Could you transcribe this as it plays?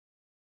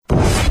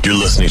You're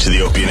listening to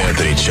the Opie and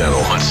Anthony channel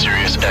on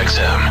Sirius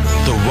XM.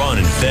 The Ron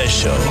and Fez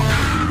show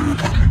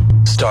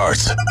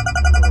starts.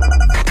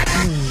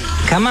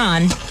 Come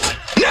on.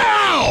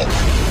 Now!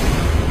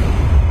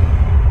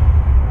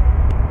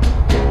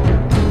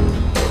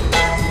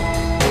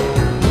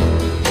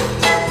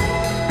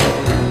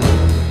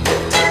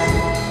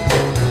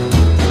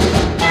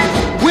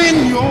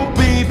 When your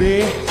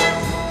baby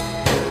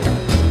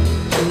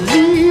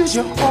leaves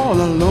you all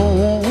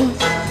alone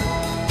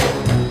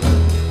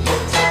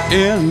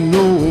and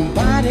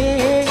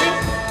nobody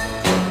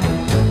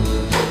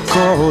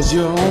calls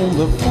you on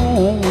the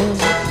phone,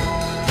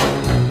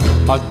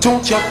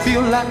 don't you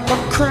feel like a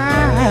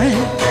crying?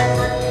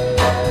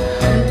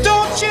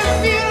 Don't you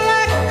feel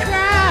like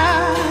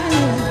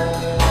crying?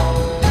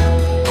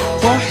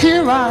 Well,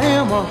 here I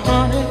am,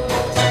 honey.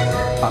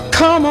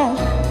 Come on,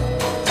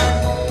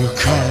 you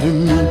cry to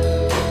me.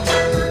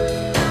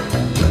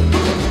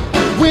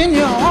 When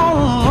you're all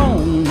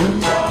alone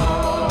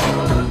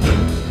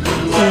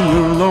in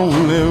your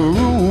lonely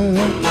room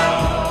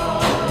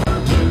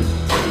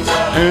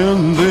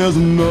and there's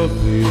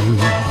nothing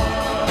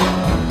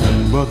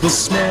but the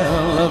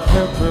smell of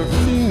her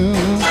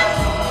perfume,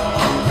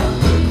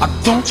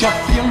 don't you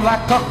feel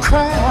like a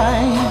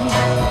crying?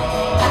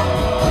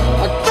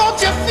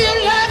 Don't you feel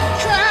like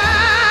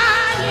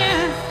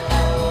crying?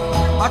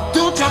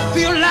 Don't you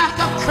feel like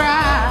a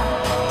cry?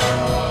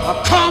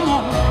 Come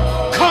on,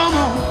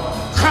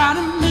 cry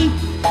to me.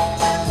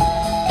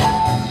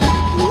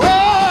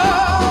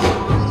 Oh,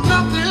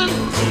 nothing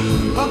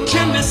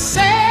can be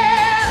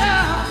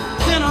sadder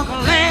than a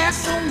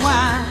glass of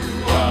wine.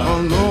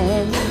 Oh no.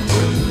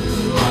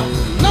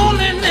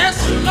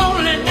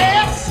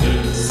 Loneliness,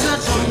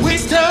 such a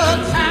waste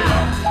of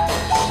time.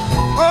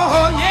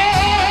 Oh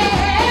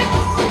yeah,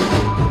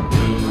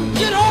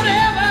 you don't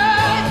ever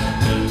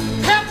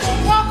have to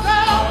walk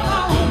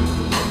alone.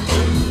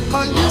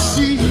 Oh, you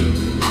see,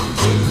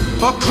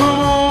 oh come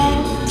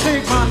on,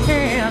 take my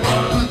hand,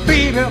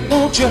 baby,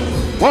 won't you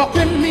walk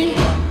with me?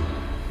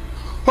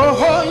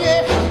 Oh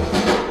yeah,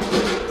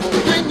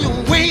 when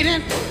you're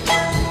waiting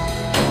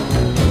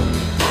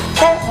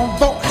for a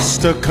voice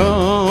to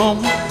come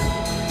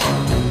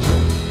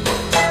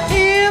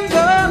in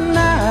the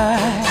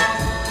night,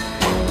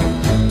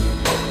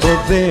 but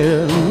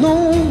there's no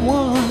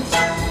one.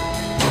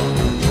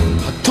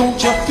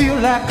 Don't you feel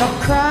like a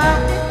cry?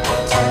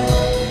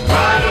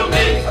 Cry to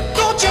me.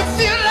 Don't you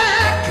feel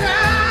like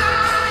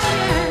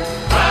crying?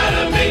 Cry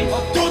to me.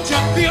 Don't you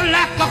feel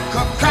like a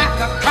cry?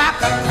 Cry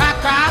to me.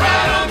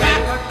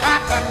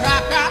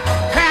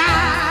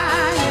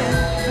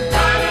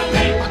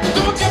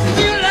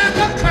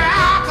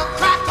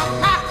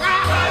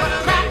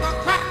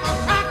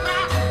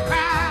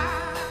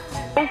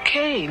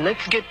 Okay,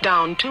 let's get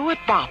down to it,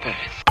 boppers.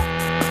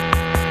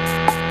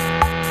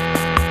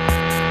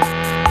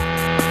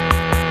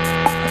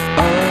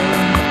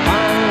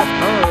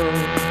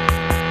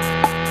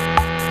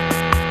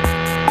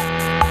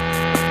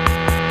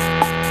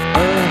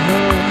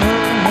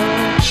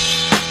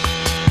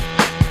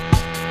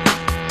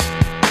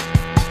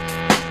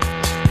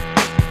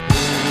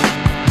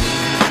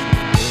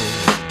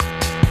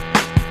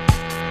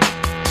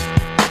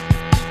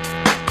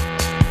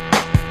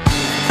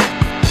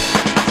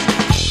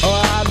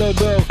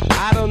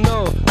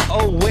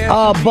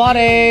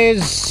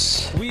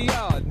 Buddies,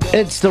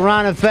 it's the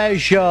Ron and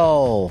Fez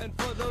show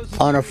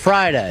on a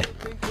Friday,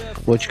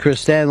 which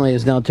Chris Stanley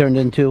has now turned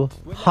into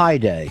High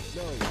Day.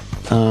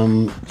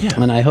 And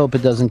I hope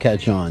it doesn't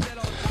catch on.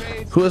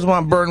 Who doesn't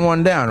want to burn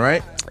one down,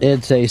 right?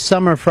 It's a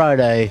summer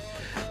Friday,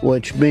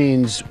 which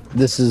means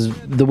this is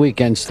the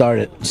weekend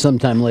started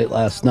sometime late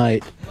last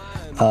night.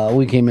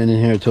 We came in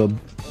here to a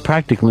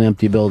practically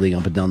empty building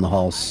up and down the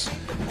halls.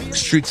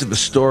 Streets of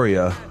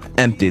Astoria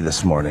empty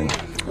this morning.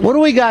 What do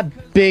we got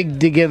big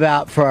to give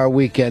out for our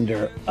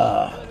weekender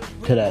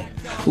today?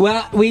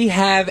 Well, we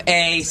have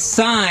a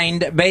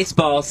signed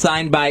baseball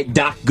signed by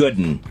Doc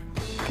Gooden.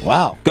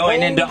 Wow.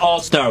 Going into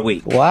All-Star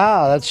Week.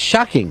 Wow, that's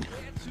shocking.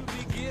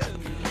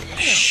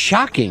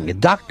 Shocking.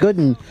 Doc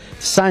Gooden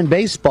signed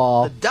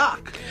baseball. The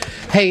Doc.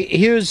 Hey,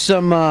 here's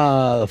some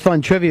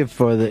fun trivia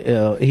for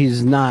the...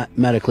 he's not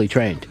medically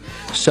trained.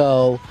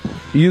 So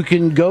you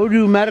can go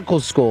to medical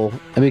school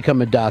and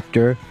become a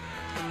doctor,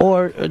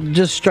 or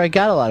just strike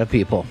out a lot of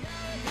people.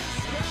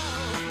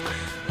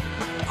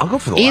 I'll go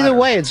for the Either latter.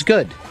 way, it's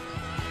good.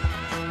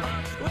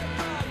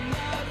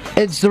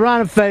 It's the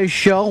Ron and Fez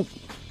show.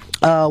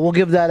 We'll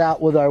give that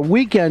out with our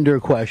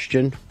weekender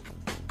question.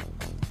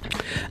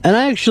 And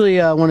I actually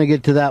want to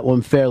get to that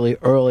one fairly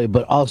early,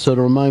 but also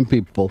to remind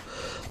people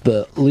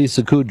the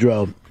Lisa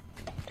Kudrow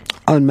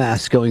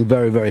Unmasked going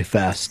very, very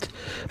fast.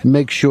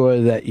 Make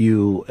sure that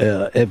you,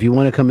 if you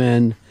want to come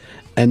in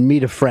and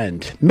meet a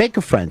friend, make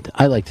a friend,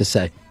 I like to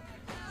say.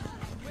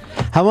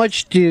 How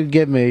much do you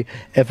give me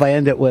if I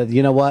end it with,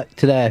 you know what,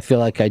 today I feel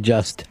like I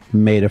just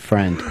made a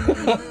friend?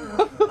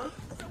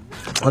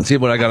 Let's see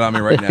what I got on me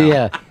right now.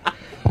 Yeah.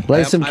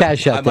 Lay some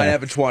cash out I there. might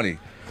have a 20.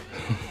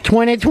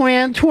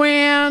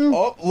 Twin.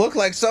 Oh, look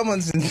like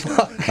someone's in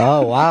luck.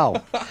 Oh,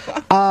 wow.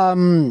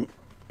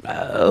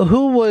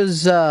 Who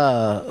was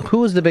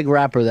the big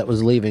rapper that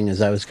was leaving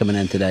as I was coming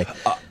in today?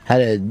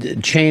 Had a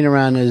chain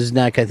around his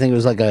neck. I think it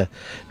was like a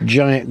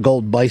giant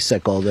gold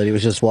bicycle that he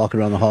was just walking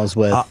around the halls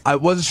with. I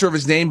wasn't sure of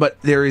his name,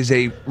 but there is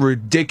a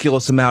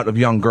ridiculous amount of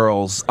young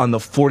girls on the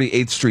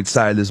 48th Street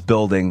side of this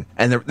building,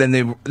 and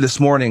this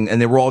morning,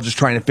 and they were all just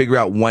trying to figure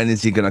out when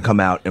is he going to come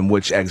out and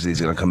which exit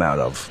he's going to come out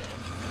of.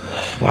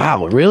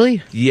 Wow,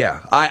 really? Yeah,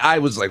 I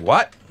was like,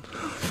 what?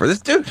 For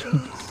this dude?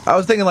 I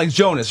was thinking like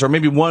Jonas or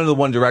maybe one of the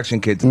One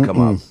Direction kids to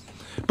come up,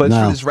 but it's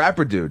for this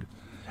rapper dude.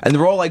 And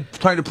they're all like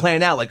trying to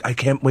plan out, like, I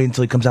can't wait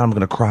until he comes out, I'm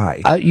going to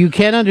cry. You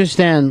can't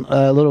understand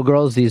little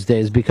girls these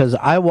days, because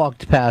I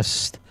walked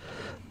past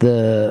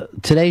the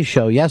Today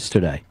Show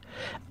yesterday,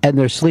 and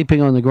they're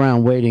sleeping on the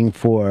ground waiting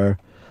for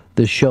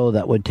the show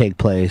that would take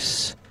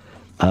place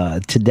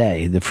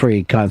today, the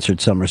free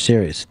concert summer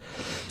series.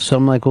 So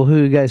I'm like, well, who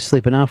are you guys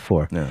sleeping out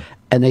for? Yeah.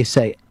 And they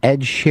say,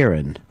 Ed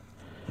Sheeran.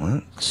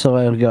 What? So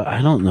I go,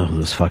 I don't know who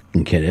this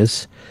fucking kid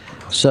is.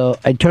 So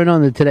I turn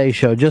on the Today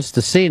Show just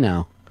to see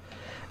now.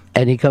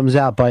 And he comes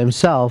out by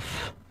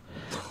himself,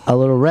 a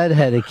little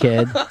redheaded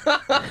kid.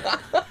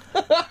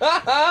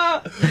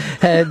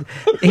 And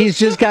he's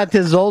just got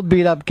this old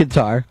beat-up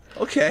guitar.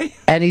 Okay.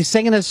 And he's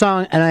singing a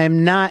song, and I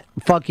am not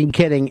fucking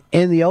kidding.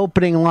 In the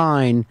opening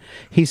line,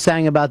 he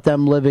sang about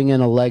them living in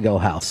a Lego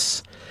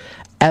house.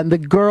 And the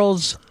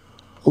girls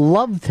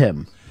loved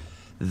him.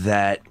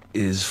 That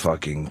is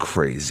fucking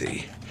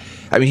crazy.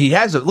 I mean,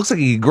 it looks like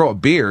he can grow a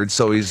beard,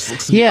 so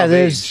he's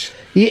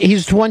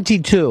he's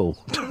 22.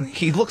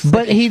 He looks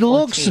but like he 14.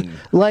 looks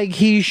like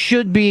he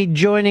should be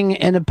joining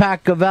in a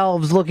pack of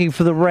elves looking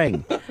for the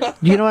ring.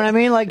 You know what I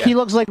mean? Like, he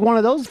looks like one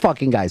of those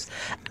fucking guys.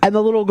 And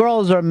the little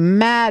girls are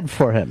mad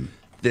for him.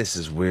 This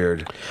is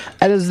weird.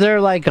 And is there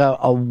like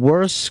a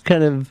worse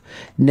kind of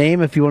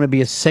name if you want to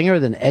be a singer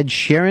than Ed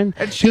Sheeran?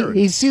 Ed Sheeran.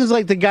 He seems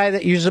like the guy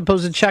that you're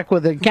supposed to check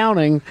with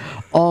accounting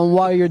on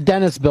why your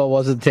dentist bill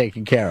wasn't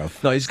taken care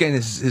of. No, he's getting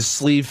his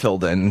sleeve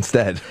filled in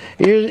instead.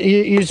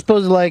 You're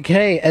supposed to like,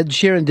 hey, Ed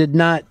Sheeran did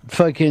not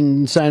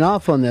fucking sign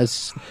off on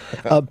this.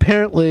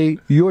 Apparently,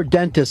 your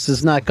dentist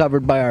is not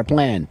covered by our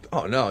plan.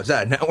 Oh, no. Is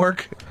that a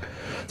network?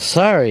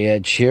 Sorry,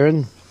 Ed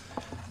Sheeran.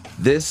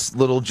 This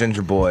little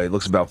ginger boy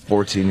looks about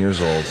 14 years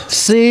old.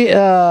 See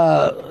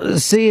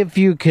if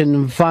you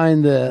can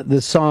find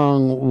the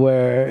song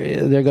where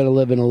they're going to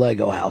live in a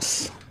Lego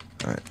house.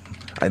 All right.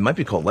 It might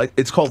be called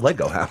it's called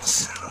Lego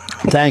House.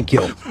 Thank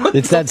you.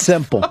 It's that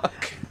simple.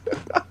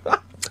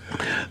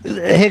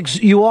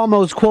 Hicks, you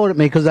almost quoted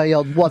me because I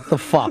yelled, "What the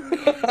fuck?"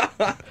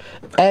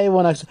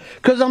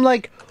 Because I'm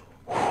like,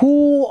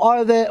 who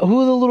are the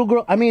little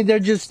girl? I mean, they're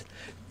just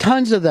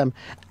tons of them,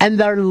 and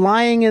they're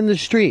lying in the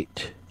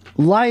street.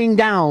 Lying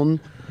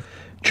down,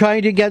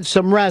 trying to get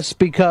some rest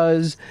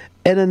because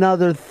in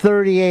another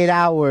 38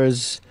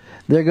 hours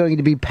they're going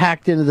to be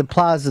packed into the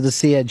plaza to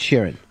see Ed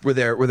Sheeran. Were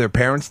their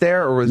parents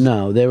there, or was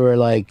No, they were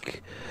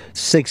like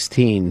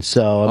 16,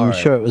 so I'm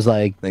sure it was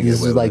like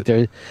this is like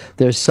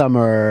their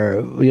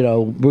summer. You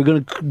know, we're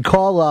gonna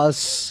call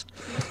us.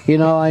 You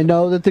know, I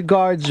know that the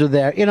guards are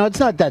there. You know, it's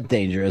not that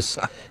dangerous.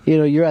 You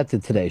know, you're at the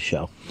Today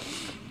Show.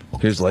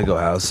 Here's Lego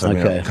House. I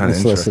mean, Okay,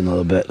 let's listen a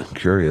little bit.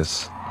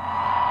 Curious.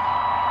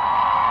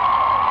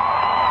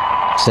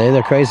 Say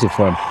they're crazy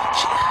for him.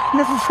 I've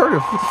never heard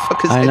of who the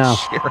fuck is I Ed know.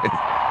 Sheeran.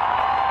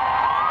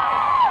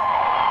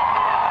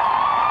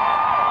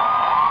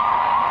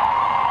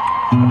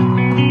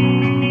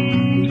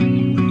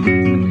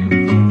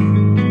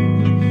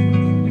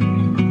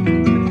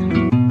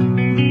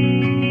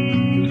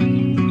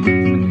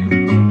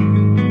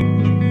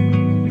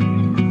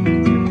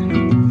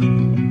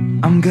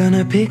 I'm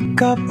gonna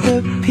pick up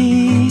the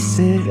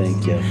pieces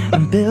Thank you.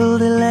 and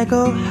build a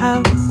Lego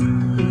house.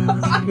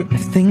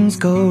 If things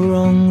go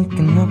wrong, we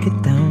can knock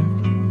it down.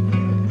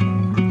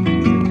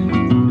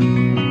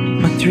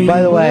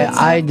 By the way,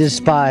 I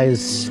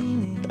despise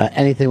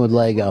anything with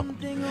Lego.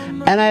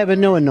 And I have a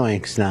new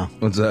annoyance now.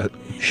 What's that?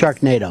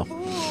 Sharknado.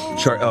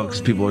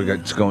 Because people are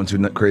going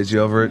too crazy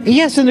over it.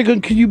 Yes, and they're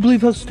going, can you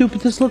believe how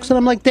stupid this looks? And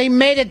I'm like, they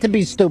made it to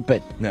be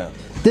stupid. No.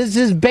 This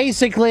is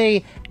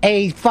basically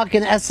a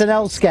fucking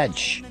SNL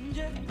sketch.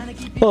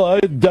 Oh, I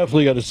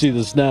definitely got to see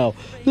this now.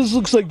 This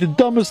looks like the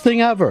dumbest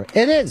thing ever.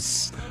 It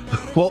is.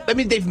 Well, I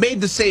mean, they've made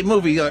the same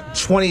movie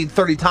 20,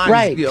 30 times.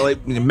 Right. You know,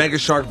 like Mega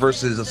Shark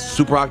versus a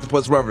Super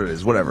Octopus, whatever it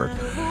is, whatever.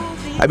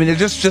 I mean, they're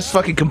just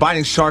fucking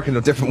combining shark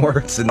into different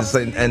words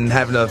and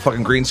having a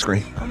fucking green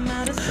screen.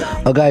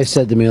 A guy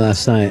said to me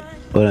last night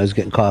when I was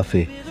getting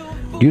coffee,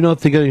 do you know if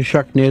they're getting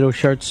Sharknado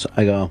shirts?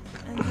 I go,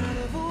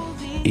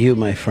 you,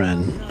 my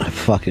friend, I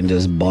fucking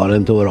just bought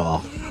into it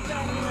all.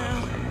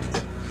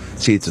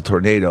 See, it's a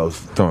tornado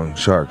throwing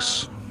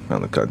sharks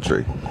around the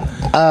country.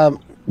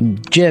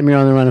 Jim, you're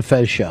on the Run and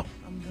Fez show.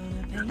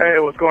 Hey,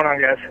 what's going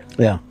on, guys?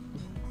 Yeah.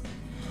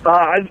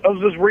 I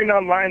was just reading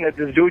online that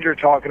this dude you're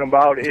talking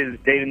about is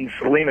dating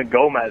Selena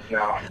Gomez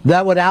now.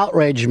 That would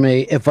outrage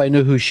me if I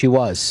knew who she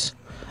was.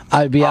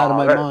 I'd be out of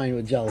my that- mind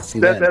with jealousy.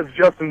 That's then.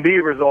 Justin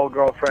Bieber's old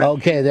girlfriend.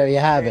 Okay, there you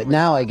have it.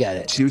 Now I get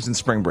it. She was in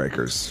Spring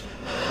Breakers.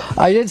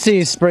 I did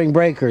see Spring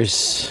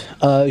Breakers.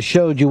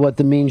 Showed you what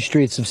the mean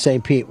streets of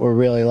St. Pete were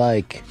really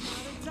like.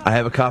 I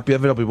have a copy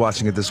of it. I'll be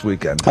watching it this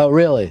weekend. Oh,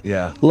 really?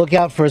 Yeah. Look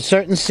out for a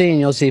certain scene.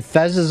 You'll see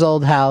Fez's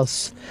old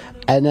house,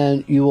 and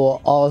then you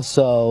will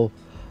also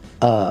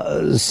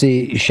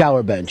see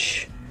Shower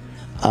Bench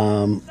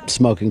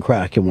smoking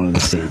crack in one of the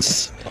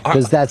scenes.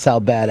 Because that's how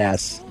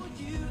badass.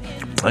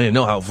 I didn't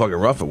know how fucking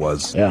rough it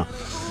was. Yeah.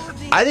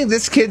 I think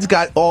this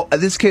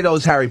kid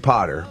owes Harry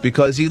Potter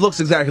because he looks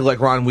exactly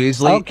like Ron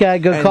Weasley. Okay,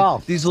 good and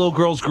call. These little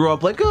girls grew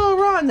up like, oh,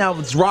 Ron. Now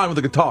it's Ron with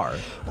a guitar.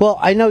 Well,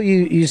 I know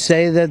you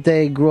say that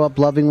they grew up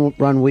loving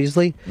Ron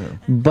Weasley,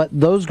 but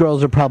those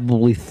girls are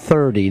probably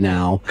 30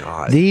 now.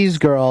 God. These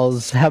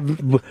girls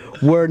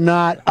were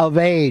not of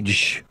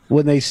age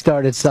when they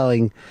started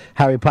selling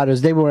Harry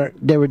Potters. They were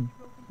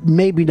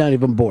maybe not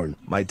even born.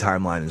 My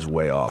timeline is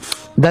way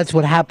off. That's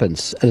what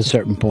happens at a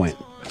certain point.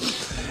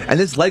 And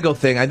this Lego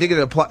thing, I think it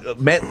applies.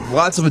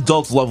 Lots of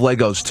adults love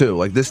Legos too.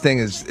 Like this thing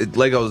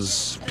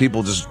Legos.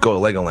 People just go to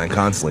Legoland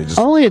constantly. Just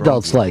Only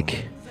adults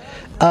like.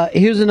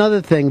 Here's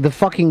another thing: the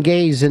fucking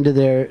gays into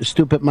their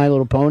stupid My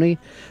Little Pony.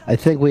 I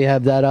think we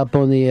have that up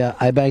on the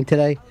iBank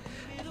today.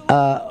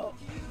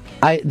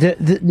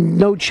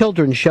 No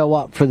children show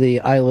up for the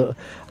I Love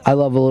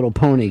a Little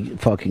Pony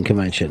fucking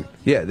convention.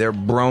 Yeah, they're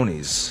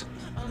bronies.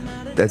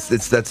 That's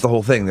the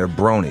whole thing. They're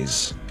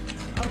bronies.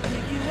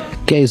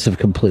 Gays have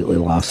completely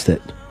lost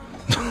it.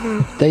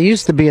 They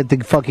used to be at the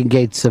fucking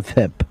gates of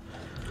hip,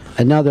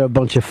 and now they're a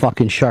bunch of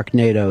fucking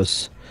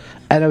Sharknadoes.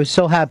 And I was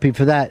so happy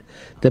for that.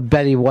 The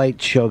Betty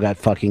White show got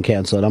fucking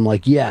canceled. I'm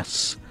like,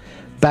 yes,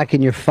 back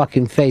in your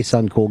fucking face,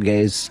 uncool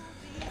gays.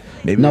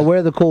 Maybe Now, where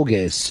are the cool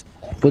gays?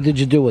 What did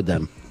you do with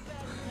them?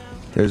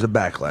 there's a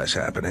backlash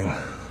happening.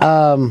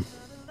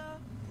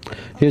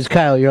 Here's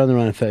Kyle. You're on the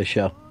Ron and Fez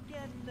show.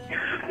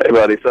 Hey,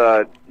 buddies.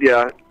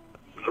 Yeah,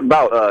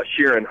 about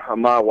Sheeran.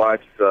 My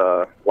wife's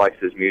likes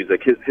his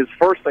music. His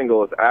first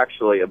single is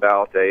actually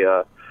about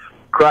a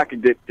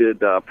crack-addicted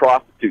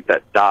prostitute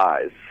that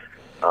dies.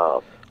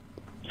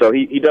 So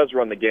he does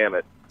run the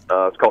gamut.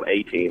 It's called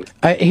A-Team.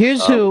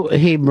 Here's who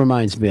he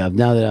reminds me of,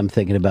 now that I'm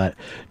thinking about it.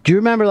 Do you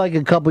remember, like,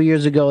 a couple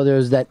years ago, there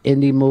was that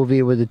indie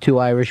movie where the two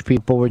Irish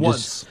people were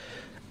just...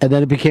 And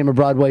then it became a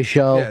Broadway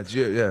show.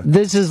 Yeah.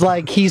 This is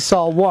like he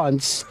saw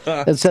once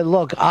and said,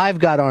 look, I've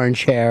got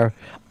orange hair.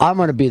 I'm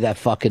going to be that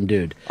fucking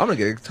dude. I'm going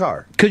to get a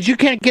guitar. Because you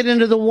can't get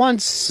into the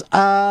once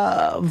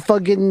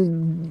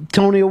fucking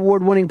Tony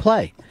Award-winning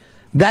play.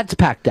 That's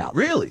packed out.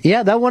 Really?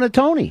 Yeah, that won a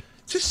Tony.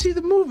 Just see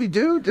the movie,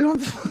 dude.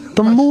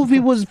 The movie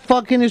was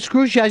fucking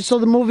excruciating. I saw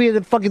the movie at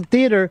the fucking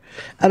theater,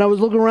 and I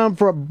was looking around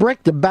for a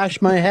brick to bash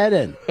my head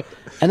in.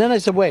 And then I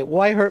said, wait,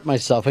 why hurt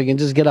myself? I can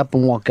just get up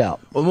and walk out.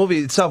 Well, the movie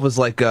itself was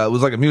like a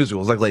musical.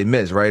 It was like Les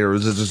Mis, right? Or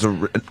was it just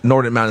an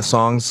inordinate amount of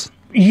songs?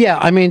 Yeah,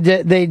 I mean,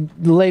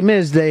 Les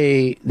Mis,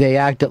 they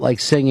acted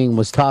like singing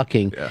was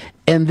talking. Yeah.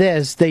 In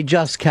this, they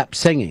just kept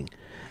singing.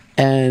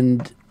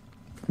 And,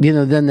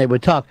 then they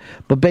would talk.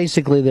 But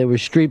basically, they were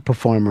street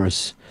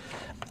performers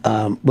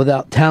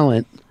without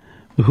talent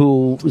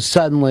who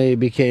suddenly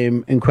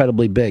became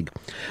incredibly big.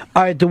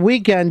 All right, The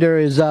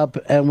Weekender is up,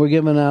 and we're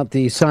giving out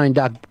the signed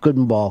Doc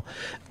Goodenball.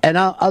 And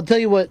I'll tell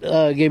you what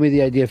gave me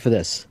the idea for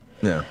this.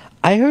 Yeah.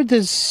 I heard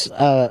this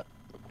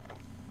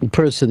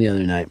person the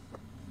other night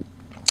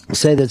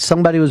say that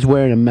somebody was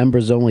wearing a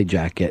members-only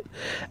jacket,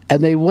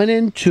 and they went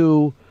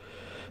into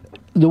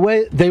the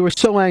way they were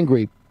so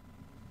angry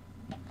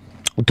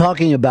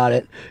talking about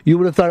it, you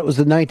would have thought it was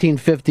the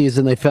 1950s,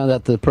 and they found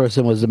out the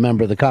person was a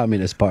member of the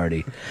Communist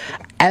Party.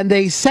 And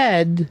they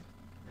said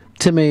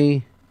to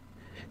me,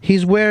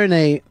 he's wearing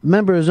a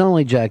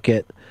members-only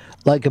jacket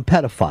like a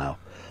pedophile.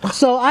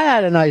 So I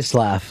had a nice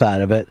laugh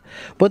out of it.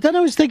 But then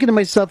I was thinking to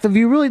myself, if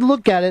you really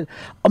look at it,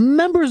 a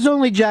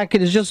members-only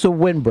jacket is just a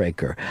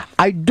windbreaker.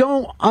 I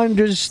don't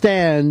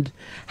understand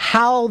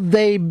how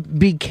they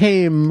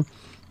became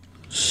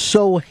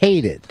so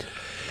hated.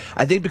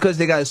 I think because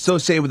they got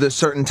associated with a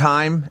certain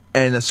time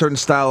and a certain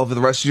style of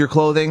the rest of your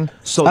clothing.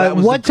 So that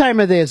was what time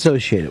are they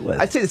associated with?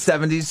 I'd say the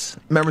 70s.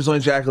 Members only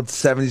jacket,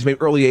 70s,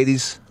 maybe early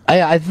 80s.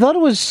 I thought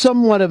it was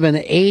somewhat of an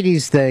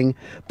 80s thing,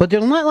 but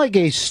they're not like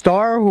a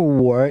star who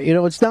wore it.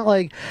 It's not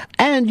like...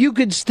 And you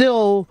could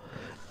still...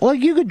 Like,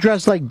 you could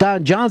dress like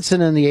Don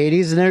Johnson in the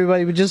 80s, and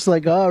everybody would just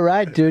like, all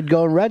right, dude,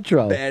 going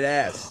retro.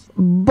 Badass.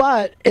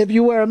 But if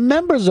you wear a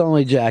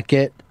members-only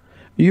jacket,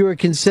 you are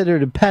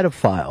considered a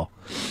pedophile.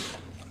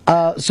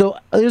 So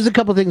there's a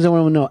couple things I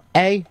want to know.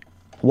 A,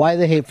 why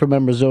the hate for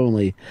members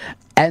only?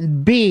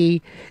 And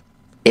B,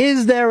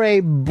 is there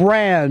a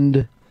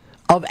brand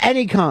of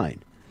any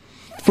kind,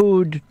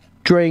 food,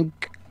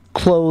 drink,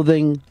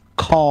 clothing,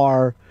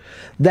 car,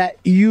 that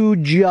you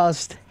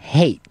just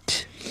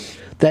hate,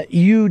 that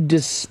you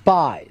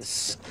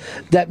despise,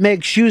 that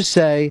makes you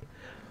say,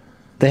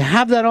 they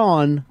have that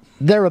on,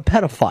 they're a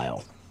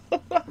pedophile?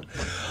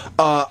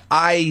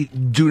 I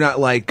do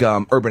not like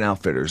Urban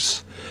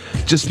Outfitters,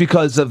 just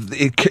because of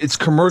it's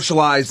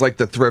commercialized like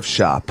the thrift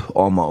shop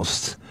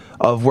almost.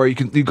 of where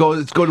you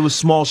go to a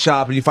small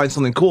shop and you find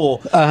something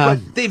cool, but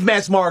they've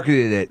mass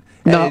marketed it.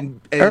 No, And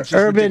it's just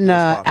Urban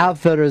ridiculous popular.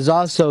 Outfitters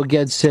also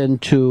gets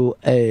into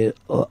a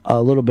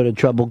little bit of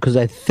trouble because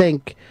I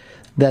think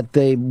that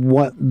they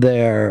want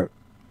their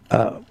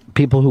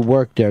people who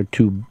work there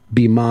to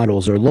be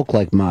models or look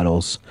like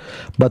models,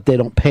 but they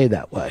don't pay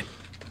that way.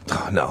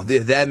 Oh, no,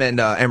 them and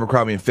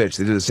Abercrombie and Fitch,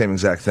 they do the same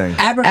exact thing.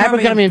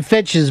 Abercrombie and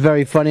Fitch is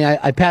very funny.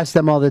 I pass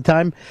them all the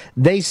time.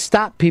 They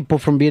stop people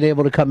from being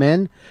able to come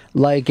in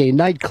like a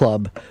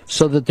nightclub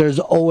so that there's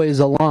always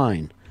a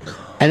line.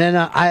 And then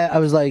I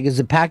was like, is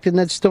it packed in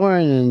that store?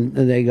 And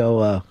they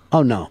go,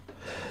 oh, no.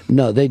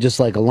 No, they just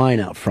like a line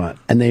out front,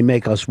 and they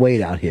make us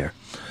wait out here.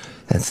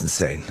 That's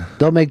insane.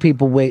 They'll make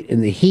people wait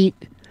in the heat,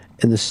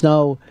 in the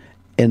snow,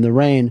 in the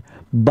rain,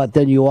 but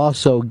then you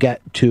also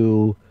get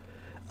to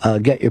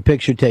get your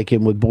picture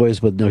taken with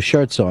boys with no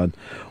shirts on,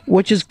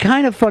 which is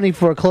kind of funny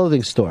for a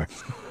clothing store.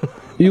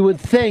 You would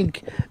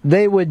think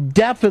they would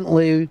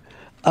definitely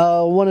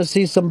want to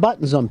see some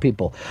buttons on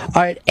people.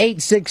 All right,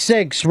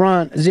 866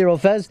 Ron Zero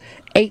Fez.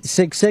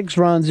 866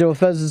 Ron Zero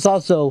Fez. It's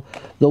also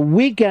the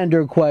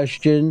Weekender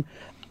question.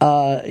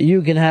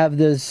 You can have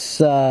this,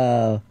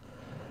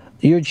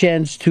 your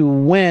chance to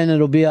win.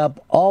 It'll be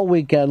up all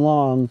weekend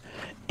long.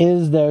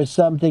 Is there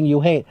something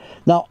you hate?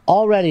 Now,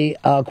 already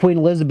Queen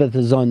Elizabeth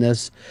is on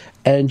this,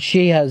 and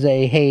she has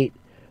a hate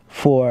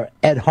for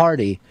Ed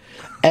Hardy.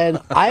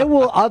 And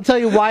I'll tell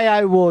you why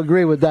I will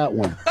agree with that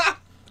one.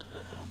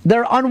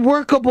 They're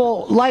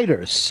unworkable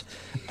lighters,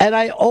 and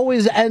I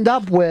always end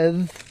up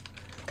with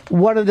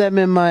one of them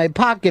in my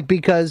pocket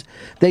because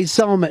they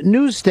sell them at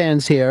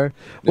newsstands here.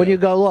 When you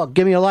go, look,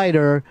 give me a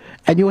lighter,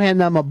 and you hand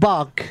them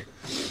 $1,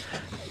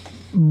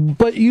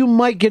 but you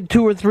might get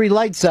 2 or 3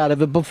 lights out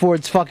of it before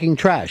it's fucking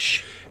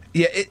trash.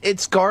 Yeah,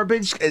 it's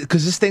garbage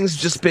because this thing's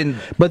just been.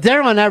 But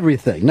they're on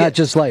everything, not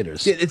just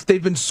lighters. Yeah,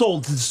 they've been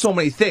sold to so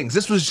many things.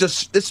 This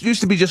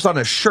used to be just on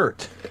a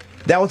shirt.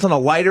 That one's on a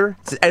lighter.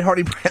 It's an Ed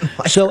Hardy brand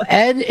lighter. So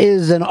Ed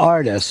is an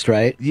artist,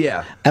 right?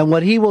 Yeah. And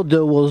what he will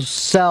do will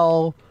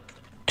sell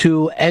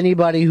to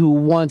anybody who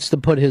wants to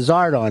put his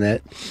art on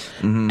it,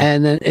 and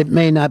then it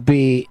may not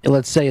be.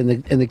 Let's say in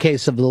the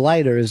case of the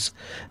lighters,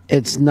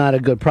 it's not a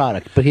good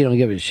product, but he don't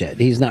give a shit.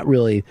 He's not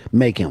really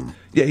making them.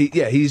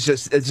 Yeah, he's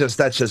just.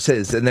 That's just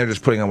his, and they're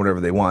just putting on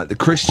whatever they want. The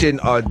Christian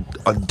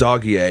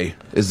Audagier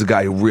is the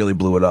guy who really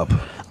blew it up.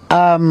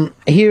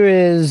 Here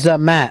is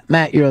Matt.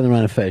 Matt, you're on the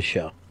Ron and Fez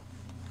show.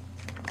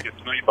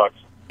 It's $90.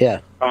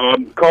 Yeah.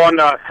 Calling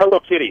Hello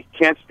Kitty.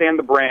 Can't stand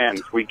the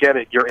brand. We get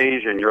it. You're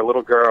Asian. You're a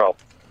little girl.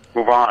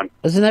 Move on.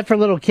 Isn't that for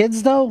little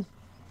kids though?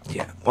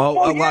 Yeah. Well,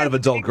 a lot of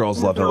adult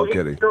girls love Hello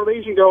Kitty. Girl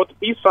Asian girl with the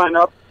peace sign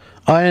up.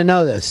 Oh, I didn't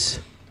know this.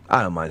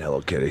 I don't mind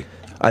Hello Kitty.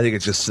 I think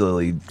it's just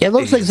silly. It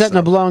looks like something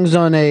that belongs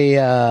on a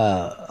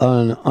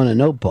on a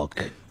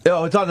notebook.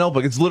 Oh, it's on a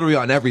notebook. It's literally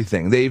on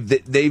everything.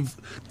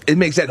 It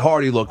makes Ed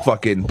Hardy look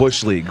fucking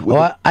Bush League.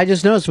 Well, I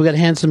just noticed we got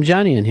Handsome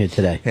Johnny in here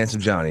today. Handsome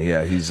Johnny,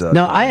 yeah, he's.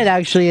 No, I had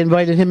actually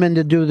invited him in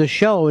to do the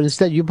show, and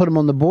instead you put him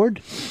on the board.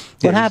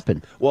 What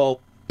happened? Well,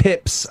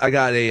 Pips, I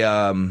got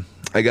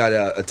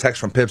a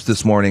text from Pips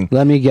this morning.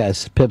 Let me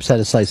guess. Pips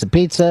had a slice of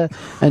pizza,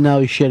 and now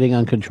he's shitting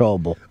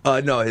uncontrollable.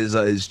 No,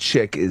 his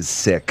chick is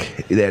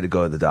sick. They had to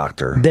go to the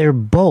doctor. They're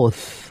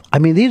both. I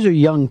mean, these are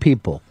young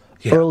people,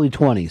 early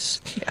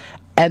 20s,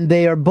 and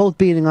they are both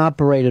being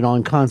operated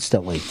on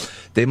constantly.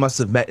 They must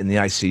have met in the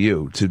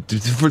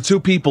ICU for two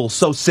people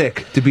so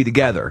sick to be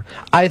together.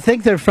 I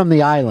think they're from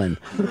the island,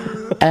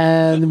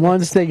 and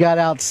once they got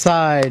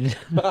outside,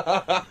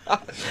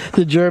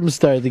 the germs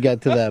started to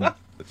get to them.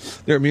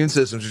 Their immune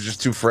systems are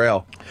just too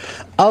frail.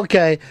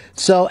 Okay,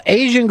 so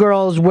Asian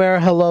girls wear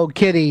Hello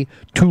Kitty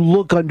to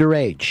look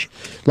underage.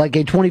 Like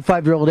a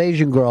 25-year-old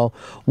Asian girl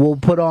will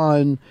put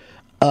on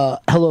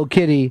Hello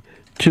Kitty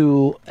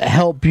to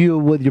help you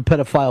with your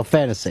pedophile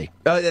fantasy.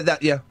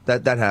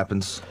 That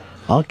happens.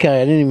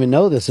 Okay, I didn't even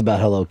know this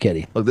about Hello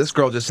Kitty. Look, this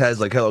girl just has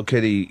like Hello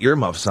Kitty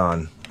earmuffs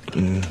on.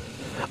 All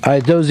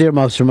right, those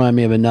earmuffs remind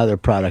me of another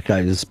product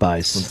I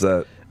despise. What's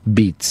that?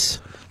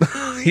 Beats.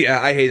 Yeah,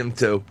 I hate them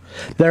too.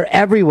 They're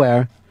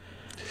everywhere,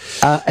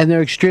 and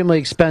they're extremely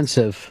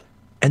expensive.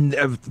 And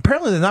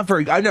apparently they're not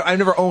very. I've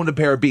never owned a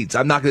pair of Beats.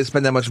 I'm not going to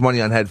spend that much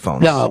money on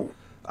headphones. No,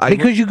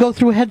 because you go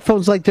through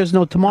headphones like there's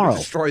no tomorrow.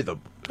 Destroy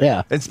them.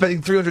 Yeah. And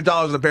spending $300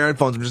 on a pair of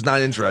headphones, I'm just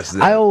not interested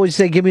in. I always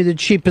say, give me the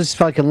cheapest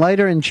fucking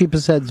lighter and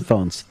cheapest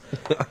headphones.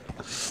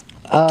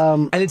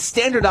 And it's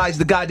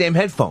standardized the goddamn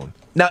headphone.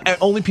 Now,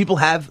 only people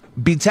have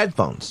Beats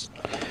headphones.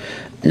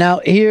 Now,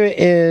 here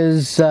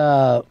is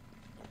Sean.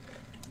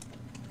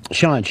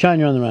 Sean,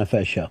 you're on the Ron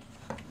Fez show.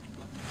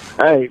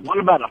 Hey, what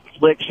about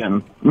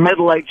Affliction?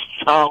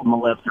 Middle-aged child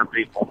molester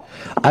people.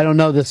 I don't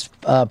know this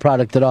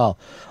product at all.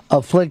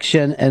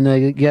 Affliction, and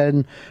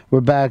again, we're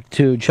back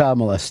to child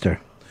molester.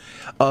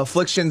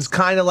 Affliction's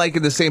kind of like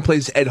in the same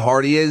place Ed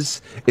Hardy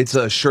is. It's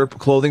a shirt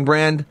clothing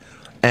brand,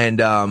 and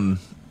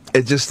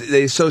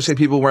they associate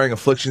people wearing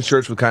Affliction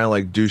shirts with kind of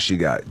like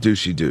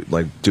douchey dude,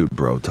 like dude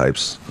bro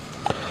types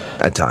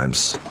at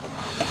times.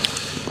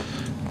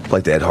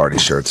 Like the Ed Hardy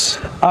shirts.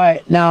 All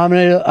right, now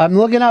I'm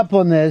looking up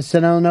on this,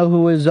 and I don't know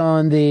who is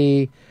on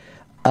the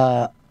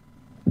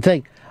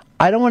thing.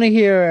 I don't want to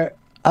hear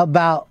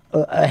about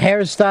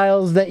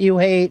hairstyles that you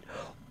hate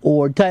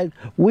or type.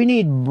 We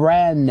need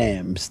brand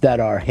names that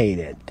are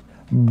hated.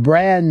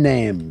 Brand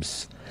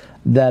names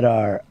that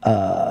are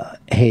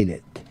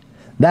hated.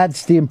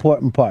 That's the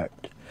important part.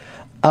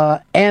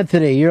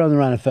 Anthony, you're on the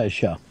Ron and Fez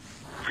show.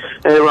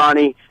 Hey,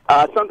 Ronnie.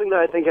 Something that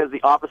I think has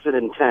the opposite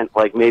intent,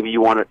 like maybe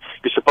you're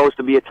supposed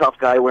to be a tough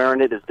guy wearing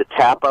it, is the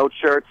tap-out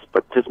shirts,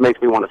 but this makes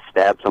me want to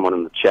stab someone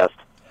in the chest.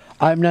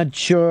 I'm not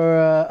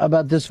sure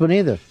about this one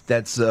either.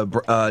 That's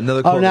another.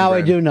 Oh, now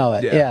brand. I do know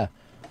it. Yeah.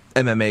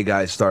 MMA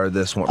guy started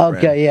this one.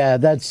 Okay, brand. yeah,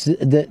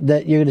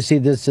 that you're going to see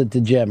this at the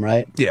gym,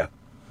 right? Yeah.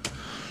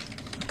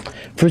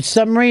 For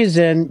some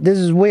reason, this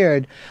is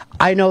weird.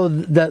 I know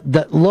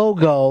that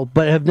logo,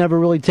 but have never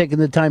really taken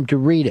the time to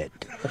read it.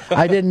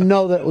 I didn't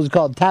know that it was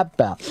called Tap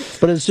Out.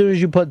 But as soon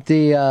as you put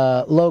the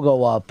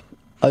logo up,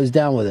 I was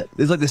down with it.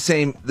 It's like the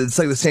same. It's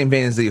like the same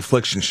vein as the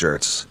Affliction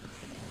shirts.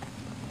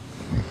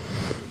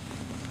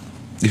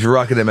 If you're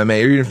rocking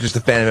MMA, or even if you're just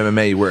a fan of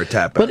MMA, you wear a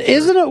Tap Out. But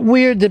isn't it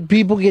weird that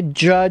people get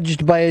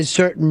judged by a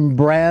certain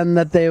brand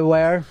that they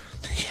wear?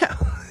 Yeah,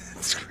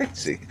 it's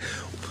crazy.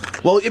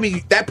 Well, I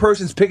mean, that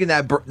person's picking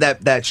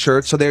that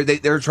shirt, so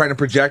they're trying to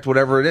project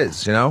whatever it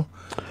is, you know.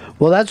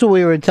 Well, that's what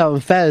we were telling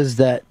Fez,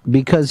 that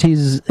because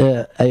he's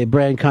a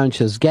brand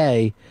conscious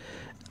gay,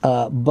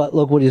 but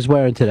look what he's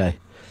wearing today.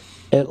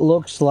 It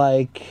looks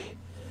like,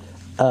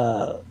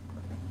 I'll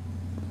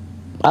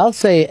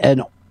say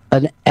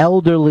an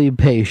elderly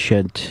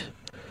patient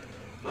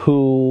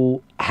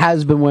who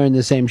has been wearing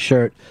the same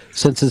shirt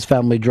since his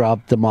family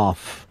dropped him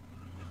off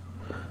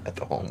at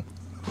the home.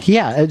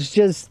 Yeah, it's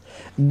just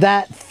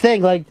that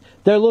thing. Like,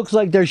 there looks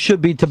like there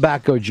should be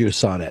tobacco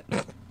juice on it.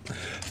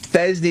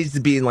 Fez needs to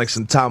be in like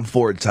some Tom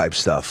Ford type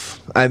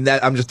stuff. I'm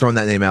just throwing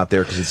that name out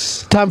there because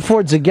it's Tom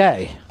Ford's a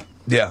gay.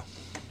 Yeah,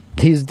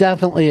 he's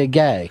definitely a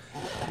gay.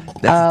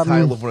 That's the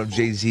title of one of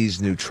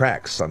Jay-Z's new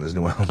tracks on his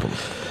new album.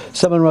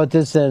 Someone wrote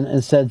this in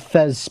and said,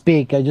 "Fez,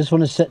 speak. I just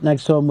want to sit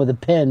next to him with a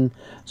pin,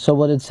 so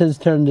when it's his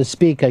turn to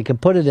speak, I can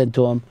put it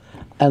into him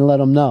and let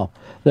him know."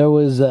 There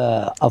was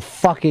a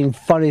fucking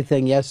funny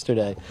thing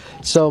yesterday.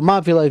 So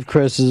Mafia Life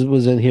Chris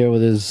was in here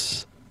with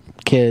his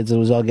kids, and it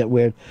was all get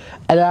weird.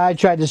 And I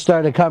tried to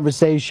start a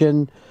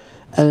conversation,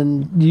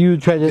 and you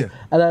tried to,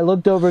 and I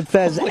looked over at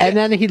Fez, and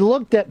then he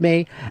looked at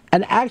me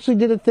and actually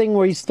did a thing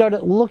where he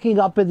started looking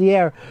up in the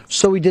air,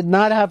 so he did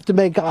not have to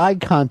make eye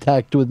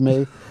contact with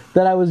me,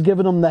 that I was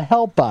giving him the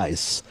help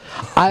eyes.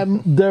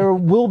 There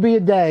will be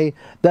a day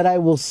that I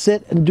will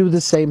sit and do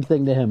the same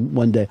thing to him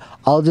one day.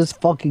 I'll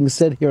just fucking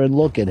sit here and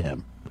look at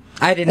him.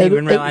 I didn't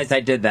even realize I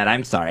did that.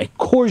 I'm sorry. Of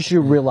course you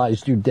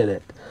realized you did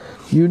it.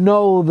 You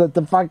know that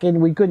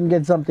we couldn't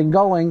get something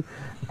going,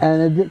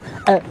 and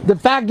the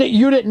fact that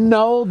you didn't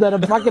know that a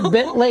fucking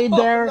bit laid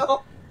there,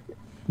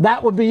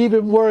 that would be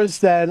even worse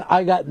than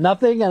I got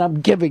nothing and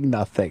I'm giving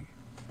nothing.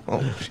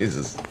 Oh,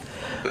 Jesus.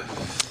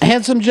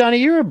 Handsome Johnny,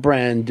 you're a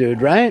brand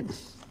dude, right?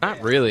 Not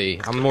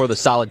really. I'm more the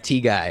solid T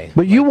guy.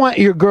 But you want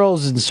your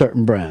girls in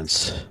certain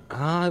brands.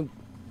 I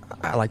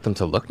like them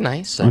to look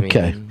nice.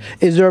 Okay.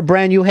 Is there a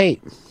brand you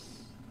hate?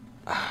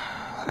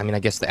 I mean, I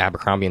guess the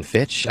Abercrombie and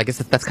Fitch. I guess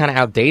that's kind of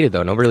outdated,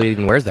 though. Nobody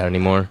even wears that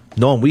anymore.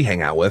 No one we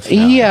hang out with.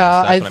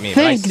 Yeah, I mean.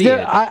 think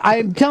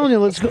I'm telling you,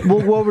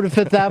 we'll go over to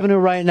Fifth Avenue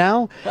right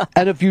now,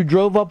 and if you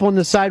drove up on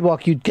the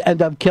sidewalk, you'd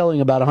end up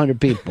killing about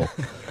 100 people.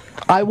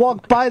 I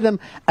walked by them,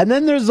 and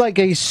then there's like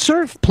a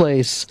surf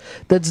place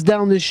that's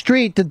down the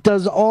street that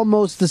does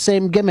almost the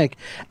same gimmick,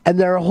 and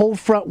their whole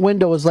front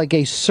window is like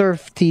a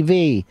surf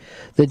TV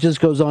that just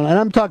goes on, and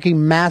I'm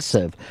talking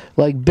massive,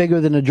 like bigger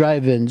than a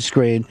drive-in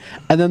screen,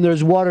 and then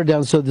there's water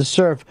down, so the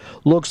surf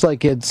looks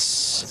like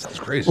it's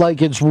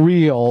like it's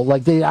real,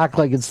 like they act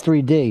like it's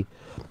 3D.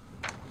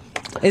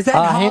 Is that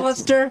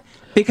Hollister?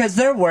 Because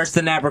they're worse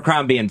than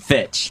Abercrombie and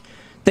Fitch.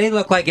 They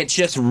look like it's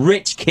just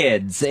rich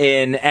kids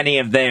in any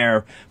of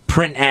their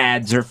print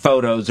ads or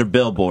photos or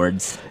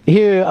billboards.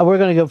 Here, we're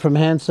going to go from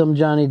Handsome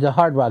Johnny to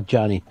Hard Rock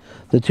Johnny,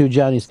 the two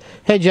Johnnies.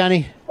 Hey,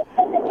 Johnny.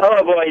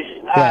 Hello, boys.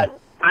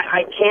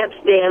 I can't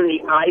stand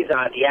the eyes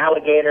on the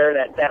alligator.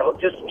 That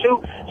just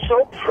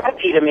so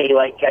preppy to me.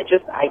 Like, I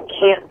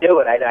can't do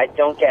it. I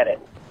don't get it.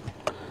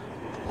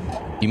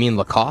 You mean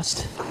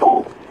Lacoste?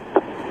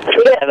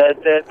 Yeah,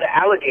 the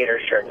alligator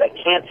shirts. I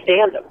can't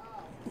stand them.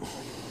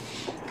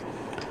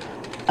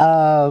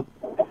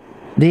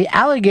 The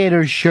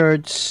alligator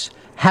shirts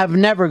have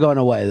never gone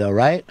away, though,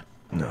 right?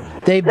 No.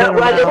 They've been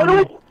around.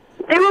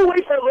 They were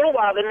away for a little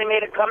while, then they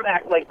made a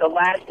comeback, like the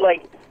last,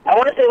 I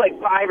want to say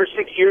 5 or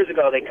 6 years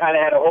ago, they kind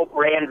of had a whole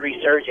brand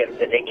resurgence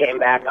that they came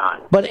back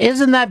on. But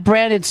isn't that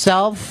brand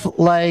itself,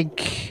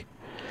 80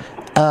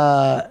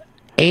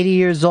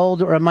 years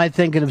old, or am I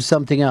thinking of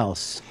something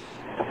else?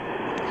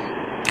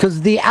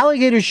 Because the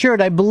alligator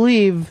shirt, I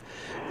believe,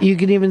 you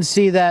can even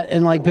see that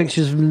in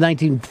pictures from the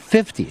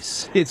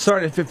 1950s. It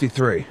started in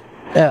 53.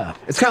 Yeah.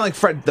 It's kind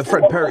of like the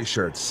Fred Perry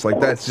shirts. Like,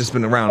 that's just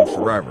been around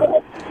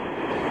forever.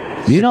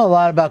 You know a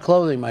lot about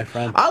clothing, my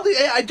friend.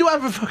 I do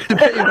have a fucking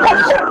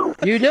opinion.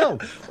 You do.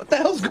 What the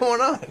hell's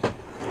going on?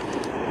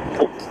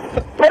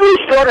 Maybe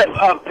sort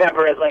of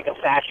Pepper as like a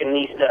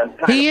fashionista.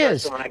 Kind He of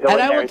is. person when I go And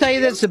in I there will tell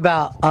you this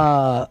about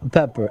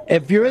Pepper.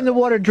 If you're in the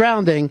water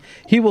drowning,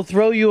 he will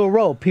throw you a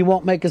rope. He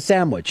won't make a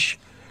sandwich.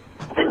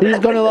 He's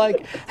going to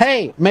like,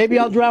 hey, maybe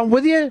I'll drown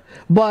with you,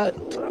 but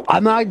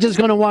I'm not just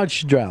going to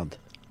watch you drown.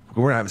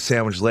 We're going to have a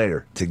sandwich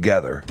later,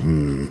 together.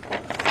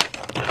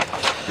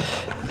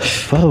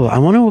 Oh, I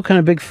wonder what kind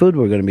of big food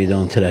we're going to be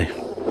doing today.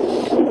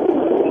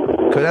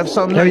 Could have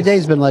something Every nice.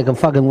 day's been like a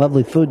fucking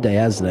lovely food day,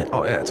 hasn't it?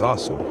 Oh, yeah, it's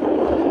awesome.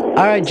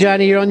 All right,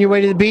 Johnny, you're on your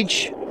way to the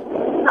beach?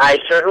 I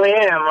certainly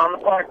am on the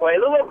Parkway. A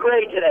little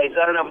gray today,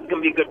 so I don't know if it's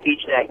going to be a good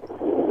beach day.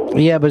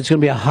 Yeah, but it's going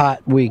to be a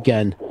hot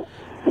weekend.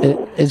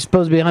 It's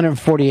supposed to be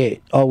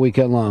 148 all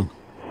weekend long.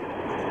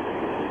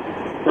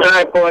 All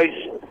right, boys.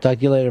 Talk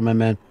to you later, my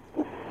man.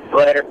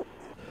 Later.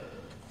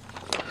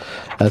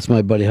 That's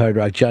my buddy Hard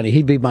Rock Johnny.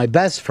 He'd be my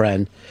best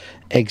friend,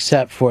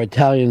 except for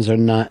Italians are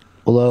not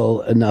low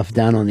enough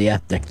down on the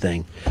ethnic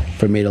thing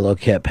for me to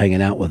look up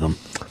hanging out with them.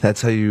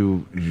 That's how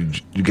you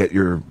get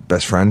your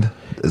best friend?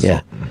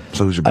 Yeah.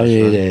 So who's your I best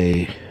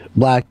need friend? a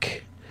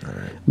black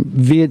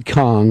Viet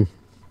Cong.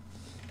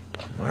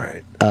 All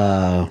right.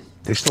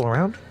 They still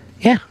around?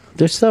 Yeah,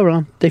 they're still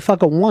around. They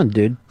fucking won,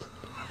 dude.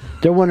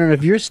 They're wondering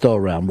if you're still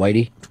around,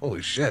 Whitey.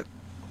 Holy shit.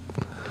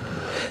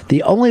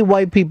 The only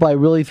white people I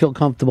really feel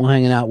comfortable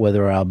hanging out with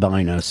are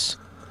albinos.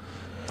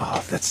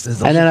 Oh, that's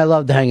And then I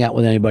love to hang out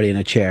with anybody in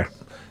a chair.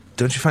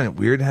 Don't you find it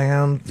weird to hang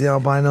out with the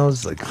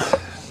albinos? Like,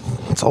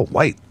 it's all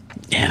white.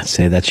 Yeah,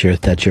 say that's your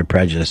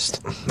prejudice.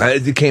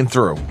 It came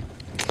through.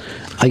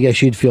 I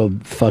guess you'd feel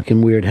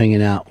fucking weird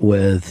hanging out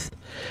with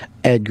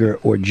Edgar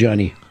or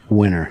Johnny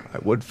Winter. I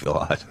would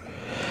feel odd.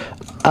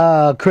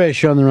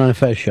 Chris, you're on the Ron and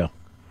Fez show.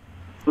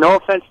 No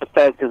offense to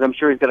Fez, because I'm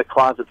sure he's got a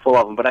closet full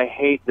of them, but I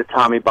hate the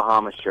Tommy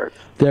Bahama shirts.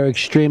 They're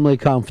extremely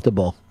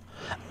comfortable.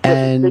 They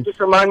And just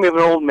remind me of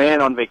an old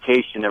man on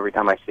vacation every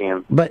time I see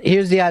him. but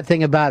here's the odd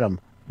thing about them.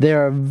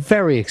 They're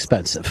very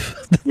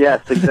expensive.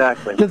 Yes,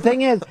 exactly. The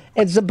thing is,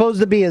 it's supposed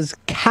to be as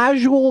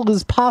casual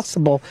as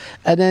possible,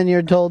 and then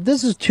you're told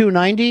this is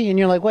 $2.90, and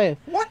you're like, wait,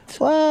 what?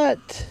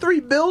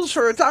 $3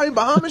 for a Tommy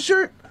Bahama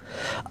shirt?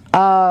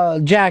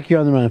 Jack, you're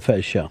on the Ron and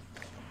Fez show.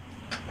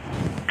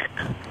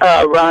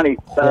 Ronnie,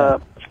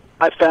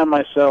 I found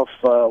myself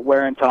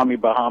wearing Tommy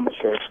Bahama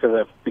shirts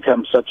because I've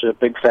become such a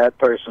big fat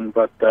person,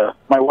 but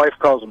my wife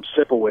calls them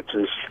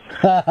Sipowitzes.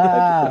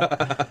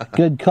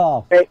 Good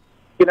call. Hey,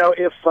 you know,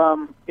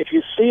 if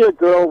you see a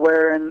girl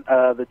wearing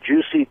the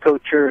Juicy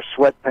Couture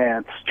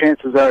sweatpants,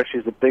 chances are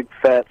she's a big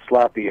fat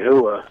sloppy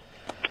hooah,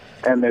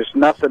 and there's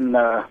nothing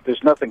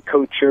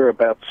couture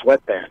about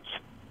sweatpants.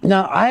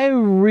 Now, I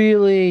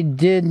really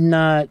did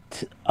not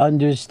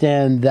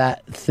understand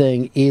that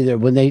thing either.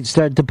 When they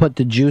start to put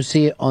the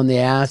juicy on the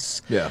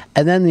ass, Yeah.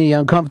 and then the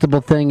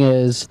uncomfortable thing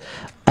is,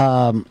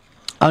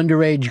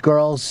 underage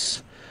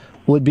girls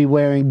would be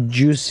wearing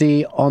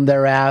juicy on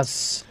their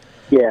ass.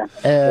 Yeah.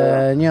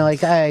 And you're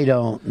like, I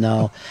don't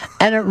know.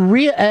 And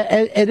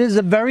it is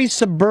a very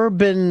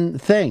suburban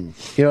thing.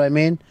 You know what I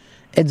mean?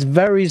 It's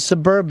very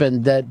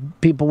suburban that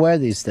people wear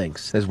these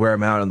things. They just wear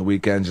them out on the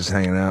weekend, just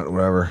hanging out or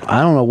whatever.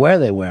 I don't know where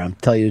they wear them,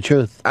 tell you the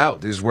truth.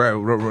 Out. They just wear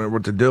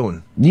what they're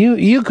doing.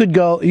 You could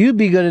go, you'd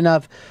be good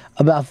enough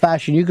about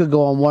fashion, you could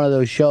go on one of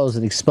those shows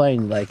and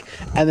explain, like,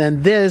 and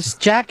then this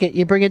jacket,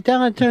 you bring it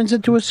down, it turns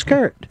into a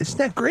skirt. Isn't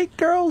that great,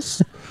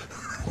 girls?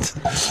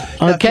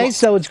 Okay,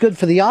 so it's good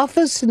for the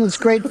office and it's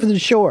great for the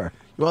shore.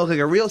 You want to look like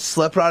a real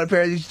slut, put on a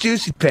pair of these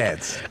juicy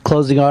pants.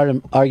 Closing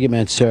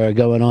arguments are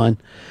going on.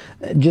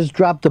 Just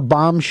dropped a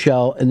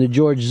bombshell in the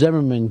George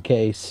Zimmerman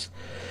case.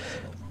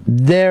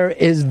 There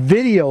is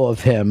video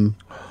of him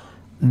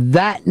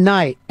that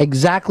night,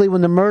 exactly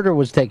when the murder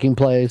was taking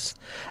place,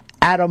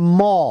 at a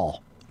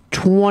mall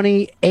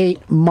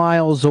 28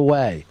 miles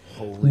away.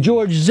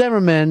 George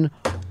Zimmerman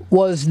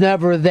was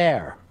never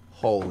there.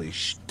 Holy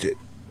shit.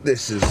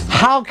 This is...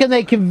 How can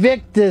they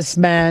convict this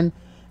man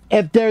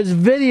if there's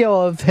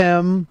video of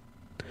him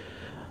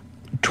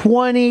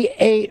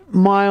 28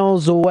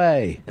 miles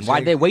away? And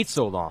why'd they wait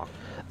so long?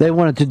 They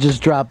wanted to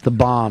just drop the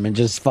bomb and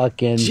just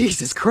fucking...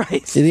 Jesus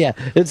Christ. Yeah,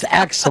 it's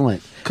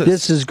excellent.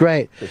 This is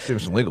great. They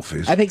saved some legal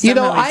fees. I think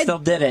somehow he still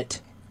did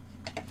it.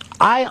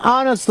 I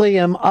honestly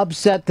am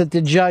upset that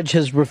the judge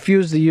has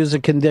refused to use a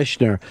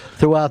conditioner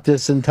throughout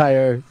this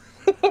entire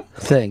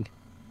thing.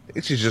 I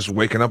think she's just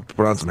waking up to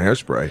put on some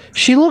hairspray.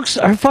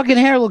 Her fucking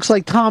hair looks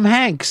like Tom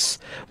Hanks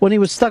when he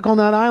was stuck on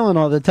that island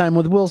all the time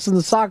with Wilson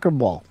the soccer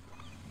ball.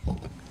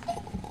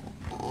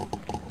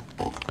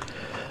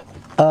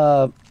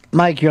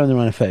 Mike, you're on the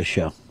Ron and Fez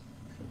show.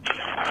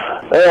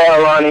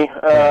 Hey, Ronnie.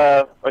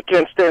 I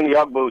can't stand the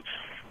Ugg boots.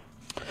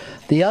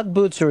 The Ugg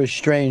boots are a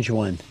strange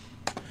one.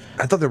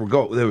 I thought they would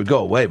go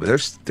away, but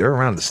they're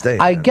around to stay.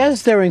 I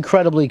guess they're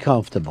incredibly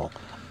comfortable.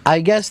 I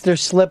guess they're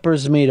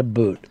slippers made a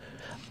boot.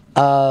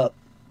 I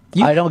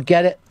don't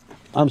get it.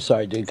 I'm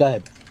sorry, dude. Go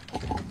ahead.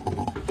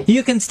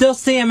 You can still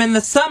see them in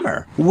the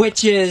summer,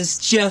 which is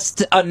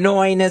just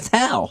annoying as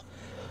hell.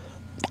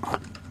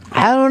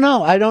 I don't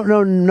know. I don't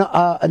know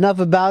enough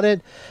about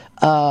it.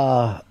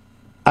 I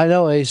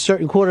know a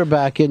certain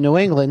quarterback in New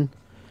England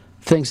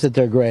thinks that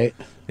they're great.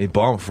 He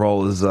bombed for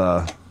all his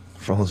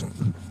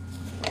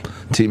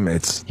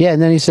teammates. Yeah,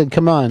 and then he said,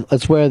 come on,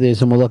 let's wear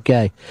these and we'll look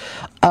gay.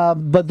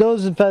 But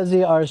those,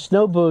 Fezzi, are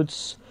snow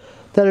boots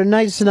that are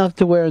nice enough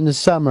to wear in the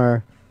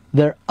summer.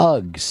 They're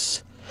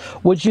Uggs.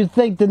 Would you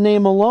think the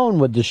name alone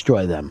would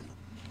destroy them?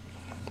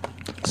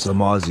 Some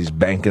Aussies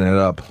banking it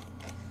up.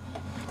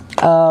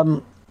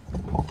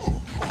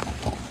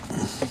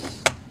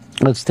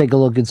 Let's take a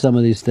look at some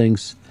of these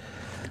things.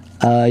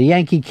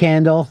 Yankee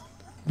Candle.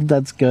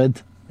 That's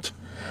good.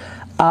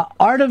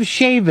 Art of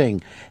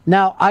Shaving.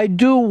 Now, I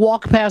do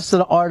walk past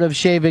the Art of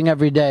Shaving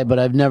every day, but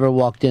I've never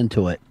walked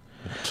into it.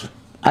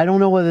 I don't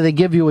know whether they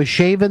give you a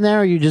shave in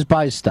there or you just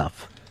buy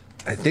stuff.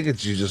 I think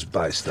it's you just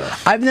buy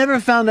stuff. I've never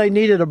found I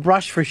needed a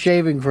brush for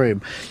shaving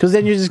cream, because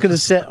then you're just going to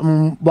sit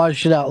and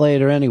wash it out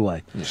later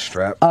anyway. You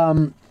strap.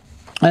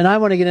 And I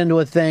want to get into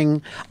a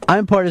thing.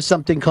 I'm part of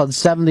something called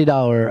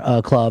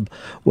 $70 Club,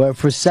 where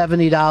for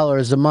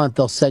 $70 a month,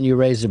 they'll send you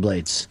razor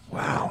blades.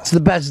 Wow. It's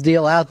the best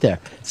deal out there.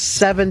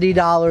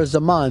 $70 a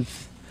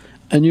month,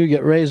 and you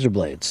get razor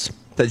blades.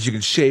 That you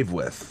can shave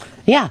with.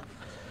 Yeah.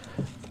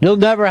 You'll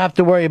never have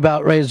to worry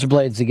about razor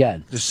blades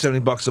again. Just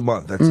 $70 a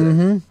month, that's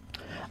it.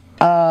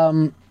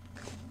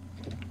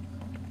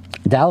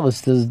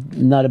 Dallas is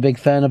not a big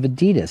fan of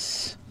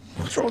Adidas.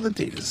 What's wrong with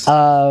Adidas?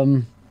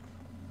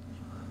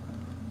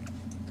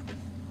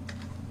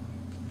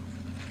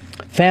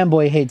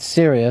 Fanboy hates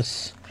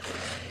Sirius.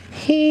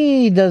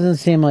 He doesn't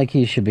seem like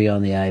he should be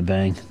on the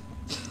iBang.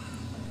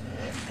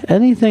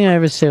 Anything I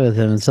ever say with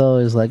him, it's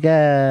always like,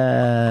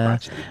 wah,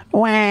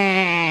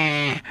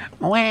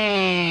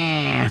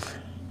 wah.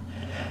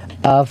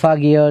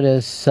 Foggy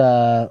Otis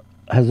has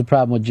a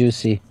problem with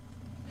Juicy.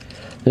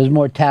 There's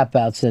more tap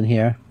outs in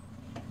here.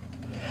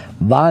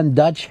 Von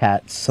Dutch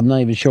hats. I'm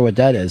not even sure what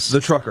that is. The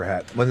trucker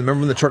hat. Remember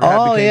when the trucker hat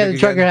Oh, became yeah, big the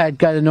trucker again? hat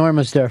got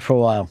enormous there for a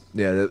while.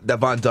 Yeah, that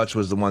Von Dutch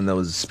was the one that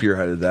was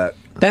spearheaded that.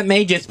 That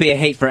may just be a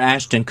hate for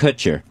Ashton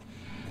Kutcher.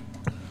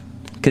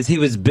 Because he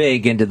was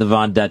big into the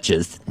Von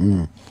Dutches.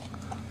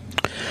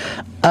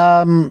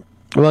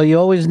 Well, you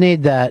always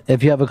need that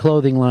if you have a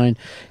clothing line.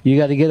 You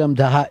got to get them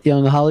to Hot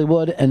Young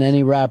Hollywood and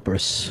any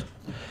rappers.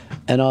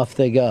 And off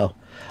they go.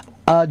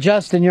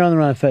 Justin, you're on the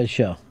Ron and Fez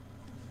show.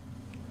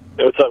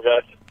 Hey, what's up,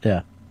 guys?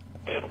 Yeah.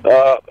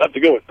 I have to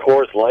go with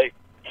Coors Light.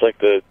 It's like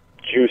the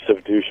juice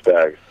of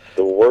douchebags.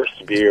 The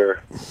worst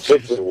beer,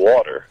 basically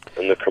water,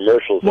 and the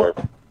commercials are...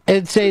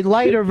 It's a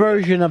lighter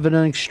version of an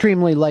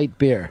extremely light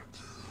beer.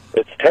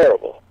 It's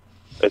terrible.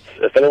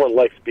 If anyone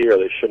likes beer,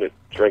 they shouldn't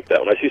drink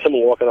that. When I see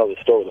someone walking out of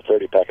the store with a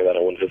 30-pack of that, I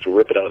want to just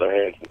rip it out of their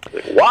hands.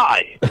 Like,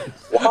 why?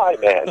 Why,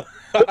 man?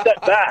 Put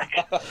that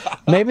back.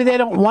 Maybe they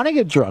don't want to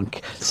get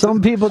drunk.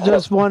 Some people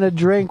just want to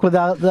drink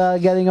without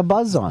getting a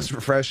buzz on. It's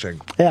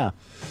refreshing. Yeah.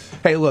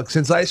 Hey, look,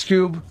 since Ice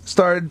Cube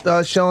started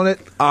showing it,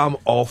 I'm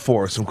all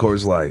for some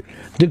Coors Light.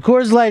 The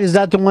Coors Light, is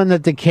that the one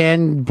that the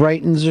can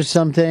brightens or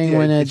something? Yeah,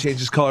 when it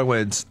changes color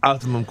when it's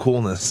optimum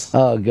coolness.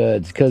 Oh,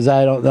 good, because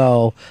I don't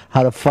know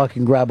how to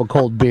fucking grab a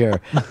cold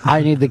beer. I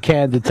need the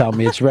can to tell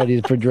me it's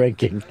ready for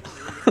drinking.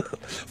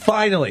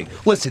 Finally.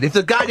 Listen, if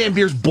the goddamn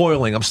beer's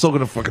boiling, I'm still going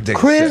to fucking take a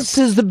Chris,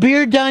 sip. is the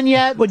beer done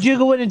yet? Would you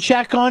go in and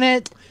check on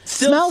it?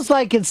 Smells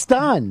like it's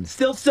done.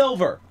 Still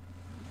silver.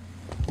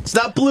 It's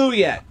not blue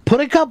yet. Put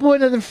a couple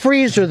into the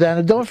freezer then,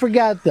 and don't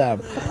forget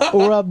them.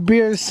 Or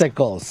beer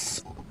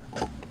sickles.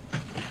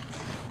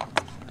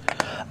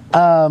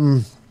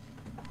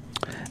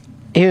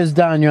 Here's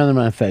Don, you're on the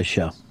Ron and Fez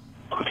show.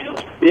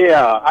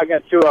 Yeah, I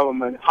got two of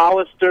them: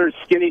 Hollister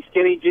skinny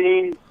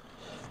jeans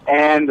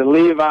and the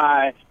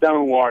Levi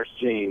Stonewash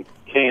jeans.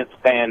 Can't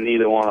stand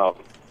neither one of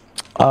them.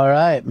 All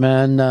right,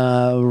 man.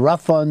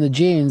 Rough on the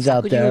jeans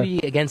out Would there. you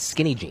be against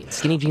skinny jeans?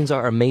 Skinny jeans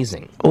are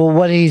amazing. Well,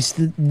 what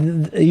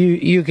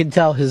you can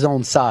tell his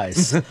own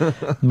size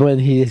when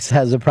he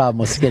has a problem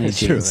with skinny That's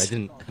true.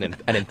 jeans.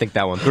 I didn't think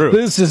that one through.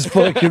 This is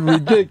fucking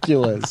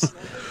ridiculous.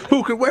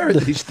 Who could wear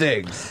these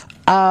things?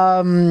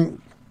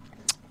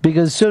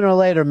 Because sooner or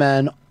later,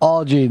 man,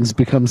 all jeans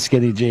become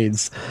skinny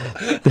jeans.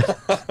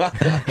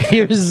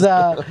 Here's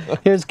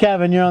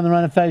Kevin. You're on the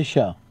Ron and Fez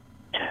show.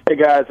 Hey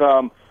guys,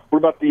 what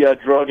about the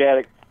drug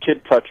addict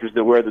kid touchers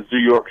that wear the New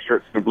York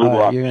shirts and the blue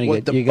block?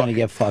 You're gonna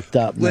get fucked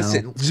up now.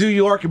 Listen, New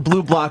York and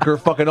Blue Block are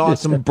fucking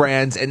awesome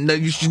brands, and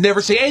you should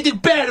never say anything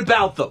bad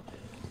about them.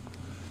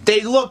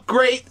 They look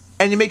great,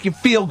 and they make you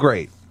feel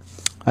great.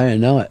 I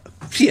didn't know it.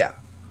 Yeah.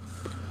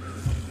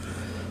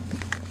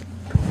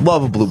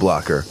 Love a Blue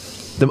Blocker.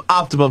 The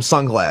optimum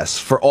sunglass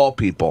for all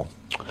people.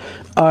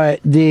 All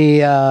right,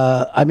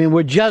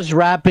 we're just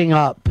wrapping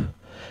up,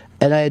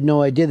 and I had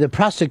no idea. The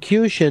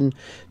prosecution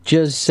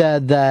just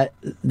said that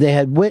they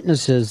had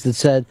witnesses that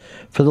said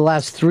for the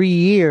last 3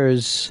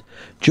 years,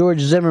 George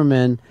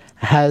Zimmerman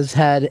has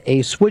had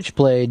a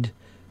switchblade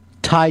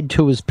tied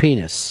to his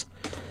penis.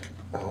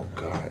 Oh,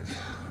 God.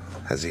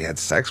 Has he had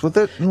sex with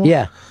it?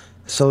 Yeah.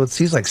 So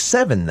he's like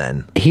 7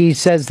 then. He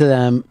says to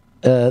them,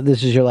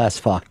 this is your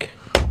last fuck.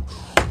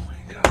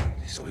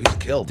 So he's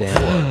killed.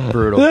 Damn,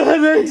 brutal.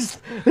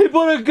 He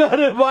put a gun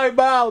in my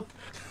mouth,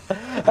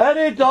 and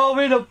he told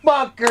me to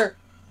fuck her,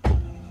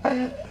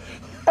 and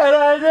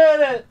I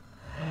did it.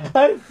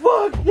 I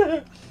fucked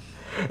her.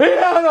 He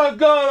had a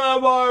gun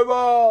in my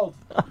mouth.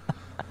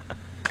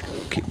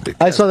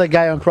 I saw that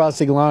guy on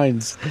Crossing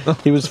Lines.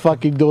 He was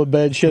fucking doing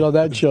bad shit on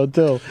that show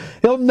too.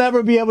 He'll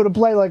never be able to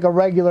play like a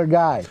regular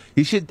guy.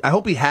 He should. I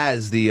hope he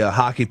has the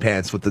hockey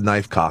pants with the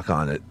knife cock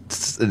on it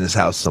in his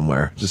house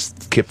somewhere.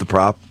 Just keep the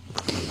prop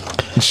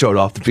and show it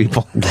off to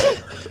people.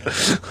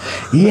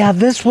 Yeah,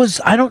 this was.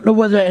 I don't know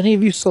whether any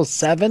of you saw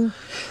Seven.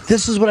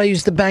 This is what I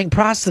used to bang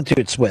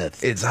prostitutes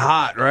with. It's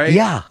hot, right?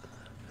 Yeah.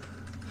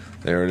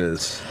 There it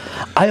is.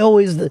 I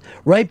always,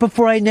 right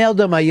before I nailed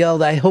him, I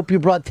yelled, "I hope you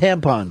brought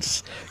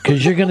tampons,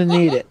 because you're going to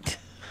need it."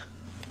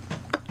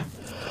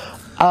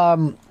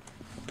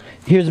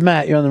 Here's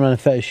Matt. You're on the Ron and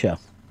Fez show.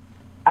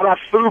 How about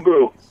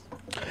FUBU?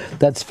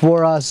 That's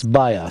for us,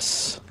 by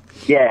us.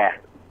 Yeah.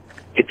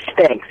 It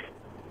stinks.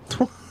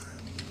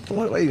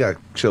 Why you got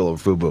to chill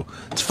over FUBU?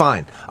 It's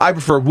fine. I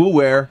prefer Woo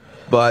Wear,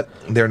 but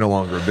they're no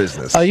longer a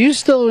business. Are you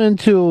still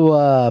into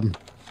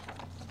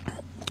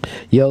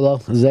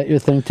YOLO? Is that your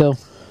thing, too?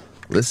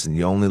 Listen,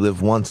 you only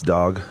live once,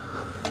 dog.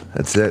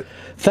 That's it.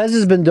 Fez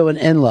has been doing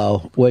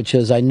Inlo, which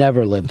is I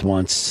never lived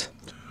once.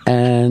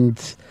 And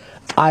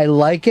I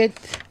like it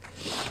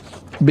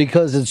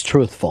because it's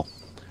truthful.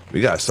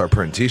 We got to start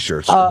printing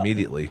T-shirts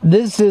immediately.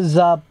 This is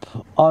up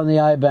on the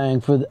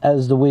iBang for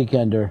as the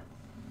Weekender.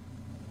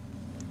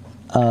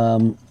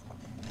 And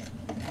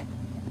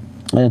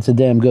it's a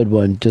damn good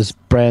one. Just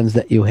brands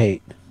that you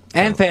hate.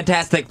 And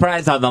fantastic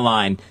prize on the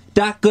line.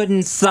 Doc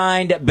Gooden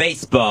signed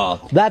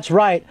baseball. That's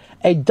right.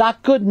 A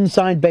Doc Gooden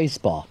signed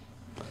baseball.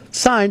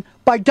 Signed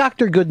by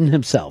Dr. Gooden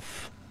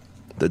himself.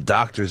 The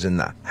doctor's in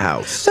the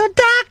house. The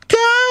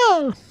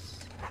doctor!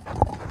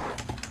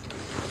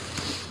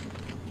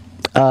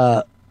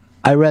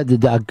 I read the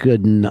Doc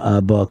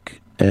Gooden book,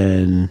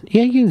 and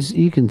yeah,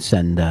 you can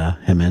send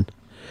him in.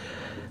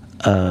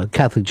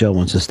 Catholic Joe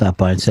wants to stop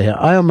by and say,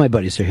 all my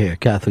buddies are here.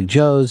 Catholic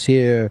Joe's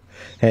here.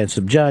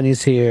 Handsome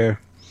Johnny's here.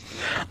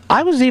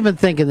 I was even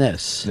thinking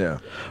this. Yeah.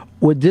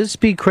 Would this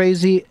be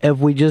crazy if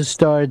we just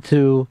started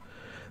to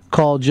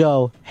call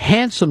Joe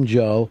Handsome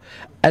Joe,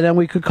 and then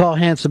we could call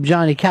Handsome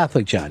Johnny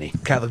Catholic Johnny?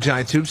 Catholic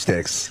Johnny Tube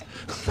Sticks.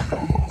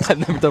 I've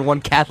never done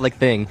one Catholic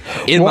thing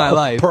in my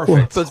life.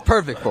 Perfect. So it's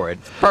perfect for it.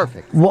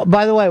 Perfect. Well,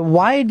 by the way,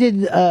 why did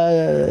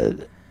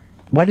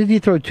he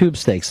throw tube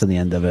steaks on the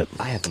end of it?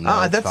 I have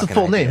no That's the fucking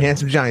full idea. name,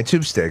 Handsome Johnny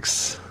Tube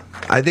Sticks.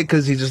 I think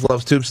because he just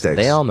loves tube steaks.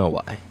 They all know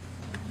why.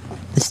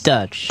 It's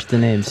Dutch. The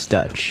name's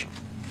Dutch.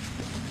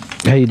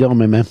 How you doing,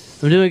 my man?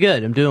 I'm doing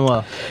good. I'm doing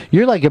well.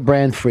 You're like a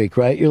brand freak,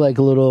 right? You're like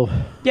a little...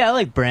 Yeah, I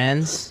like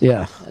brands.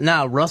 Yeah.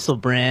 Now, Russell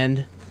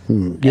Brand.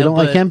 You don't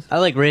like him? I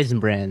like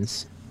Raisin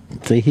Brands.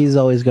 See, he's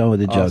always going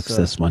with the jokes,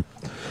 Also- this one.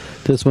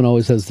 This one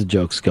always has the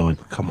jokes going.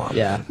 Come on.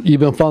 Yeah. You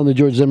been following the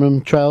George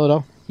Zimmerman trial at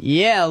all?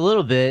 Yeah, a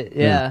little bit.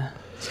 Yeah.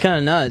 It's kind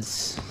of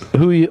nuts. What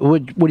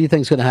do you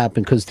think's going to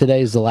happen? Because today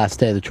is the last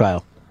day of the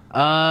trial.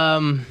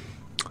 I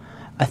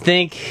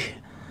think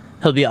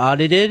he'll be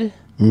audited,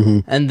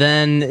 and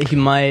then he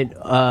might.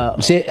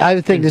 See, I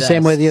would think the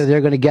same way invest.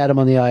 they're going to get him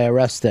on the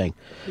IRS thing,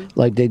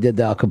 like they did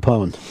to Al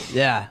Capone.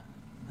 Yeah,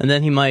 and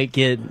then he might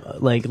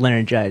get like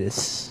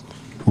laryngitis.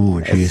 Oh,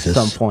 at Jesus.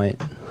 some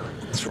point.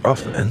 It's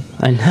rough, man.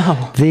 I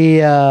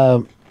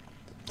know.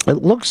 It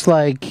looks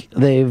like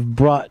they've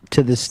brought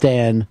to the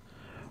stand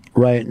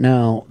right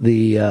now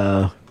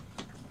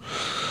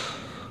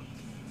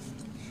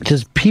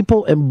just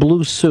people in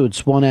blue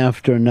suits, one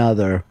after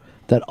another,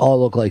 that all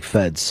look like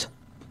feds.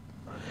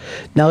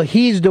 Now,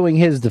 he's doing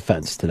his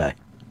defense today.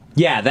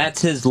 Yeah,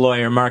 that's his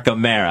lawyer, Marco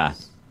Mera,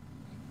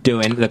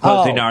 doing the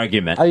closing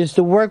argument. I used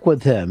to work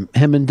with him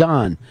and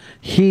Don.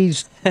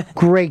 He's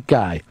great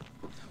guy.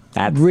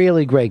 That's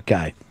really great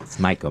guy. It's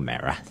Mike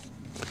O'Mara.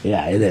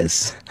 Yeah, it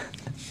is.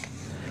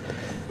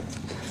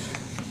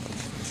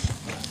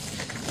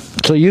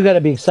 So you got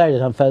to be excited,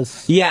 huh,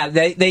 Fez? Yeah,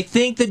 they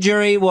think the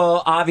jury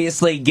will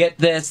obviously get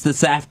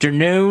this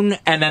afternoon,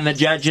 and then the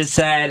judges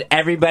said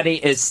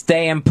everybody is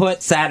staying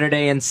put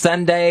Saturday and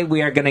Sunday.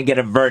 We are going to get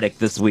a verdict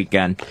this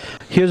weekend.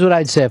 Here's what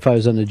I'd say if I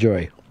was on the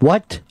jury.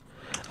 What?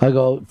 I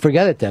go,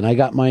 forget it then. I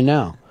got mine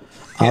now.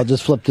 I'll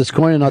just flip this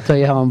coin and I'll tell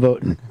you how I'm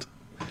voting.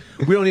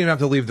 We don't even have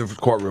to leave the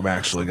courtroom,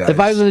 actually, guys. If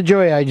I was on the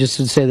jury, I just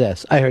would say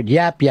this. I heard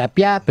yap, yap,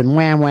 yap, and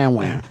wham, wham,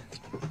 wham.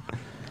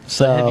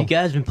 So, Have you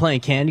guys been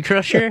playing Candy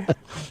Crusher?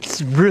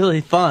 It's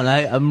really fun.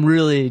 I'm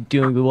really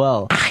doing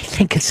well. I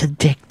think it's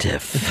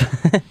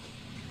addictive.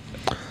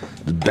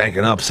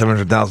 Banking up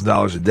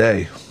 $700,000 a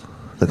day,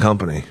 the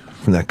company,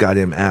 from that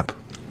goddamn app.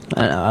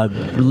 I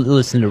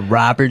listen to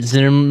Robert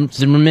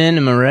Zimmerman,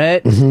 am I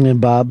right?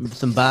 And Bob.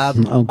 Some Bob.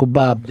 Uncle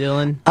Bob.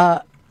 Dylan.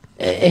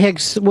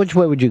 Hicks, which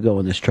way would you go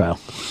in this trial?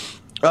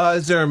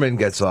 Zimmerman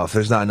gets off.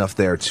 There's not enough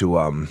there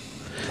to...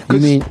 You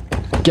mean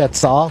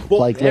gets off? Well,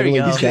 like there you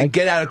literally go. He's going to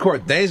gay? get out of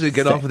court. Then he's going to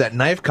get off with that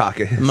knife cock.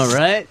 Am I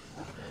right?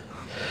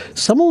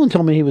 Someone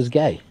told me he was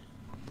gay.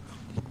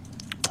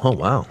 Oh,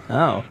 wow.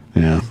 Oh.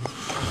 Yeah.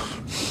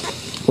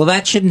 Well,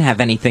 that shouldn't have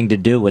anything to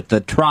do with the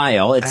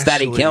trial. It's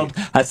that he Actually- killed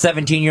a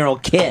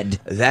 17-year-old kid.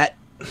 That,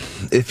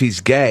 if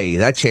he's gay,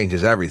 that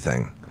changes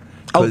everything.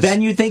 Oh,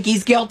 then you think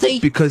he's guilty?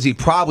 Because he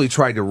probably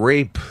tried to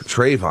rape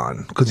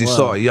Trayvon because he Whoa.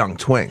 saw a young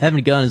twink. Having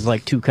a gun is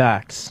like 2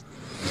 cocks.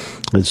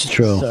 That's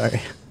true.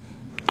 Sorry.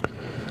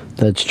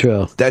 That's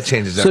true. That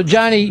changes So, everything.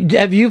 Johnny,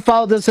 have you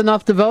followed this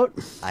enough to vote?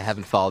 I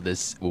haven't followed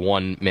this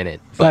 1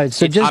 minute. All right,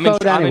 so just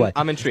vote I'm anyway.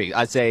 I'm intrigued.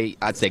 I'd say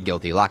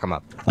guilty. Lock him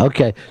up.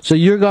 Okay, so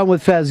you're going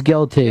with Fez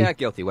guilty. Yeah,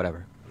 guilty.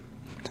 Whatever.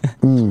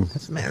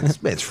 This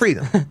man's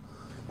freedom.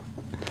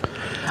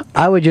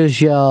 I would just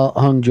yell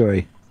hung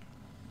jury.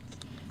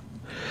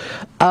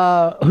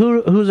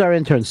 Who's our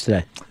interns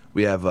today?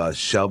 We have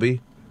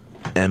Shelby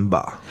and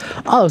Ba.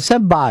 Oh,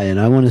 send Ba in.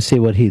 I want to see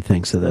what he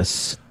thinks of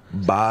this.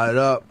 Ba it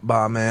up,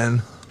 Ba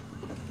man.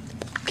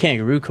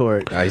 Kangaroo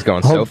court. Oh, he's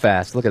going so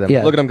fast. Look at him.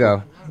 Yeah. Look at him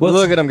go.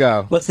 Look at him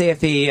go. Let's see if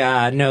he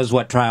knows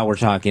what trial we're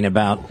talking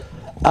about.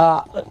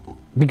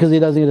 Because he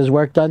doesn't get his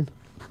work done?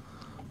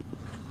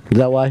 Is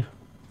that why?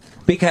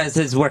 Because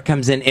his work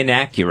comes in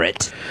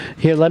inaccurate.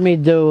 Here, let me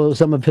do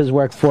some of his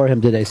work for him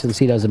today since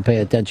he doesn't pay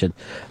attention.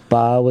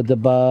 Ba with the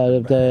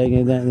ba thing,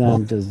 and then no,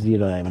 you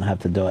don't even have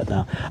to do it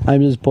now.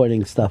 I'm just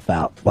pointing stuff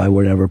out why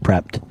we're never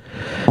prepped.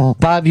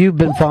 Bob, you've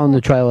been following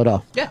the trial at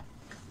all? Yeah.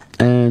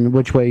 And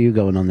which way are you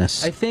going on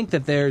this? I think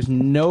that there's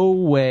no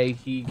way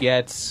he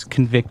gets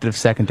convicted of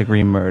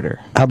second-degree murder.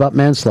 How about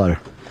manslaughter?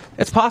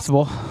 It's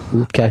possible.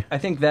 Okay. I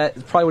think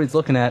that's probably what he's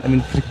looking at. I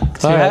mean,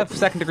 to All right. have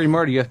second-degree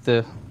murder, you have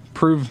to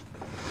prove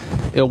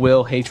ill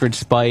will, hatred,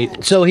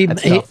 spite. So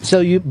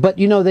but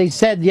they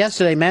said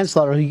yesterday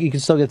manslaughter you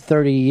can still get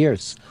 30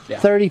 years. Yeah.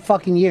 30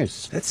 fucking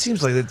years. That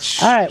seems like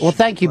it's. All right, well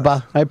thank you,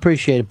 Ba. I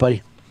appreciate it,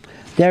 buddy.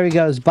 There he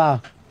goes,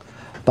 Ba.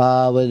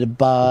 Ba with the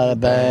ba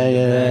bang.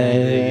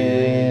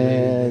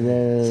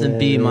 It's a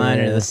B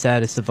minor, the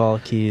saddest of all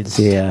keys.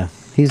 Yeah,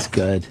 he's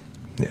good.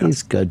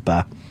 He's good,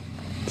 Ba.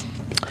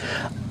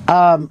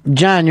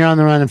 John, you're on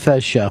the Ron and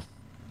Fez show.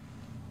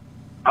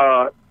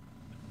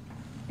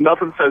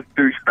 Nothing says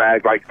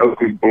douchebag like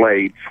Oakley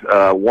Blades.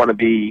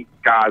 Wannabe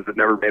guys that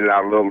never made it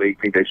out of Little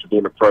League think they should be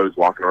in the pros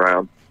walking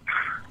around.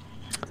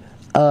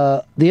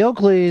 The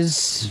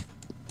Oakleys,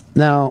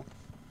 now,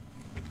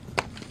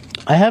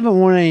 I haven't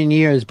worn any in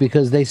years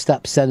because they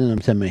stopped sending them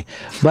to me.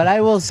 But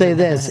I will say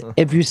this,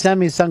 if you send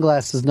me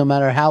sunglasses, no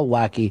matter how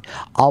wacky,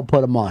 I'll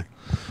put them on.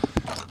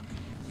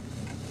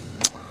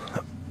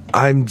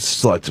 I'm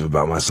selective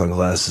about my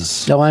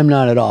sunglasses. No, I'm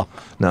not at all.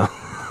 No.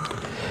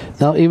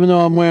 Now, even though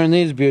I'm wearing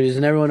these beauties,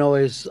 and everyone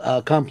always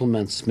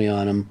compliments me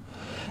on them,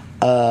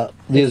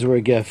 these were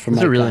a gift from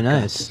These my are really podcast.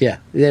 nice. Yeah,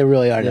 they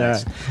really are Yeah.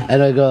 nice.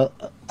 And I go,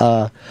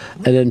 and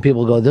then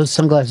people go, those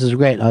sunglasses are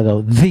great. And I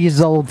go,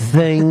 these old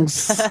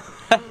things.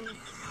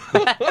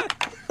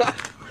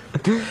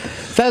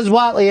 Fez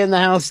Watley in the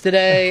house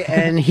today,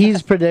 and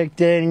he's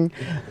predicting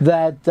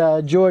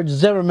that George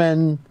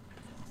Zimmerman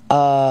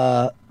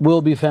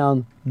will be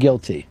found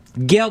guilty.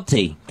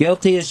 Guilty.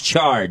 Guilty as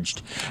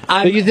charged.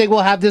 Do you think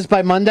we'll have this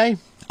by Monday?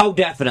 Oh,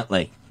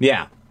 definitely.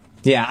 Yeah.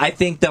 Yeah, I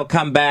think they'll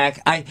come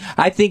back.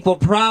 I think we'll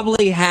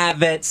probably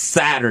have it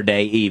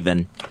Saturday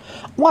even.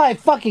 Well, I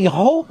fucking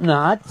hope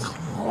not.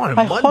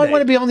 I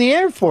want to be on the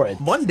air for it.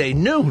 Monday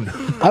noon.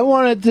 I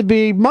want it to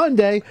be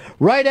Monday,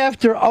 right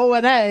after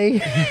O&A.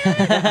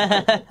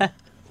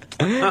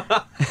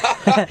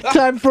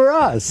 Time for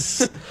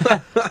us.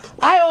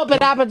 I hope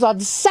it happens on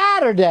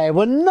Saturday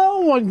when no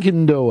one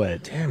can do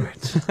it. Damn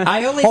it.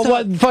 I only Oh, saw...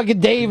 what, fucking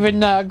Dave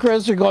and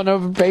Chris are going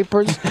over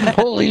papers?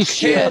 Holy I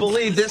shit. can't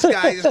believe this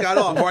guy just got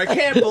off. Or I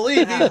can't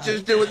believe he's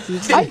just doing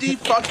 50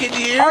 fucking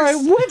years. All right,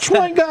 which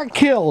one got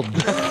killed?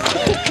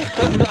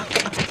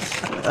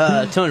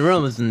 Tony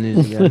Roma's in the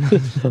news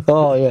again.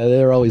 Oh, yeah,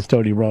 they're always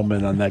Tony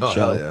Roman on that Oh,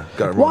 show. hell yeah.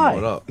 Gotta Why? roll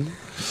it up.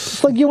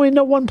 It's like you ain't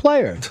know one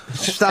player.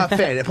 Just not a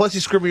fan. And plus, he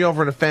screwed me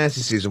over in the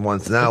fantasy season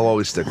once, and that'll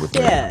always stick with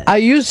me. I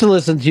used to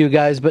listen to you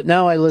guys, but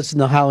now I listen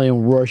to Holly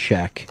and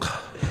Rorschach.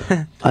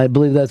 I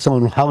believe that's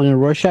on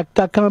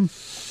HollyandRorschach.com.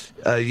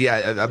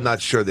 Yeah, I'm not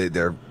sure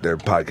they're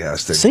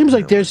podcasting. Seems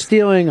like they're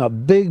stealing a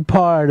big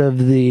part of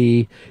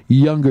the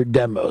younger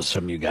demos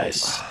from you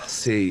guys.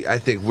 See, I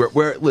think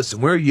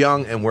we're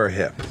young and we're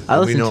hip. I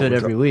And we listen know to it what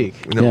every we're week.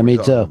 we know Yeah, what me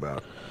we're talking too.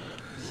 about.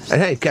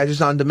 And hey, catch us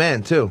on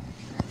demand too.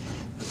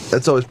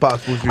 That's always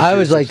possible. if you're I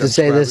always serious like to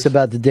say this subscribers.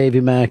 about the Davey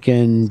Mack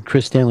and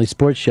Chris Stanley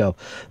Sports Show.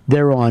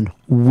 They're on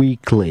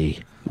weekly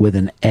with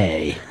an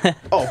A.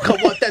 Oh, come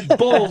on, that's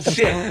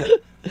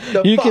bullshit.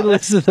 The You fuck? can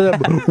listen to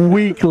them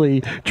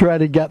weekly, try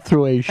to get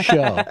through a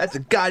show. That's a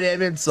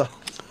goddamn insult.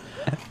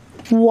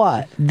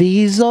 What?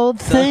 These old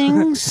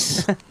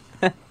things?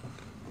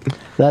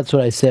 That's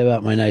what I say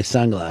about my nice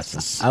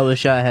sunglasses. I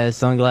wish I had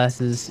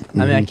sunglasses. I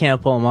mean, I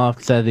can't pull them off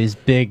because I have these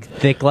big,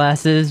 thick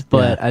glasses,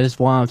 but I just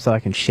want them so I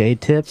can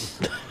shade tip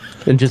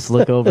and just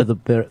look over the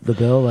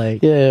bill.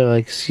 Like, Yeah,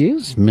 like,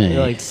 excuse me.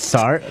 like,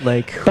 Sart?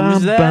 Like,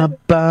 who's that?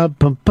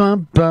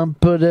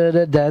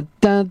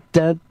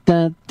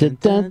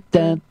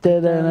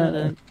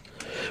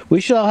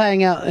 We should all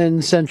hang out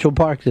in Central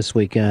Park this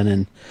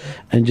weekend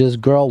and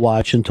just girl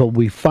watch until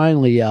we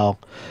finally yell.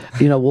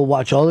 We'll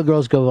watch all the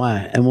girls go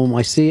by, and when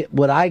I see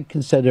what I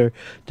consider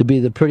to be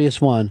the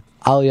prettiest one,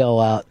 I'll yell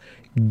out,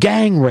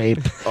 "Gang rape!"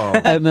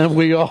 And then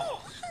we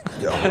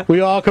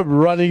all come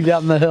running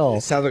down the hill.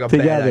 It sounds like a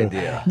together. bad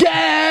idea.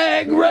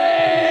 Gang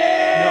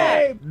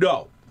rape!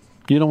 No.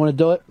 You don't want to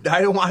do it?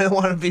 I don't want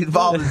to be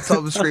involved in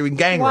someone screaming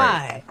gang rape.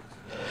 Why?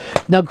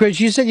 Now, Chris,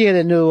 you said you had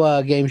a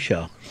new game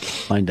show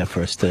lined up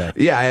for us today.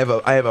 Yeah, I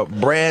have a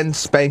brand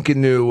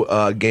spanking new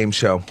game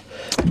show.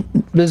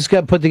 This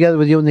got put together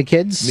with you and the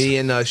kids? Me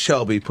and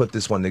Shelby put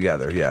this one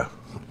together, yeah.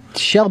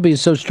 Shelby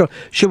is so strong.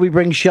 Should we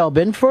bring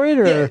Shelby in for it?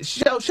 Or? Yeah,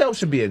 Shelby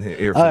should be in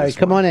here for All right, this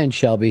come on in,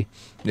 Shelby.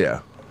 Yeah.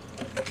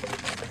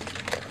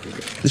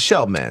 The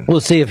Shelb man.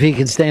 We'll see if he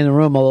can stay in the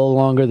room a little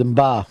longer than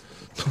Ba.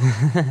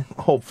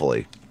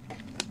 Hopefully.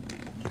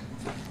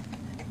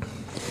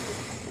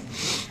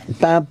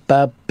 Ba,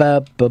 ba,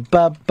 ba, ba,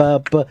 ba, ba,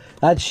 ba.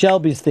 That's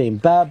Shelby's theme.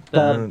 Ba,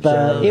 ba,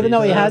 ba. Even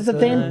though he has a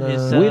theme,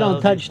 we don't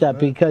touch that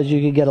because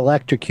you could get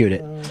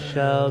electrocuted.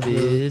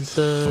 Shelby.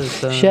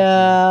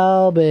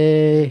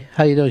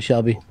 How you doing,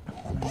 Shelby?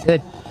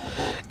 Good.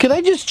 Can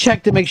I just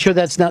check to make sure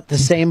that's not the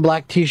same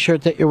black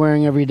T-shirt that you're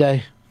wearing every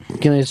day?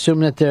 Can I assume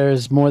that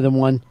there's more than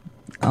one?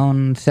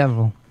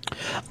 Several.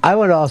 I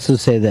would also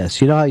say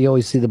this. You know how you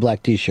always see the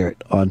black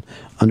T-shirt on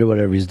under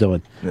whatever he's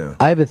doing? Yeah.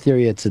 I have a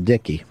theory it's a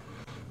dickie.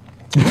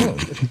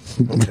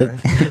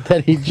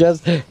 that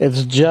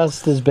it's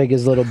just as big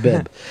as Little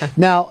Bib.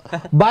 Now,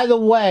 by the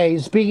way,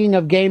 speaking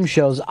of game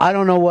shows, I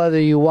don't know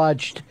whether you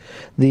watched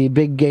the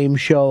big game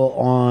show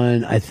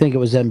on, I think it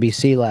was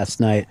NBC last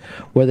night,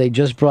 where they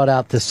just brought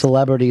out the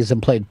celebrities and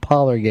played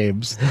parlor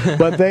games.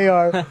 But they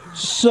are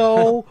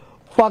so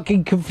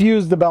fucking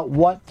confused about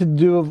what to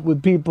do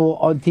with people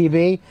on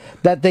TV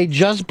that they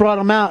just brought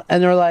them out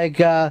and they're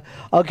like,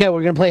 okay,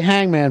 we're going to play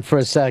Hangman for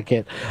a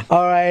second.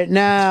 All right,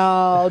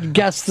 now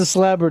guess the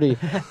celebrity.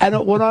 And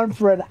it went on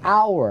for an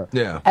hour.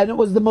 Yeah. And it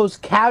was the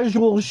most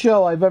casual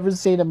show I've ever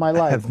seen in my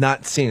life. I have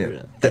not seen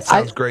it. That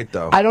sounds great,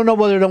 though. I don't know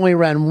whether it only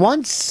ran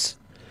once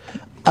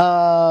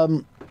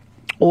or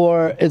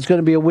it's going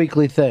to be a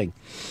weekly thing.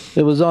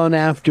 It was on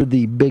after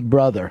the Big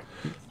Brother.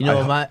 You know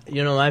what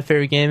my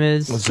favorite game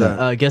is? What's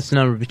that? Guess the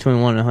number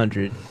between 1 and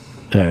 100.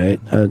 All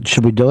right.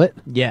 Should we do it?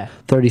 Yeah.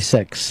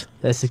 36.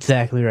 That's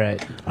exactly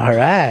right. All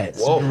right.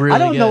 Really I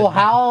don't know good.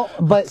 how,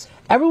 but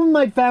everyone in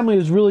my family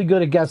is really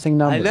good at guessing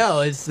numbers. I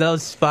know, that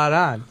was spot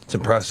on. It's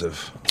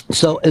impressive.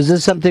 So is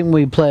this something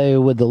we play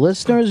with the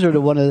listeners or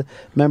do one of the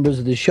members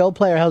of the show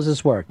play, or how's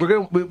this work?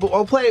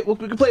 We'll play it. We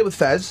can play it with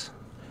Fez.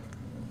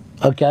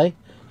 Okay.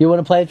 You want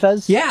to play it,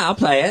 Fez? Yeah, I'll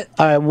play it.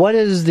 All right. What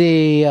is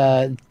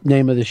the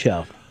name of the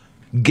show?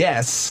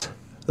 Guess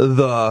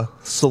the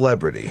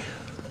celebrity.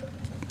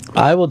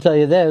 I will tell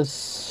you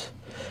this,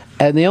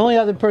 and the only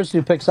other person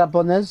who picks up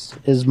on this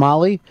is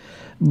Molly,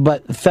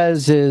 but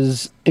Fez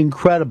is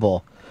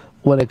incredible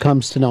when it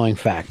comes to knowing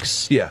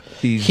facts. Yeah.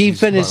 He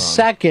finished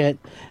second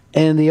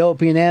in the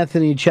Opie and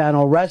Anthony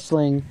Channel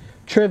Wrestling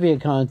Trivia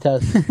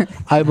Contest,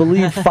 I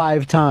believe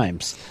 5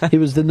 times. He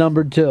was the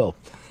number 2.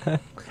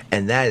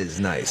 And that is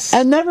nice.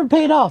 And never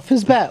paid off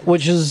his bet,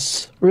 which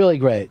is really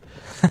great.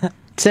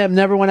 Sam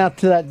never went out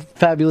to that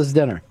fabulous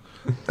dinner.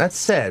 That's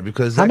sad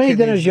because How many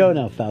dinners you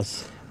know,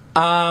 Faust?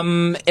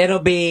 It'll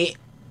be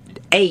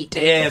 8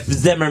 if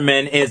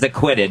Zimmerman is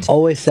acquitted.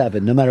 Always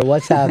 7, no matter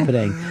what's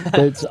happening.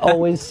 It's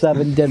always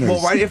 7 dinners.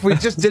 Well, right, if we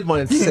just did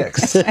one at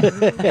 6.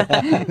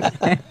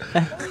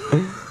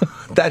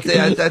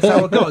 That's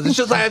how it goes. It's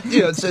just like,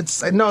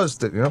 I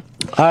noticed it, All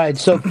right,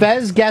 so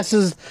Fez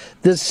guesses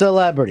the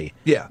celebrity.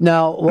 Yeah.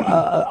 Now,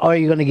 are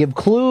you going to give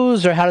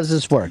clues, or how does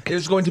this work?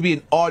 There's going to be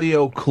an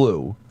audio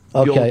clue.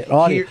 Okay, You'll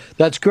audio.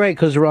 That's great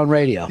because we're on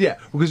radio. Yeah,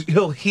 because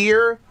he'll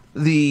hear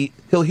the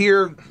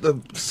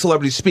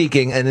celebrity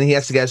speaking, and then he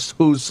has to guess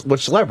which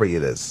celebrity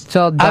it is. It's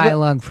all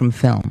dialogue from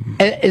film.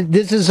 And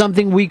this is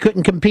something we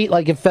couldn't compete.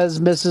 Like if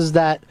Fez misses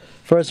that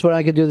first one,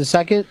 I could do the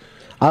second.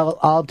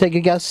 I'll take a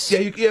guess. Yeah,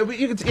 you can.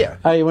 Yeah.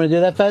 All right, you want to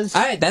do that, Fez?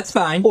 All right, that's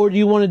fine. Or do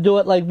you want to do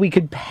it like we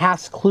could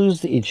pass clues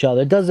to each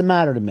other? It doesn't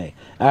matter to me.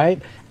 All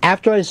right.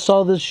 After I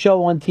saw this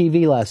show on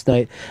TV last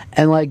night,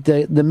 and like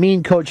the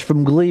mean coach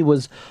from Glee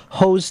was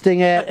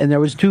hosting it, and there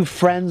was 2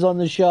 friends on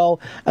the show.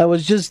 It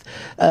was just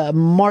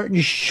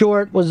Martin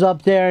Short was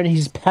up there, and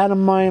he's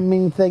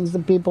pantomiming things to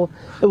people.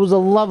 It was a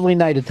lovely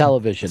night of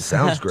television.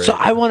 Sounds great. So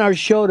I want our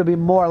show to be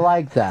more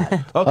like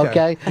that.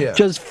 Okay. Yeah.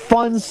 Just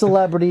fun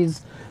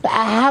celebrities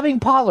having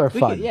parlor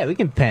fun. We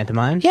can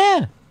pantomime.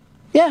 Yeah.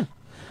 All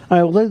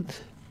right. Well,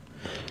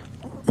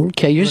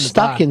 okay, you're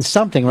stuck in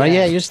something, right?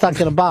 Yeah, you're stuck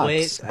in a box.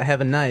 Wait, I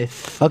have a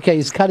knife. Okay,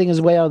 he's cutting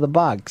his way out of the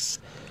box.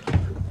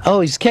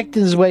 Oh, he's kicked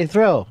his way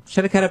through.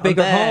 Should have cut a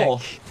bigger back. hole.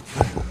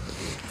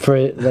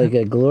 For like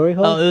a glory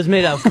hole? Oh, it was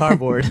made out of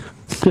cardboard.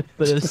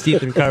 But it was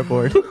steeped in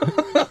cardboard.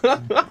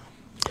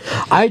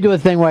 I do a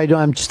thing where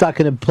I'm stuck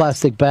in a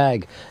plastic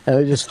bag and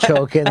I'm just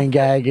choking and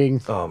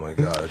gagging. Oh my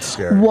God, it's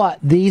scary. What,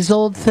 these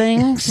old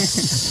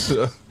things?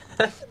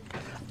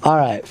 All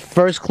right.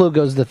 First clue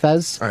goes to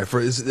Fez. All right.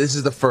 This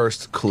is the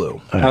first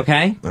clue. All right.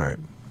 Okay. All right.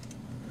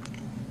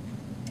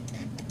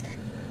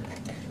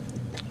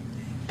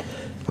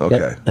 Okay.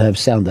 Yep, I have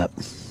sound up.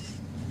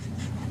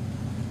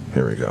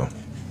 Here we go.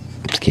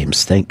 This game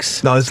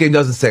stinks. No, this game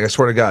doesn't stink. I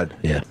swear to God.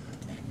 Yeah.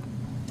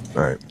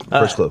 All right.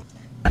 First clue.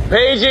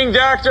 Paging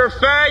Dr.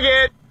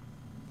 Faggot.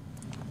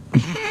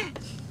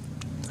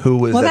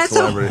 Who is Well, that that's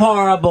celebrity? a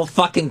horrible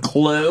fucking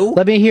clue.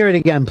 Let me hear it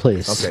again,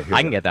 please. Okay.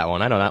 I can get that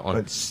one. I know that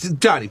one.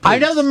 Johnny, I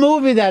know the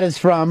movie that is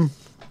from.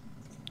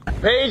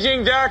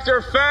 Paging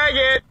Dr.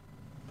 Faggot.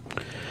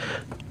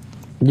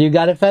 You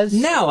got it, Fez?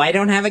 No, I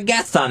don't have a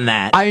guess on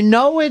that. I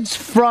know it's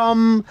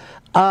from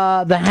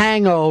The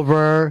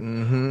Hangover.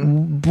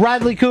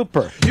 Bradley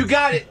Cooper. You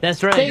got it.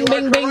 That's right. Bing,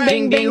 bing, bing,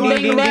 bing, bing,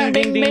 bing, bing,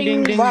 bing,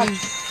 bing, bing.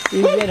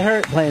 You get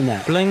hurt playing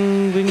that.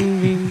 Bling,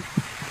 bing, bing.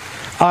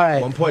 All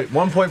right.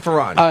 1 point for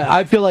Ron. All right.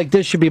 I feel like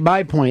this should be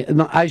my point.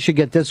 And I should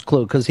get this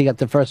clue because he got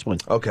the first one.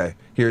 Okay.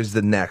 Here's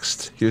the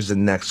next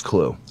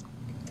clue.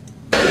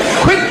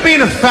 Quit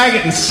being a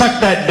faggot and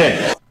suck that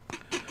dick.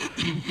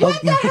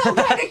 What the hell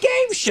kind of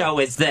game show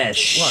is this?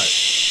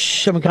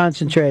 Shh, I'm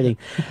concentrating.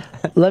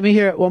 Let me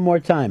hear it one more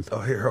time. Oh,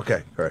 here.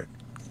 Okay. All right.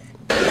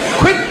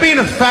 Quit being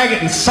a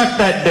faggot and suck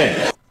that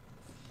dick.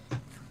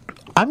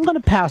 I'm going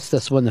to pass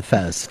this one to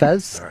Fez.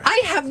 Fez?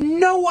 I have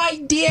no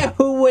idea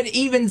who would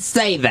even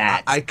say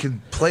that. I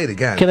could play it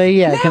again. Can I?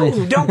 Yeah.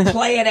 No, don't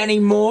play it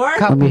anymore.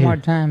 Couple more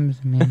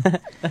times, man.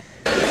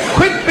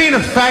 Quit being a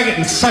faggot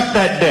and suck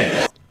that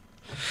dick.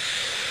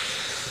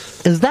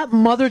 Is that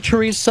Mother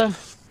Teresa?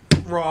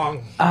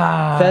 Wrong.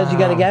 Fez, you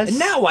got a guess?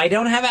 No, I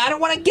don't have. I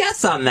don't want to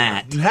guess on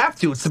that. You have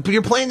to.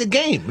 You're playing the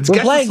game. It's We're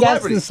guess playing the Guess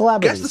celebrity. the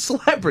Celebrity. Guess the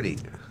celebrity.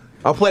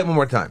 I'll play it one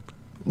more time.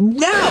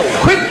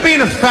 No. Quit being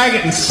a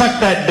faggot and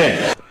suck that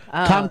dick.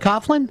 Tom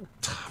Coughlin?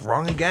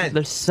 Wrong again.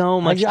 There's so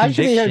much I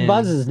should be hearing conviction.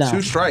 buzzes now.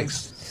 2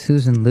 strikes.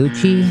 Susan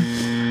Lucci.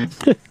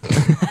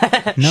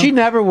 She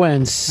never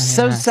wins.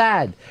 So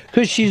sad.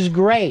 Because she's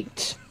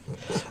great.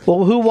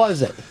 Well, who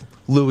was it?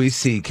 Louis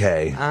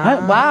C.K.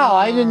 Wow,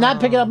 I did not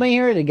pick it up. Let me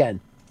hear it again.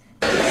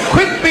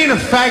 Quit being a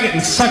faggot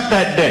and suck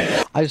that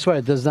dick. I swear,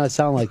 it does not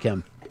sound like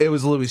him. It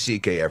was Louis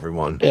C.K.,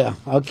 everyone. Yeah,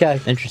 okay.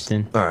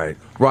 Interesting. All right.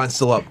 Ron's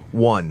still up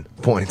 1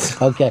 point.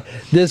 Okay,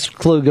 this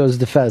clue goes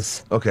to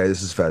Fez. Okay,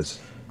 this is Fez.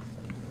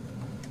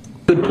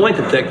 Good point,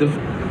 detective.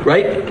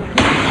 Right?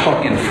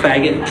 Fucking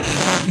faggot.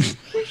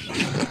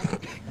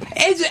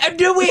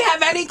 Do we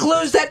have any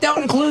clues that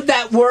don't include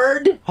that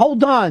word?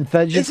 Hold on,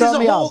 Fez. You throw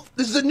me off.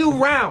 This is a new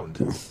round.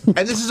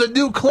 And this is a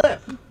new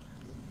clip.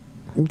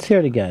 Let's hear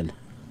it again.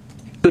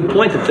 Good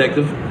point,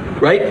 detective.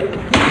 Right?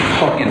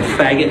 Fucking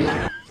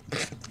faggot.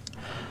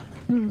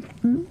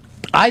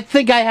 I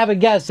think I have a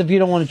guess if you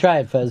don't want to try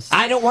it, Fez.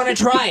 I don't want to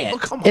try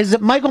it. Is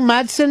it Michael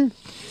Madsen?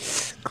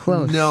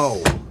 Close.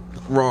 No.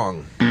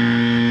 Wrong.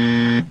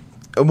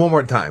 One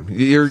more time.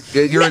 You're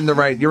in the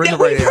right. You're in the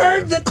right We've area.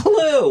 heard the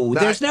clue.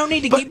 There's no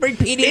need to keep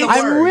repeating the word.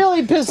 I'm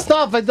really pissed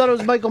off. I thought it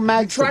was Michael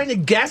Madsen. Trying to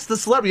guess the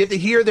celebrity. You have to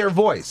hear their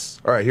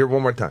voice. All right, here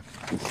one more time.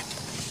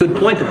 Good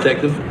point,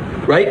 detective.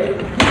 Right?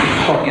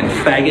 Fucking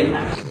faggot.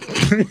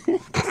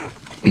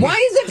 Why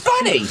is it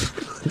funny?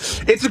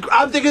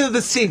 I'm thinking of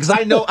the scene because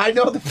I know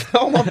the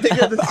film. I'm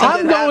thinking of the scene.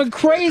 I'm going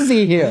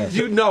crazy here.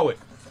 You know it.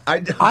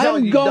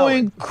 I'm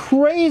going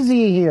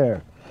crazy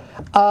here.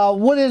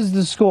 What is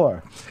the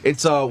score?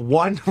 It's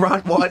 1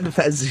 Ron 1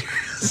 Fez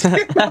 0.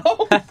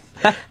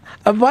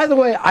 By the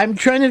way, I'm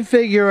trying to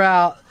figure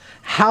out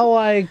how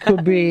I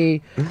could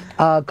be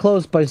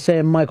close by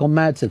saying Michael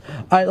Madsen.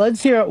 All right,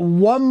 let's hear it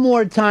one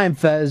more time,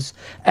 Fez.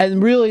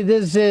 And really,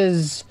 this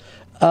is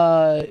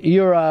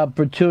your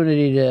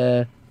opportunity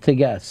to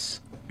guess.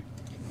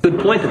 Good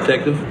point,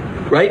 detective.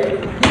 Right?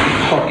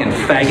 Fucking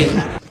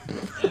faggot.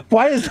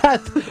 Why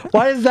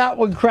does that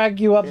one crack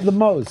you up the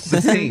most?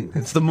 The scene.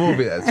 It's the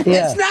movie.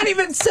 It's not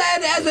even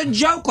said as a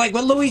joke like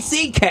with Louis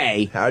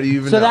C.K. How do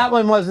you even So know? that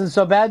one wasn't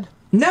so bad?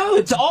 No,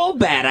 it's all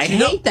bad. I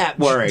hate that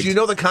word. Do you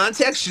know the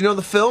context? Do you know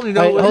the film? You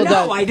know Wait, hold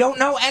No, on. I don't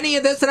know any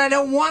of this, and I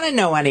don't want to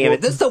know any of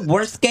it. This is the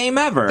worst game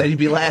ever. Then you'd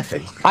be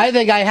laughing. I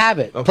think I have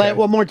it. Okay. Play it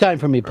one more time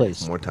for me,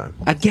 please. One more time.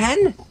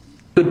 Again?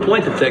 Good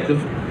point,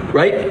 detective.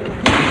 Right?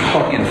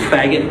 Fucking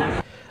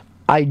faggot.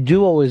 I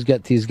do always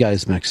get these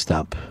guys mixed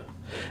up.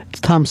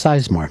 It's Tom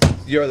Sizemore.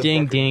 You're the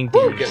Ding, fucking- ding,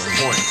 ding. You're getting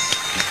points.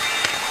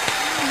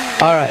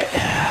 All right.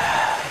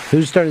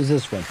 Whose turn is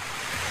this one?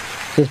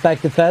 Is this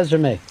back to Fez or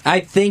me?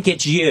 I think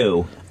it's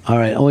you, All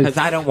right. because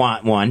I don't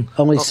want one.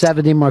 Only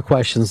 70 more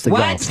questions to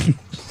What?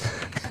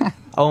 go.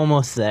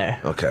 Almost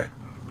there. Okay.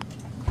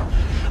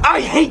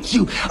 I hate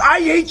you.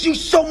 I hate you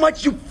so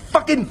much, you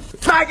fucking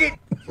faggot.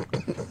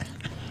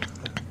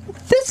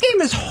 This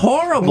game is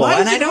horrible, Why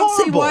is and I it don't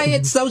see horrible? why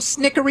it's so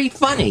snickery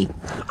funny.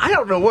 I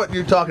don't know what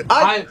you're talking.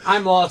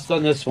 I'm lost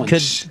on this one.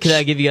 Could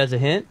I give you guys a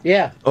hint?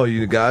 Yeah. Oh,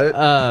 you got it.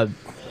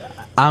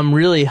 I'm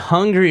really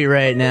hungry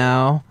right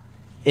now.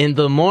 In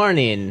the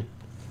morning.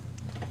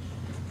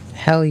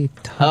 hell you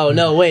Oh,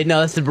 no, wait,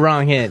 no, that's the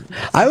wrong hint.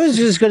 I was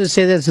just going to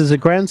say this is a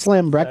Grand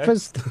Slam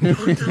breakfast. All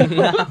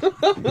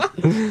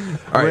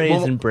right,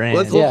 Raisin Bran.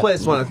 We'll play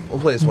this one. We'll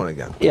play this one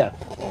again. Yeah.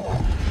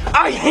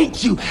 I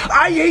hate you.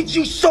 I hate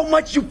you so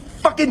much, you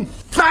fucking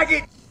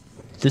faggot.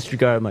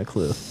 Disregard my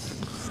clue.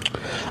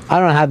 I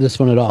don't have this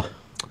one at all.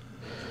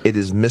 It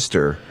is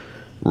Mr.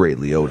 Ray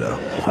Liotta.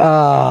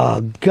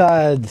 Oh,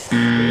 God.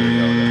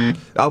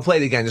 I'll play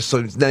it again just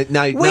so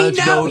now We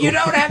that know you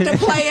don't have to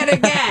play it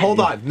again. Hold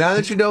on. Now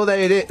that you know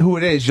that who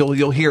it is,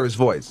 you'll hear his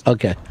voice.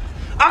 Okay.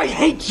 I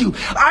hate you.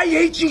 I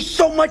hate you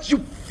so much, you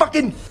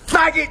fucking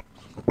faggot.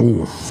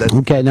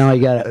 Okay, now I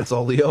got it. That's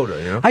all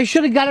Liotta, you know? I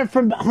should have got it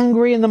from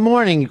Hungry in the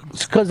Morning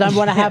because I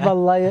want to have a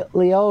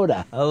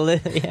Liotta.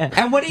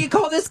 And what do you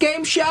call this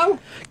game show?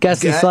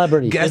 Guess the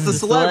celebrity. Guess the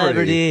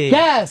celebrity.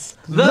 Guess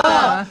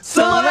the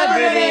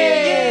celebrity.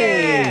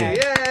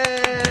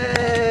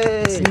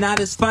 It's not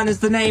as fun as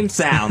the name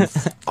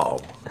sounds. Oh,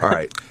 all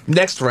right.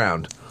 Next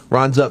round.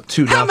 Ron's up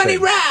 2-0. How many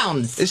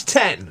rounds? It's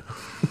 10.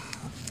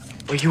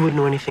 Well, you wouldn't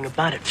know anything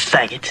about it,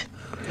 faggot.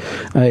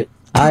 All right.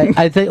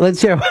 I think,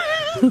 let's hear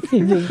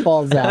he just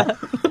falls out.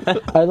 All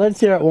right, let's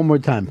hear it one more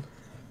time.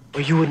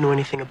 Well, you wouldn't know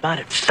anything about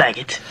it,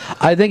 faggot.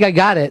 I think I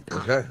got it.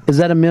 Okay. Is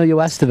that Emilio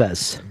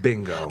Estevez?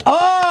 Bingo.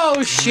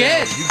 Oh,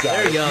 shit. You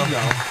got it.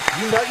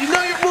 you go. You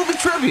know your movie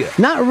trivia.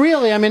 Not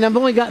really. I mean, I've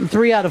only gotten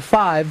 3 out of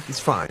 5. It's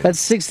fine. That's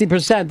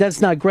 60%.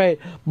 That's not great,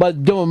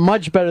 but doing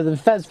much better than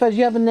Fez. Fez,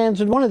 you haven't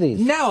answered one of these.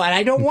 No, and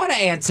I don't want to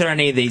answer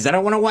any of these. I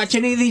don't want to watch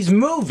any of these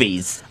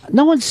movies.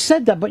 No one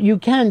said that, but you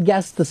can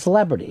guess the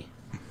celebrity.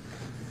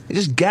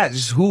 Just guess.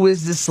 Just who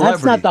is this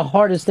celebrity? That's not the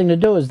hardest thing to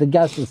do, is to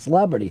guess the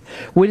celebrity.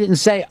 We didn't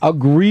say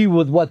agree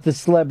with what the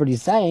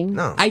celebrity's saying.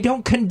 No. I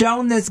don't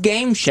condone this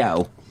game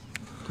show.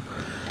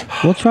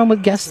 What's wrong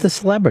with guess the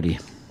celebrity?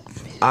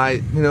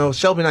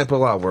 Shelby and I put a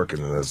lot of work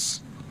into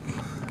this.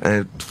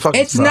 And it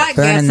fucking It's sucks. not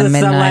guess the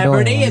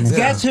celebrity, it's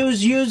guess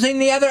who's using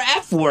the other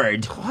F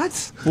word.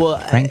 What? Well,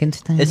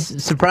 Frankenstein?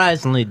 It's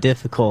surprisingly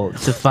difficult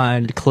to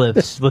find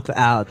clips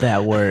without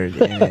that word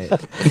in it.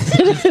 At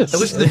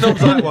least the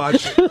films I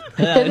watch.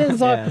 It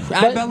is hard.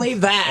 I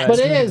believe that. But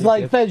it is,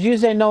 like, Fez, you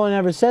say no one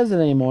ever says it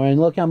anymore, and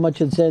look how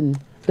much it's in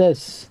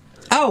this.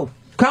 Oh,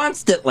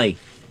 constantly.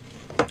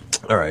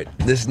 All right.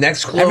 This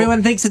next clue.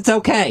 Everyone thinks it's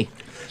okay.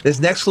 This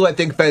next clue I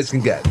think Fez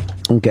can get.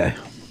 Okay.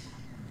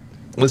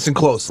 Listen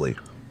closely.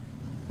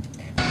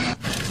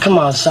 Come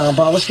on,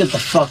 Soundball, let's get the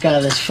fuck out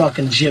of this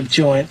fucking jib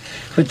joint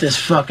with this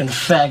fucking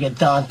faggot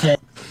Dante.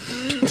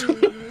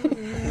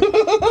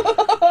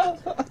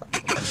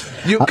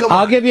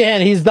 I'll give you a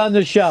hint. He's done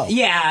the show.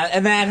 Yeah,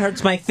 and that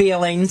hurts my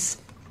feelings.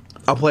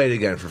 I'll play it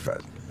again for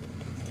Fez.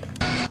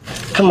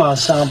 Come on,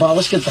 Soundball,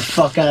 let's get the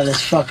fuck out of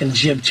this fucking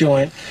jib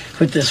joint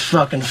with this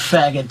fucking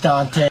faggot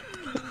Dante.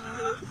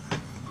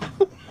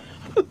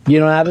 You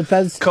don't have it,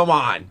 Fez? Come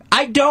on.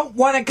 I don't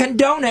want to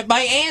condone it by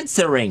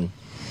answering.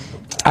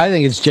 I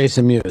think it's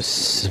Jason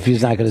Mewes, if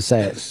he's not going to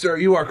say it. Sir,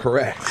 you are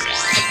correct.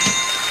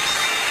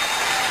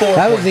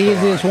 That was the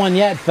easiest one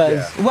yet,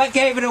 Fez. Yeah. What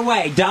gave it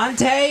away,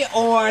 Dante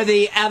or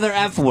the other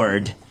F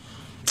word?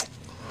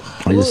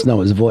 I just know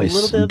his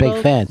voice. I'm a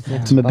big fan.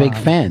 I'm a big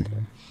fan.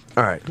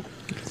 All right.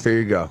 Here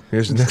you go.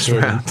 Here's the next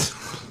round.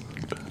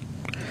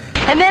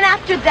 And then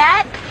after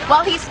that,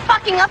 while he's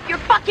fucking up your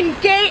fucking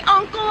gay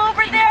uncle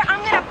over there,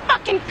 I'm gonna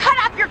fucking cut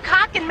off your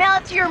cock and mail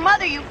it to your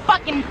mother, you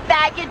fucking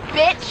faggot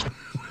bitch.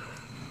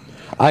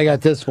 I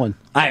got this one.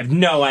 I have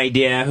no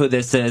idea who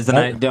this is,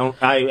 and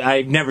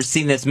I've never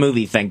seen this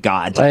movie, thank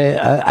God.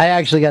 I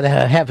actually got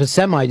half a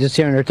semi just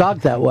hearing her talk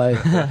that way.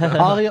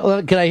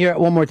 Can I hear it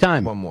one more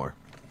time? One more.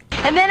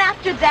 And then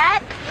after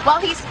that, while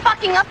he's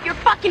fucking up your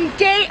fucking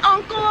gay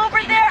uncle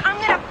over there,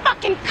 I'm gonna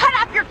fucking cut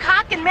off your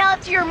cock and mail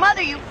it to your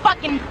mother, you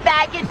fucking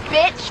faggot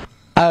bitch.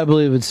 I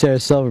believe it's Sarah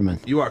Silverman.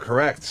 You are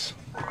correct.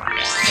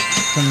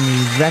 From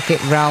the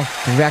Wreck-It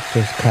Ralph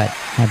director's cut,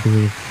 I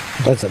believe.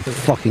 That's a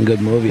fucking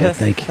good movie, I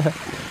think.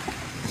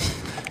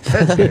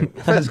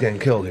 Fez getting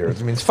killed here. I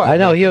mean, it's fine. I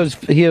know, he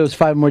owes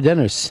 5 more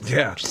dinners.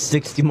 Yeah.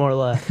 60 more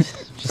left.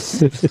 Just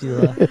 60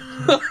 left.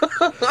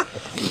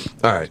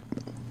 All right.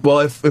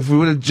 Well, if we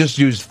would have just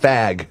used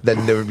fag,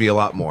 then there would be a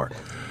lot more.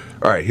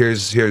 All right,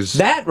 here's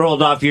That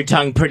rolled off your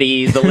tongue pretty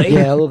easily.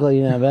 Yeah, it looked like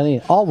you didn't have any.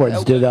 All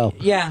words do, though.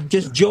 Yeah,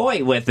 just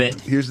joy with it.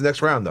 Here's the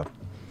next round, though.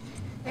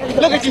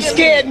 Look at you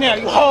scared now,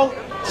 you hoe.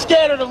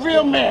 Scared of the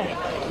real man.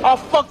 I'll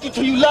fuck you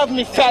till you love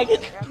me,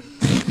 faggot.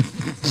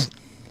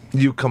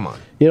 You come on.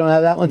 You don't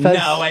have that one, Fez?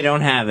 No, I don't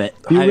have it.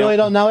 You really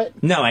don't know it?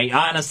 No, I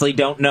honestly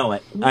don't know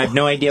it. I have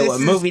no idea what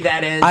movie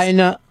that is.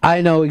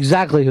 I know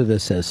exactly who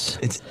this is.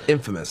 It's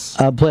infamous.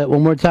 I'll play it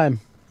one more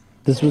time.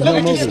 This was Look no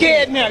at you movie.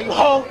 scared now, you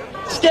hoe.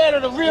 Scared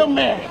of the real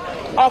man.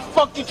 I'll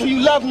fuck you till you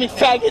love me,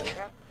 faggot.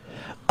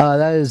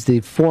 That is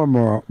the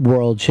former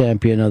world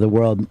champion of the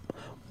world,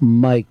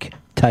 Mike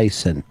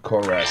Tyson.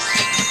 Correct.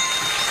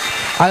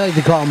 I like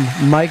to call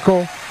him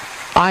Michael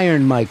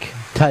Iron Mike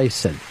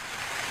Tyson.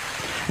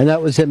 And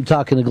that was him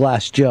talking to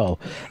Glass Joe.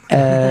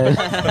 And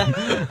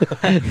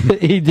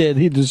he did.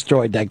 He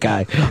destroyed that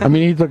guy. I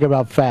mean, he took him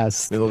out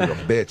fast. He looked like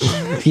a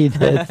bitch. He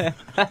did.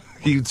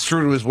 He's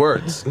true to his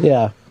words.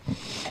 Yeah.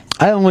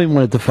 I only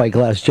wanted to fight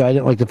Glass Joe. I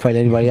didn't like to fight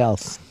anybody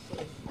else.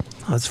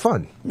 Oh, that's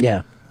fun.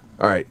 Yeah.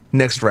 All right,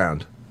 next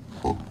round.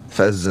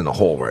 Fez is in a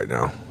hole right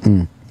now.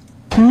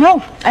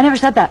 No, I never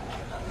said that.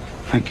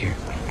 Thank you.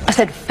 I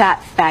said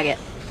fat faggot.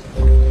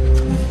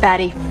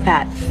 Fatty,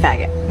 fat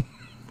faggot.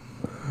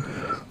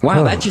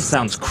 Wow, that just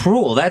sounds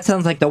cruel. That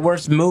sounds like the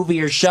worst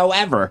movie or show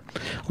ever.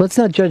 Let's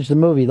not judge the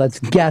movie. Let's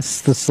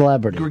guess the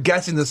celebrity. We're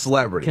guessing the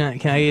celebrity.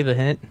 Can I give a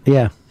hint?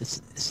 Yeah.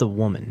 It's a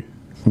woman.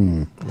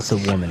 Hmm. It's a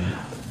woman.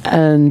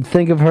 And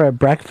think of her at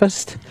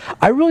breakfast.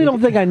 I really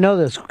don't think I know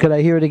this. Could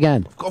I hear it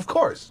again? Of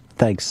course.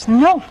 Thanks.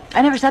 No,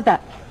 I never said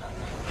that.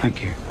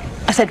 Thank you.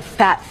 I said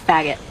fat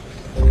faggot.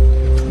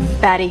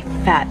 Fatty,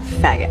 fat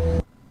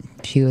faggot.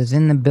 She was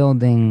in the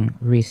building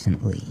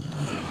recently.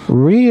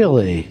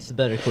 Really? It's a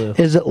better clue.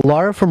 Is it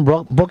Laura from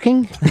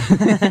Booking?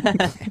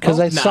 Because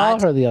I saw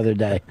her the other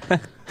day.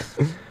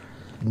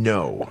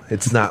 No,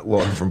 it's not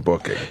Laura from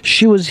Booking.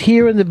 She was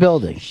here in the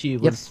building. She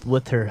was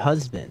with her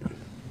husband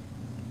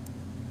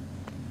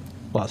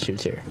while she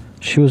was here.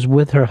 She was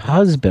with her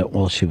husband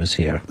while she was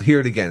here. Hear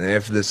it again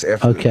after this.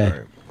 After Okay.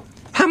 This,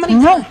 How many?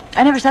 No,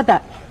 I never said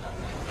that.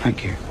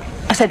 Thank you.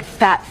 I said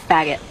fat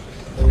faggot.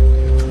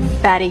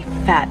 Fatty,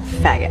 fat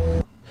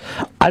faggot.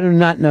 I do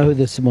not know who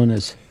this one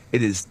is.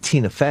 It is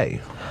Tina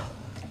Fey.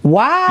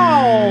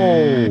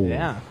 Wow.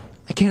 Yeah.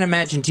 I can't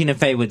imagine Tina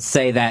Fey would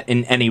say that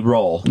in any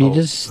role. You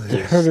just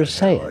heard her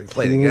say it.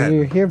 Play it again.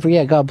 You're here for,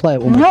 yeah, go play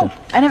it one more No, time.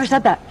 I never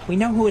said that. We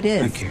know who it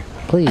is. Thank you.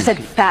 Please. I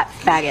said fat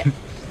faggot.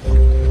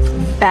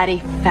 Fatty,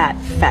 fat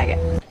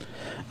faggot.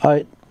 All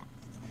right.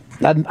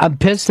 I'm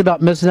pissed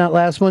about missing that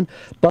last one,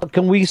 but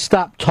can we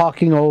stop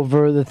talking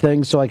over the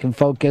thing so I can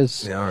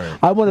focus? Yeah, all right.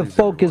 I want to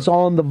focus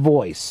on the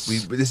voice.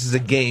 This is a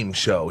game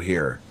show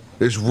here.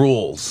 There's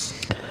rules.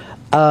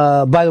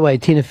 By the way,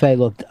 Tina Fey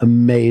looked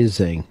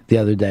amazing the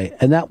other day,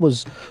 and that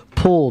was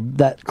pulled.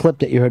 That clip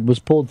that you heard was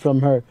pulled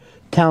from her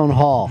town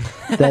hall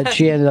that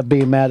she ended up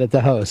being mad at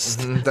the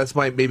host. Mhm. That's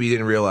why maybe you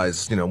didn't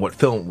realize, what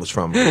film it was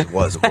from. It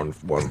was one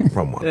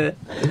from one.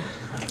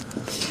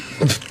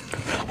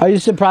 Are you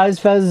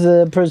surprised, Fez,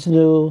 the person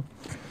who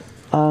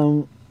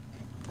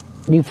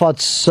you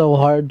fought so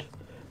hard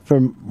for?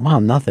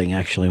 Well, nothing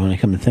actually. When I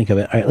come to think of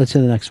it. All right, let's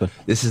do the next one.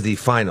 This is the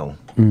final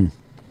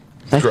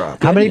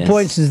drop. How many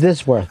points is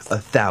this worth?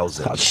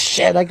 1,000. Oh,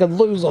 shit, I could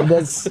lose on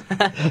this.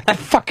 I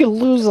fucking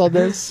lose on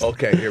this.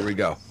 Okay, here we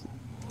go.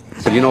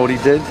 But you know what he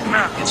did?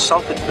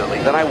 Insulted Billy.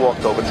 Then I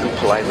walked over to him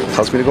politely.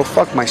 Tells me to go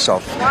fuck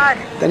myself. What?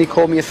 Then he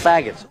called me a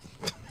faggot.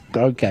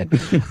 Okay,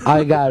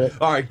 I got it.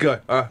 All right, good.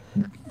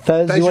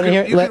 Fez, you want to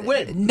hear? can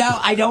win. No,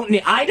 I don't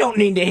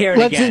need to hear it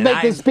Let's again. just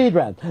make this speed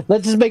round.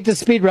 Let's just make the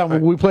speed round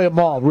when we play them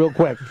all real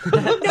quick.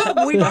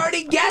 No, we've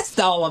already guessed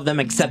all of them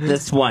except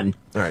this one.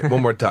 All right,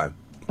 one more time.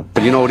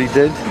 But you know what he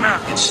did?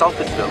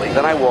 Insulted Billy.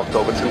 Then I walked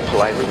over to him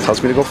politely.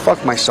 Tells me to go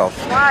fuck myself.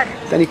 What?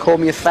 Then he called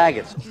me a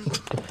faggot.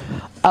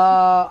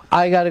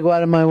 I got to go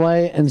out of my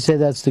way and say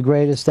that's the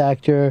greatest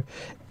actor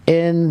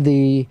in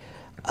the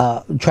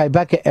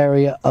Tribeca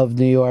area of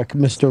New York,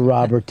 Mr.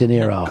 Robert De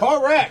Niro.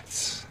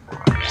 Correct.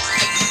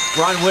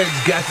 Ron wins.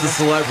 Guess the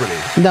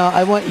celebrity. No,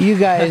 I want you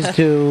guys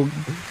to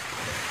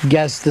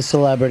guess the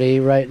celebrity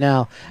right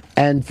now.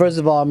 And first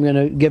of all, I'm going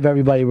to give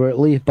everybody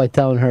relief by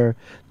telling her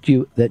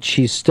that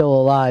she's still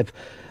alive.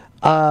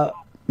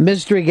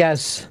 Mystery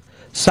guess,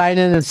 sign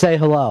in and say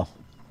hello.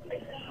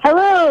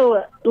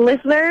 Hello,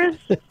 listeners.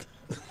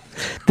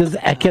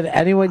 Can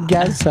anyone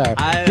guess her?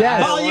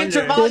 Yes,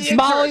 it's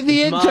Molly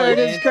the intern.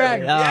 Is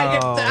correct.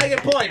 I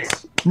get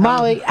points.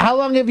 Molly, how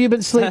long have you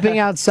been sleeping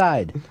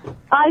outside?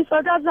 I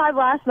slept outside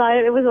last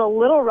night. It was a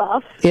little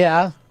rough.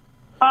 Yeah.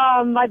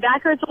 My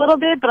back hurts a little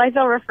bit, but I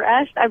feel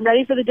refreshed. I'm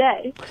ready for the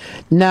day.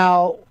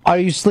 Now, are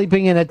you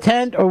sleeping in a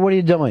tent or what are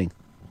you doing?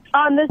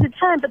 There's a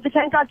tent, but the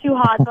tent got too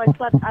hot, so I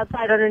slept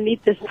outside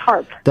underneath this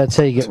tarp. That's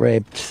how you get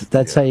raped.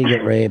 That's how you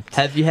get raped.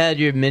 Have you had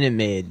your Minute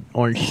Maid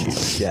orange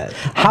juice yet?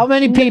 How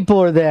many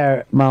people are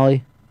there,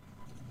 Molly?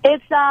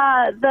 It's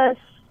the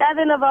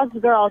 7 of us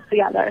girls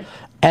together.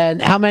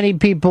 And how many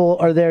people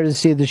are there to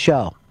see the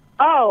show?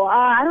 Oh,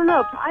 I don't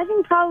know. I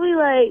think probably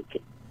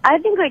like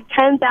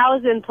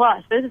 10,000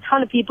 plus. There's a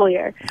ton of people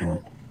here.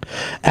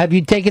 Have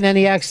you taken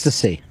any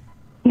ecstasy?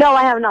 No,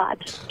 I have not.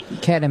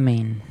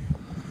 Ketamine.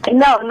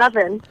 No,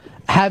 nothing.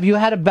 Have you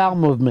had a bowel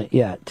movement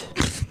yet?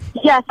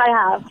 Yes, I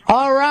have.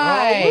 All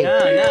right.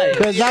 nice.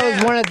 Because that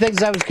was one of the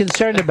things I was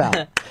concerned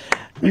about.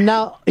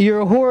 Now,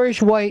 your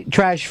whorish white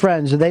trash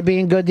friends, are they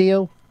being good to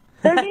you?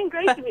 They're being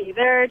great to me.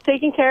 They're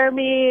taking care of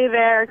me.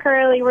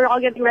 We're all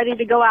getting ready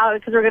to go out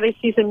because we're going to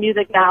see some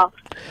music now.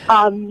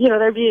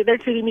 They're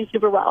treating me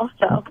super well.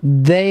 So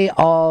They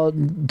all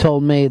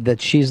told me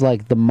that she's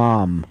like the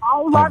mom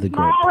of the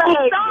group.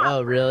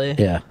 Oh, really?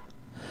 Yeah.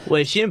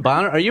 Wait, is she in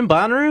Bonnaroo? Are you in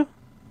Bonnaroo?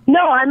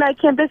 No, I'm at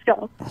Camp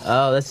Bisco.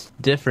 Oh, that's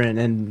different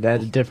and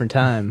at a different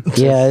time.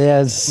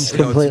 Yeah, it's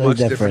completely much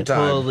different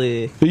time.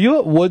 Totally. Are you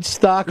at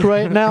Woodstock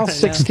right now,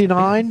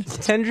 69?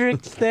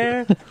 Kendrick's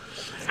there?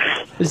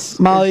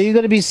 Molly, are you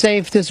going to be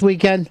safe this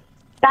weekend?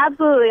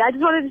 Absolutely. I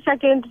just wanted to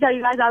check in to tell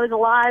you guys I was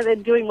alive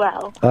and doing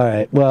well. All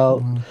right.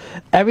 Well,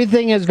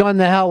 everything has gone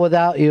to hell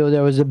without you.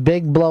 There was a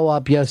big blow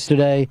up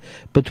yesterday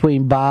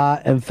between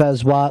Ba and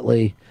Fez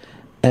Watley,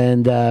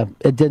 and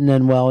it didn't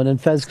end well. And then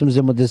Fez comes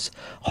in with this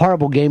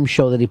horrible game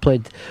show that he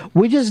played.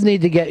 We just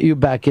need to get you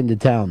back into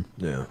town.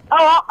 Yeah.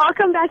 Oh, I'll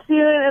come back soon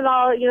and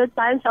I'll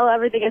try and sell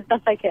everything as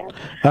best I can.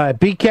 All right.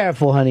 Be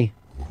careful, honey.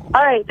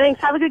 All right.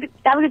 Thanks. Have a good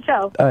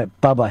show. All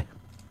right. Bye-bye.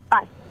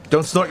 Bye.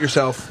 Don't snort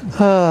yourself.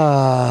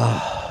 I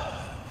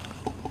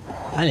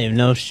didn't even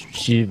know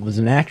she was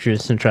an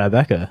actress in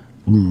Tribeca.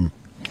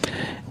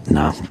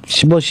 No.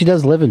 She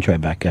does live in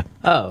Tribeca.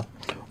 Oh.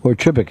 Or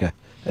Tribeca,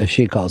 as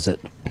she calls it.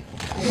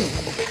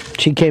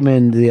 She came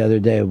in the other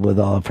day with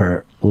all of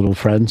her little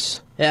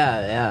friends.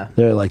 Yeah.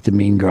 They're like the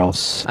mean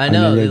girls. I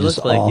know, mean, they're they just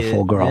look like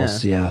awful it,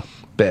 girls. Yeah.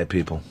 Bad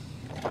people.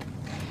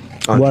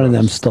 One of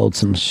them stole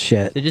some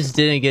shit. They just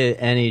didn't get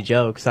any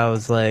jokes. I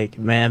was like,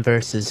 man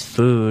versus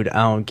food.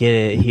 I don't get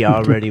it. He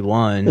already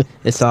won.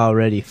 It's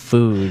already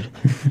food.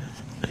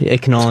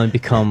 It can only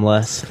become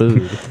less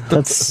food.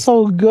 That's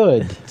so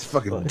good. It's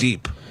fucking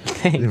deep.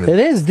 It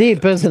is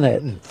deep, isn't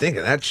it? Think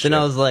of that shit. Then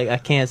I was like, I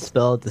can't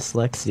spell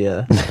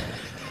dyslexia.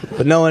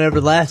 But no one ever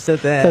laughs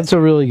at that. That's a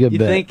really good you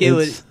bit. Think it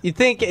would, you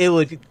think it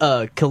would,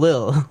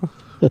 Khalil.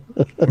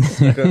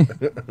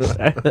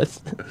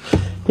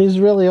 He's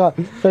really off.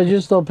 But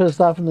you're still pissed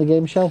off from the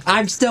game show?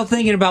 I'm still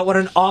thinking about what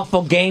an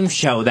awful game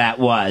show that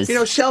was. You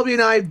know, Shelby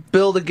and I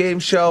build a game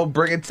show,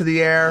 bring it to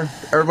the air.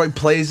 Everybody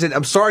plays it.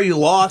 I'm sorry you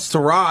lost to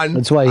Ron.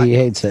 That's why he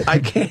hates it. I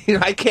can't.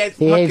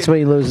 He hates when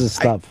he loses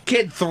stuff.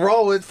 Can't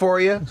throw it for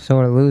you.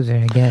 Sort of loser,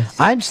 I guess.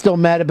 I'm still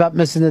mad about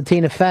missing the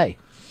Tina Fey.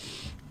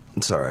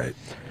 It's all right.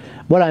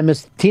 What I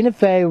missed? Tina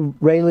Fey,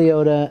 Ray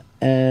Liotta,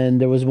 and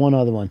there was one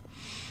other one.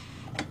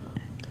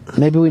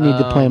 Maybe we need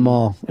to play them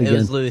all again. It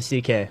was Louis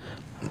C.K.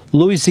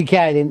 Louis C.K.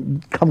 I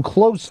didn't come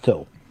close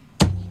to.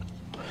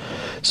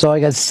 So I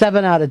got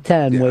 7 out of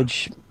 10,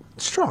 which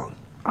strong.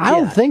 I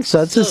don't think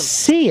so. It's a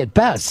C at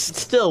best.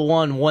 Still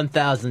won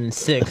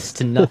 1,006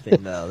 to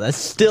nothing, though. That's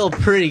still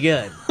pretty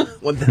good.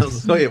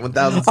 1,000. Oh, yeah,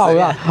 1,000.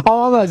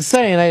 Oh, I'm not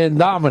saying I didn't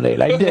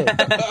dominate. I did.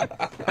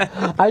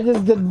 I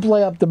just didn't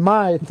play up to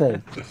my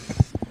thing.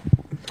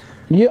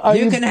 You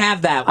can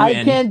have that win.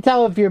 I can't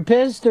tell if you're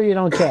pissed or you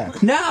don't care.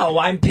 No,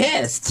 I'm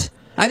pissed.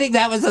 I think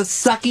that was a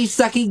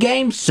sucky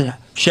game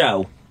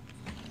show.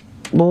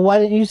 Well, why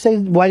didn't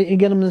you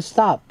get him to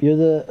stop? You're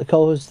the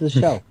co-host of the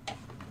show.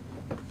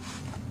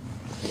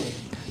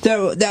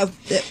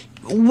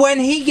 When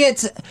he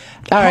gets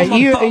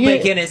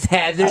homophobic in his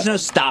head, there's no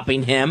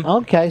stopping him.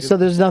 Okay, so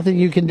there's nothing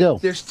you can do.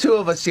 There's 2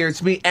 of us here.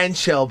 It's me and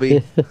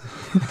Shelby.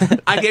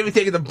 I can't be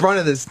taking the brunt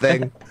of this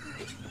thing.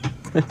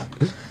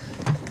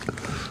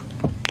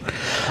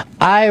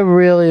 I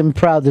really am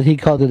proud that he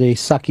called it a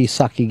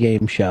sucky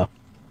game show.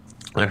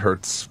 That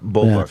hurts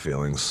both our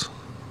feelings.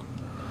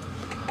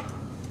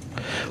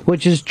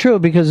 Which is true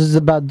because it's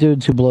about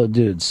dudes who blow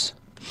dudes.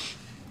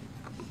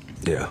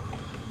 Yeah.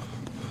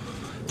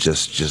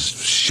 Just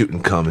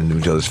shooting cum into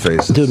each other's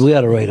faces. Dude, we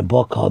ought to write a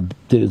book called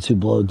Dudes Who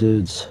Blow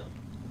Dudes.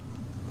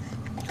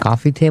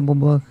 Coffee table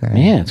book? Or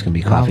Yeah, it's going to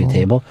be coffee novel?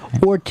 table.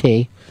 Or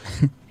tea.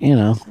 You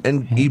know.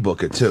 And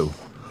ebook it, too.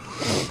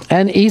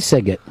 And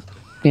e-cig it.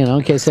 You know,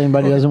 in case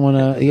anybody doesn't want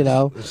to, you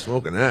know. You're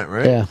smoking that,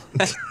 right? Yeah.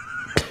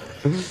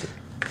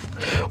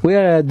 We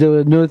gotta do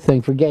a new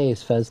thing for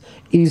gays, Fez.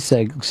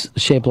 E-cigs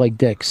shaped like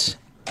dicks.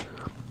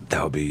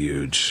 That would be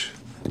huge.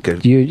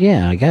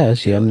 Yeah, I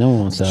guess. Yeah, no one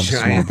wants to have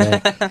a small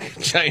dick.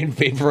 Giant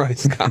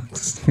vaporized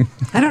cocks.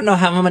 I don't know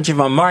how much of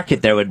a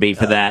market there would be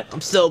for that.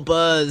 I'm so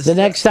buzzed. The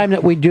next time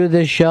that we do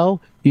this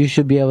show, you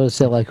should be able to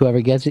say, like,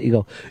 whoever gets it, you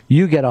go,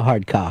 you get a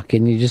hard cock.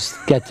 And you just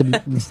get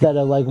to, instead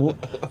of, like,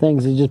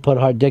 things, you just put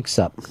hard dicks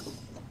up.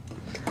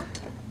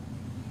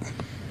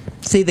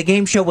 See, the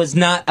game show was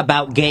not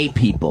about gay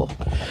people.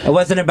 It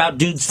wasn't about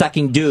dudes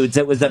sucking dudes.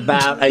 It was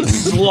about a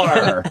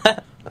slur.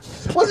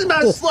 It wasn't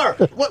about a slur.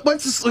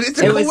 What's a slur? It's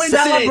a It coincidence. was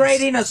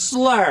celebrating a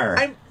slur.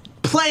 I'm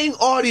playing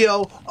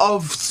audio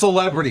of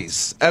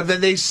celebrities, and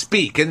then they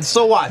speak. And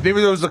so what?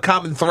 Maybe there was a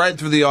common thread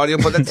through the audio,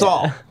 but that's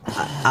all.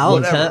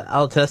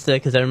 I'll test it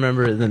because I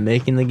remember them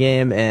making the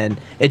game, and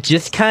it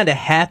just kind of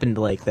happened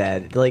like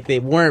that. Like they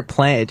weren't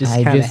playing. It just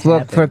I kind of just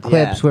looked for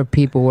clips where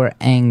people were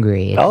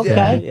angry. It's,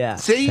 Okay. Yeah.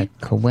 See? It's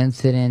a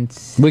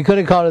coincidence. We could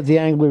have called it the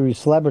Angry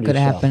Celebrity Could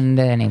Show. have happened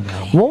to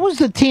anybody. What was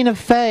the Tina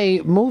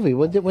Fey movie?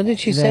 When did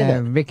she say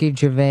The that? Ricky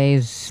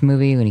Gervais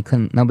movie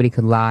when nobody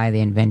could lie,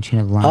 the invention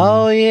of lying.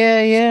 Oh,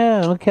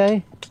 yeah,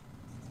 okay.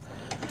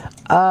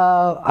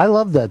 I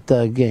love that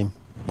game.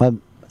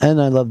 And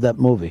I love that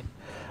movie.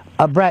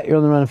 Brat, you're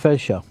on the Ron and Fez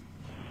show.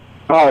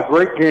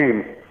 Great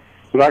game.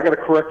 But I got to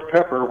correct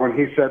Pepper when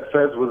he said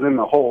Fez was in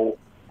the hole,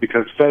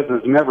 because Fez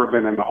has never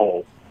been in the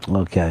hole.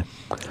 Okay.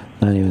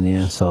 Not even the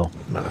asshole.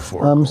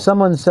 Metaphor.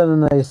 Someone sent a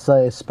nice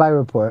spy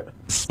report.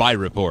 Spy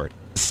report.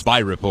 Spy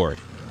report.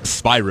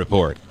 Spy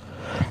report.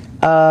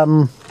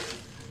 Ron,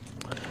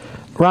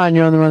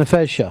 you're on the Ron and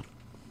Fez show.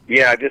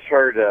 Yeah, I just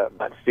heard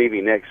about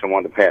Stevie Nicks. I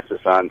wanted to pass this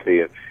on to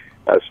you.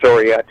 A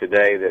story out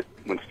today that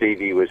when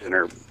Stevie was in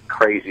her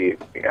crazy,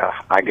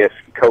 I guess,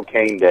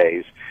 cocaine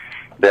days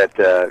that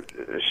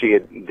she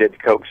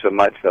did coke so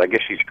much that I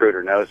guess she screwed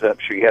her nose up.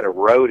 She had a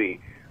roadie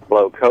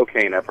blow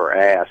cocaine up her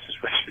ass, is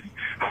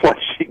what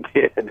she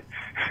did,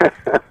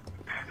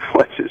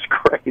 which is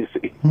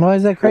crazy. Why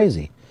is that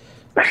crazy?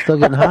 Still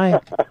getting high?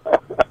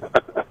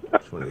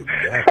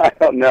 I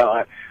don't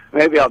know.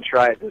 Maybe I'll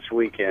try it this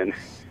weekend.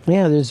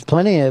 Yeah, there's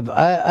plenty of.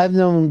 I've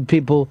known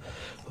people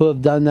who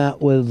have done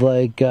that with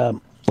like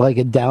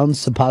a down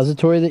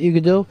suppository that you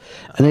could do,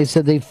 and they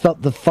said they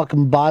felt the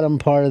fucking bottom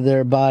part of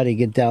their body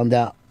get downed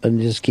out and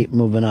just keep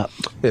moving up.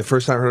 Yeah,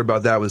 first time I heard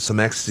about that was some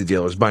ecstasy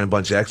dealers buying a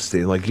bunch of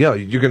ecstasy. Like, yo,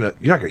 you're not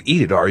gonna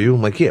eat it, are you?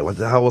 I'm like, yeah. What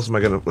the hell else am I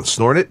gonna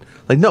snort it?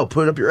 Like, no,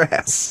 put it up your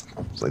ass.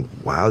 It's like,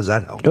 wow, how does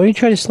that help? Don't you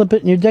try to slip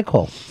it in your dick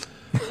hole?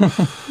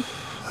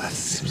 That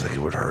seems like it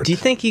would hurt. Do you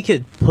think you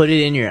could put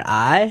it in your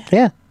eye?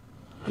 Yeah.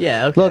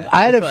 Yeah. Okay. Look,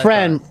 I had a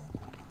friend.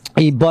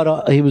 He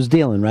was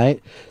dealing,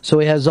 right? So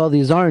he has all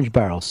these orange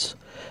barrels,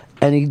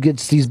 and he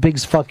gets these big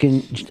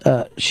fucking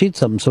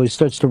sheets of them. So he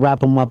starts to wrap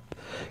them up,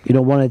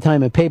 one at a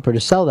time in paper to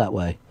sell that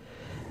way.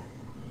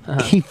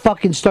 He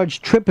fucking starts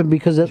tripping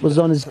because it was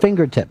on his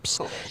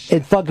fingertips.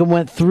 It fucking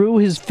went through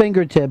his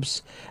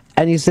fingertips,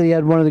 and he said he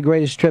had one of the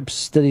greatest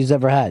trips that he's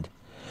ever had.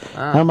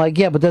 And I'm like,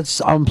 yeah, but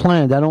that's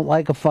unplanned. I don't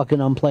like a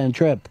fucking unplanned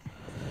trip.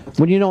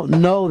 When you don't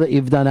know that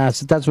you've done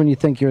acid, that's when you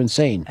think you're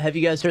insane. Have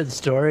you guys heard the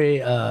story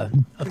of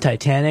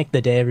Titanic,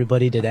 the day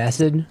everybody did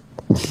acid?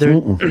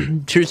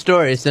 True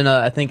story. It's in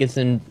I think it's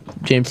in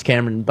James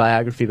Cameron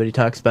biography, but he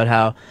talks about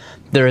how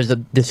there is a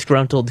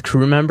disgruntled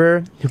crew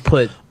member who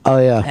put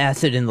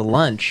acid in the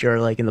lunch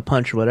or like in the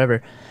punch or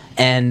whatever,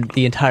 and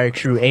the entire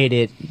crew ate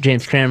it.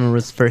 James Cameron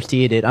was the first to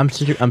eat it. I'm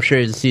sure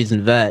he's a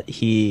seasoned vet.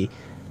 He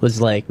was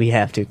like, we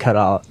have to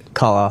call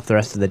off the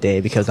rest of the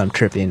day because I'm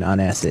tripping on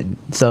acid.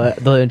 So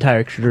the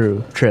entire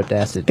crew tripped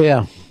acid.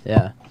 Yeah.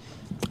 Yeah.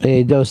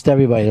 They dosed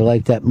everybody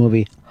like that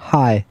movie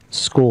High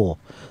School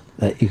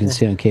that you can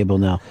see on cable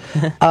now.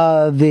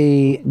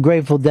 The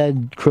Grateful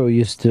Dead crew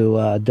used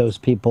to dose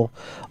people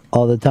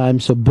all the time.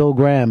 So Bill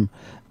Graham,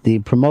 the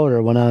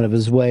promoter, went out of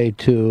his way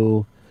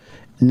to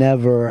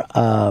never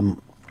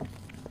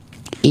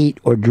eat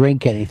or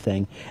drink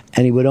anything,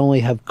 and he would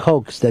only have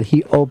Cokes that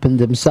he opened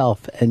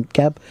himself and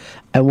kept.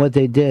 And what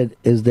they did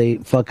is they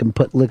fucking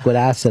put liquid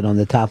acid on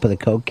the top of the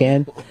Coke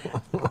can,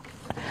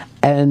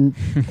 and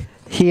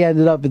he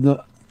ended up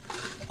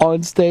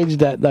on stage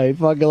that night,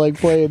 fucking like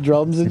playing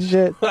drums and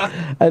shit.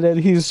 And then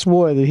he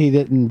swore that he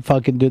didn't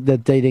fucking do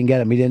that. They didn't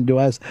get him. He didn't do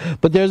us.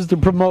 But there's the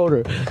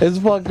promoter. Is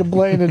fucking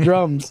playing the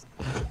drums.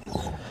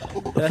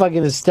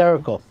 Fucking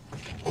hysterical.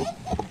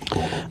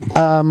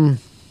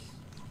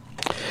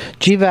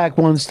 GVAC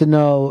wants to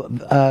know,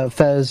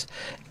 Fez,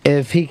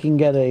 if he can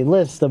get a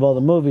list of all the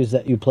movies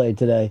that you played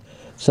today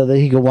so that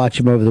he can watch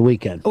them over the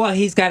weekend. Well,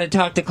 he's got to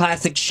talk to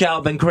Classic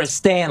Shelb and Chris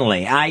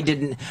Stanley.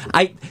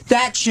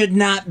 That should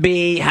not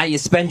be how you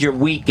spend your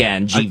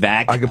weekend,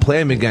 GVAC. I could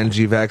play him again,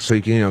 GVAC, so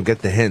you can, get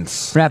the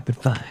hints. Rapid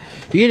fire.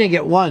 You didn't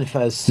get one,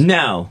 Fez.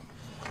 No.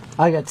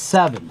 I got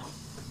 7.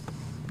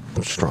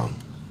 I'm strong.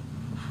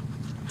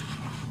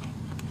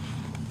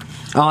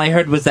 All I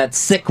heard was that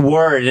sick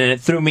word, and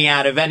it threw me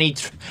out of any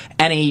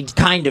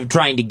kind of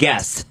trying to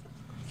guess.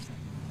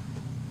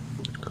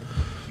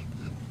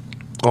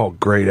 All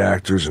great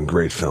actors and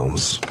great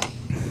films.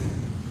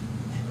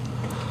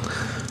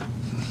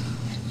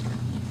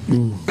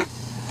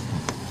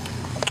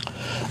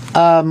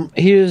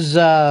 Here's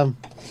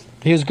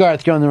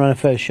Garth. You're on the Run of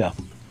Fez show.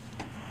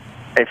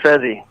 Hey,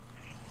 Fezzy.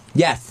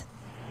 Yes.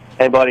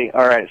 Hey, buddy.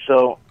 All right,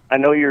 so I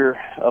know you're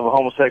of a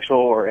homosexual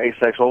or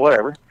asexual,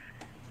 whatever.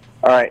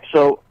 All right,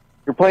 so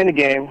you're playing the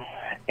game,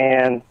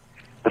 and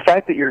the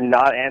fact that you're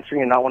not answering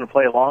and not want to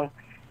play along,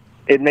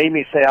 it made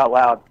me say out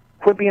loud,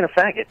 quit being a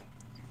faggot.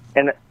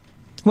 And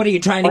what are you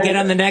trying to get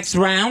on the next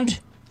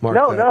round?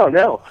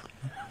 No.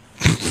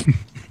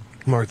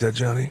 Mark that,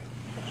 Johnny.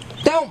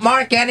 Don't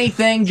mark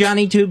anything,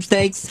 Johnny Tube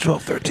Steaks.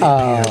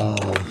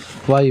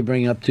 12:13 Why are you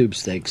bringing up Tube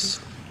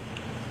Steaks?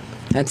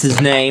 That's his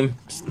name.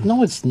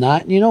 No, it's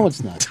not. You know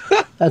it's not.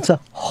 That's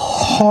a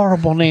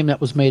horrible name that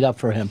was made up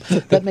for him.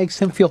 That makes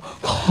him feel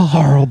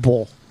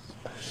horrible.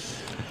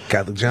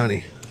 Catholic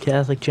Johnny.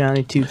 Catholic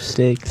Johnny Tube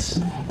Steaks.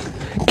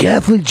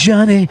 Catholic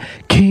Johnny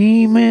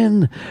came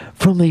in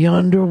from the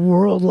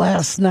underworld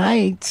last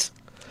night.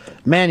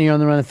 Man, you're on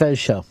the Run of Fez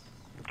show.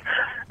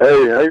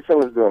 Hey, how you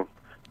fellas doing?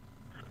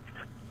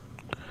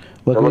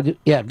 What can we do?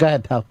 Yeah, go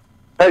ahead, pal.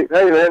 Hey,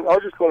 man, I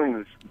was just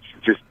calling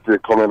to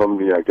comment on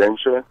the game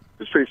show.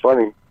 It's pretty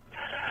funny.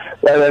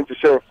 And to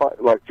share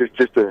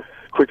just a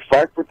quick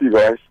fact with you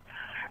guys.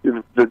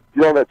 You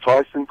know that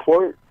Tyson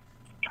quote?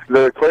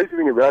 The crazy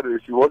thing about it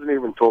is he wasn't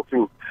even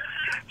talking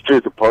to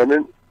his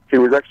opponent. He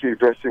was actually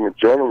addressing a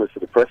journalist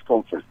at a press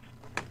conference.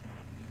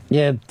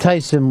 Yeah,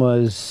 Tyson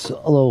was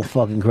a little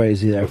fucking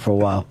crazy there for a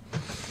while.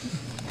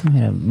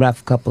 Had a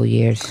rough couple of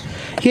years.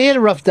 He had a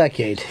rough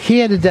decade. He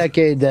had a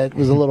decade that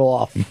was a little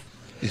off.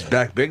 He's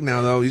back big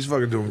now, though. He's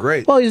fucking doing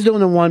great. Well, he's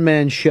doing a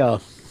one-man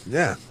show.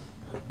 Yeah.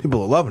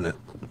 People are loving it.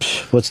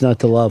 What's not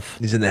to love?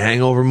 He's in the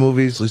Hangover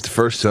movies, at least the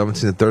first two. I haven't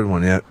seen the third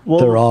one yet.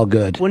 They're all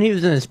good. When he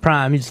was in his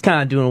prime, he was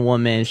kind of doing a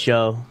one-man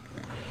show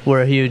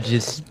where he would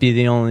just be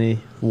the only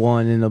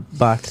one in the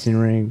boxing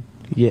ring.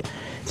 Yeah,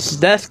 so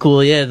that's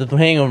cool. Yeah, the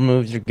Hangover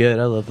movies are good.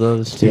 I love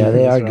those too. Yeah,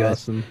 they are Those good.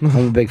 awesome.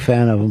 I'm a big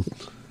fan of them.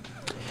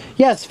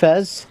 Yes,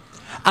 Fez.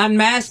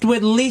 Unmasked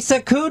with Lisa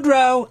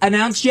Kudrow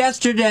announced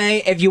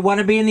yesterday. If you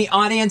want to be in the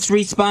audience,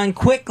 respond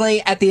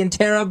quickly at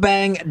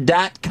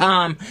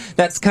theinterrobang.com.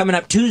 That's coming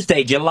up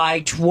Tuesday,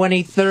 July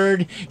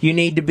 23rd. You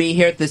need to be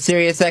here at the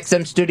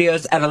SiriusXM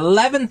studios at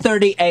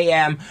 11:30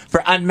 a.m.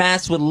 for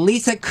Unmasked with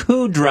Lisa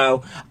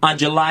Kudrow on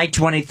July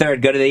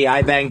 23rd. Go to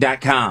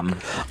theibang.com.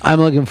 I'm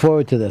looking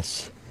forward to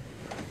this.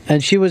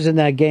 And she was in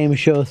that game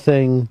show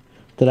thing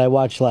that I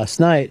watched last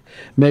night.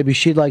 Maybe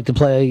she'd like to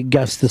play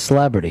Guess the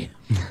Celebrity.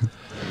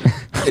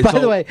 By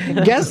the way,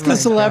 Guess the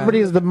Celebrity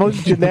is the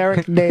most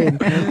generic name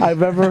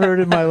I've ever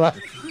heard in my life.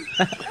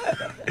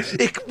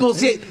 It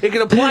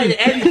can apply to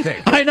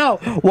anything. I know.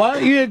 Why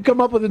don't you come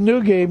up with a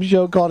new game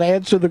show called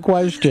Answer the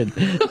Question?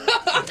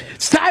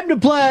 It's time to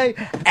play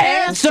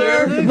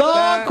Answer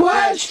the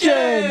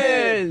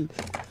Question.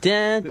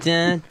 Dun,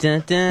 dun,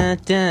 dun, dun,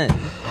 dun.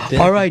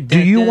 All right, do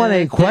you want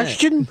a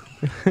question?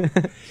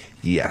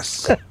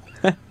 Yes.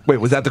 Wait,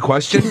 was that the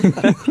question?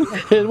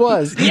 It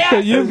was. Yes! So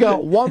you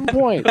got 1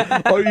 point.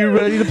 Are you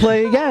ready to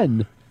play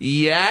again?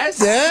 Yes.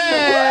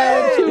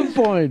 Yeah, 2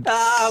 points.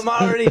 I'm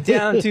already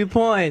down 2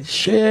 points.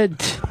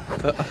 Shit.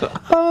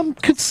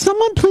 Could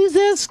someone please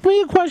ask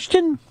me a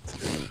question?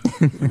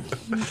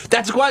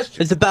 That's a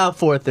question. It's about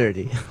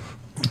 4:30.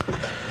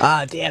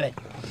 Ah, damn it.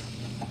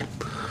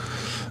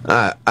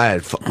 I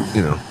had fun,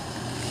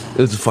 it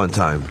was a fun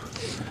time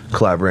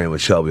collaborating with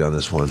Shelby on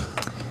this one.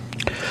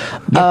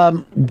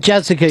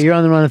 Jessica, you're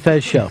on the Ron and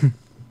Fez show.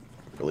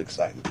 Really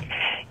excited.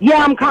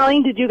 Yeah, I'm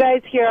calling. Did you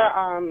guys hear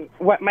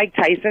what Mike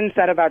Tyson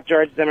said about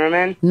George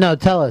Zimmerman? No,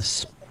 tell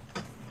us.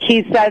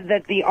 He said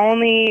that the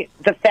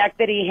fact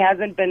that he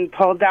hasn't been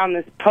pulled down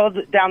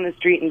the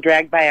street and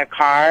dragged by a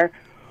car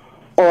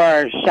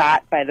or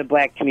shot by the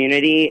black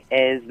community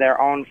is their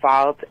own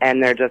fault,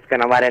 and they're just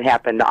going to let it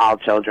happen to all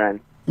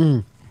children.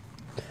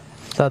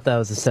 Thought that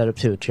was a setup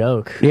to a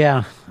joke.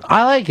 Yeah,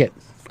 I like it.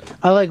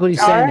 I like what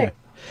he's saying there.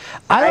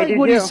 I like do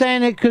what he's too.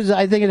 saying it because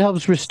I think it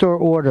helps restore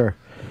order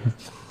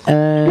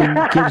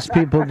and gives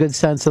people a good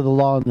sense of the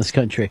law in this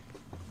country.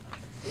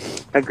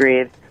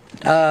 Agreed.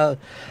 I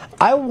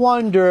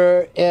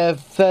wonder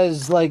if,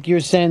 as like you're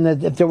saying,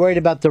 that if they're worried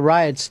about the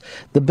riots,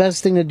 the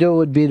best thing to do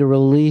would be to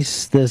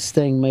release this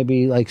thing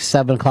maybe like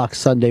 7 o'clock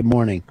Sunday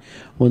morning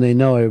when they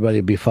know everybody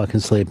will be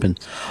fucking sleeping.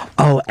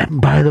 Oh, and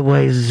by the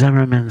way,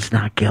 Zimmerman's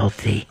not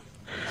guilty.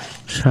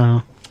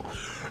 So.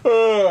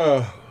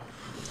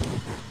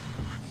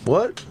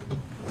 What?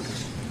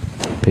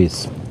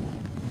 Peace.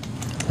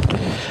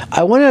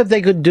 I wonder if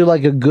they could do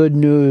like a good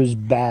news,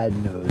 bad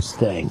news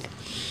thing.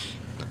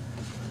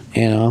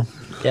 You know?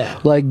 Yeah.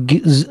 Like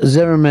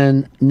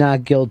Zimmerman,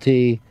 not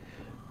guilty,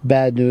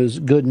 bad news,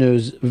 good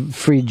news,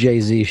 free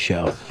Jay-Z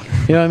show.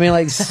 You know what I mean?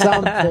 Like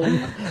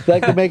something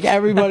that could make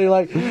everybody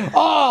like,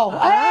 oh,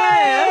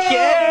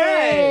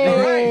 hey! All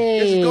right.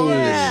 This is going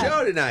to the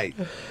show tonight.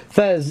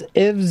 Fez,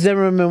 if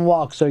Zimmerman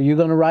walks, are you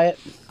going to riot?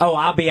 Oh,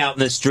 I'll be out in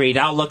the street.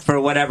 I'll look for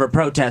whatever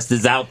protest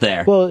is out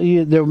there. Well,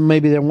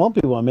 maybe there won't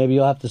be one. Maybe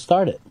you'll have to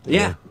start it.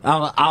 Yeah,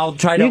 I'll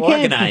try to You can't-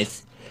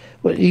 organize.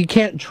 Well, you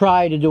can't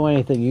try to do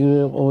anything.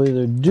 You will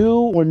either do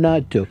or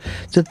not do.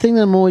 It's a thing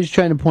that I'm always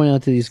trying to point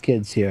out to these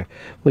kids here.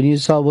 When you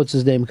saw what's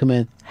his name come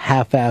in,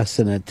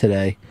 half-assing it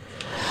today.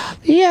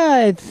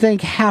 Yeah, I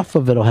think half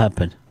of it'll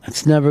happen.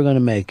 It's never going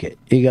to make it.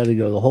 You got to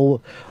go the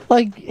whole,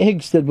 like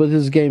Higgs did with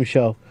his game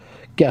show.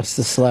 Guess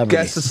the celebrity.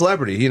 Guess the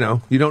celebrity. You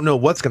don't know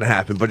what's going to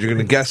happen, but you're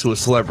going to guess who a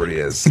celebrity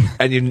is.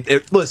 And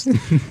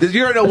listen,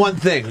 you're going to know one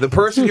thing: the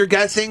person you're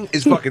guessing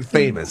is fucking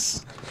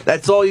famous.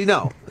 That's all you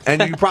know,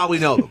 and you probably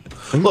know them.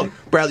 Look,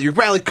 you're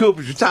Bradley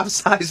Cooper, you're Tom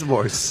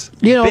Sizemore.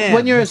 You know,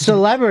 when you're a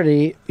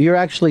celebrity, you're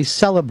actually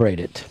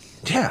celebrated.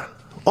 Yeah,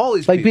 all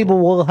these people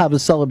will have a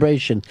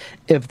celebration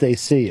if they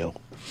see you.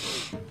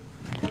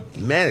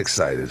 Man,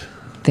 excited.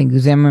 I think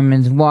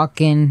Zimmerman's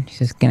walking. He's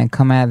just gonna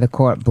come out of the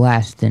court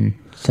blasting,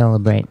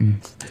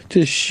 celebrating.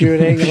 Just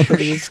shooting up in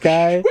the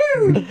sky.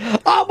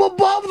 I'm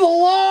above the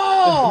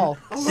law!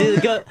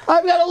 I've got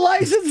a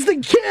license to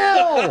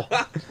kill!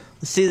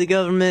 See the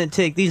government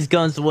take these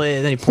guns away,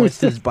 and then he points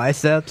to his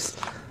biceps.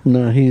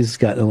 No, he's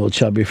gotten a little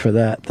chubby for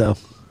that, though.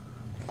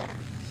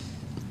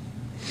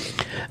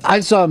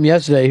 I saw him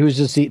yesterday. He was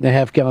just eating a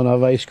half-gallon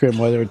of ice cream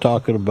while they were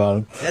talking about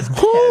him. That's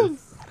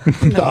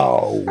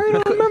No. I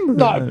don't remember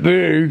not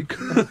big.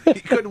 He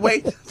couldn't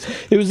wait.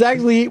 He was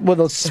actually eating with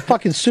a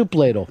fucking soup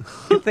ladle.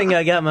 Good thing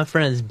I got my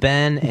friends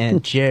Ben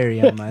and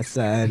Jerry on my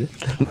side.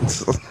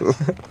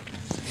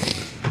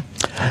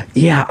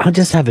 Yeah, I'll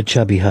just have a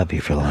chubby hubby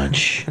for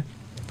lunch.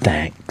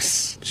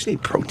 Thanks. Just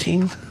need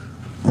protein.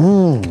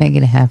 Can I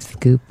get a half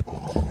scoop?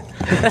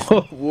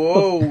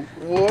 Whoa.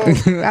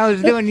 I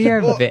was doing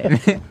your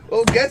bit.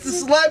 Well, guess the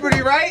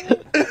celebrity, right?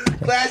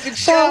 Classic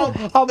show.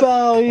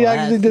 He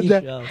actually did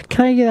that.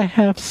 Can I get a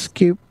half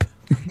scoop?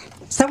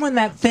 Someone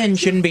that thin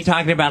shouldn't be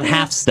talking about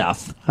half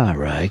stuff. All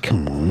right,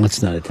 come on.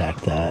 Let's not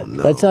attack that.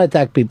 Let's not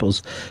attack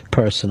people's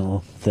personal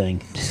thing.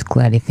 Just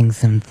glad he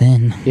thinks I'm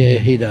thin. Yeah,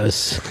 he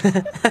does.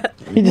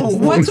 He just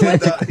what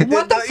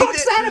the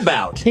fuck's that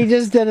about? He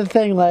just did a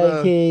thing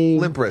like he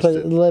limp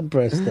wristed. Limp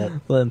wristed.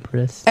 Limp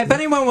wrist. If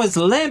anyone was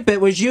limp, it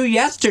was you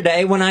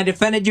yesterday when I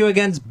defended you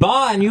against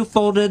Ba and you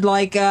folded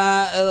like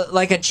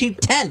a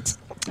cheap tent.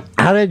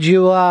 How did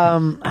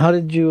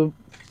you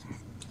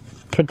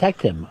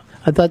protect him?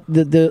 I thought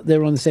they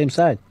were on the same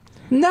side.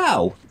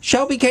 No.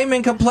 Shelby came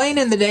in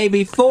complaining the day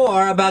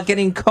before about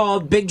getting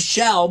called Big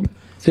Shelb.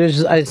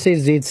 I see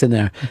Zeetz in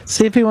there.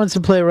 See if he wants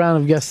to play a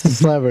round of Guess the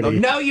Celebrity.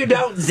 No, you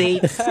don't,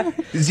 Zeetz.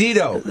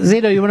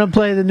 Zito, you want to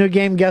play the new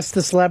game Guess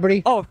the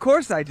Celebrity? Oh, of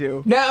course I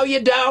do. No,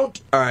 you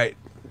don't. All right.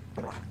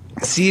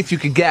 See if you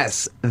can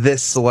guess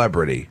this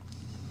celebrity.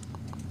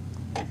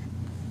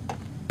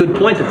 Good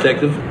point,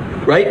 detective.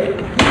 Right?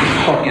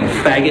 Fucking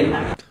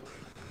faggot.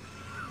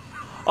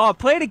 Oh,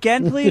 play it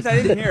again, please.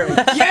 I didn't hear it.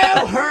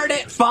 You heard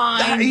it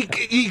fine.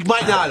 He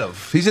might not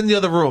have. He's in the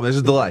other room. There's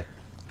a delay.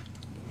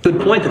 Good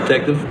point,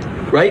 detective.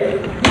 Right?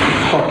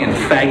 Fucking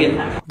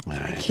faggot.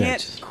 I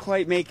can't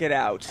quite make it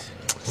out.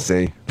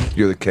 See?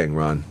 You're the king,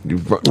 Ron. You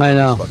run I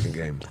know. this fucking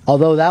game.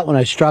 Although that one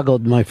I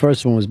struggled. My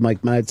first one was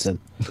Mike Madsen.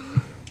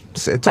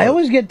 I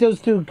always get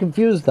those two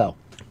confused, though.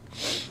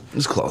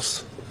 It's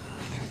close.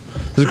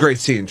 It's a great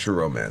scene in True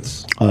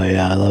Romance. Oh,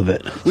 yeah, I love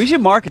it. We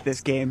should market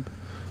this game.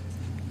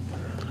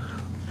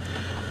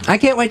 I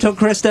can't wait till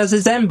Chris does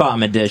his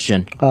N-Bomb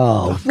edition.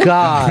 Oh,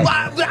 God.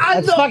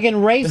 That's fucking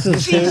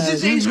racist, dude.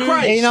 Jesus H.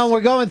 Christ. You know,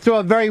 we're going through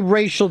a very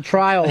racial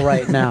trial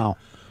right now.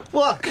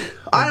 Look,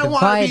 I don't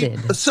want to be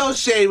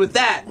associated with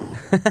that.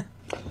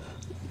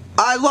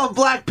 I love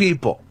black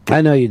people.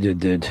 I know you do,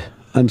 dude.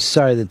 I'm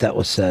sorry that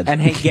was said. And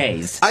hate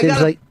gays.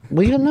 Seems like,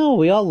 well, you know,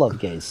 we all love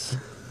gays.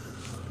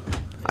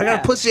 I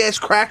got a pussy-ass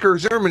cracker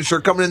Zimmerman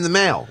shirt coming in the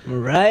mail.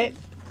 Right?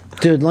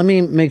 Dude, let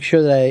me make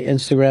sure that I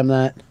Instagram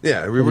that.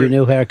 Yeah, with your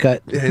new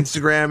haircut. Yeah,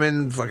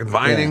 Instagramming, fucking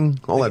vining,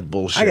 all that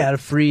bullshit. I got a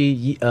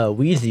free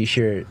Wheezy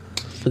shirt,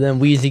 but then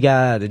Wheezy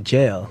got out of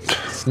jail.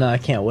 So now I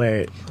can't wear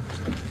it.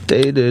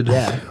 Dated.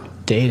 Yeah,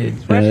 dated.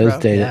 Yeah, it is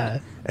dated. Yeah.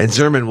 And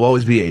Zimmerman will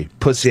always be a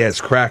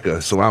pussy-ass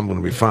cracker, so I'm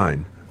going to be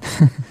fine.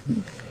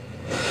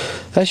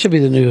 That should be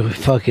the new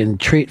fucking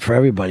treat for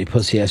everybody,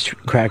 pussy-ass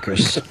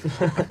crackers.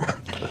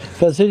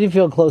 Fez, who do you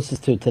feel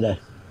closest to today?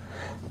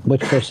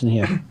 Which person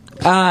here?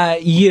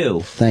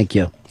 You. Thank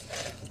you.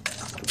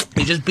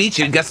 He just beat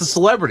you and guess the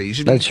celebrity. You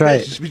should That's be,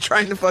 right. You should be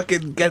trying to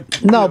fucking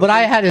get... No, but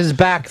I had his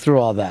back through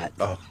all that.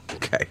 Oh,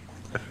 okay.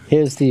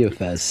 Here's to you,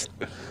 Fez.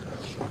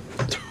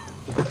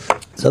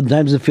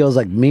 Sometimes it feels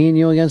like me and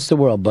you against the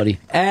world, buddy.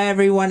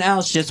 Everyone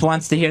else just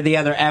wants to hear the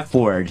other F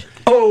word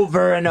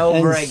over and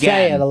over and again.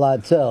 Say it a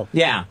lot, too.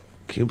 Yeah.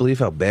 Can you believe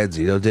how bad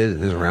Zito did in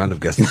his round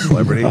of Guess the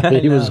Celebrity?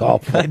 He was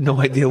awful. I had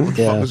no idea what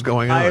the fuck was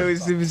going on.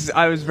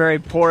 I was very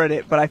poor at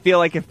it, but I feel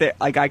like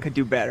I could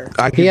do better.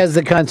 He has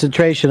the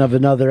concentration of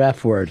another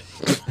F word.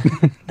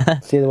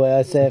 See the way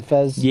I say it,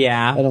 Fez?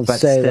 Yeah, I don't but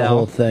say the still.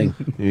 whole thing.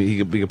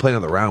 You can play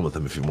another round with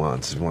him if he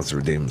wants to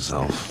redeem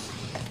himself.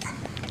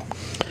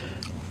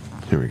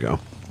 Here we go.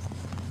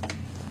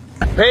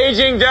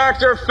 Paging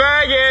Dr.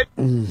 Faggot!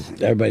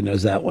 Everybody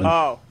knows that one.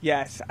 Oh,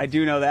 yes, I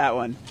do know that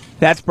one.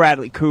 That's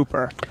Bradley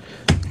Cooper.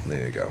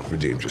 There you go.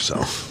 Redeemed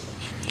yourself.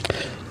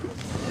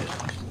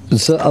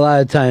 So a lot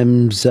of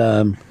times,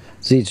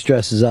 Zeetz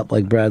dresses up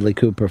like Bradley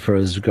Cooper for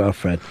his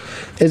girlfriend.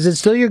 Is it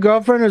still your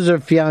girlfriend or is it a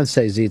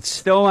fiance, Zeetz?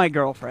 Still my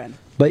girlfriend.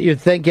 But you're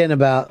thinking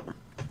about...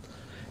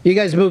 You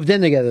guys moved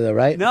in together, though,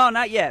 right? No,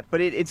 not yet,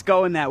 but it's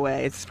going that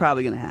way. It's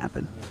probably going to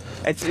happen.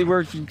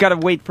 We've got to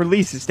wait for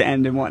leases to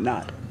end and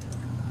whatnot.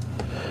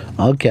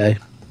 Okay.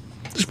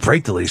 Just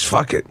break the lease.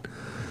 Fuck it.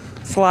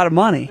 It's a lot of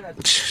money.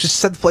 Just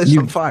set the place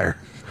on fire.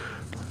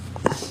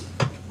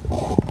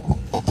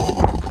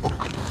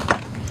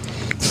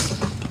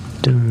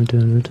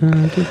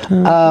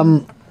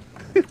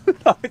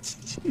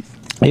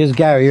 Here's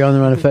Gary. You're on the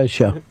Run of Fez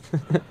show.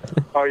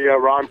 Oh, yeah,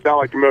 Ron, sound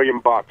like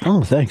 $1,000,000.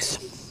 Oh, thanks.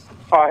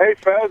 Hey,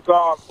 Fez,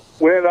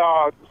 when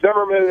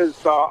Zimmerman is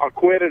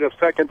acquitted of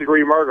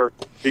second-degree murder,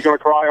 you going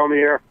to cry on the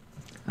air?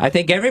 I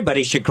think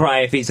everybody should cry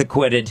if he's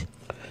acquitted.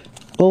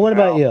 Well, what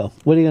about you?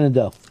 What are you going to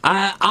do?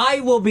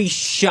 I will be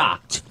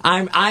shocked.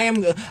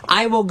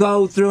 I will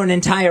go through an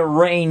entire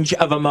range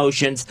of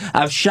emotions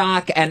of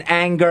shock and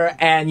anger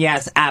and,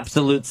 yes,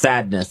 absolute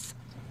sadness.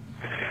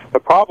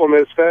 The problem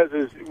is, Fez,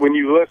 is when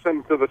you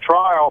listen to the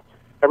trial,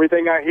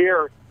 everything I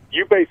hear,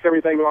 you base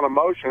everything on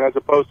emotion as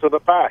opposed to the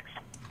facts.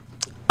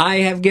 I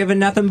have given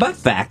nothing but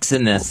facts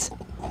in this.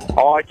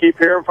 All I keep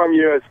hearing from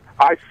you is,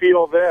 I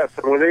feel this.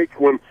 And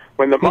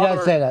when the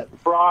mother say that.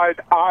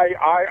 cried,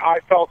 I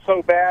felt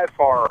so bad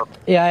for her.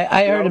 Yeah,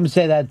 I heard him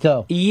say that,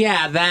 too.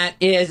 Yeah, that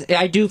is...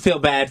 I do feel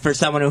bad for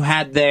someone who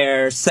had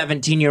their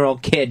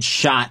 17-year-old kid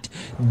shot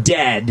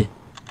dead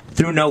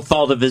through no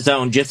fault of his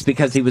own just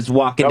because he was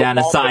walking down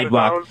a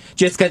sidewalk.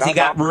 Just because he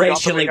got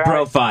racially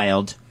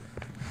profiled.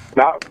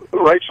 Not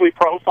racially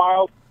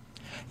profiled?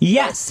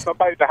 Yes.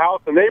 Somebody at the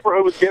house. The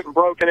neighborhood was getting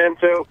broken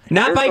into.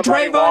 Not by There's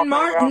somebody Trayvon walking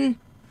Martin.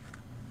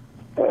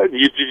 around.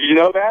 Did you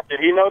know that? Did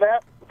he know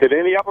that? Did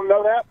any of them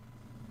know that?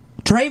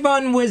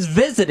 Trayvon was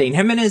visiting.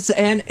 Him and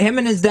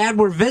his dad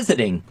were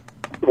visiting.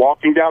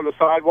 Walking down the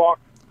sidewalk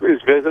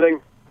is visiting.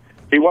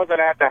 He wasn't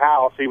at the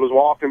house. He was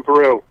walking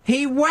through.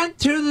 He went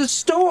to the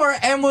store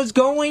and was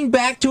going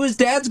back to his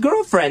dad's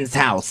girlfriend's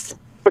house.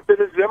 But did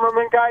the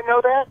Zimmerman guy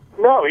know that?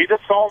 No, he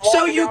just saw him walking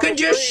So you down can the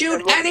just street shoot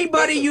and looked-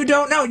 anybody you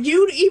don't know.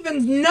 You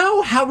even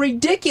know how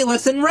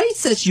ridiculous and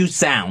racist you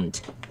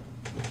sound.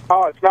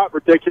 Oh, it's not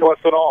ridiculous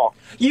at all.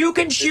 You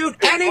can shoot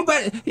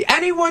anybody,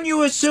 anyone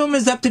you assume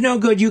is up to no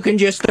good, you can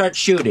just start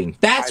shooting.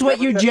 That's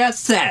what you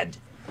just said.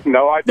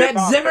 No, I did That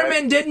not.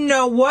 Zimmerman didn't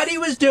know what he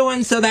was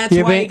doing, so that's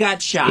why he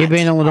got shot. You're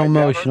being a little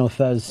emotional,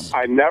 Fez.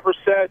 I never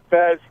said,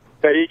 Fez,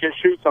 that he can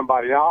shoot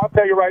somebody. Now, I'll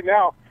tell you right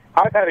now,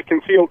 I've had a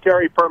concealed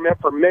carry permit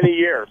for many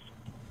years.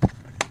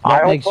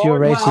 That makes you a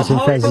racist and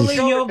Hopefully Fez's.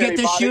 you'll get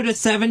to shoot a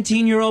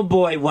 17-year-old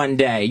boy one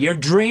day. Your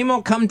dream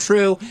will come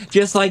true,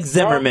 just like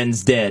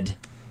Zimmerman's did.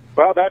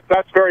 Well,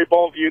 that's very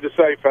bold of you to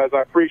say, Fez.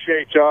 I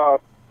appreciate your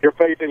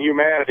faith in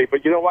humanity.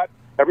 But you know what?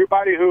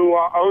 Everybody who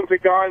owns a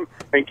gun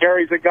and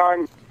carries a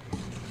gun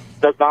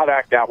does not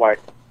act that way.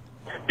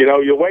 You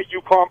know, the way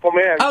you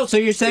compliment... Oh, so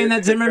you're saying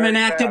that Zimmerman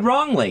acted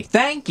wrongly.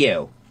 Thank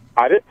you.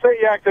 I didn't say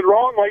he acted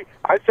wrongly.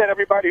 I said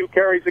everybody who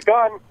carries a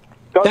gun...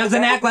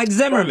 Doesn't act like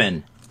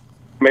Zimmerman.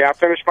 May I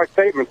finish my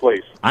statement,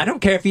 please? I don't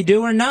care if you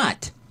do or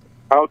not.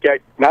 Okay.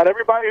 Not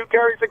everybody who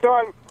carries a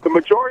gun. The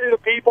majority of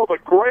the people, the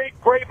great,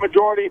 great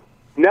majority,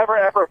 never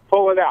ever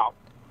pull it out.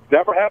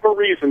 Never have a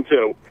reason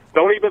to.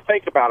 Don't even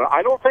think about it.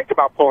 I don't think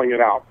about pulling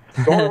it out.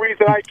 The only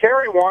reason I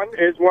carry one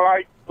is when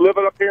I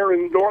living up here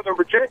in Northern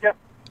Virginia,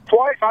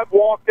 twice I've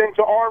walked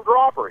into armed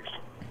robberies.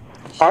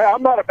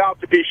 I'm not about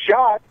to be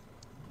shot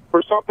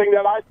for something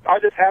that I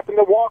just happened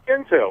to walk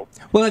into.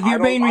 Well, if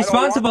you're being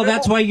responsible,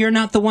 that's why you're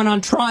not the one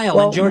on trial,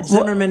 and George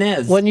Zimmerman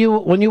is. When you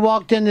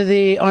walked into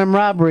the armed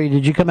robbery,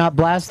 did you come out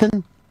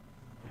blasting?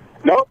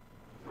 Nope.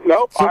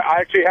 I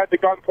actually had the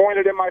gun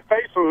pointed in my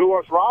face of who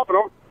was robbing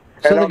them.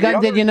 So And the on gun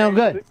other did you no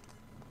occasion, good?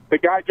 The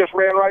guy just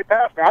ran right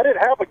past me. I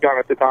didn't have a gun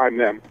at the time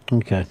then.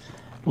 Okay.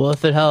 Well,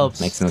 if it helps,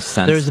 makes no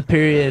sense. There was a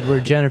period where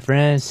Jennifer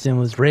Aniston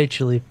was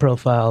racially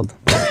profiled.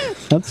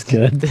 That's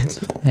good.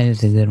 That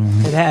is a good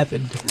one. It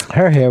happened.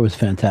 Her hair was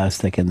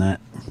fantastic in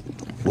that.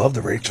 Love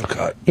the Rachel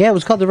cut. Yeah, it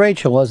was called the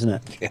Rachel, wasn't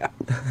it? Yeah.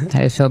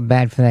 I just felt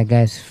bad for that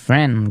guy's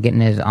friend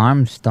getting his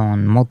arm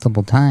stolen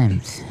multiple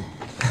times.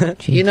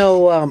 You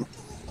know,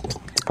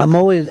 I'm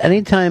always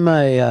anytime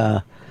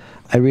I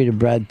read a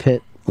Brad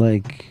Pitt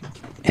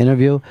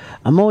interview,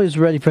 I'm always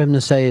ready for him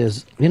to say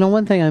is, you know,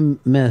 one thing I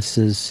miss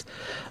is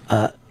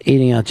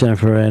eating out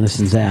Jennifer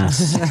Aniston's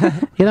ass.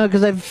 You know,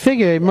 because I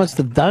figure he must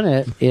have done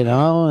it. You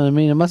know, I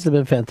mean, it must have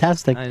been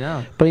fantastic. I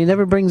know, but he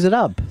never brings it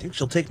up. Think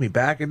she'll take me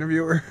back,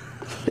 interviewer?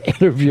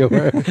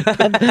 Interviewer.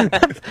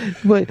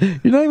 But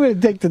you're not even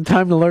going to take the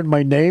time to learn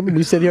my name, and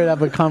you sit here and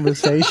have a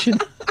conversation.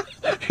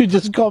 You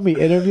just call me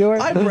interviewer.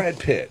 I'm Brad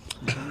Pitt.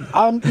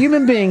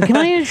 Human being, can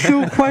I ask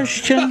you a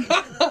question?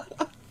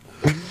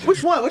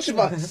 Which one? Which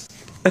one?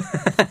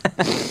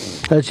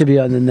 That should be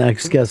on the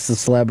next Guess the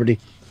Celebrity.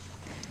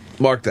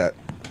 Mark that.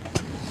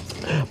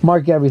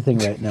 Mark everything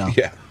right now.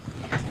 Yeah.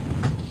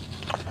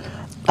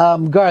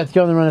 Garth,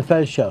 you're on the Run of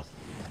Fez show.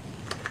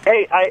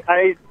 Hey,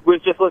 I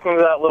was just listening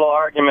to that little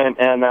argument,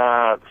 and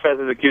Fez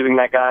is accusing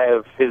that guy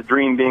of his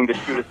dream being to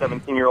shoot a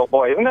 17-year-old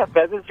boy. Isn't that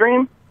Fez's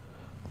dream?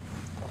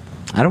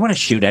 I don't want to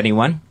shoot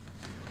anyone.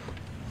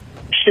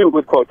 Shoot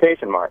with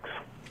quotation marks.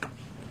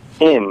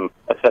 In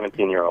a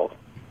 17-year-old.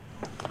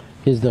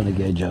 He's done a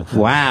gay joke.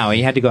 Wow,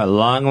 you had to go a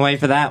long way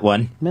for that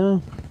one.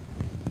 No.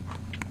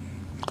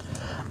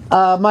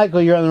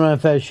 Michael, you're on the Run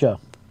of Fez show.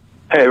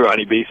 Hey,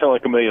 Ronnie B. Sound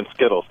like a million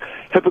Skittles.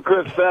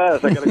 Hypocrite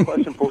Fez, I got a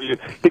question for you.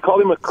 He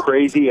called him a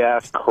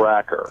crazy-ass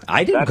cracker.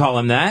 I didn't call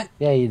him that.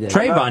 Yeah, you did.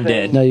 Trayvon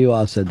did. No, you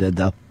also did,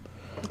 though.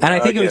 And I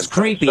think it was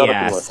creepy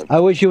ass. I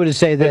wish you would have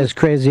said this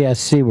crazy ass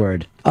C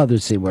word. Other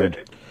C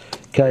word.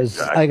 Because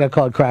I got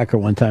called cracker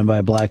one time by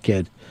a black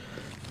kid.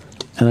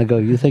 And I go,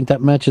 you think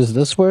that matches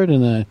this word?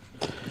 And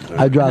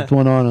I dropped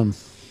one on him.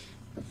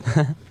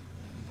 But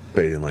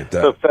he didn't like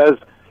that. So, Fez,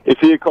 if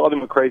he had called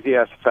him a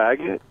crazy-ass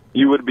faggot,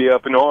 you would be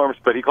up in arms,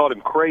 but he called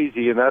him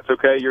crazy, and that's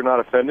okay? You're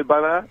not offended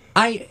by that?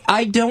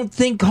 I don't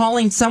think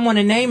calling someone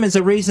a name is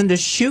a reason to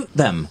shoot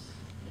them.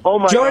 Oh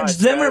my George God,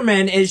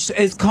 Zimmerman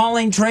is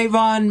calling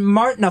Trayvon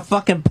Martin a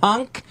fucking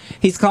punk.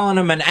 He's calling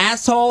him an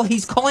asshole.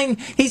 He's calling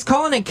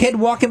a kid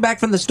walking back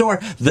from the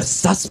store the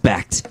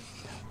suspect.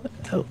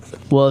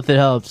 Well, if it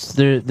helps,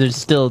 there's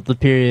still the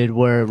period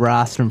where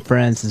Ross from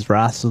Friends is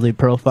racially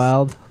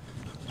profiled.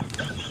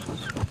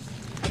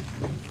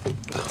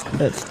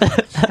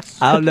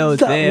 I don't know.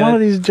 Not one of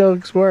these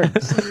jokes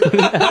works.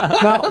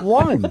 Not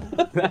one.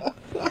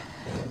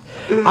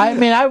 I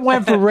mean, I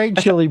went for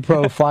racially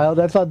profiled.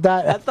 I thought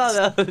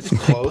that was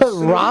close. But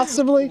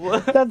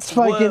Rossibly? That's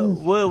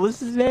fucking. What's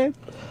his name?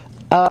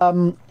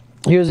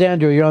 Here's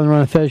Andrew. You're on the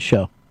Run of Fez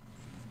show.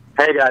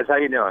 Hey, guys. How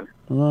you doing?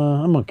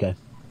 I'm okay.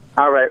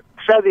 All right.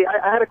 Fezzi,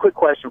 I had a quick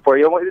question for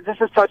you. This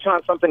is touching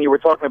on something you were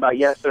talking about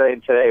yesterday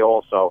and today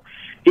also.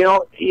 You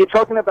know, you're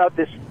talking about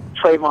this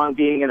Trayvon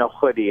being in a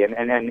hoodie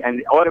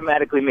and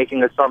automatically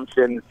making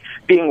assumptions,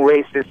 being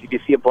racist if you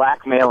see a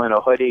black male in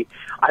a hoodie.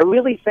 I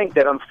really think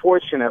that,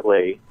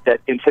 unfortunately,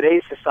 that in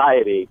today's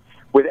society,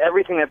 with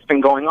everything that's been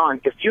going on,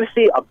 if you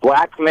see a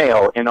black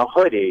male in a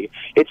hoodie,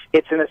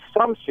 it's an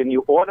assumption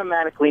you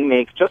automatically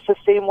make, just the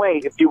same way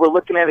if you were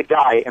looking at a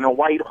guy in a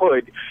white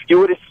hood, you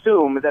would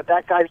assume that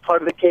that guy's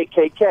part of the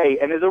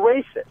KKK and is a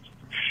racist.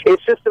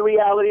 It's just the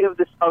reality of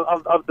this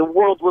of the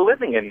world we're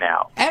living in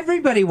now.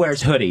 Everybody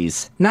wears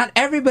hoodies. Not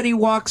everybody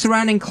walks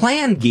around in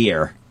Klan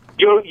gear.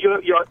 You're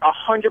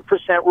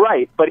 100%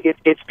 right, but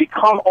it's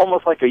become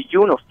almost like a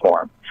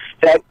uniform.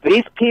 That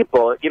these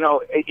people, you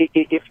know, if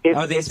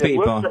these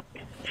people.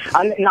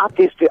 Not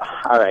these people.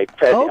 All right,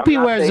 Ted, Opie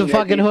wears a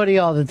fucking hoodie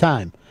all the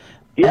time.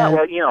 Yeah,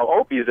 well, you know,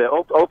 Opie's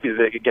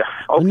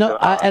no,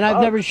 and I've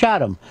never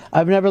shot him.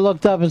 I've never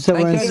looked up and said,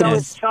 we're in some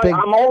big...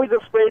 I'm always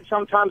afraid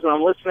sometimes when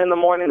I'm listening in the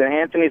morning that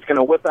Anthony's going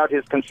to whip out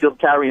his concealed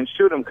carry and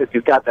shoot him because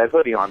he's got that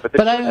hoodie on.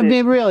 But I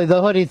mean, really,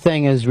 the hoodie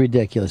thing is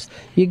ridiculous.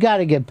 You got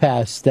to get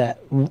past that.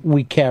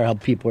 We care how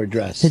people are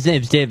dressed. His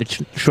name's David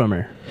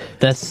Schwimmer.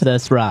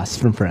 That's Ross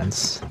from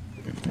Friends.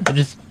 I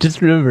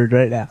just remembered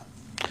right now.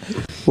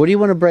 What do you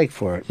want to break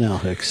for it now,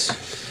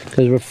 Hicks?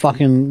 Because we're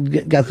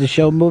fucking got the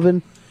show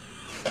moving?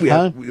 We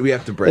have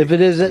to break. If it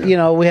isn't, you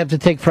know, we have to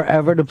take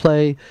forever to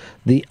play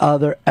the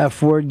other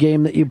F-word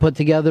game that you put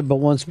together, but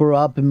once we're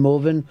up and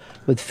moving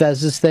with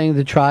Fez's thing,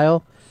 the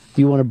trial,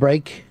 do you want to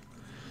break?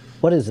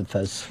 What is it,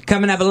 Fez?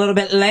 Coming up a little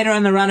bit later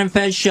on the Ron and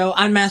Fez show,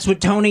 Unmasked with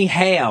Tony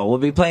Hale. We'll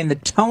be playing the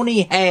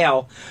Tony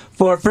Hale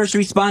for first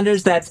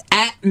responders. That's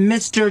at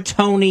Mr.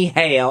 Tony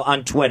Hale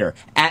on Twitter.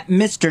 At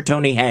Mr.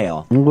 Tony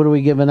Hale. And what are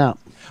we giving out?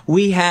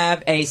 We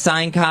have a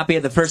signed copy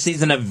of the first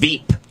season of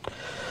Veep.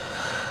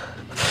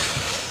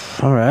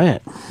 All right.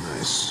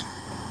 Nice.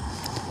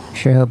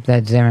 Sure hope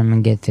that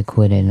Zimmerman gets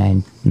acquitted.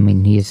 I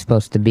mean, he is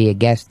supposed to be a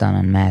guest on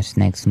Unmasked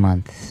next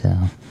month, so...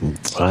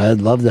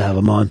 I'd love to have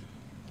him on.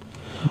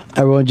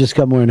 Everyone just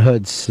come wearing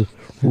hoods.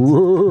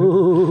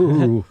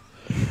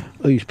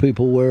 These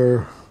people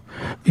wearing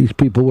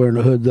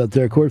the hoods out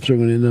there. Of course they're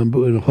going to end up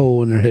putting a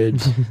hole in their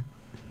heads.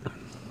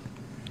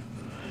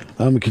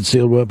 I'm a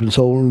concealed weapons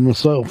holder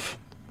myself.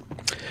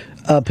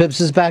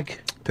 Pips is back?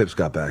 Pips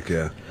got back,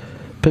 yeah.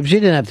 Pips, you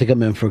didn't have to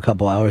come in for a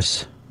couple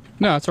hours.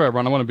 No, it's all right,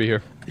 Ron. I want to be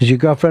here. Is your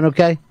girlfriend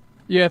okay?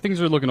 Yeah, things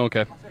are looking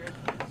okay.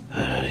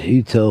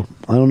 You two.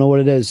 I don't know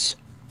what it is.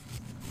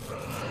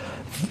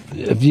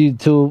 If you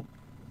two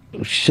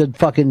should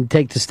fucking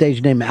take the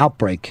stage name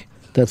Outbreak.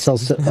 That's how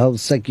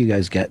sick you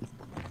guys get.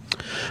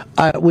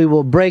 All right, we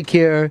will break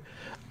here.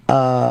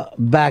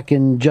 Back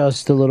in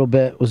just a little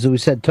bit. As we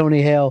said,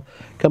 Tony Hale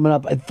coming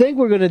up. I think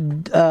we're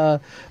going to...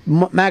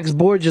 Max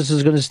Borges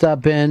is going to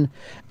stop in.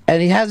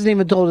 And he hasn't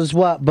even told us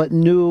what, but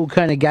new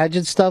kind of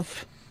gadget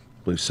stuff?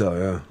 I believe so,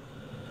 yeah.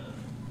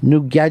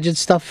 New gadget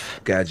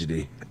stuff?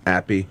 Gadgety.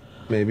 Appy,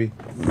 maybe?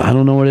 I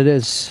don't know what it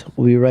is.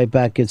 We'll be right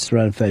back. It's the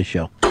Ron and Fez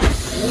Show.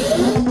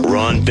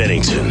 Ron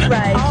Bennington.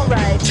 Right. All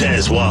right.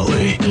 Taz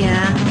Whatley.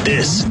 Yeah.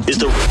 This is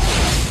the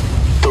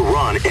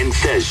Ron and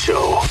Fez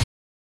Show.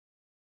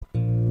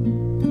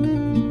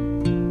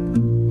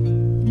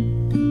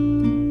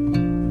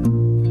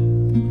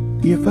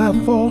 If I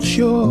fall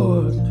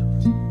short,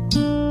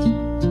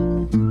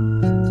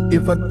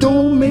 if I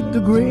don't make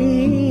the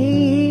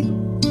grade,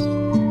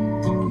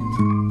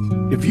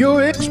 if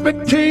your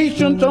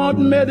expectations aren't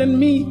met in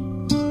me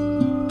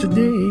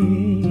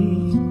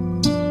today,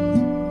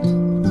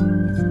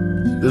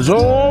 there's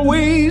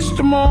always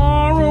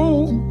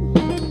tomorrow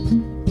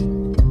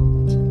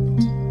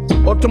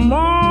or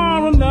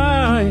tomorrow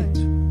night.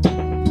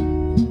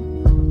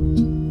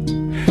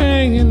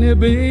 Hang in there,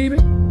 baby.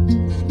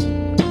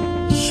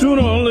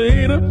 Sooner or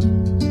later,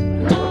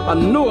 I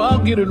know I'll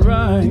get it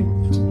right.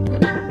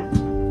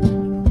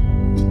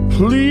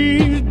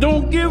 Please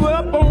don't give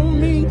up on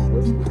me.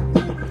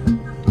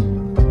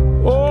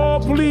 Oh,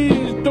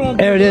 please don't.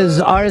 There it is,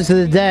 Artist of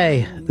the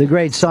Day, the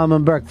great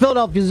Solomon Burke.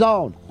 Philadelphia's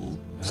own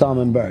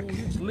Solomon Burke.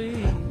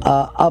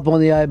 Up on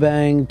the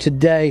iBang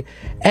today.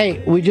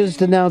 Hey, we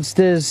just announced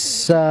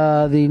this.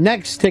 The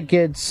next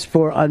tickets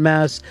for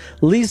Unmasked,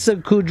 Lisa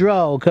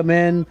Kudrow come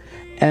in,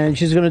 and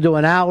she's going to do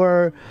an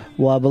hour.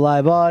 We'll have a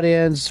live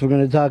audience. We're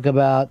going to talk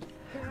about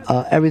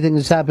everything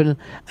that's happened,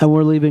 and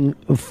we're leaving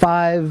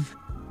 5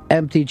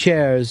 empty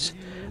chairs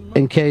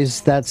in case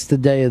that's the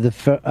day of the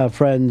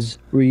Friends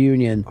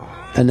reunion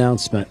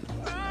announcement,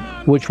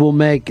 which will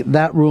make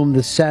that room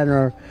the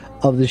center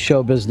of the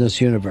show business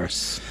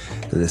universe.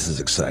 This is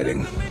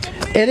exciting.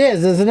 It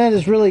is, isn't it?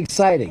 It's really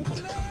exciting.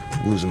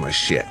 Losing my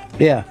shit.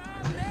 Yeah.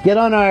 Get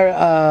on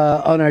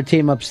our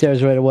team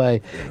upstairs right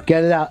away.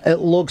 Get it out. It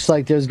looks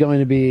like there's going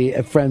to be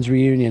a Friends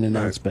reunion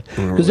announcement.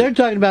 Because they're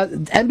talking about,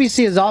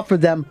 NBC has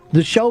offered them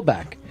the show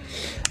back.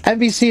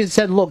 NBC has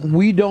said, look,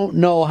 we don't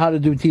know how to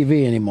do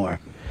TV anymore.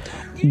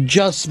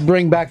 Just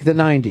bring back the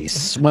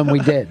 90s when we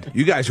did.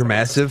 You guys are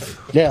massive.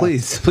 Yeah.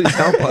 Please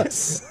help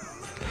us.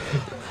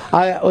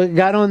 I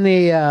got on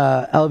the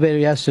elevator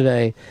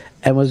yesterday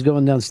and was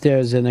going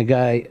downstairs, and a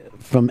guy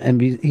from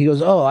NBC, he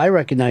goes, "Oh, I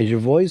recognize your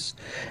voice,"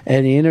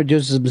 and he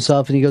introduces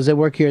himself, and he goes, "I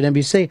work here at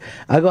NBC."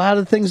 I go, "How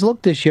do things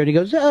look this year?" And he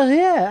goes, "Oh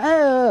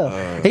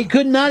yeah." He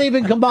could not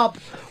even come up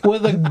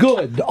with a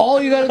good.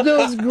 All you got to do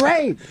is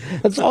great.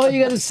 That's all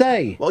you got to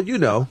say. Well, you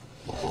know.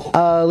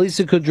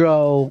 Lisa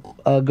Kudrow,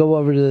 go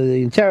over to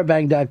the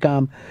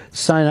interrobang.com,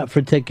 sign up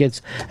for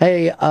tickets.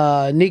 Hey,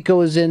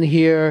 Nico is in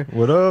here.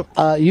 What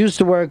up? Used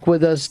to work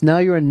with us. Now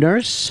you're a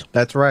nurse?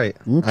 That's right.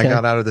 Okay. I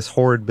got out of this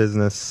horrid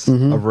business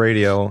of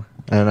radio,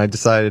 and I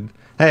decided,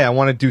 hey, I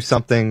want to do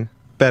something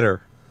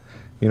better.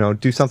 You know,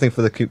 do something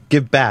for the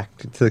give back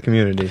to the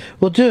community.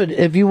 Well, dude,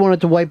 if you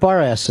wanted to wipe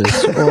our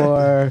asses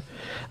or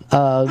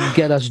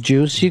get us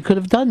juice, you could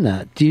have done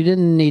that. You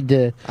didn't need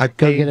to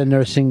go get a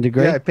nursing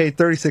degree. Yeah, I paid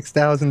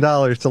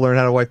 $36,000 to learn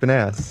how to wipe an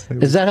ass.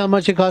 Is that how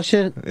much it cost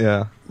you?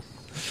 Yeah.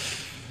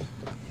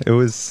 It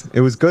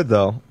was good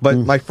though. But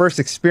my first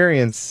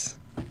experience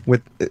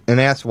with an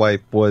ass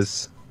wipe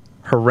was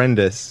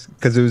horrendous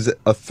because it was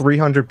a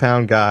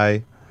 300-pound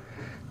guy,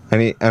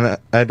 and I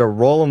had to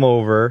roll him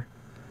over,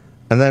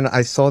 and then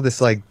I saw this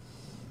like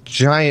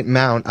giant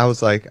mount. I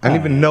was like, I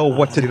didn't even know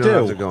what to You do.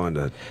 don't have to go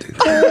into.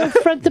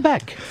 Front to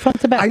back.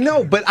 I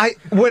know, but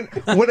when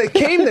I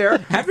came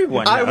there,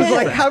 everyone I was knows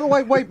like, that. how do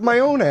I wipe my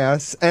own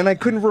ass? And I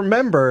couldn't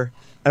remember,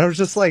 and I was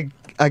just like,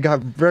 I got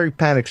very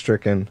panic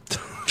stricken.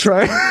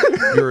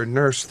 You're a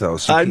nurse though,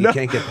 so I you know.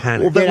 can't get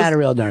panicked. You're not a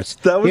real nurse.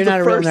 That was You're the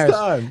not a real first nurse.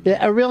 time.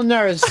 Yeah, a real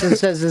nurse that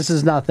says this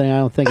is nothing. I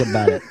don't think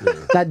about it.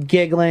 Not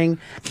giggling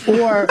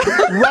or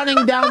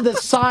running down the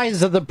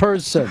size of the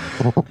person.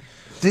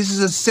 This is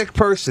a sick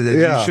person that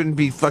Yeah. you shouldn't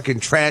be fucking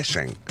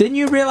trashing. Didn't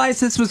you realize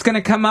this was going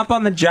to come up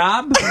on the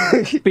job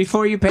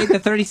before you paid the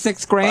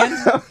 36 grand?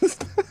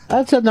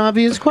 That's an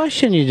obvious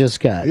question you just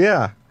got.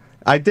 Yeah,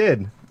 I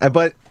did.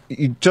 But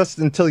just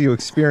until you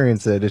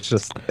experience it,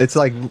 it's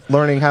like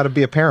learning how to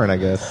be a parent, I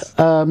guess.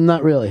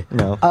 Not really.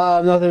 No.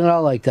 Nothing at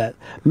all like that.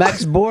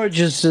 Max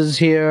Borges is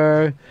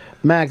here.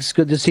 Max,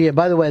 good to see you.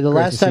 By the way, the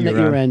Great last to see time you, that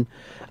you were Ron.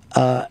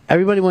 in,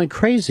 everybody went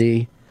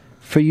crazy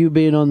for you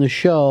being on the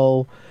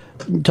show,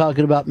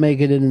 talking about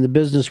making it in the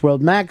business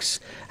world. Max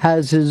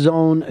has his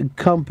own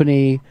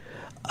company.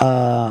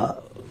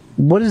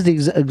 What is the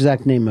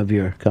exact name of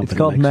your company? It's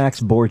called Max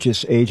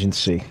Borges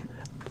Agency.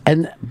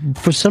 And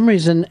for some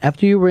reason,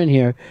 after you were in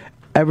here,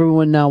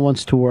 everyone now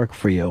wants to work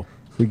for you.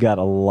 We got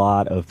a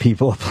lot of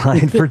people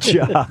applying for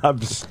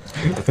jobs.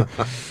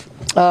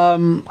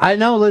 I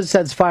know Liz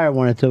Sets Fire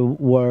wanted to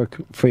work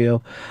for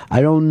you.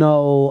 I don't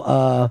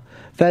know.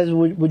 Fez,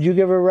 would you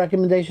give her a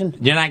recommendation?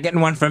 You're not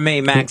getting one from me,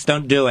 Max.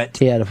 Don't do it.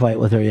 He had a fight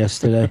with her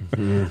yesterday.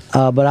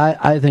 But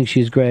I think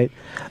she's great.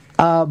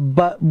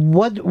 But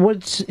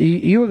what's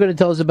you were going to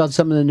tell us about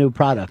some of the new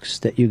products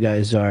that you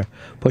guys are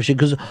pushing,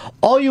 because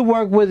all you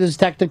work with is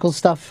technical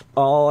stuff.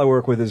 All I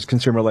work with is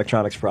consumer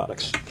electronics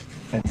products.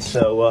 And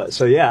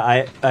so yeah,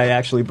 I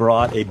actually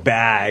brought a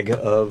bag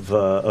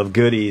of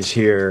goodies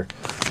here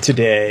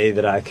today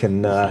that I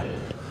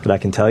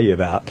can tell you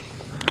about.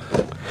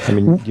 I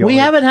mean, We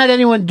haven't had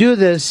anyone do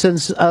this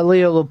since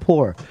Leo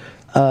Laporte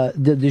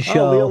did the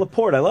show. Oh, Leo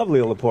Laporte. I love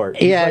Leo Laporte.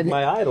 He's like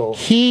my idol.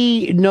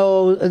 He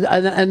knows,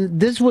 and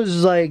this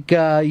was like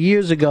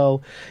years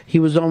ago. He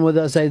was on with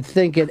us, I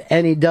think, at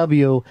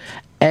NEW,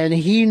 and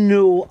he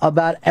knew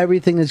about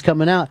everything that's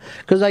coming out.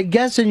 Because I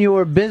guess in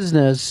your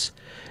business,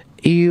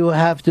 you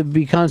have to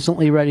be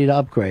constantly ready to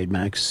upgrade,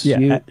 Max.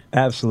 Yeah,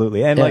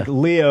 absolutely. And Yeah. like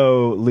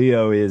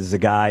Leo is a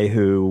guy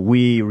who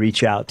we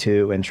reach out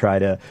to and try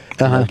to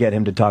get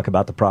him to talk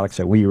about the products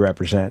that we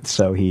represent.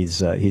 So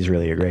he's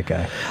really a great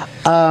guy.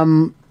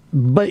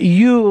 But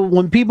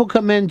when people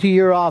come into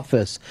your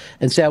office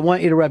and say, "I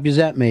want you to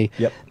represent me,"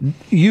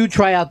 you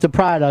try out the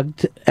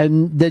product,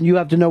 and then you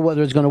have to know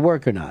whether it's going to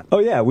work or not. Oh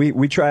yeah,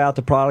 we try out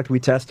the product, we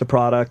test the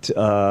product.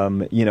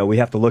 We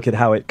have to look at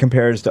how it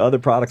compares to other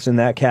products in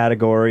that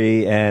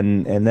category,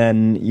 and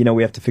then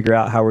we have to figure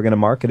out how we're going to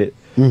market it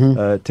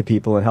to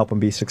people and help them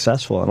be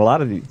successful. And a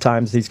lot of the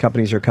times, these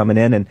companies are coming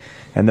in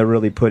and they're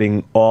really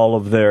putting all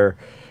of their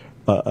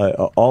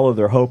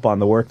hope on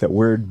the work that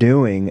we're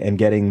doing and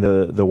getting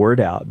the word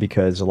out,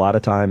 because a lot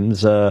of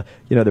times they're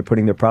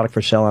putting their product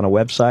for sale on a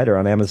website or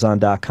on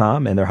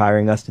Amazon.com, and they're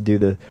hiring us to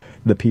do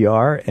the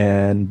PR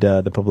and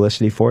the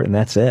publicity for it, and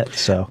that's it.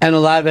 So And a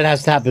lot of it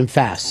has to happen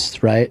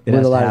fast, right? it With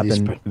has a to lot of these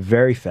happen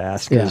very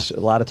fast, because a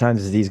lot of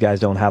times these guys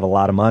don't have a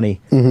lot of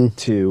money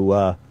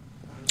to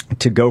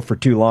go for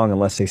too long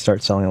unless they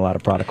start selling a lot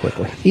of product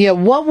quickly. Yeah,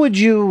 what would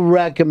you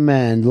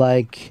recommend?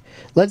 Like,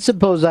 let's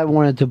suppose I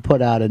wanted to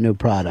put out a new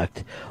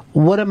product.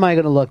 What am I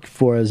going to look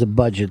for as a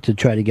budget to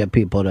try to get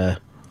people to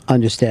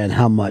understand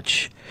how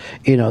much,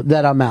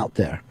 that I'm out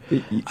there?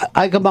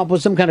 I come up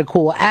with some kind of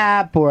cool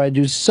app, or I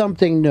do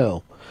something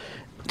new.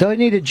 Do I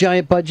need a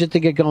giant budget to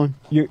get going?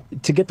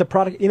 To get the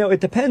product, it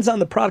depends on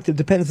the product. It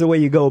depends the way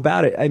you go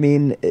about it. I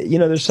mean,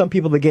 there's some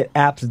people that get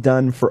apps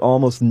done for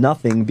almost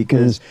nothing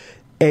because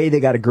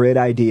they got a great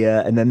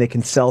idea, and then they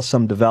can sell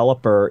some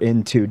developer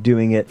into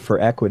doing it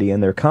for equity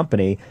in their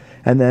company.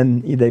 and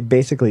then they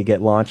basically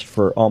get launched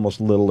for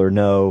almost little or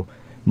no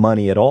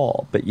money at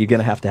all. But you're going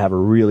to have a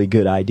really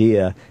good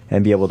idea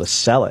and be able to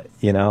sell it,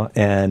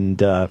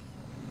 and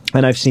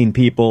I've seen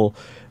people,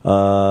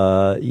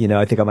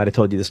 I think I might have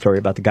told you the story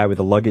about the guy with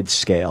the luggage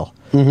scale.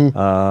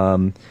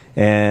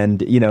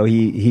 And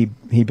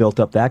he built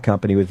up that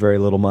company with very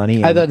little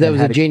money. I thought that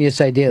was a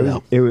genius idea,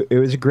 though. It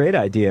was a great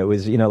idea. It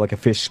was like a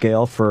fish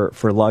scale for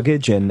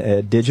luggage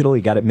and digital.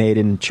 He got it made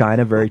in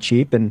China very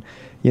cheap, and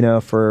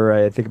for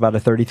I think about a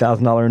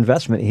 $30,000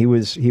 investment, he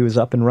was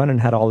up and running,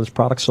 had all his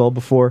products sold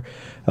before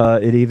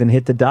it even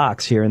hit the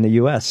docks here in the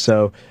U.S.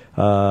 So.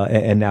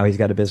 And now he's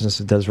got a business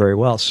that does very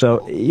well.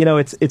 So,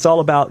 it's all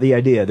about the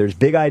idea. There's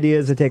big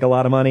ideas that take a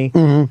lot of money,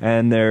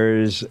 and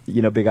there's,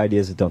 big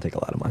ideas that don't take a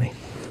lot of money.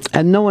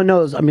 And no one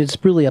knows. I mean, it's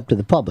really up to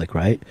the public,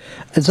 right?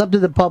 It's up to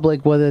the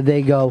public whether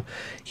they go,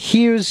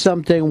 here's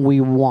something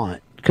we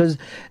want. Because,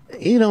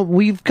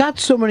 we've got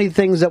so many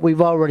things that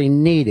we've already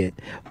needed,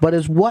 but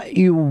it's what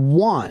you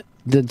want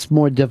that's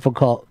more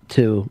difficult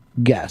to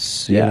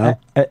guess,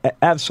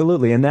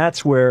 absolutely. And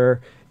that's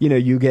where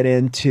you get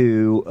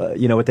into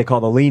what they call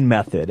the lean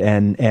method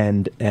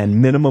and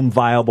minimum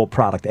viable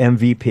product,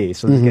 MVP.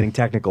 So this is getting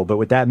technical, but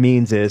what that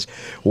means is,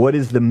 what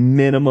is the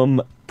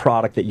minimum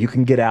product that you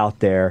can get out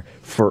there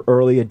for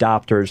early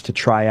adopters to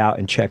try out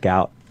and check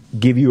out,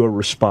 give you a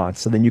response,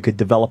 so then you could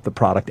develop the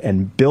product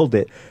and build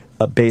it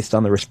based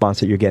on the response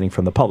that you're getting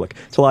from the public.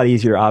 It's a lot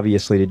easier,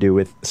 obviously, to do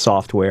with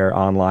software,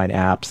 online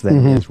apps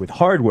than it is with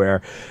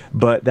hardware,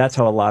 but that's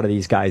how a lot of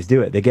these guys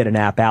do it. They get an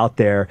app out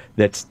there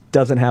that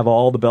doesn't have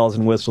all the bells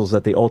and whistles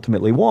that they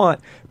ultimately want,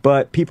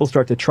 but people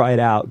start to try it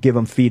out, give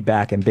them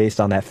feedback, and based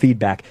on that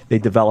feedback, they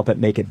develop it,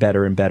 make it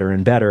better and better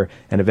and better,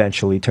 and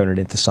eventually turn it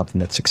into something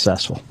that's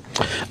successful.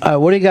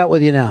 What do you got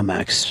with you now,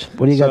 Max?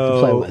 What do you got to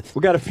play with?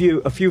 We got a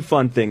few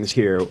fun things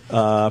here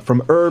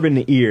from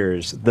Urban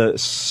Ears, the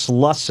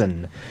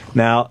Slusson.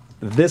 Now,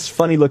 this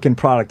funny-looking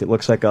product, it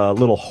looks like a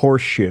little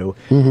horseshoe.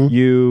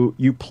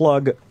 You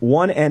plug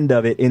one end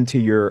of it into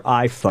your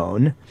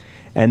iPhone,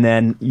 and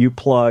then you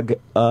plug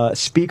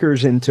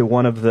speakers into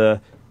one of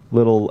the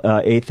little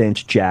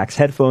 1/8-inch jacks,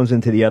 headphones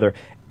into the other,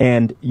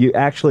 and you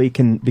actually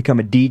can become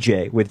a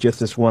DJ with just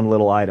this one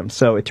little item.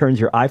 So it turns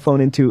your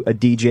iPhone into a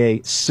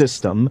DJ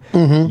system.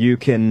 You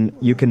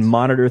can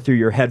monitor through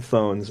your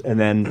headphones and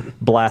then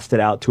blast it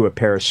out to a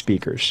pair of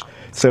speakers.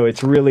 So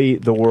it's really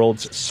the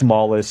world's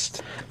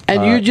smallest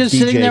And you're just DJ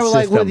sitting there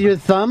like system. with your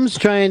thumbs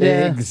trying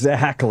to...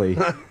 Exactly.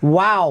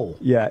 Wow.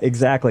 Yeah,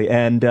 exactly.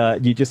 And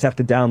you just have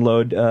to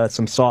download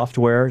some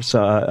software,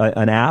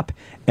 an app,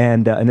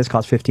 and this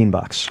costs $15.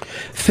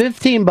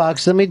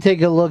 $15. Let me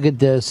take a look at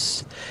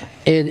this.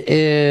 It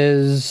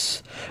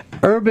is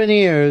Urban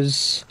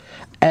Ears,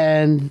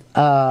 and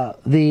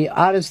the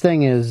oddest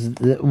thing is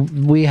that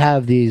we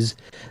have these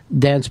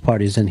dance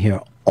parties in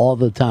here all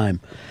the time,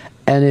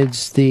 and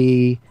it's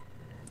the...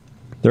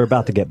 They're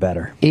about to get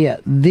better. Yeah,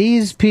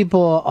 these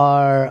people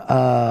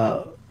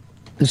are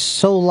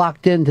so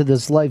locked into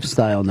this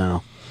lifestyle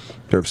now.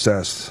 They're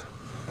obsessed.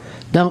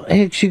 Now,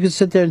 Hicks, you could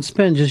sit there and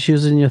spin just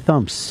using your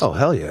thumbs. Oh,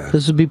 hell yeah.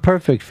 This would be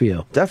perfect for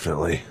you.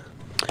 Definitely.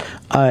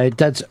 All right,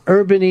 that's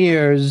Urban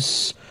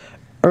Ears.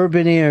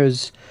 Urban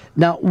Ears.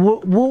 Now,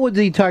 what would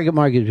the target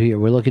market be here?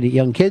 We're looking at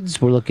young kids.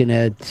 We're looking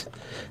at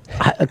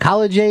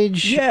college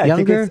age,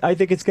 younger. I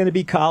think it's going to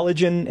be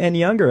college and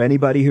younger.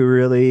 Anybody who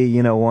really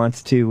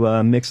wants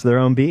to mix their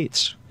own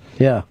beats.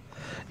 Yeah,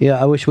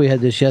 I wish we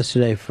had this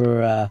yesterday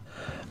for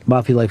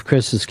Mafia Life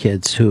Chris's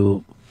kids,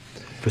 who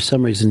for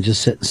some reason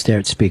just sit and stare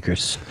at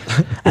speakers.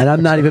 And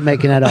I'm not even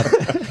making that up.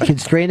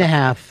 Kid's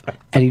 3.5,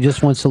 and he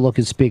just wants to look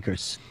at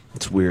speakers.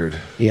 It's weird.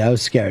 Yeah, I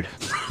was scared.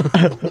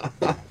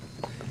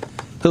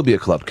 He'll be a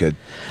club kid.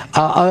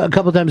 A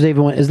couple times they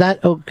even went, is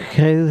that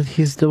okay that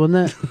he's doing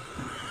that?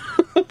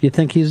 You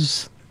think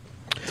he's...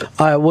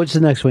 All right, what's the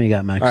next one you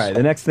got, Max? All right,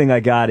 the next thing I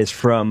got is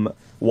from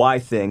Why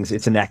Things.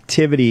 It's an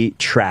activity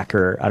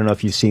tracker. I don't know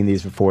if you've seen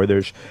these before.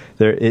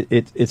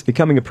 It's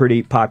becoming a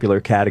pretty popular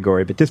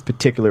category, but this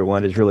particular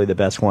one is really the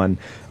best one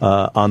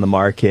on the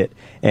market.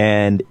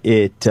 And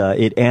it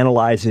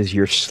analyzes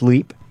your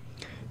sleep,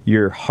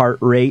 your heart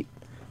rate,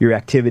 your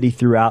activity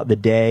throughout the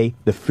day,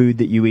 the food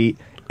that you eat,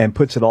 and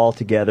puts it all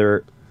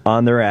together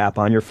on their app,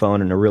 on your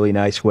phone in a really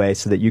nice way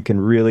so that you can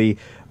really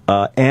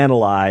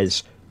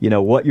analyze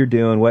what you're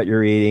doing, what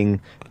you're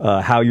eating,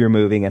 how you're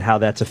moving, and how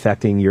that's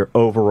affecting your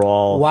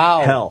overall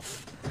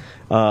health.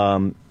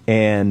 And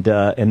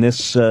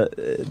this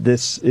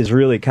is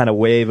really kind of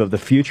wave of the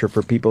future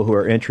for people who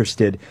are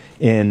interested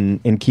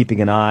in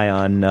keeping an eye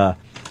on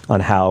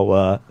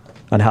how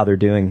they're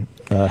doing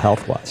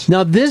health wise.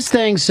 Now this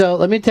thing, so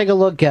let me take a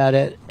look at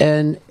it,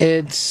 and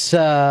it's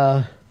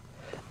an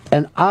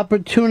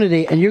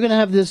opportunity, and you're going to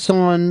have this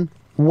on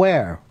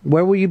where?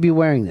 Where will you be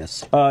wearing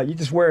this? You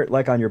just wear it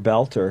like on your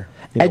belt, or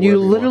and you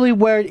literally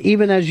wear it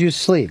even as you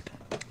sleep.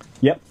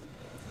 Yep.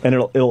 And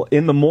it'll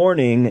in the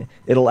morning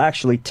it'll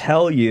actually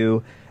tell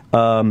you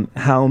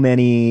how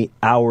many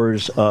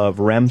hours of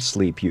REM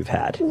sleep you've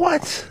had.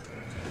 What?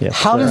 Yes.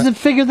 How does it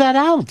figure that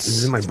out?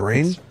 Is it in my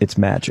brain? It's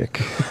magic.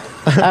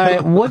 All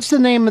right, what's the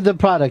name of the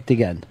product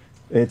again?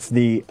 It's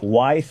the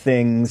Y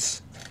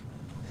Things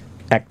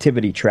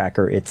activity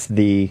tracker. It's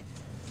the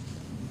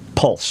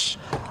Pulse.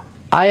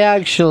 I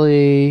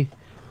actually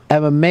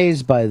am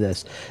amazed by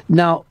this.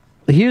 Now,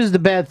 here's the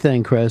bad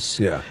thing, Chris.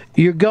 Yeah.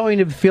 You're going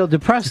to feel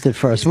depressed at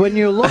first. When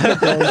you look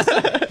at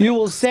this, you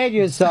will say to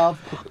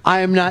yourself, I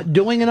am not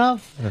doing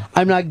enough.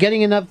 I'm not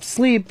getting enough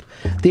sleep.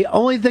 The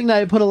only thing that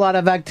I put a lot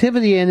of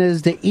activity in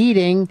is the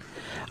eating,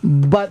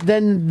 but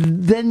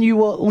then you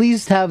will at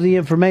least have the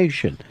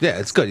information. Yeah,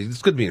 it's good.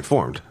 It's good to be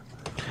informed.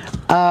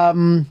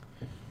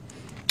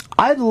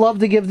 I'd love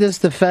to give this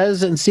to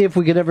Fez and see if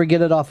we could ever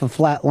get it off a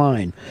flat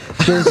line.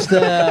 Just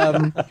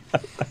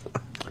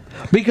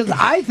because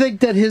I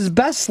think that his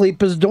best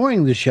sleep is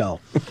during the show.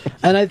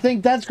 And I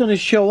think that's going to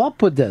show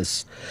up with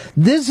this.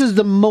 This is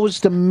the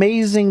most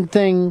amazing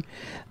thing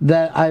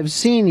that I've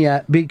seen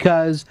yet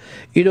because,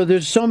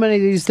 there's so many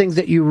of these things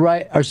that you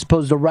are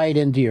supposed to write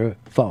into your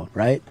phone,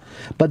 right?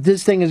 But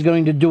this thing is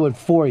going to do it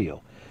for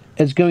you.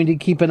 It's going to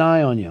keep an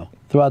eye on you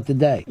throughout the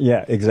day.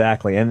 Yeah,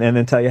 exactly. And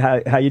then tell you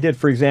how you did.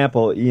 For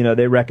example,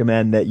 they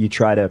recommend that you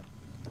try to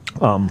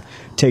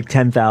take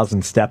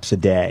 10,000 steps a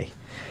day.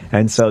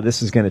 And so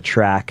this is going to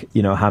track,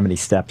 how many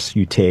steps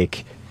you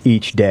take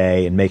each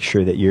day and make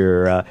sure that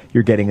you're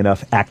getting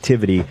enough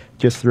activity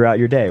just throughout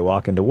your day,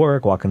 walking to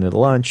work, walking to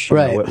lunch,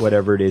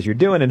 whatever it is you're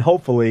doing. And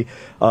hopefully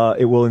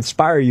it will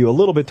inspire you a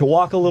little bit to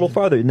walk a little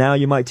farther. Now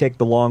you might take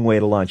the long way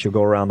to lunch. You'll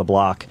go around the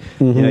block.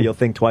 Mm-hmm. You'll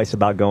think twice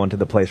about going to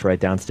the place right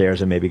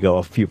downstairs and maybe go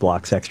a few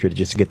blocks extra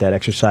just to get that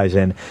exercise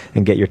in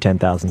and get your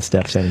 10,000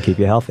 steps in and keep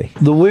you healthy.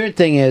 The weird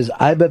thing is,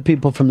 I bet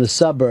people from the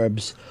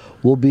suburbs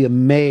will be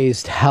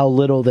amazed how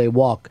little they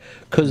walk.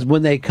 Because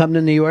when they come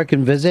to New York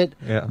and visit,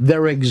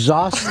 they're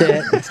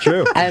exhausted. It's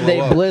true. And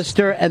they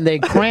blister and they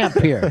cramp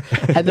here.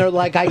 And they're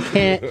like, I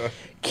can't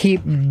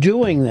keep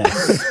doing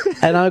this.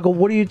 And I go,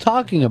 what are you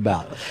talking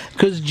about?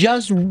 Because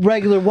just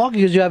regular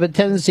walking, because you have a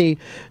tendency,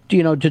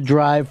 to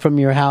drive from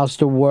your house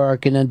to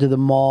work and then to the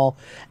mall,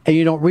 and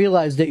you don't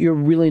realize that you're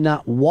really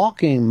not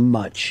walking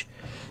much.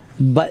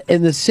 But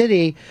in the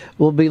city,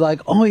 we'll be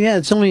like, oh, yeah,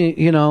 it's only,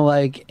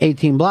 like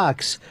 18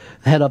 blocks.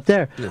 Head up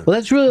there. Yeah. Well,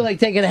 that's really like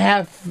taking a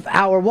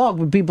half-hour walk,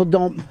 but people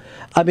don't,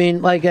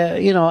 like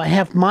a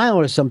half mile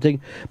or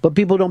something, but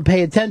people don't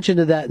pay attention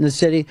to that in the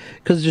city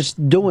because they're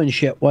just doing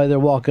shit while they're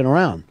walking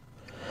around.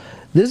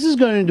 This is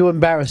going to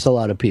embarrass a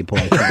lot of people,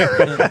 I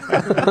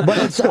think. But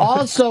it's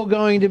also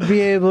going to be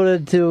able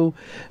to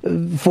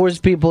force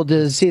people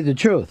to see the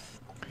truth.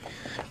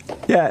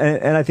 Yeah,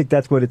 and I think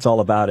that's what it's all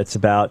about. It's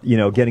about,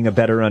 getting a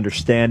better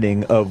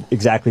understanding of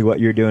exactly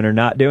what you're doing or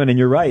not doing. And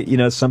you're right.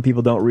 Some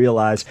people don't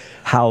realize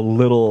how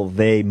little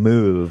they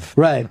move.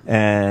 Right.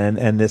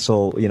 And this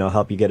will,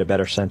 help you get a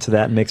better sense of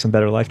that and make some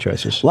better life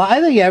choices. Well, I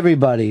think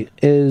everybody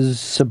is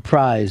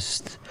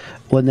surprised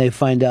when they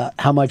find out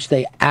how much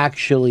they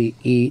actually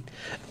eat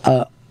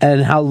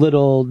and how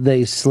little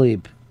they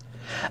sleep.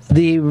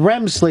 The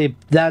REM sleep,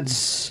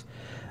 that's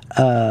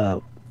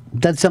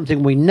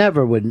something we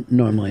never would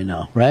normally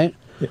know, right?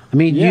 I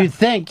mean, you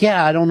think,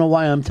 I don't know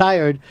why I'm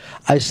tired.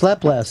 I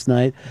slept last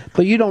night,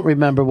 but you don't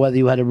remember whether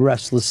you had a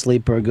restless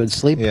sleep or a good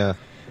sleep. Yeah.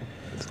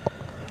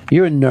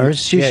 You're a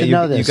nurse. You should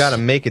know this. You got to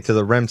make it to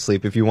the REM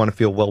sleep if you want to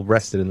feel well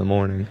rested in the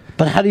morning.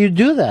 But how do you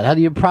do that? How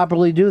do you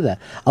properly do that?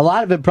 A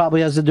lot of it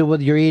probably has to do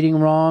with your eating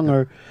wrong,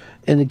 or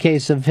in the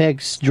case of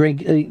Hicks,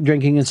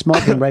 drinking and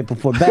smoking right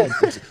before bed.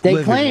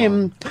 They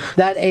claim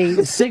that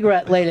a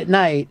cigarette late at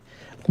night,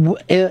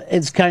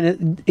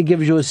 it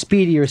gives you a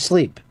speedier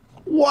sleep.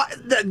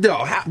 What? No.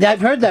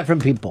 I've heard that from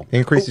people.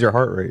 Increases your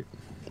heart rate.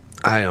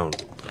 I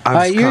don't. All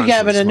right, you're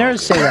having a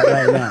nurse say that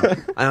right now.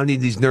 I don't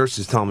need these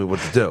nurses telling me what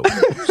to do.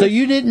 So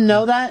you didn't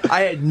know that?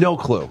 I had no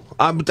clue.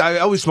 I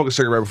always smoke a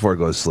cigarette before I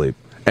go to sleep,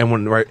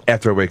 and right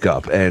after I wake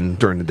up, and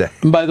during the day.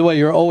 And by the way,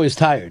 you're always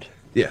tired.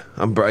 Yeah,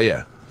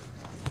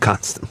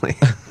 constantly.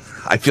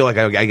 I feel like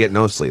I get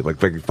no sleep, like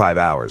 5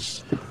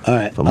 hours. All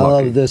right, I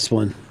love this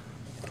one.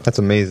 That's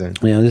amazing.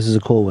 Yeah, this is a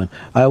cool one.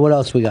 All right, what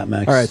else we got,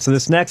 Max? All right, so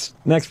this next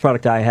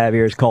product I have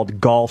here is called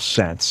Golf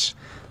Sense.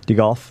 Do you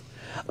golf?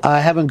 I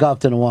haven't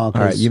golfed in a while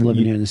because I'm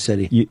living here in the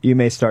city. You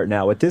may start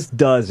now. What this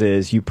does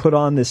is you put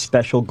on this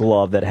special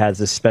glove that has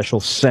this special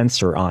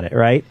sensor on it,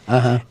 right?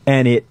 Uh-huh.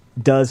 And it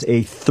does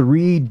a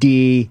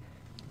 3D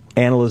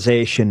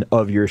analyzation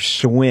of your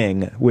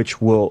swing, which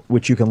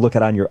you can look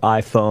at on your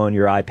iPhone,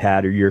 your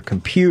iPad, or your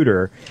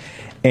computer.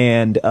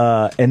 And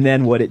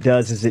then what it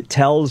does is it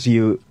tells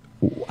you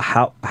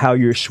how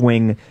your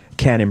swing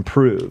can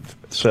improve.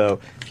 So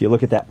if you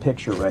look at that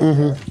picture right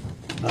there,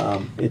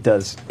 it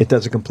does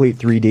a complete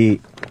 3D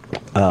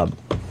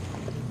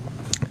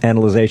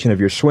analyzation of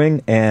your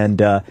swing, and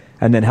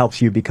then helps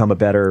you become a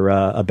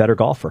better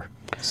golfer.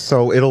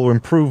 So it'll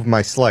improve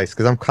my slice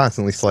because I'm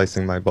constantly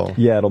slicing my ball.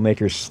 Yeah, it'll make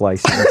your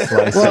slice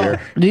slicier.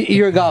 Well,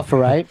 you're a golfer,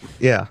 right?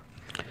 Yeah.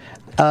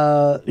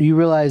 You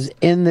realize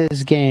in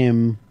this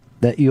game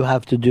that you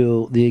have to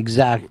do the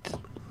exact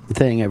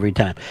thing every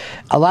time.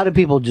 A lot of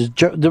people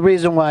the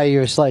reason why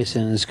you're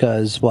slicing is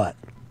because what?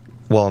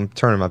 Well, I'm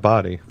turning my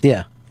body.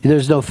 Yeah.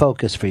 There's no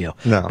focus for you.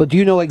 No. But do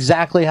you know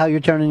exactly how you're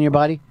turning your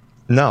body?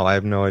 No, I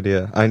have no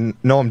idea. I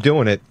know I'm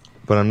doing it,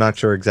 but I'm not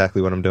sure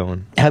exactly what I'm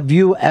doing. Have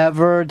you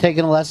ever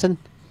taken a lesson?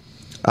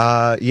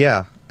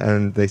 Yeah,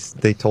 and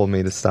they told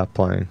me to stop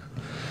playing.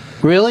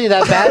 Really?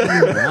 That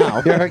bad?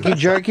 Wow. You're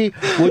herky-jerky?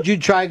 Would you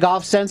try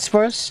Golf Sense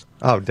first?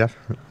 Oh,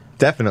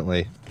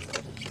 definitely.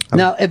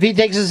 Now, if he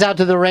takes us out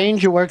to the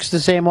range, it works the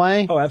same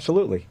way? Oh,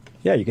 absolutely.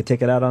 Yeah, you could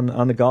take it out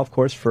on the golf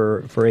course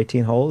for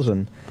 18 holes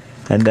and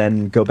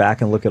then go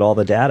back and look at all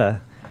the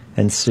data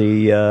and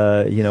see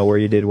where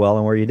you did well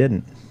and where you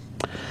didn't.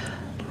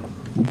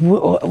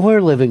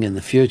 We're living in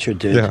the future,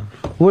 dude. Yeah.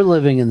 We're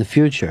living in the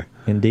future.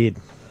 Indeed.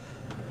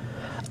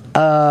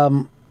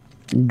 Golf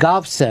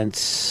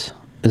Sense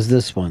is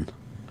this one.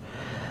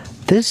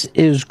 This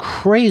is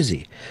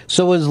crazy.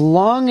 So as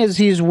long as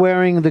he's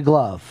wearing the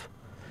glove,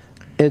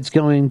 it's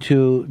going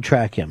to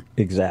track him.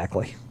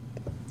 Exactly.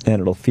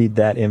 And it'll feed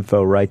that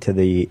info right to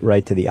the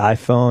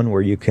iPhone,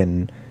 where you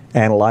can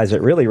analyze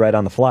it really right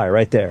on the fly,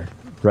 right there,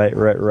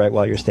 right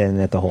while you're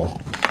standing at the hole.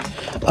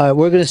 All right,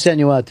 we're going to send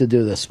you out to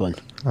do this one.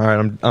 All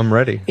right, I'm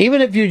ready. Even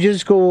if you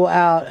just go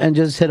out and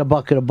just hit a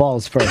bucket of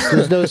balls first,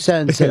 there's no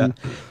sense in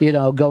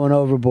going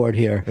overboard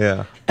here.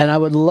 Yeah. And I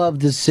would love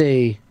to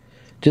see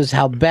just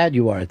how bad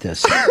you are at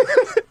this.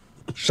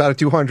 Shot a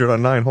 200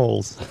 on 9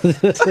 holes.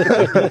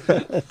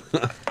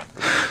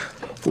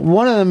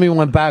 One of them he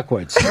went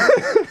backwards.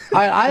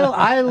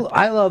 I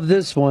love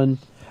this one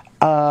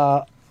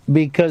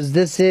because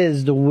this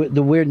is the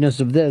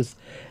weirdness of this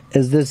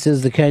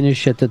is the kind of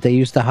shit that they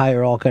used to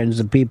hire all kinds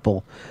of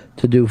people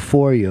to do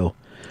for you.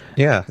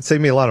 Yeah, it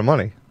saved me a lot of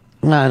money.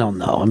 I don't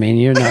know. I mean,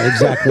 you're not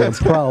exactly a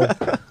pro. All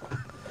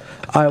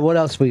right, what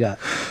else we got?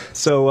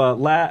 So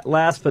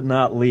last but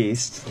not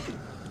least,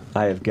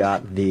 I have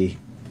got the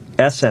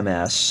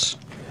SMS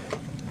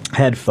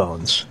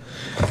headphones.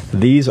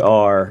 These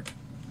are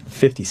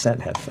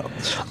 50-cent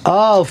headphones.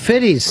 Oh,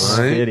 fitties.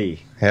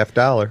 Fitty.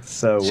 $50.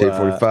 So Shade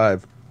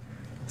 45.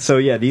 So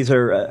yeah, these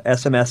are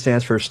SMS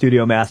stands for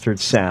Studio Mastered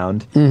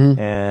Sound,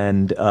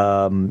 and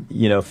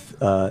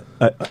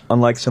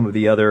unlike some of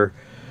the other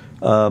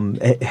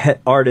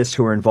artists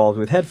who are involved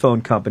with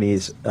headphone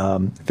companies,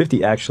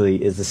 50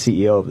 actually is the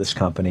CEO of this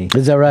company.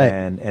 Is that right?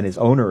 And is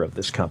owner of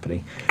this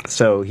company.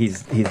 So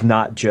he's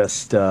not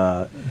just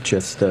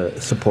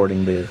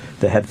supporting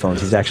the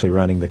headphones. He's actually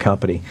running the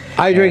company.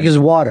 I drink his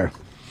water.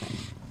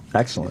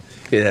 Excellent.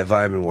 Yeah, that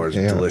vitamin water is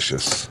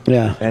delicious.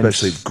 Yeah,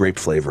 especially grape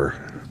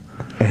flavor.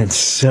 And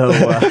so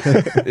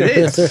it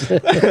is.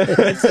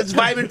 It's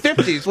vitamin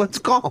 50 is what it's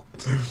called.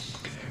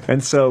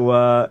 And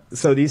so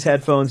these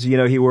headphones,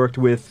 he worked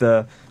with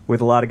a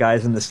lot of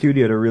guys in the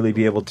studio to really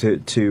be able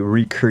to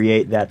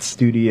recreate that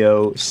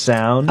studio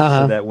sound,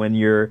 so that when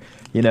you're,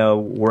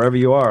 wherever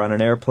you are, on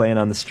an airplane,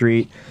 on the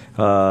street,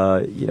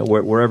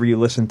 wherever you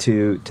listen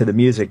to the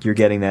music, you're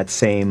getting that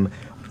same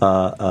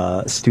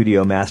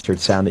studio mastered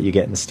sound that you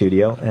get in the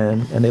studio,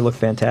 and they look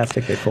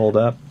fantastic. They fold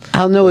up.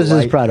 How new is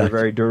this product? They're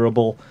very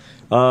durable.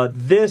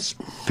 This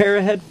pair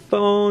of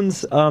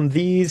headphones,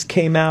 these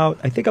came out,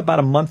 I think, about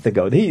a month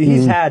ago.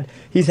 He's had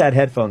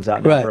headphones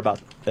out now for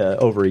about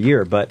over a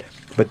year, but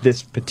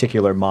this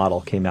particular model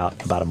came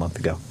out about a month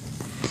ago.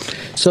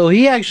 So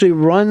he actually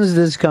runs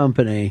this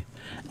company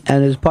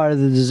and is part of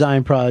the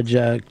design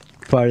project,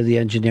 part of the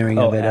engineering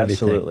of it,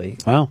 absolutely.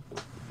 Everything. Wow.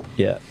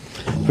 Yeah.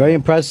 Very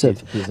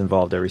impressive. He's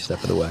involved every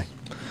step of the way.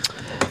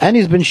 And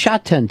he's been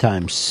shot 10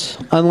 times,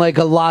 unlike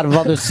a lot of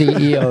other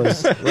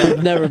CEOs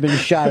who've never been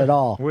shot at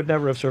all. Would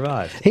never have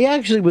survived. He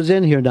actually was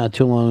in here not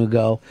too long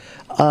ago.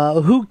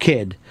 Who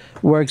Kid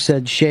works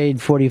at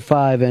Shade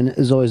 45 and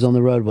is always on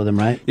the road with him,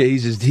 right? Yeah,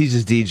 he's his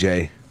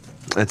DJ.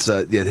 That's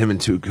him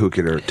and Who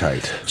Kid are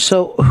tight.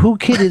 So Who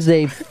Kid is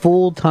a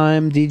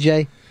full-time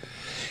DJ?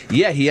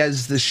 Yeah, he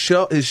has the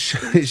show his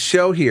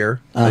show here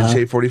at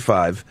Shade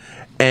 45,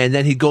 and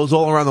then he goes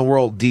all around the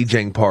world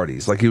DJing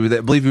parties. Like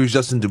I believe he was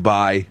just in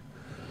Dubai.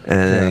 And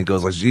then he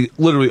goes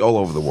literally all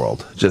over the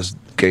world, just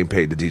getting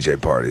paid to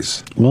DJ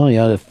parties. Well, you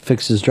ought to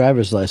fix his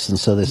driver's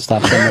license so they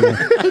stop coming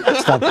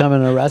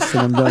and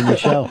arresting him during the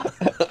show.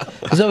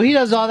 So he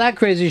does all that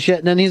crazy shit,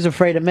 and then he's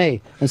afraid of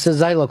me and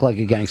says I look like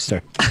a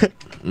gangster.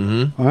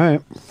 Mm-hmm. All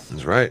right.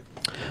 That's right.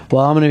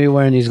 Well, I'm going to be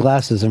wearing these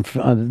glasses in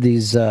front of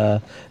these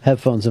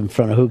headphones in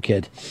front of Who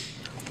Kid.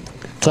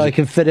 So I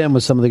can fit in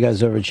with some of the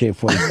guys over at Shade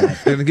 45. They're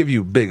going to give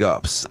you big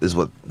ups, is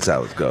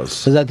how it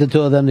goes. Is that the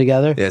two of them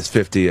together? Yeah, it's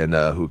 50 and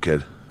Who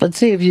Kid. Let's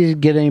see if you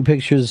get any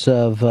pictures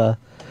of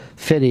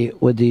Fitty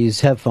with these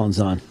headphones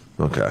on.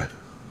 Okay.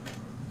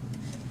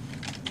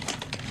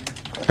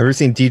 Ever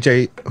seen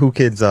DJ Who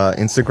Kid's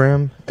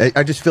Instagram?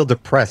 I just feel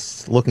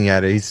depressed looking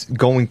at it. He's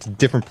going to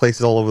different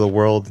places all over the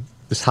world.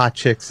 There's hot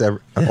chicks all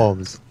of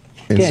his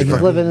Instagram. Yeah,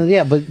 he's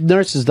living but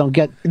nurses don't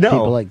get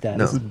people like that.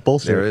 No, this is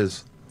bullshit. There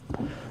is.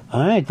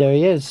 All right, there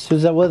he is.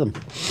 Who's that with him?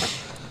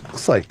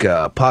 Looks like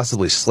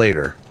possibly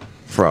Slater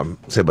from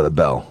Saved by the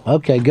Bell.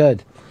 Okay,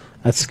 good.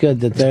 That's good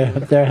that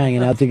they're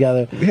hanging out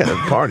together. Yeah, they're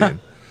partying.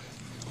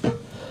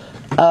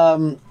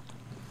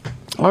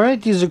 All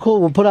right, these are cool.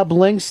 We'll put up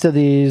links to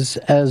these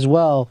as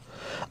well.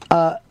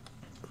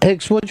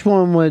 Hicks, which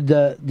one would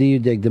do you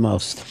dig the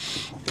most?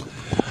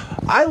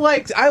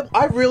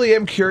 I really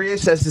am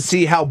curious as to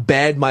see how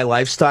bad my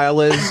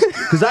lifestyle is,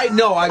 because I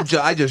know I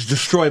just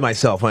destroy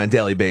myself on a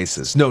daily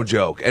basis, no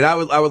joke. And I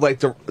would like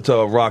to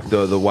rock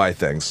the Y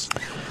things.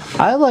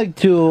 I like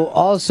to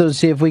also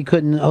see if we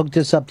couldn't hook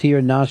this up to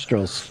your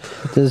nostrils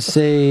to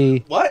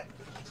see what.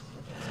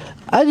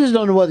 I just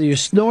don't know whether you're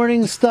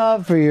snorting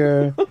stuff or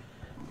you're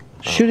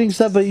shooting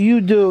stuff, but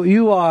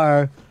you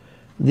are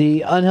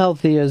the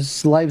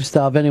unhealthiest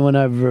lifestyle of anyone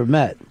I've ever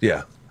met.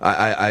 Yeah,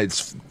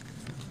 it's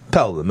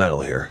pedal to the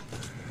metal here.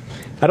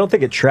 I don't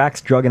think it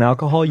tracks drug and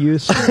alcohol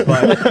use, but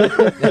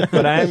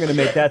I am going to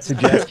make that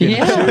suggestion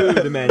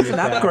to the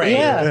manufacturer.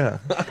 Yeah.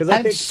 Because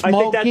I think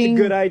that's a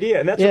good idea.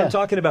 And that's what I'm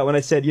talking about when I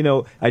said,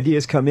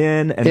 ideas come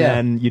in and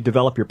then you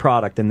develop your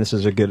product, and this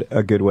is a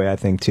good way, I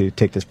think, to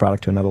take this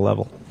product to another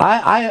level.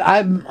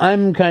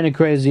 I'm kind of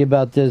crazy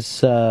about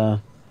this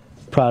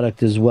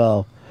product as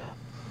well.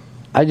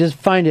 I just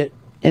find it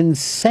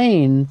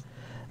insane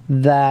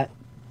that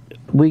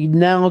we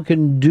now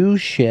can do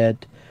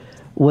shit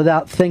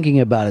without thinking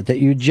about it, that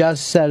you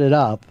just set it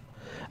up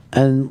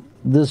and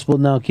this will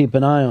now keep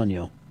an eye on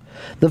you.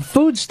 The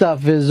food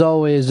stuff is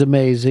always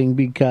amazing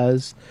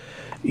because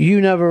you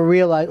never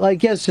realize,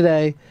 like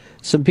yesterday,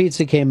 some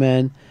pizza came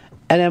in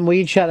and then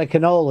we each had a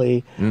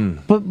cannoli.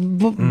 But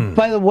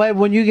by the way,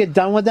 when you get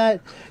done with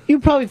that, you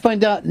probably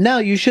find out now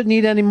you shouldn't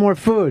eat any more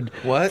food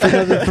for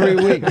another 3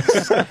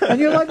 weeks. And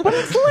you're like, but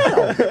it's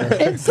little.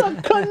 It's a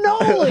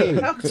cannoli.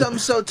 How come something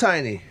so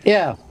tiny?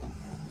 Yeah.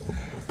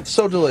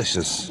 So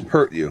delicious.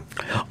 Hurt you.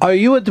 Are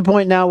you at the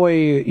point now where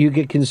you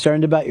get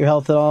concerned about your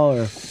health at all,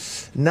 or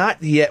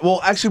not yet?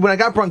 Well, actually, when I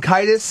got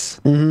bronchitis,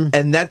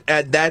 and that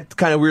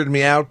kind of weirded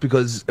me out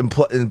because, and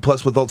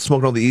plus with all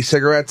smoking all the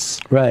e-cigarettes,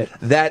 right?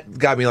 That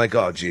got me like,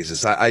 oh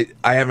Jesus, I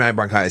haven't had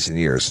bronchitis in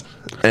years,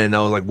 and I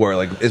was like, worried,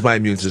 like, is my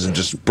immune system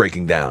just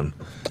breaking down?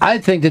 I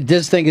think that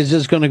this thing is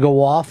just going to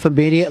go off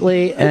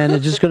immediately, and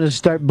it's just going to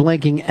start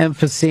blinking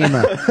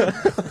emphysema.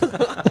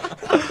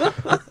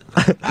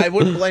 I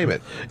wouldn't blame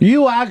it.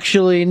 You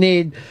actually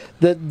need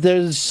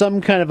there's some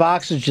kind of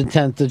oxygen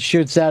tent that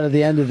shoots out of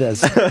the end of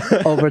this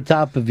over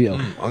top of you.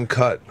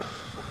 Uncut.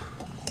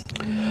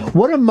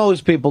 What are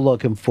most people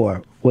looking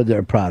for with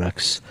their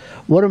products?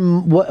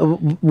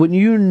 When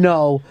you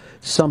know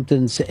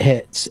something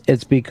hits,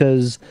 it's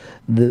because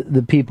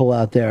the people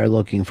out there are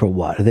looking for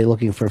what? Are they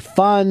looking for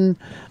fun?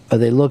 Are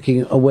they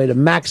looking a way to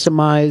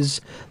maximize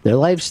their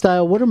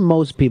lifestyle? What do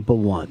most people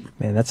want?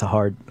 Man, that's a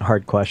hard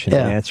question to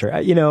answer.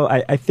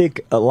 I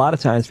think a lot of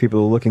times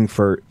people are looking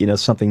for,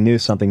 something new,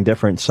 something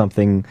different,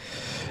 something,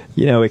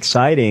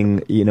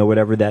 exciting,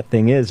 whatever that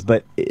thing is.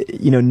 But,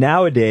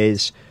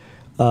 nowadays,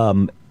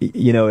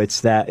 it's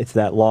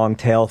that long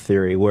tail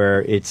theory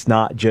where it's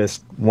not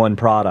just one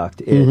product.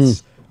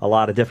 It's a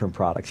lot of different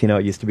products.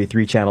 It used to be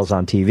 3 channels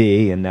on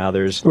TV, and now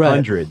there's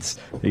hundreds.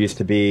 There used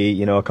to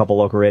be, a couple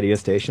local radio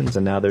stations,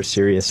 and now there's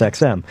Sirius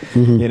XM.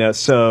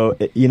 So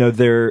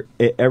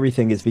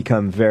everything has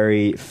become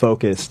very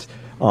focused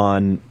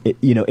on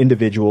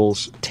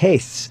individuals'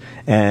 tastes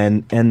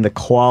and the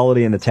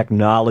quality and the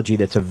technology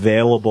that's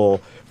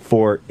available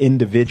for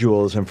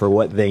individuals and for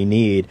what they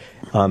need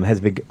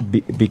has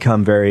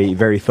become very,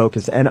 very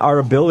focused. And our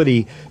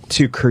ability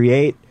to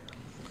create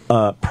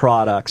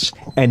products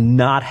and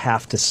not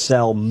have to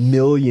sell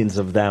millions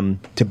of them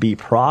to be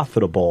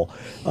profitable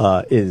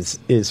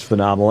is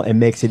phenomenal, and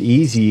makes it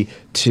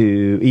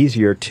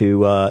easier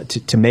to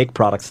make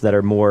products that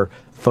are more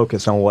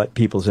focused on what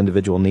people's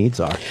individual needs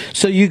are.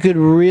 So you could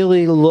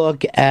really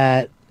look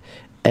at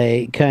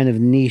a kind of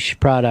niche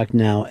product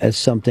now as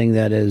something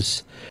that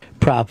is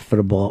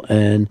profitable,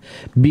 and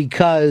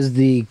because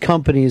the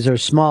companies are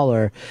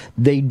smaller,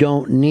 they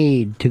don't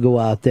need to go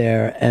out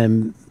there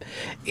and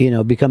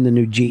become the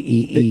new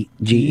GE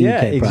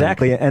type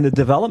exactly product. And the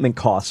development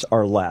costs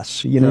are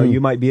less.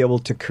 You might be able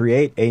to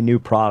create a new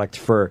product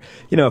for,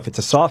 if it's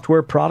a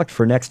software product,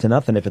 for next to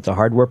nothing. If it's a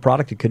hardware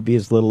product, it could be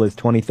as little as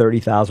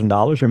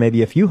 $20,000-$30,000, or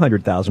maybe a few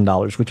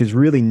 $100,000, which is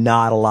really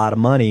not a lot of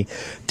money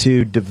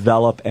to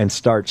develop and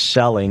start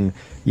selling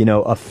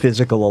a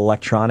physical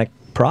electronic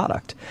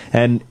product.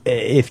 And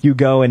if you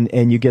go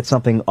and you get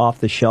something off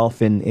the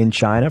shelf in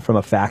China from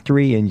a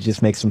factory, and you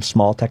just make some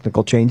small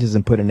technical changes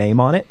and put a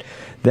name on it,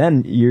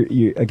 then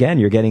you're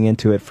getting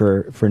into it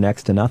for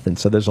next to nothing.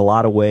 So there's a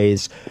lot of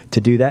ways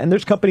to do that, and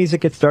there's companies that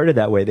get started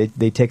that way.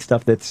 They take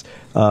stuff that's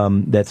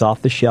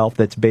off the shelf,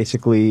 that's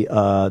basically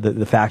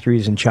the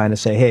factories in China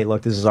say, hey,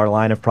 look, this is our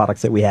line of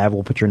products that we have,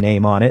 we'll put your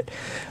name on it,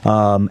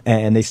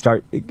 and they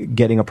start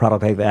getting a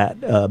product like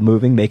that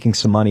moving, making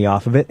some money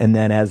off of it, and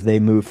then as they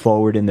move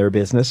forward in their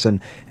business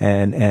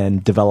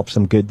and develop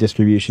some good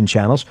distribution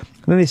channels,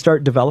 then they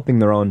start developing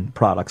their own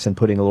products and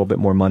putting a little bit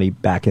more money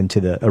back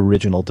into the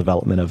original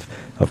development of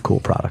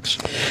cool products.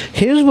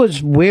 Here's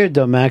what's weird,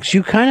 though, Max.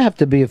 You kind of have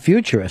to be a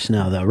futurist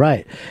now, though,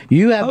 right?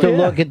 You have to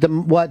look at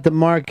what the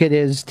market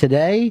is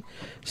today,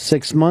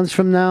 6 months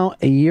from now,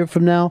 a year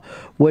from now,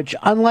 which,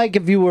 unlike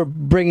if you were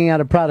bringing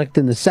out a product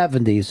in the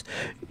 70s,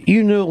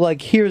 you knew,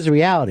 like, here's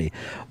reality.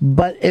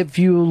 But if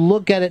you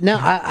look at it now,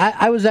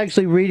 I was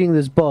actually reading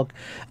this book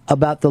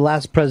about the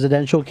last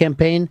presidential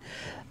campaign.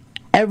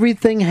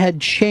 Everything had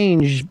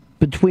changed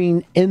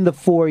in the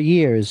 4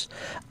 years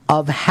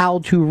of how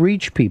to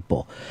reach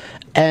people.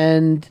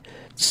 And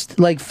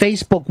like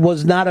Facebook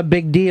was not a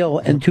big deal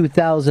in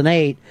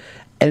 2008,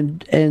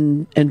 and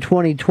in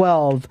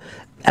 2012,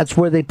 that's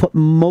where they put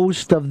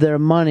most of their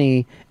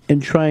money in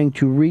trying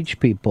to reach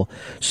people.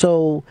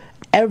 So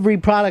every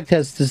product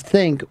has to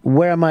think,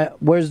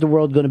 where's the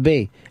world going to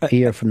be a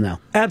year from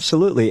now?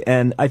 Absolutely.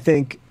 And I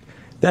think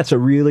that's a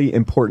really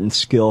important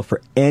skill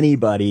for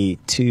anybody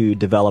to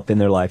develop in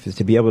their life, is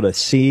to be able to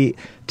see,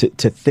 to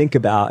think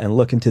about and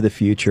look into the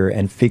future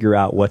and figure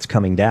out what's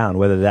coming down,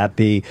 whether that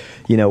be,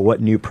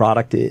 what new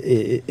product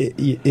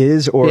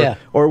is, or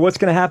what's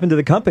going to happen to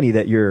the company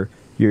that you're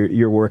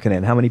working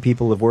in. How many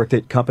people have worked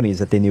at companies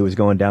that they knew was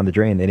going down the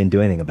drain? They didn't do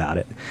anything about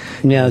it.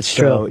 Yeah, that's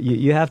so true.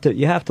 You have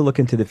to look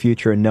into the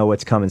future and know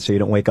what's coming, so you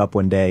don't wake up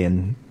one day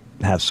and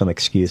have some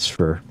excuse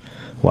for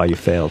why you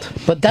failed.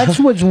 But that's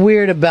what's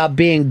weird about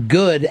being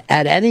good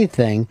at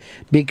anything,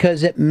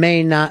 because it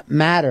may not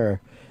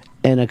matter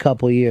in a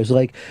couple of years.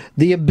 Like,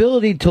 the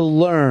ability to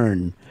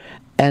learn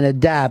and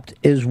adapt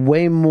is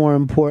way more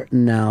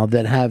important now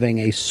than having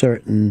a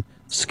certain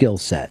skill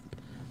set,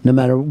 no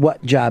matter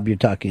what job you're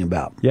talking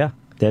about. Yeah.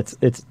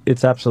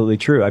 It's absolutely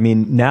true. I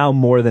mean, now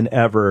more than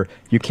ever,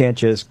 you can't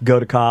just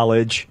go to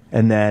college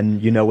and then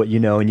you know what you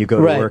know and you go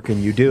to work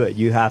and you do it.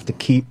 You have to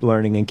keep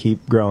learning and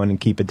keep growing and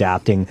keep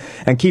adapting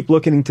and keep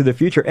looking into the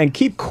future and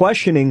keep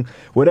questioning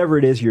whatever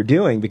it is you're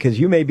doing, because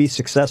you may be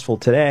successful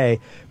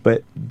today,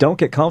 but don't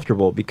get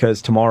comfortable,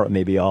 because tomorrow it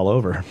may be all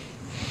over.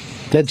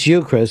 That's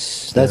you,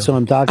 Chris. That's what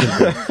I'm talking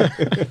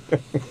to.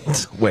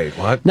 Wait,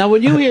 what? Now,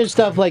 when you hear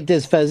stuff like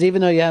this, Fez,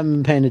 even though you haven't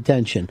been paying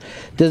attention,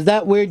 does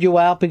that weird you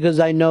out? Because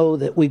I know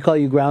that we call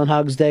you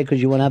Groundhog's Day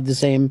because you want to have the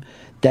same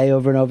day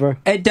over and over.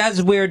 It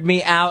does weird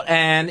me out,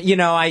 and,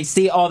 I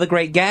see all the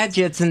great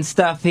gadgets and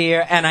stuff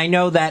here, and I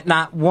know that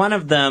not one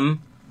of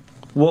them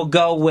will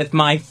go with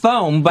my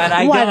phone, but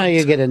Why don't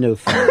you get a new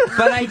phone?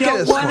 But I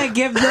don't want to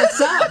give this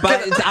up.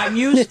 But I'm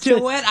used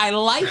to it. I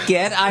like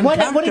it. I'm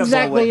comfortable what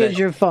exactly with is it.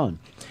 your phone?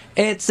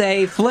 It's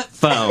a flip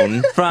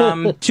phone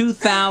from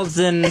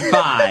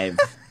 2005.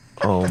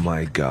 Oh,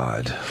 my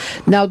God.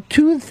 Now,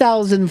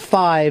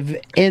 2005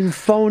 in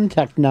phone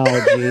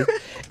technology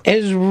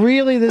is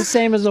really the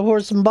same as a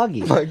horse and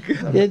buggy.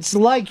 It's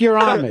like you're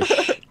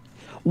Amish.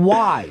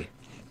 Why?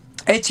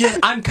 It's just,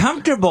 I'm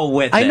comfortable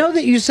with it. I know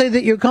that you say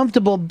that you're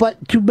comfortable,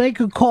 but to make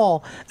a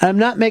call, and I'm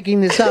not making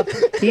this up,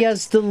 he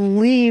has to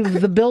leave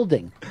the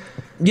building.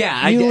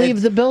 Yeah. You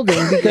leave the building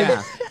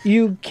because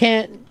you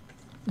can't...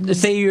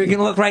 See, you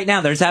can look right now.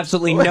 There's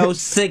absolutely no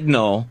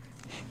signal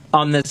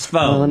on this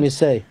phone. Let me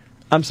see.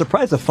 I'm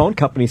surprised the phone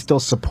company still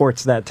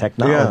supports that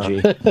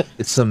technology. Yeah.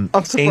 It's some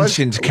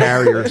ancient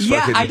carriers.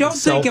 Yeah, I don't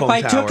think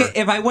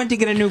if I went to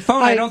get a new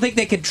phone, I don't think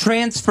they could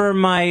transfer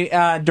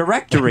my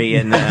directory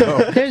in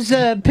there. There's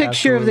a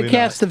picture of the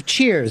cast of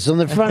Cheers on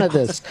the front of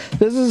this.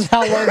 This is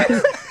how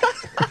long...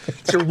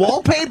 It's your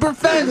wallpaper,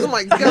 Fez? Oh,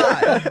 my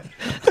God.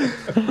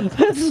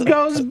 This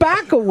goes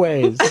back a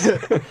ways.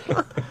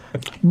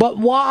 But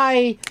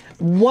why?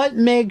 What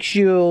makes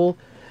you...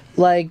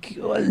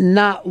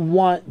 not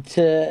want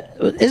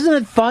to... Isn't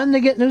it fun to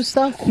get new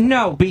stuff?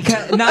 No,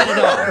 because not at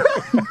all.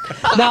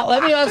 Now,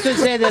 let me also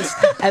say this,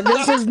 and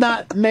this is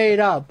not made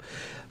up.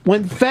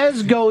 When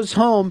Fez goes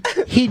home,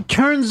 he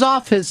turns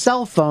off his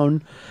cell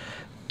phone,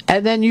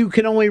 and then you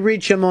can only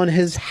reach him on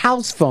his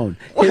house phone,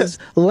 his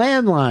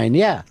landline,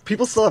 yeah.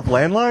 People still have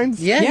landlines?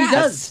 Yeah, Yes. he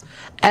does.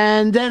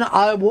 And then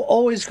I will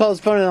always call his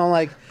phone, and I'm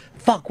like,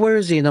 fuck, where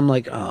is he? And I'm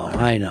like, oh,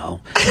 I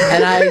know.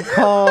 And I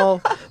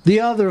call the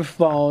other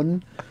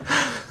phone.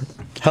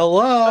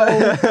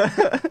 Hello?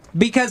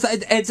 Because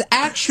it's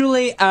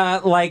actually I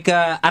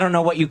don't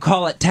know what you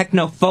call it,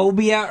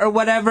 technophobia or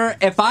whatever.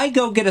 If I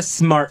go get a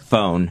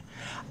smartphone,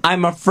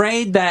 I'm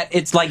afraid that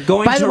it's like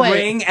going By the to way-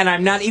 ring and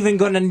I'm not even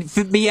going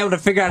to be able to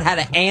figure out how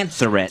to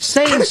answer it.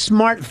 Saying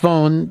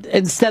smartphone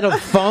instead of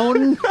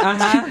phone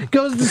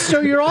goes to show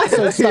you're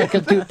also stuck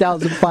in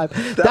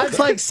 2005. That's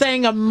like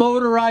saying a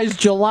motorized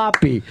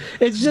jalopy.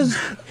 It's just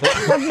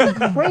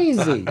fucking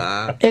crazy.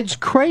 It's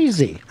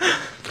crazy.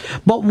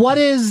 But what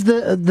is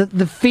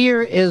the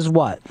fear is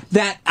what?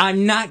 That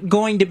I'm not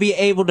going to be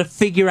able to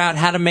figure out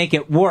how to make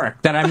it work.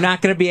 That I'm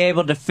not going to be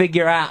able to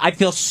figure out. I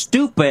feel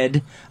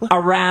stupid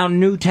around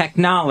new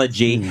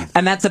technology,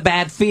 and that's a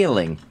bad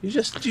feeling. You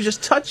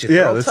just touch it. Yeah,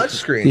 They're all touch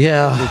screens.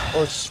 Yeah.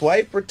 Or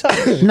swipe or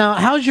touch. Now,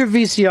 how's your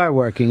VCR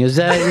working? Is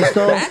that you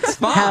still That's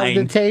fine. have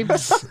the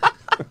tapes?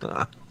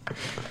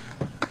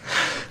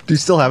 Do you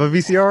still have a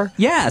VCR?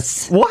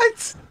 Yes.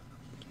 What?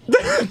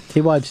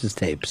 He watches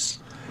tapes.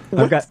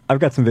 I've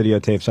got some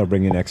videotapes I'll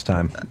bring you next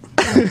time.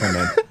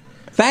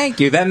 Thank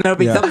you. Then there'll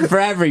be something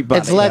for everybody.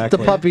 It's Let the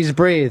Puppies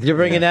Breathe. You're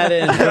bringing that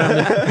in.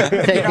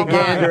 Take the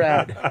gander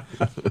out.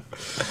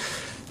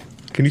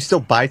 Can you still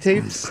buy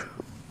tapes?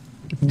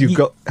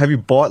 Have you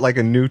bought like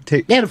a new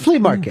tape? Yeah, at a flea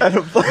market. On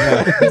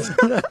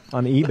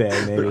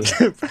eBay, maybe.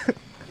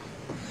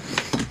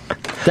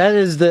 That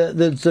is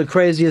the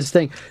craziest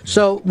thing.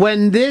 So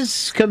when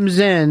this comes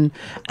in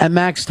and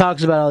Max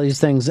talks about all these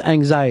things,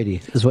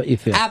 anxiety is what you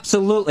feel.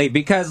 Absolutely,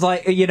 because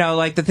like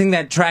the thing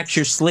that tracks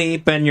your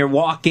sleep and your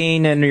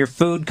walking and your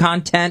food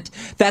content,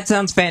 that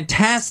sounds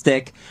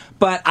fantastic.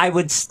 But I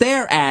would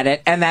stare at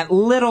it, and that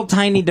little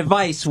tiny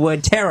device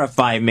would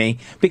terrify me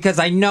because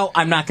I know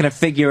I'm not going to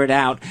figure it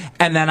out,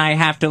 and then I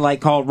have to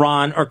call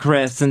Ron or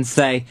Chris and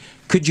say,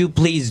 "Could you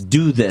please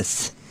do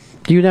this?"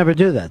 You never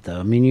do that, though.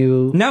 I mean,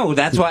 you... No,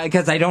 that's why,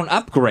 because I don't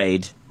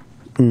upgrade.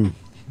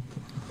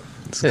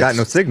 It's got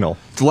no signal.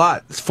 It's a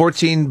lot. It's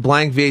 14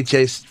 blank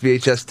VHS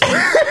tapes.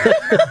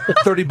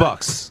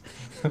 $30.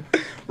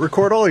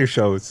 Record all your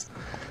shows.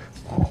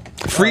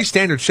 Free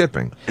standard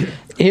shipping.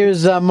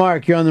 Here's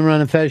Mark. You're on the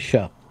Ron and Fez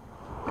show.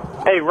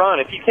 Hey,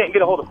 Ron, if you can't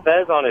get a hold of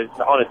Fez on his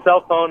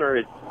cell phone or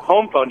his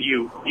home phone, do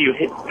you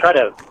try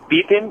to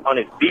beep him on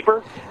his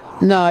beeper?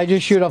 No, I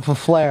just shoot off a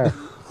flare.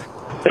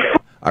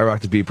 I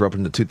rocked the beeper up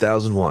into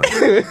 2001.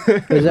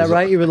 Is that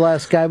right? You were the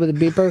last guy with a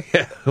beeper?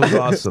 Yeah, it was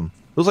awesome.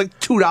 It was like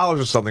 $2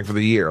 or something for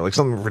the year, like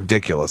something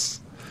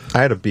ridiculous.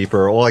 I had a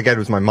beeper. All I got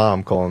was my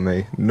mom calling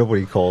me.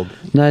 Nobody called.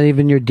 Not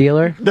even your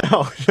dealer?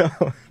 No.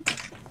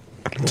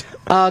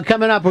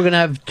 Coming up, we're going to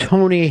have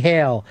Tony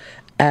Hale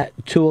at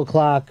 2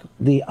 o'clock.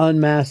 The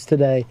Unmasked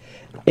today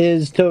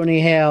is Tony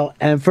Hale.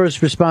 And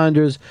first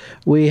responders,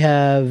 we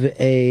have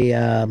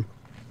a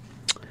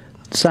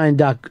signed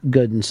Doc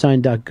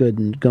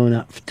Gooden going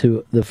up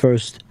to the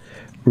first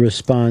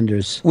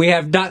responders. We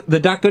have the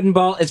Doc Gooden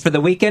ball is for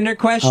the Weekender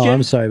question. Oh,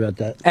 I'm sorry about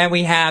that. And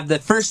we have the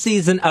first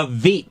season of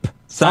Veep,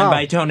 signed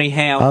by Tony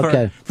Hale,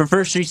 Okay. for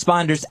first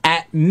responders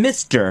at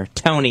Mr.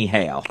 Tony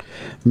Hale.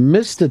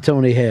 Mr.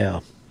 Tony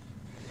Hale.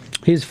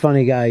 He's a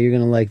funny guy. You're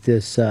going to like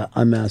this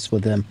Unmasked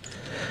with him.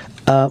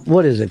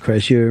 What is it,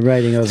 Chris? You're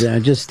writing over there.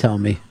 Just tell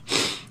me.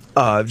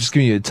 Just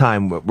giving you a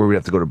time where we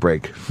have to go to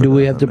break. Do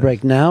we have to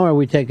break now, or are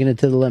we taking it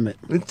to the limit?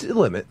 It's a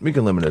limit. We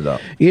can limit it up.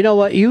 You know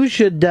what? You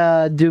should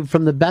do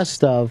from the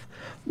best of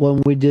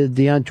when we did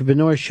the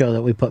Entrepreneur Show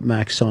that we put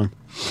Max on.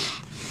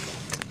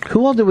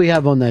 Who all did we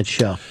have on that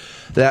show?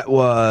 That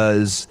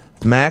was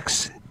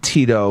Max,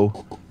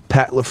 Tito,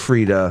 Pat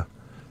LaFrida,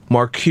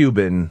 Mark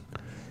Cuban,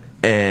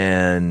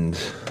 and...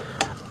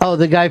 Oh,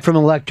 the guy from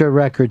Elektra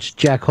Records,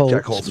 Jack Holtz.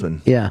 Jack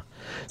Holtzman. Yeah.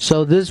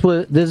 So this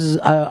is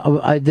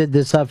I did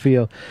this up for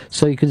you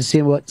so you can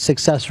see what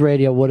Success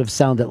Radio would have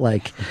sounded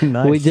like.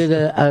 Nice. We did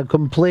a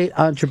complete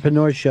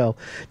entrepreneur show.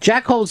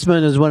 Jack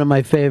Holtzman is one of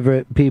my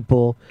favorite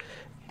people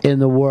in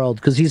the world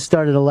because he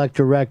started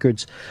Elektra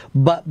Records,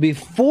 but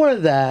before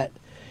that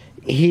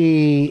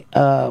he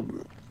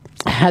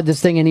had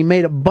this thing and he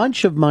made a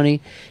bunch of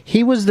money.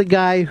 He was the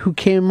guy who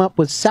came up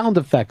with Sound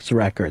Effects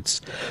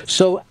Records.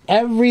 So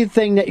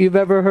everything that you've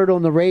ever heard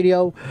on the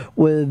radio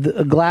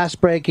with glass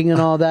breaking and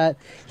all that,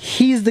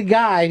 he's the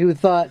guy who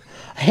thought,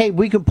 hey,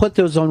 we could put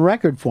those on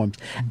record forms.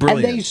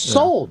 Brilliant. And they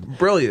sold. Yeah.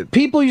 Brilliant.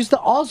 People used to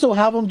also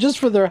have them just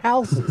for their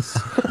houses.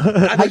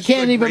 I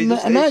can't even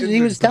imagine.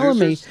 He was telling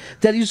me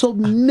that he sold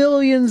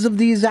millions of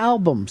these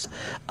albums.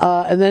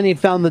 And then he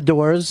found the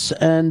Doors,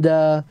 and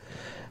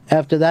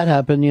after that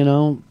happened,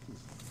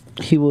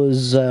 he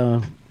was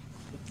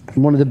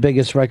one of the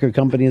biggest record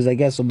companies, I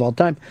guess, of all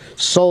time.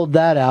 Sold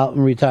that out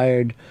and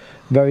retired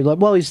very low.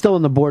 Well, he's still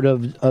on the board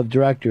of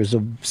directors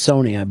of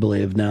Sony, I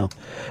believe, now.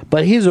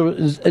 But he's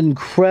an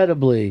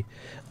incredibly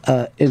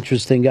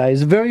interesting guy.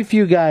 There's very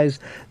few guys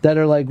that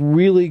are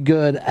really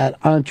good at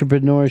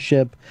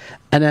entrepreneurship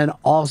and then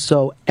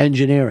also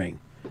engineering.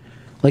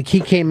 He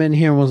came in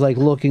here and was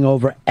looking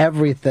over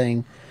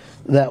everything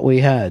that we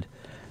had.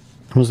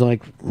 I was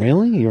like,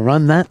 really? You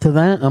run that to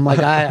that? I'm like,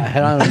 I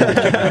don't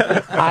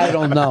know. I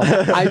don't know.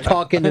 I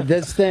talk into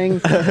this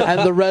thing,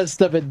 and the rest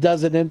of it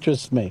doesn't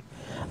interest me.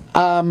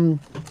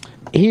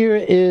 Here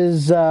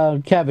is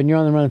Kevin. You're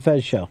on the Ron and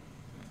Fez show.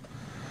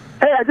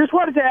 Hey, I just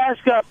wanted to ask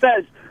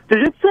Fez,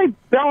 does it say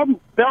Bell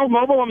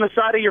Mobile on the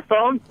side of your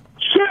phone?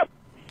 Ship!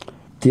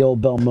 The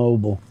old Bell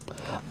Mobile.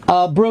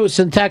 Bruce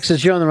in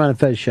Texas, you're on the Ron and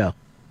Fez show.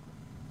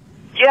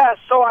 Yeah,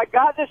 so I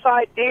got this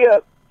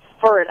idea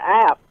for an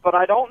app, but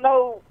I don't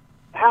know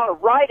how to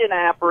write an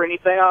app or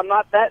anything. I'm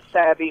not that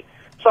savvy.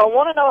 So I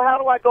want to know, how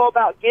do I go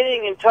about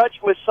getting in touch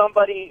with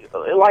somebody,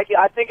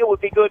 I think it would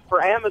be good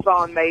for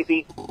Amazon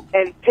maybe,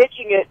 and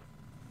pitching it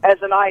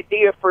as an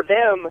idea for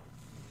them.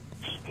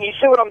 You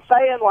see what I'm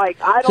saying? I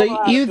don't know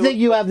how So you to think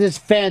you have this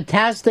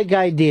fantastic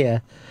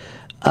idea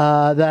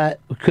that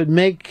could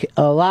make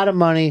a lot of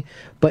money,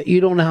 but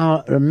you don't know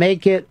how to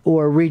make it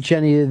or reach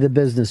any of the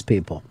business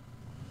people?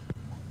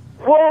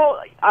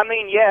 Well, I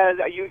mean,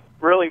 yeah, you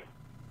really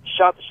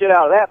shot the shit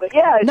out of that, but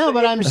yeah. No,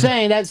 but I'm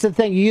saying that's the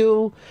thing.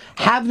 You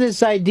have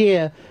this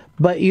idea,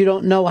 but you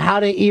don't know how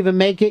to even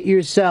make it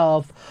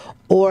yourself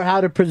or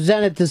how to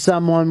present it to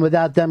someone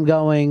without them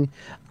going,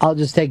 I'll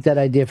just take that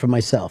idea for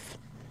myself.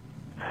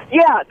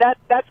 Yeah,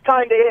 that's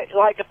kind of it.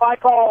 If I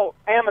call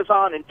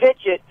Amazon and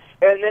pitch it,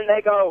 and then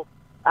they go,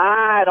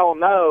 I don't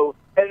know,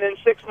 and then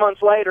 6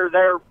 months later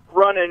they're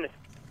running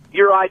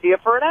your idea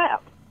for an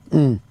app.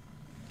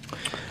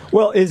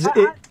 Well, is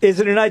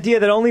it an idea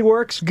that only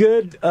works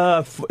good,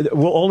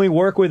 will only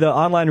work with an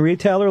online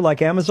retailer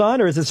like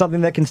Amazon, or is it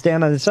something that can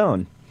stand on its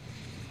own?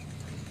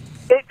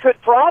 It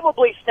could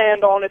probably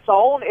stand on its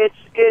own. It's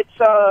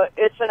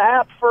an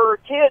app for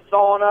kids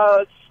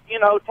on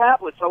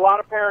tablets. A lot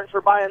of parents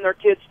are buying their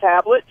kids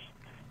tablets,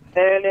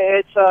 and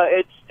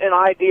it's an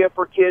idea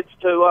for kids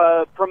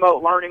to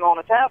promote learning on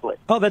a tablet.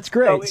 Oh, that's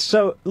great.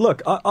 So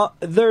look,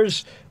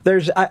 there's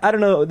I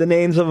don't know the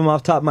names of them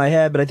off the top of my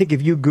head, but I think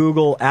if you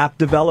Google app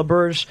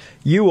developers,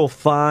 you will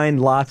find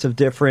lots of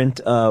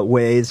different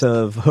ways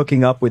of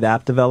hooking up with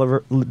app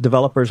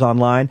developers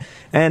online,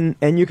 and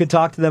you could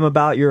talk to them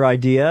about your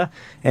idea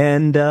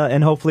and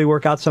hopefully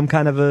work out some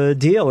kind of a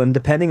deal. And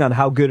depending on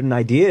how good an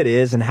idea it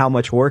is and how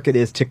much work it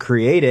is to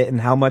create it and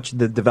how much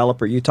the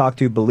developer you talk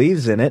to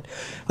believes in it,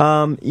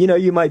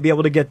 you might be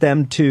able to get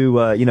them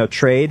to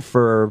trade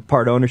for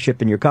part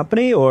ownership in your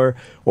company or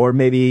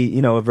maybe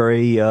a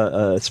very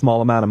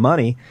small amount of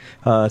money.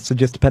 So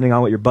just depending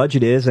on what your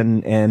budget is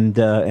and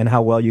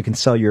how well you can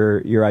sell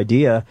your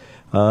idea,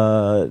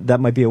 that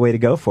might be a way to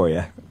go for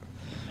you.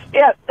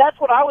 Yeah, that's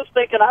what I was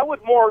thinking. I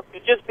would more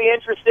just be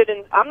interested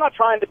in, I'm not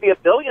trying to be a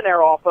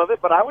billionaire off of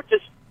it, but I would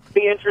just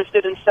be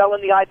interested in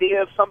selling the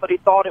idea if somebody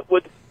thought it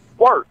would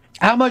work.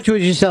 How much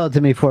would you sell it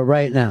to me for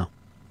right now?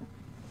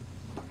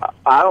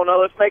 I don't know.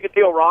 Let's make a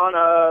deal,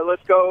 Ron.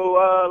 Let's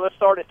go. Let's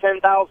start at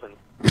 10,000.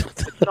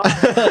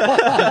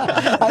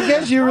 I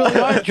guess you really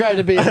are trying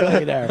to be a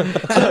billionaire.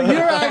 So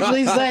you're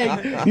actually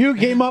saying you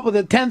came up with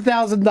a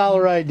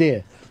 $10,000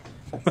 idea.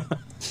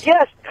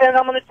 Yes, and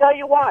I'm going to tell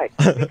you why.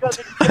 Because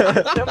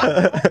it's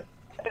simple.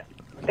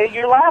 And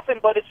you're laughing,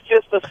 but it's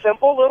just a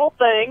simple little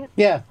thing.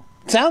 Yeah,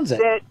 sounds it.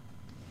 That,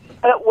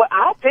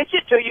 I'll pitch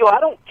it to you.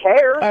 I don't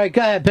care. All right,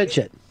 go ahead, pitch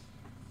it.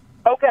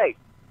 Okay.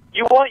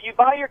 You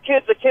buy your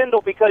kids a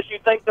Kindle because you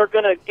think they're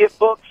going to get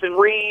books and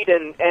read,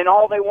 and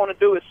all they want to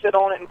do is sit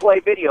on it and play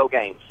video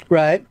games.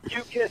 Right.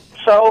 You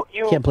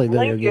can't play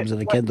video games on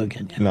a Kindle,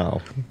 can you?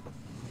 No.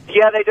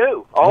 Yeah, they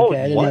do. Oh,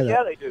 Okay, I didn't know that.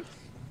 yeah, they do.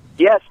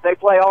 Yes, they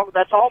play all.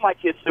 That's all my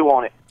kids do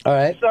on it. All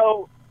right.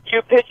 So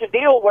you pitch a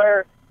deal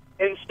where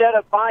instead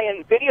of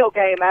buying video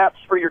game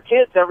apps for your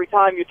kids every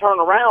time you turn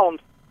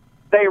around,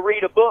 they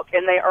read a book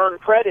and they earn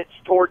credits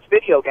towards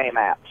video game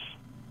apps,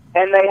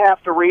 and they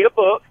have to read a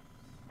book,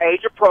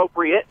 age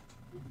appropriate,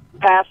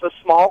 pass a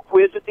small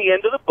quiz at the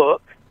end of the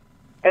book,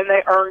 and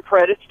they earn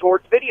credits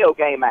towards video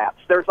game apps.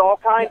 There's all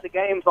kinds of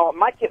games on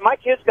my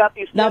kids got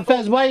these. Now,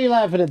 Fez, why are you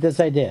laughing at this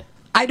idea?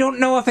 I don't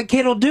know if a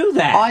kid will do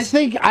that. I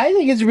think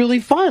it's really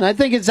fun. I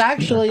think it's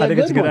actually I think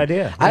it's a good one.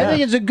 idea. I Yeah.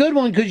 think it's a good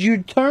one because you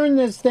turn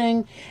this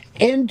thing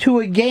into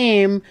a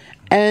game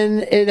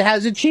and it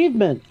has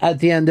achievement at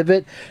the end of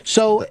it.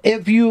 So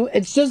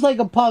it's just like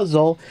a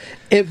puzzle.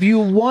 If you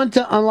want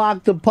to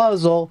unlock the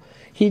puzzle,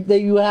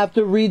 you have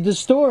to read the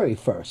story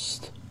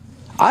first.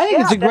 I think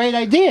it's a great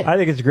idea. I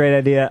think it's a great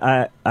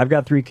idea. I've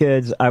got 3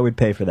 kids. I would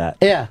pay for that.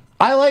 Yeah,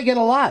 I like it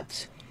a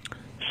lot.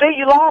 See,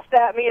 you laughed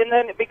at me, and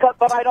then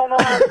but I don't know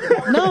how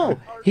to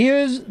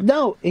Here's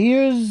the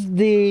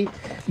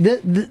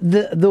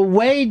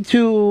way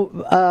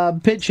to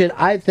pitch it.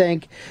 I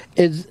think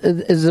is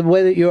the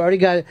way that you already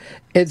got it.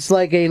 It's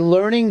like a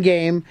learning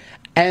game,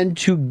 and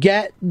to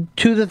get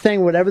to the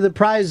thing, whatever the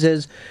prize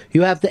is,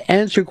 you have to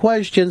answer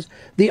questions.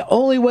 The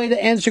only way to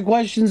answer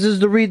questions is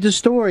to read the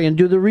story and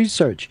do the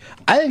research.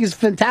 I think it's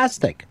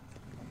fantastic.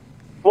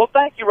 Well,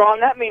 thank you, Ron.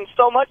 That means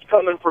so much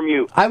coming from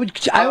you. I would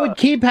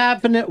keep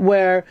having it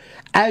where,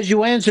 as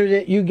you answered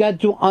it, you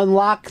got to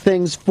unlock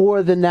things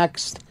for the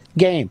next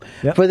game,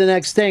 for the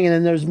next thing, and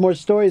then there's more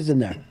stories in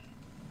there.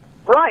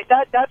 Right.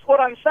 That's what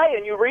I'm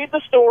saying. You read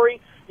the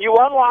story, you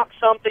unlock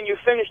something, you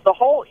finish the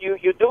whole. You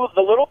do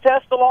the little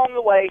test along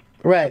the way.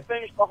 Right. You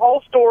finish the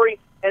whole story,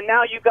 and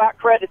now you got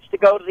credits to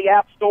go to the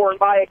App Store and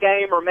buy a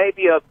game, or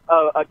maybe a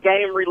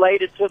game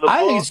related to the book.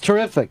 I think it's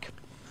terrific.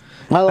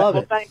 I love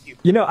it. Thank you.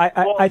 You know,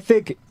 I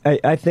think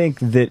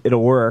that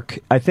it'll work.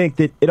 I think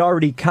that it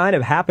already kind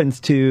of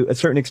happens to a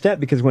certain extent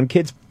because when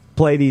kids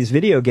play these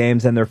video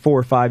games and they're 4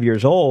 or 5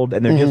 years old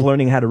and they're just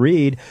learning how to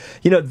read,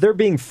 they're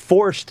being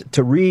forced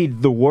to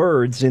read the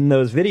words in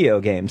those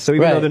video games. So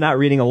even though they're not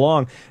reading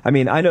along, I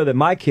mean, I know that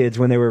my kids,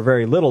 when they were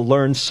very little,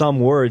 learned some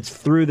words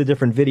through the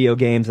different video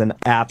games and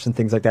apps and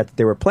things like that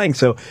they were playing.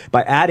 So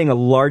by adding a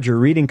larger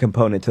reading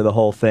component to the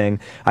whole thing,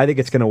 I think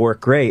it's going to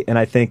work great. And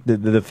I think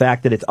the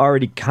fact that it's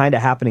already kind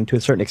of happening to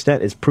a certain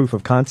extent is proof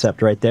of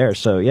concept right there.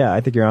 So yeah,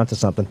 I think you're onto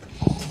something.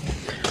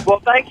 Well,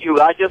 thank you.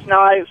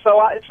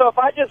 So if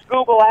I just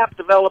Google app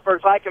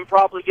developers, I can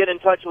probably get in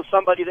touch with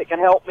somebody that can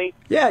help me.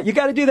 Yeah, you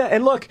got to do that.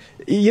 And look,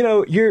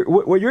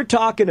 what you're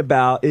talking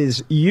about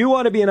is you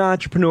want to be an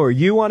entrepreneur,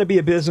 you want to be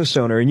a business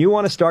owner, and you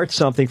want to start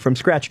something from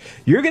scratch.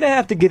 You're going to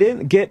have to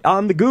get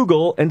on the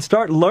Google and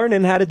start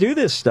learning how to do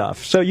this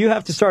stuff. So you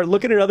have to start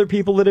looking at other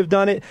people that have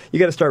done it. You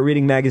got to start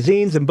reading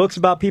magazines and books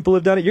about people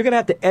who've done it. You're going to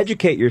have to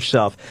educate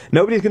yourself.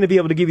 Nobody's going to be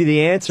able to give you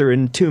the answer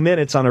in 2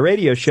 minutes on a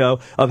radio show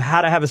of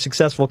how to have a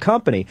successful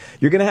company.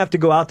 You're going to have to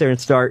go out there and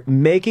start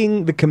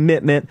making the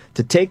commitment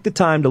to take the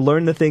time to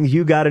learn the things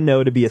you got to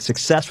know to be a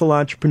successful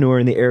entrepreneur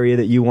in the area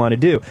that you want to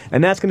do.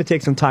 And that's going to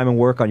take some time and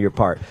work on your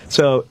part.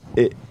 So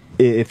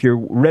if you're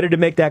ready to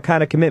make that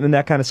kind of commitment,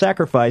 that kind of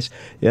sacrifice,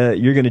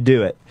 you're going to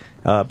do it.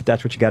 But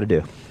that's what you got to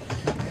do.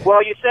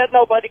 Well, you said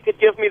nobody could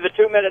give me the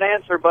 2-minute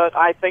answer, but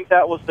I think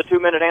that was the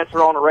 2-minute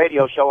answer on a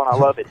radio show, and I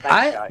love it.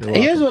 Thanks, guys.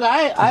 Here's what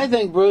I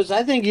think, Bruce.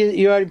 I think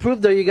you already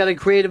proved, though, you got a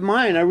creative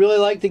mind. I really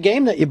like the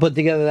game that you put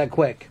together that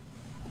quick.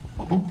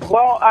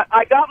 Well,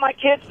 I got my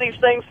kids these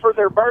things for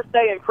their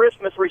birthday and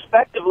Christmas,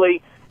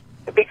 respectively,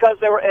 because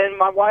they were, and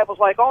my wife was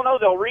like, "Oh no,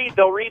 they'll read,"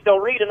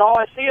 and all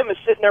I see them is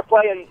sitting there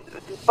playing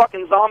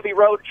fucking Zombie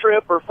Road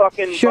Trip or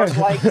fucking. Sure, Bud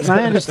Light.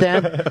 I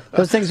understand.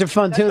 Those things are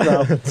fun too,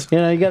 though. You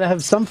know, you got to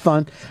have some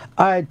fun.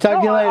 All right, talk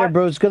to you later,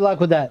 Bruce. Good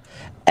luck with that.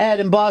 Ed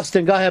in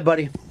Boston, go ahead,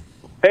 buddy.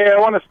 Hey, I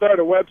want to start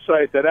a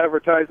website that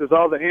advertises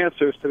all the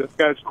answers to this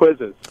guy's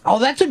quizzes. Oh,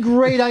 that's a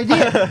great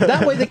idea.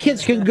 That way the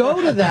kids can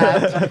go to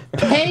that,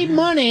 pay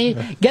money,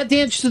 get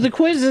the answers to the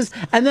quizzes,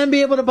 and then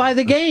be able to buy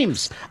the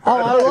games. Oh,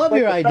 I love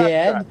your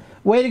idea, Ed.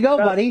 Way to go,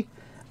 buddy.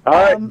 All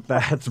right.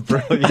 That's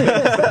brilliant.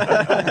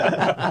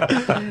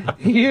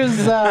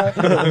 Here's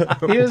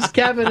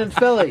Kevin in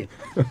Philly.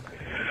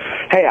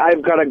 Hey,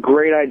 I've got a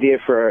great idea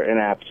for an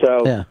app.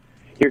 So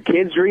your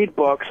kids read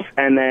books,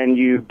 and then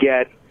you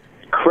get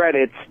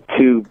credits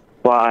to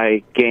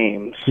buy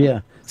games.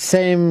 Yeah,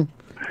 same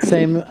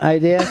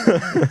idea.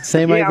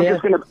 Same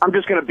idea. I'm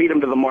just gonna beat him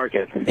to the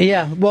market.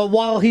 Yeah. Well,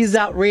 while he's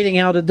out reading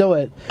how to do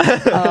it,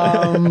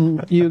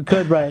 you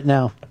could right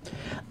now.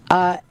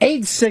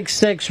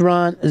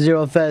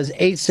 866-RON-0-FEZ.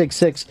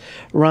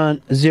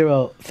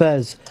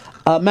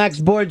 866-RON-0-FEZ. Max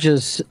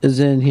Borges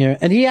is in here,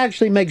 and he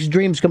actually makes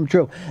dreams come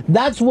true.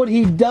 That's what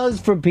he does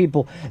for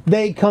people.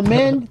 They come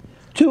in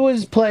to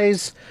his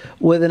place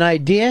with an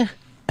idea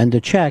and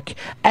a check,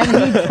 and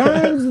he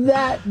turns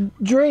that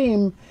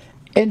dream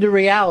into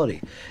reality.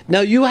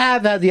 Now, you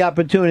have had the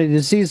opportunity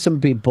to see some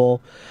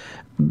people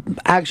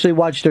actually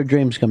watch their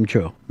dreams come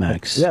true,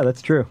 Max. Yeah,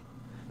 that's true.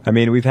 I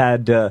mean, we've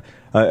had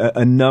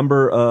a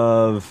number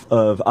of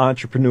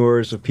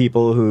entrepreneurs, of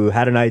people who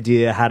had an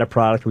idea, had a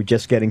product, were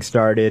just getting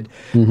started,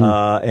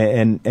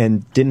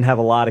 and didn't have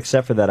a lot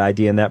except for that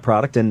idea and that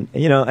product, and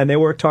they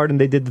worked hard and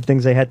they did the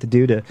things they had to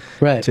do to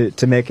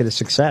make it a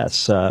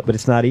success. But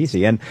it's not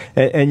easy. And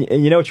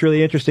what's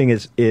really interesting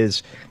is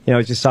I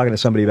was just talking to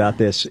somebody about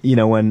this.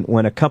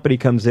 When a company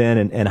comes in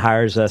and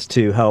hires us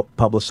to help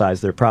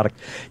publicize their product,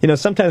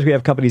 sometimes we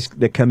have companies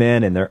that come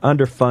in and they're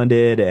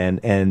underfunded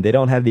and they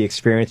don't have the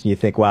experience, and you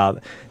think, wow,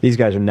 these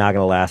guys are not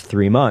going to last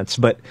 3 months.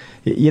 But,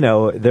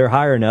 they're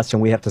hiring us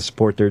and we have to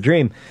support their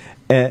dream.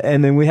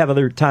 And then we have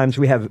other times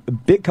we have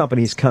big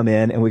companies come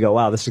in and we go,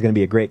 wow, this is going to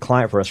be a great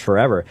client for us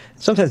forever.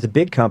 Sometimes the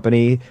big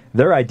company,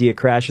 their idea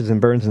crashes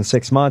and burns in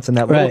 6 months. And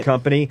that little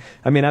company,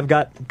 I mean, I've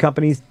got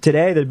companies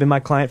today that have been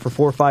my client for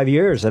 4 or 5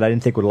 years that I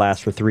didn't think would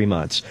last for 3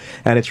 months.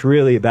 And it's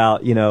really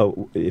about,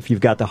 if you've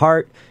got the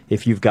heart,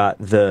 if you've got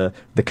the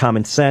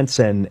common sense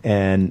and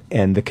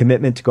the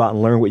commitment to go out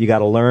and learn what you got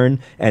to learn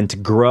and to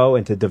grow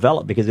and to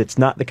develop, because it's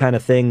not the kind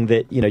of thing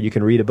that, you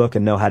can read a book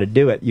and know how to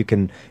do it.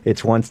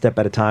 It's one step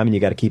at a time, and you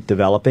got to keep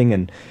developing.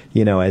 And,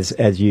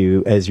 as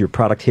your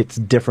product hits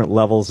different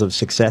levels of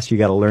success, you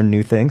got to learn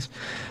new things.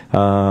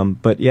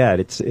 But yeah,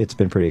 it's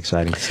been pretty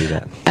exciting to see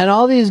that. And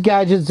all these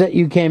gadgets that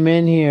you came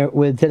in here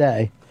with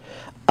today,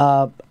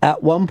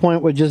 at one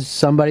point were just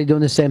somebody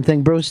doing the same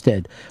thing Bruce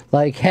did.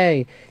 Like,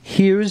 hey,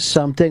 here's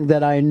something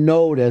that I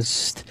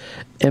noticed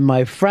in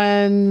my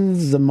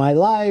friends, in my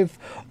life,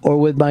 or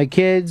with my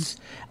kids,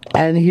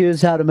 and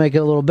here's how to make it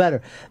a little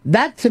better.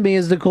 That, to me,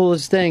 is the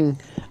coolest thing.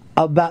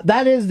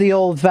 That is the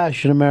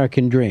old-fashioned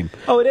American dream.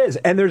 Oh, it is.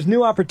 And there's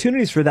new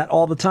opportunities for that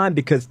all the time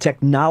because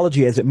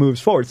technology as it moves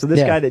forward. So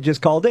this guy that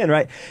just called in,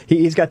 right,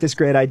 he's got this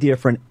great idea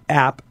for an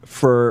app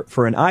for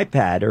an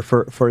iPad or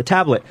for a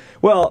tablet.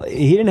 Well,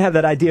 he didn't have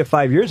that idea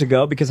 5 years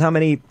ago because how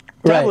many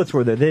tablets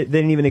were there? They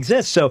didn't even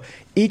exist. So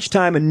each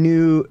time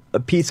a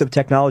piece of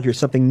technology or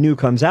something new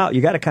comes out,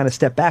 you got to kind of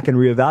step back and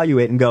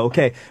reevaluate and go,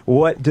 okay,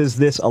 what does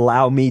this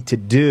allow me to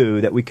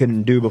do that we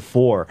couldn't do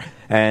before?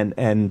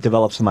 And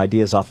develop some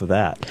ideas off of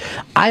that.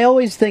 I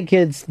always think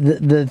it's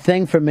the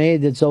thing for me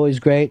that's always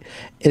great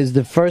is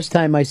the first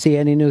time I see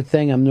any new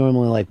thing, I'm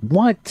normally like,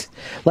 what?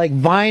 Like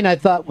Vine, I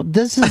thought, well,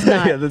 this is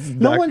not,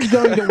 no one's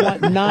going to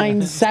want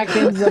 9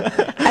 seconds.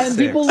 And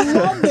people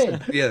love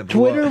it. Yeah,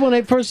 Twitter, when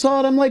I first saw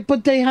it, I'm like,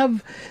 but they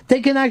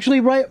can actually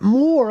write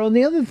more on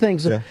the other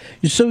things. Yeah.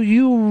 So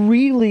you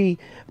really...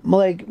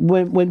 Like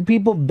when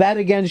people bet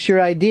against your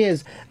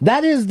ideas,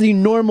 that is the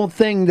normal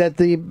thing that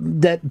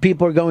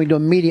people are going to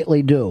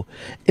immediately do,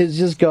 is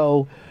just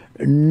go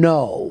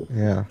no.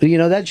 Yeah.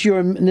 That's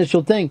your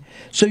initial thing.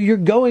 So you're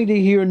going to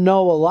hear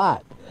no a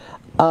lot.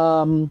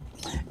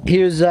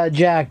 Here's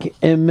Jack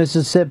in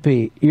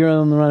Mississippi. You're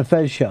on the Ron and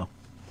Fez show.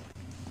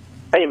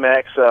 Hey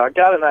Max, I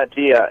got an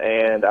idea,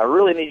 and I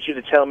really need you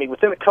to tell me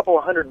within a couple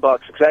of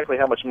 $100 exactly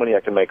how much money I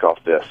can make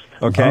off this.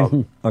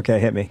 Okay. Okay,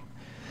 hit me.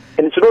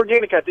 And it's an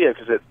organic idea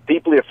because it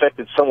deeply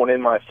affected someone in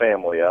my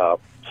family.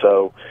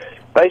 So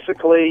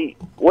basically,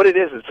 what it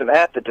is, it's an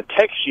app that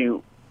detects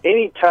you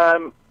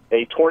anytime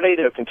a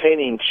tornado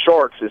containing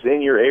sharks is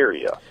in your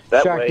area.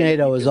 That way,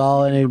 Sharknado is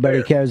all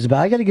anybody cares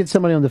about. I got to get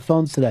somebody on the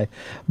phones today.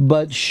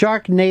 But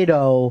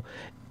Sharknado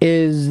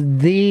is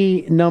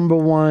the number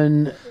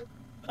one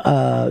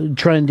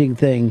trending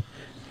thing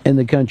in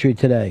the country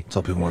today. That's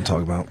all people want to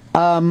talk about.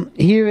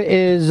 Here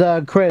is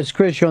Chris.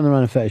 Chris, you're on the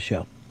Ron and Fez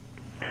show.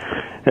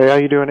 Hey, how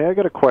you doing? Hey, I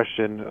got a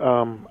question.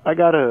 I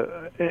got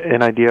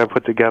an idea I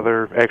put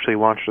together, actually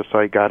launched a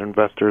site, got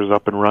investors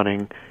up and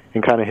running,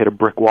 and kind of hit a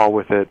brick wall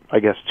with it, I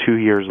guess, 2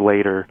 years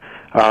later.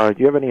 Do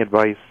you have any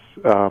advice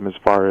as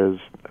far as,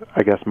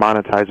 I guess,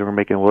 monetizing? We're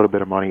making a little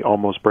bit of money,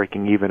 almost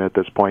breaking even at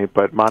this point,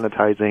 but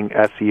monetizing,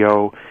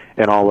 SEO,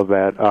 and all of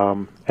that.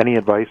 Any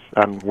advice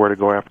on where to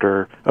go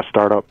after a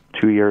startup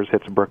 2 years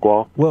hits a brick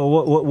wall? Well,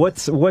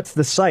 what's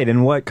the site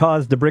and what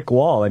caused the brick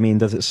wall? I mean,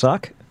 does it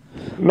suck?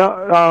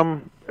 No,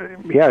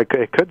 yeah,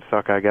 it could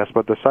suck, I guess,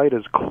 but the site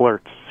is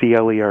Clerts,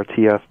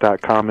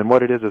 CLERTS.com, and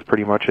what it is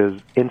pretty much is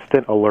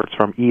instant alerts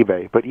from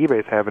eBay. But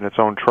eBay's having its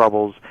own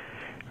troubles.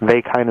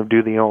 They kind of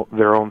do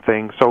their own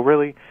thing. So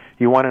really,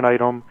 you want an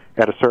item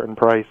at a certain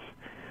price.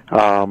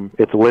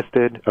 It's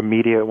listed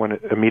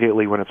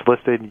immediately when it's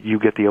listed. You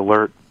get the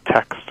alert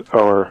text,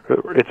 or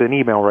it's an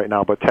email right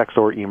now, but text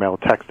or email.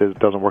 Text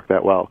doesn't work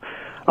that well.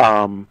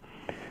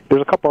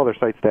 There's a couple other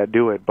sites that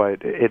do it,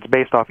 but it's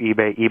based off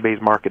eBay.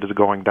 eBay's market is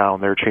going down.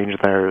 They're changing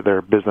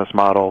their business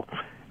model,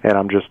 and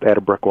I'm just at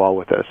a brick wall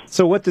with this.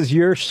 So what does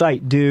your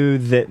site do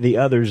that the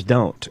others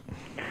don't?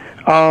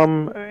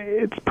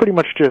 It's pretty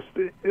much just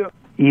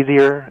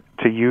easier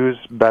to use,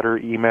 better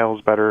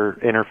emails, better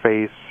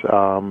interface,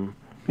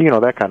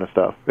 that kind of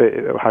stuff,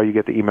 how you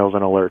get the emails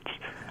and alerts.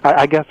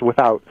 I guess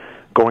without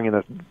going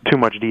into too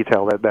much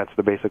detail, that's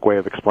the basic way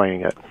of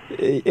explaining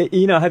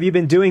it. Have you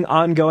been doing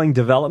ongoing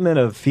development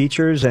of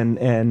features and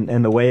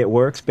the way it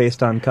works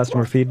based on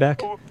customer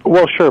feedback?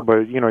 Well, sure,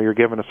 but you're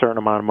given a certain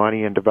amount of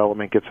money and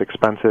development gets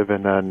expensive,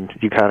 and then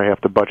you kind of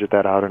have to budget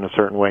that out in a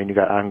certain way, and you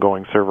got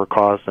ongoing server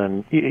costs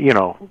and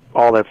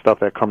all that stuff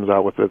that comes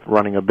out with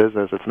running a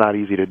business. It's not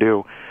easy to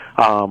do.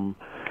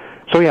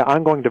 So yeah,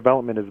 ongoing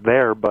development is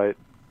there, but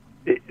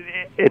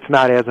it's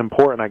not as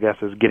important, I guess,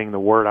 as getting the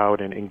word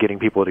out and getting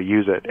people to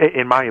use it,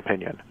 in my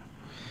opinion.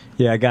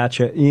 Yeah, I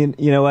gotcha. You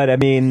know what? I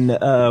mean,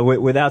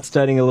 without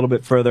studying a little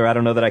bit further, I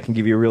don't know that I can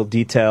give you a real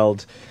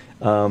detailed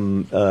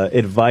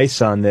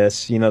advice on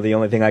this. The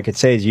only thing I could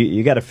say is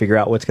you got to figure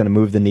out what's going to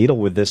move the needle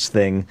with this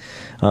thing,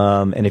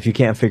 and if you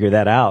can't figure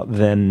that out,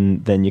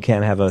 then you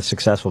can't have a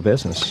successful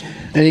business.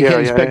 And you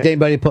can't expect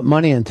anybody to put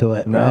money into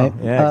it, right?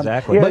 Yeah,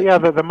 exactly.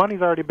 The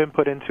money's already been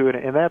put into it,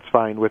 and that's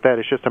fine with that.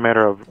 It's just a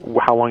matter of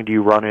how long do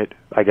you run it,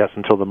 I guess,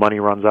 until the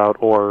money runs out,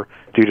 or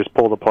do you just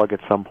pull the plug at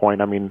some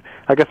point? I mean,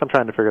 I guess I'm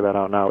trying to figure that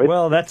out now.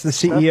 Well, that's the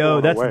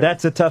CEO.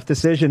 That's a tough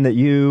decision that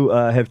you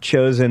have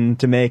chosen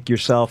to make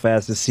yourself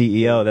as the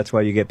CEO. That's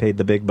why you get paid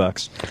the big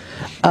bucks.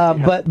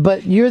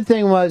 But your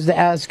thing was to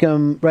ask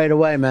him right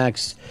away,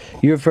 Max.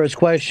 Your first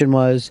question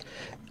was,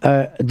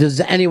 does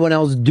anyone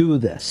else do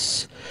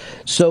this?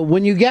 So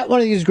when you get one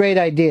of these great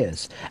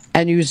ideas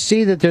and you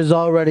see that there's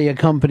already a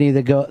company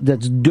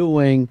that's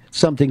doing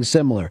something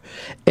similar,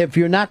 if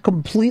you're not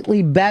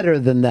completely better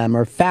than them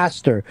or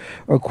faster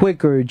or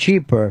quicker or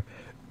cheaper,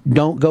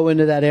 don't go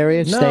into that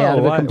area, stay out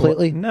of it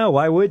completely? No,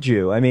 why would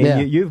you? I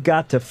mean, you've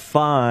got to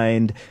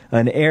find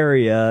an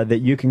area that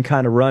you can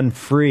kind of run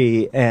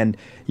free, and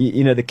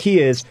the key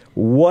is,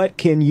 what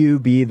can you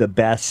be the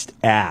best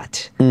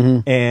at?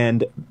 Mm-hmm.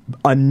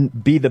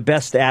 And be the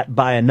best at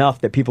by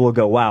enough that people will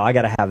go, wow, I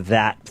got to have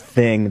that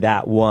thing,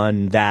 that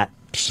one, that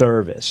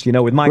service.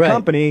 With my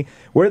company,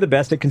 we're the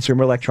best at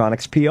consumer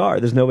electronics PR.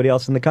 There's nobody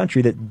else in the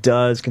country that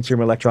does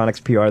consumer electronics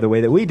PR the way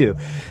that we do.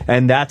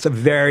 And that's a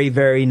very,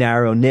 very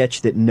narrow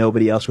niche that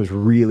nobody else was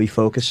really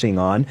focusing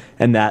on.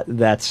 And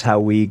that's how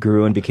we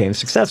grew and became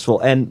successful.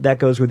 And that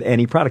goes with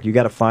any product. You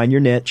got to find your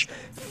niche,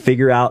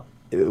 figure out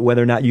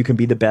whether or not you can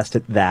be the best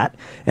at that.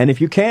 And if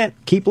you can't,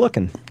 keep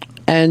looking.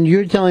 And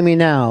you're telling me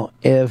now,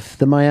 if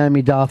the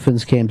Miami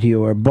Dolphins came to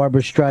you or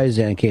Barbara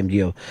Streisand came to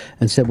you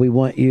and said, we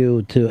want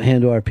you to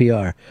handle our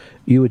PR,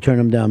 you would turn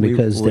them down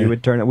because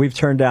we've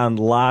turned down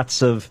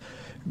lots of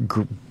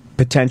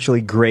potentially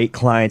great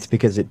clients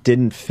because it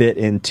didn't fit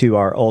into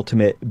our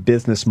ultimate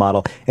business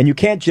model. And you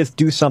can't just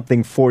do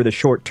something for the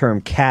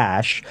short-term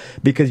cash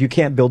because you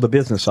can't build a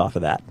business off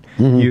of that.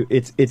 Mm-hmm.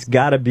 It's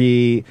got to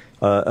be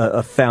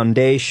a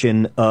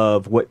foundation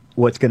of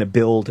what's going to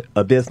build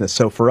a business.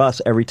 So for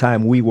us, every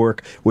time we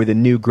work with a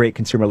new great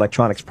consumer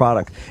electronics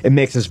product, it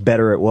makes us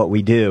better at what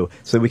we do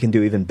so we can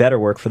do even better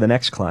work for the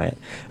next client.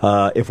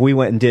 If we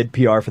went and did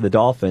PR for the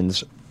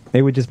Dolphins,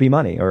 it would just be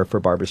money, or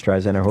for Barbara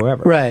Streisand or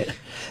whoever. Right.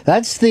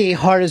 That's the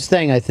hardest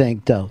thing, I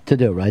think, though, to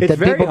do, right? It's that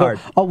very people hard.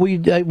 Go,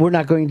 we're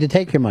not going to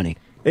take your money.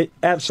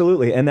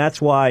 Absolutely, and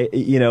that's why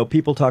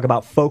people talk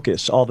about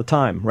focus all the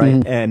time, right?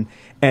 Mm-hmm.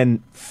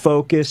 And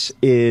focus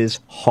is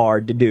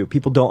hard to do.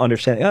 People don't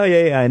understand. Oh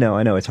yeah, I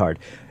know, it's hard.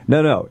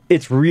 No.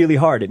 It's really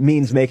hard. It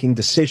means making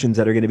decisions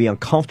that are going to be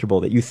uncomfortable,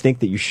 that you think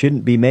that you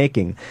shouldn't be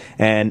making,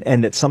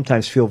 and that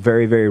sometimes feel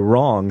very, very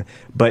wrong.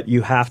 But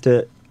you have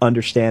to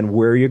understand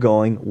where you're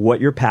going, what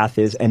your path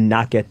is, and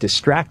not get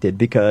distracted,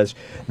 because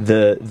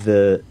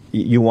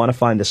you want to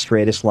find the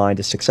straightest line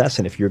to success.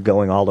 And if you're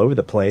going all over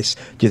the place,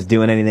 just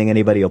doing anything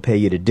anybody will pay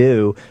you to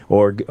do,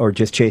 or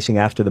just chasing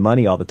after the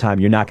money all the time,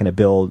 you're not going to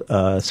build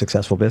a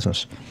successful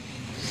business.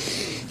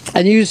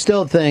 And you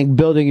still think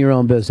building your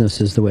own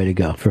business is the way to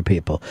go for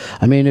people?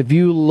 I mean, if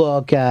you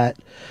look at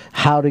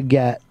how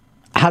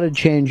to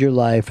change your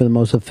life for the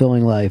most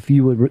fulfilling life,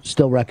 you would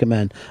still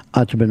recommend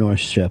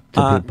entrepreneurship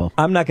to people?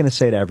 I'm not going to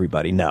say to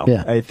everybody, no.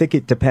 Yeah. I think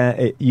it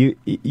depends.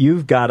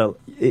 You've got to.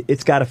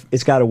 It's got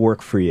to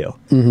work for you.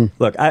 Mm-hmm.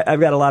 Look, I've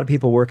got a lot of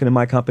people working in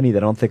my company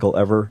that I don't think will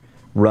ever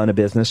run a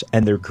business,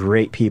 and they're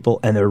great people,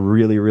 and they're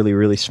really, really,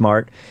 really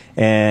smart,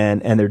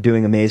 and they're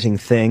doing amazing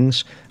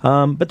things.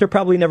 But they're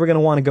probably never going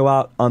to want to go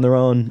out on their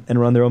own and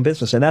run their own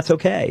business, and that's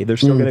okay. They're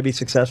still going to be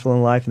successful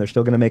in life, and they're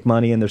still going to make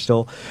money, and they're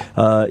still,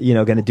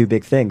 going to do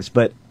big things.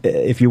 But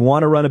if you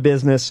want to run a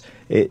business,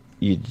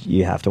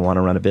 you have to want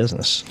to run a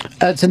business.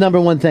 That's the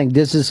number one thing.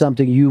 This is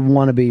something you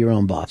want to be your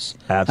own boss.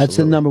 Absolutely. That's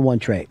the number one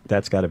trait.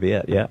 That's got to be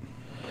it. Yeah.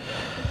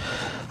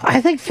 I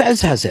think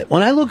Fez has it.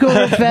 When I look over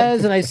at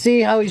Fez and I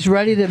see how he's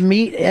ready to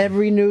meet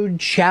every new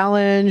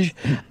challenge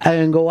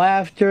and go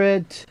after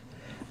it,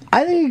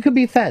 I think it could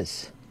be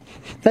Fez.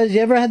 Fez,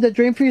 you ever had that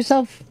dream for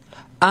yourself?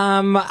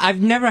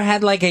 I've never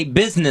had like a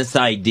business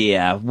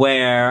idea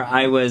where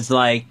I was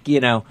like,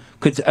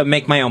 could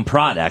make my own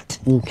product.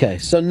 Okay,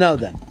 so no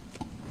then.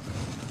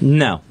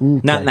 No,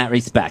 not in that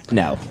respect,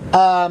 no.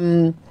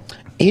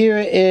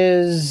 Here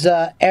is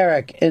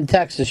Eric in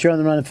Texas. You're on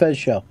the Ron and Fez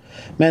show.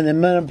 Man, the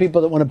amount of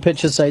people that want to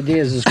pitch us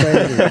ideas is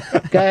crazy.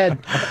 Go ahead.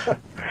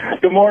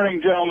 Good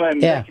morning, gentlemen.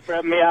 Yeah. Thank you for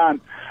having me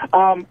on.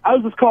 I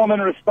was just calling in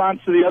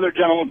response to the other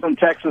gentleman from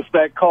Texas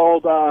that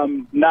called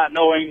not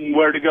knowing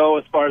where to go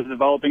as far as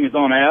developing his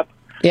own app.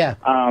 Yeah.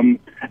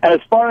 As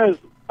far as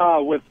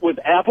with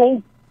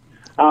Apple,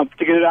 to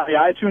get it on the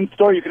iTunes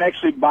store, you can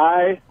actually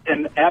buy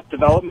an app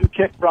development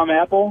kit from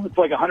Apple. It's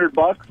like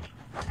 $100,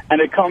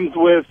 and it comes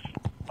with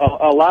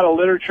a lot of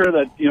literature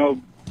that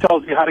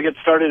tells you how to get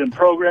started in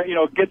program.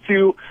 Gets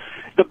you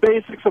the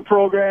basics of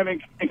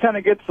programming and kind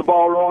of gets the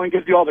ball rolling.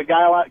 Gives you all the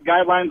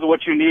guidelines of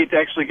what you need to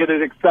actually get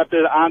it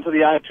accepted onto the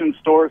iTunes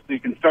store, so you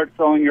can start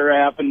selling your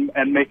app and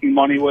making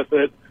money with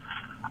it.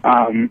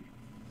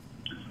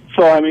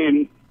 So I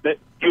mean, that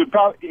he would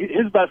probably,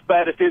 his best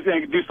bet if he's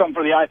going to do something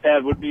for the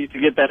iPad would be to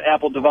get that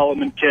Apple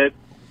development kit,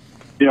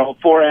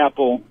 for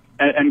Apple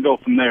and go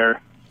from there.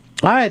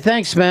 All right,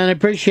 thanks, man. I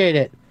appreciate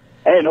it.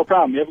 Hey, no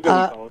problem. You have a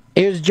good one.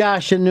 Here's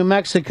Josh in New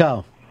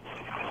Mexico.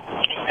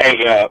 Hey,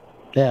 yeah.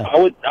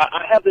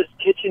 I have this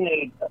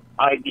KitchenAid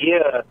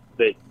idea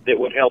that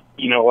would help,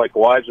 like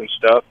wives and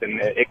stuff, and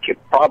it could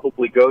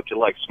probably go to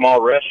like small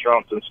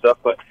restaurants and stuff.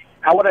 But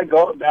how would I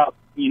go about,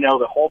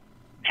 the whole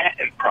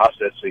patent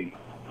processing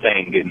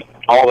thing and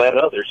all that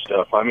other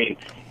stuff? I mean,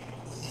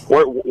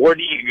 where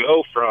do you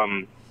go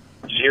from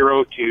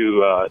zero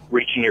to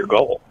reaching your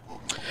goal?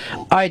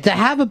 All right, to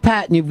have a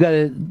patent, you've got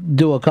to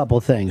do a couple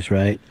things,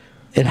 right?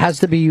 It has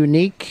to be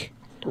unique.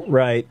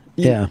 Right.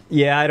 Yeah.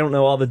 Yeah, I don't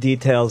know all the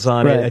details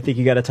on it. I think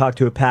you got to talk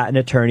to a patent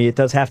attorney. It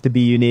does have to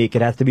be unique.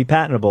 It has to be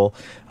patentable.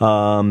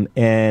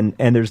 And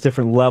there's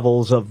different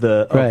levels of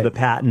the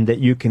patent that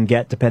you can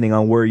get depending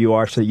on where you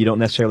are, so that you don't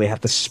necessarily have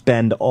to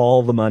spend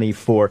all the money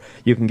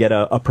you can get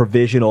a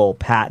provisional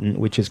patent,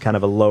 which is kind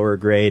of a lower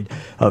grade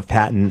of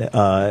patent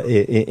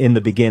in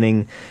the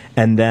beginning.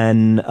 And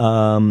then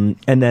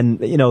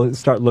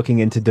start looking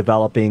into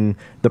developing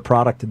the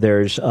product.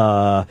 There's there's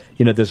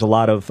a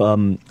lot of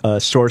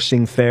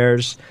sourcing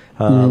fairs,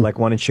 like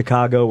one in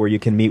Chicago, where you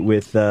can meet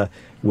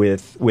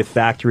with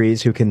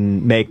factories who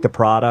can make the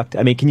product.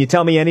 I mean, can you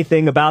tell me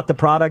anything about the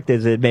product?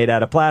 Is it made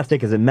out of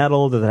plastic? Is it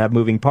metal? Does it have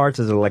moving parts?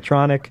 Is it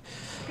electronic?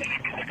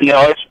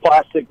 It's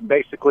plastic,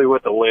 basically,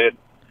 with a lid.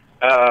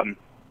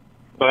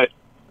 But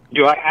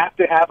do I have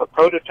to have a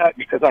prototype?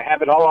 Because I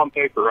have it all on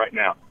paper right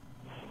now.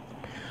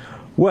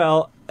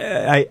 Well,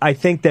 I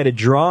think that a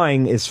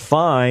drawing is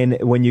fine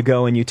when you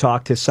go and you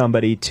talk to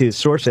somebody to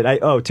source it.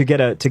 To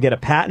get a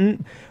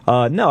patent?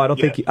 No, I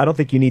don't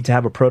think you need to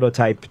have a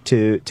prototype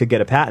to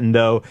get a patent.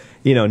 Though,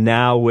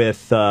 now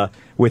with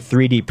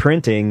 3D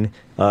printing,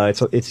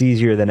 it's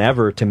easier than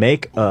ever to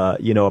make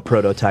a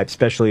prototype,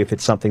 especially if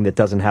it's something that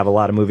doesn't have a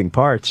lot of moving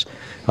parts.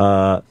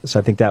 So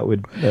I think that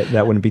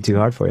wouldn't be too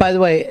hard for you. By the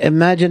way,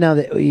 imagine now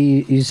that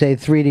you say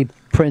 3D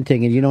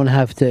printing and you don't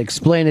have to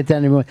explain it to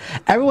anyone.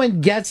 Everyone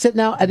gets it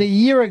now. And a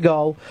year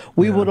ago,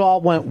 we would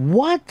all went,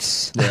 what?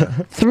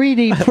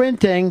 3D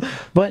printing?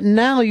 But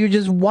now you're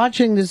just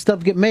watching this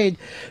stuff get made.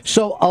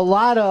 So a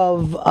lot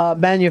of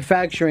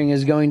manufacturing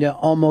is going to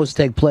almost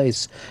take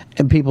place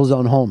in people's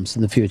own homes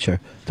in the future,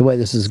 the way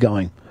this is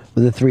going.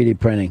 with the 3D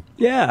printing.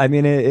 Yeah, I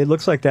mean, it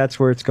looks like that's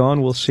where it's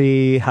going. We'll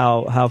see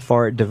how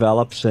far it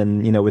develops,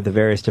 and with the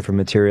various different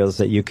materials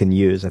that you can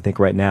use. I think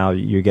right now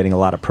you're getting a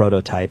lot of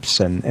prototypes,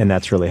 and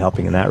that's really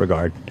helping in that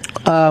regard.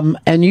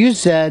 And you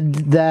said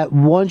that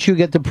once you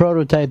get the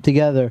prototype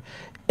together,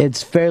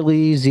 it's fairly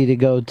easy to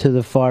go to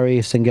the Far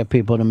East and get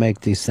people to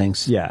make these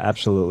things. Yeah,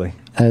 absolutely.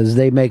 As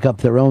they make up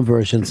their own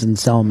versions and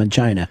sell them in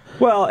China.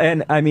 Well,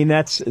 and I mean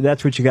that's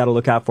what you got to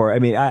look out for. I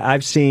mean,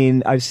 I've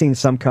seen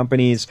some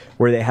companies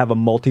where they have a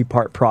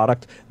multi-part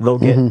product.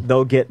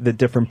 They'll get the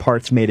different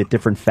parts made at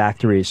different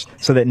factories,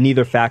 so that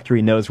neither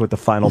factory knows what the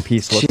final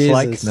piece looks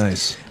like.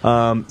 Nice.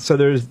 So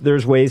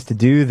there's ways to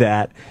do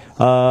that.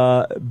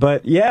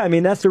 But yeah, I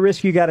mean that's the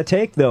risk you got to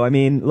take, though. I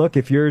mean, look,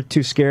 if you're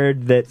too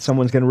scared that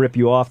someone's going to rip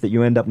you off, that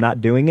you end up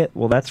not doing it,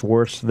 well, that's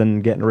worse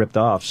than getting ripped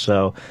off.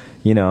 So,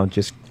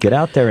 just get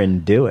out there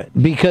and do it.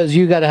 Because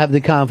you got to have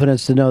the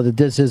confidence to know that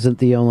this isn't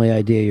the only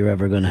idea you're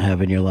ever going to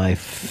have in your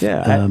life.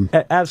 Yeah,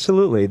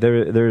 absolutely.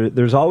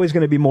 There's always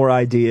going to be more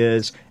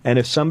ideas, and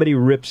if somebody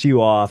rips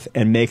you off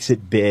and makes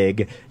it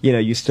big,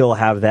 you still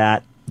have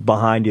that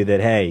behind you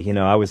that, hey,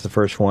 I was the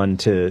first one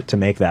to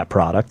make that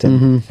product,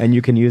 and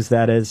you can use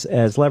that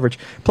as leverage.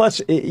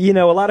 Plus, a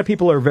lot of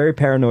people are very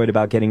paranoid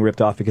about getting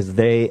ripped off because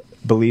they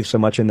believe so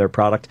much in their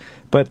product.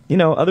 But,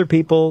 other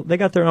people, they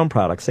got their own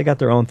products. They got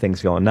their own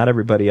things going. Not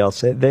everybody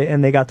else.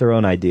 They got their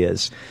own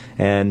ideas.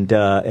 And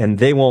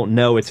they won't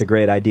know it's a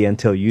great idea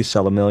until you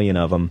sell 1 million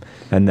of them,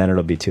 and then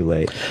it'll be too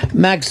late.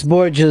 Max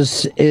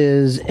Borges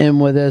is in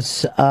with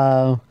us,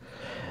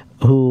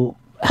 who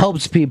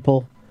helps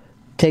people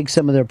take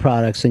some of their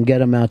products and get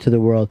them out to the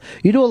world.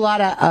 You do a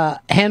lot of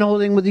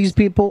hand-holding with these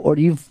people, or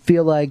do you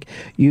feel like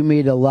you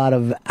meet a lot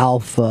of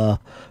alpha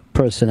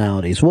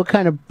personalities? What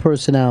kind of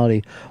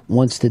personality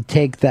wants to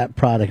take that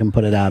product and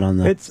put it out on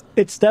the...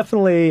 It's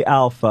definitely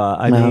alpha.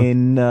 I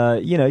mean,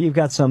 you've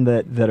got some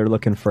that are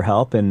looking for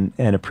help and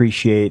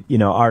appreciate,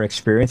 our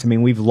experience. I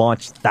mean, we've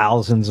launched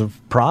thousands of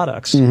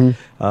products.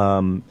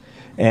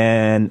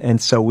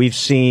 And so we've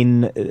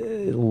seen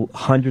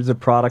hundreds of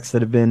products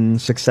that have been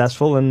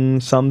successful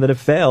and some that have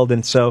failed.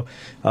 And so,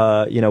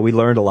 we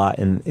learned a lot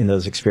in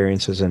those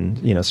experiences, and,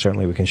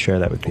 certainly we can share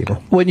that with people.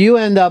 When you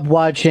end up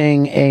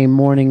watching a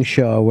morning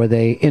show where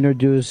they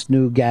introduce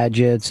new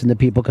gadgets and the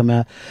people come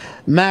out,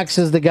 Max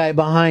is the guy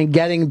behind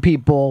getting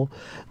people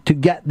to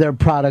get their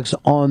products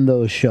on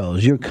those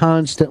shows. You're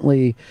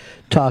constantly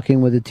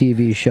talking with the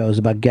TV shows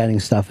about getting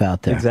stuff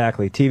out there.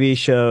 Exactly. TV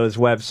shows,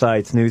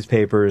 websites,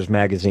 newspapers,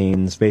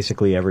 magazines,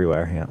 basically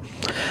everywhere, yeah.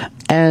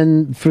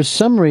 And for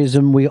some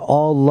reason, we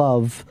all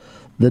love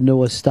the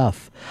newest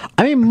stuff.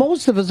 I mean,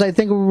 most of us, I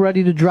think, are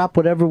ready to drop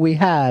whatever we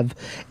have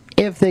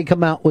if they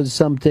come out with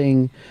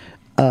something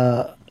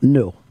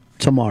new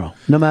tomorrow,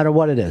 no matter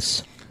what it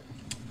is.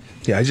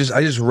 Yeah, I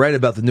just read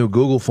about the new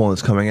Google phone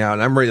that's coming out,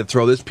 and I'm ready to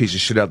throw this piece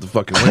of shit out the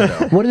fucking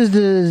window. What is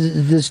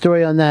the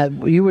story on that?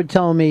 You were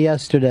telling me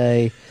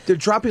yesterday. They're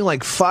dropping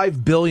like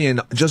 $5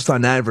 billion just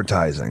on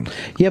advertising.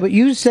 Yeah, but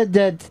you said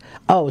that.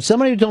 Oh,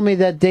 somebody told me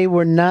that they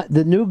were not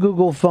the new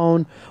Google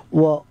phone.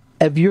 Well,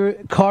 if your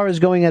car is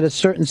going at a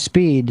certain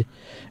speed,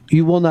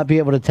 you will not be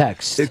able to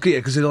text. Yeah,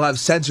 because it'll have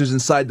sensors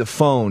inside the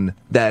phone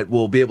that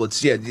will be able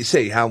to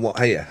say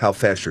how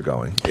fast you're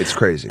going. It's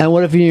crazy. And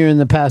what if you're in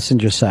the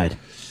passenger side?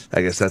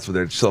 I guess that's what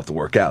they still have to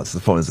work out. So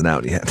the phone isn't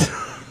out yet.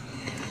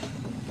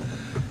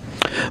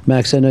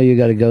 Max, I know you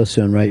got to go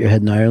soon, right? You're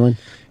heading to Ireland?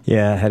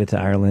 Yeah, headed to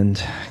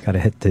Ireland. Got to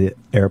hit the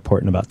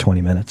airport in about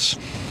 20 minutes.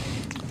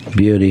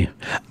 Beauty.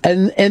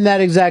 And in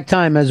that exact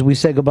time, as we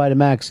say goodbye to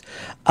Max,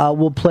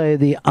 we'll play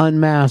the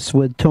Unmasked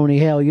with Tony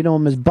Hale. You know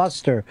him as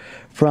Buster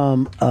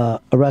from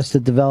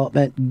Arrested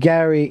Development.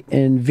 Gary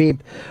in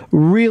Veep.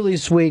 Really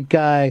sweet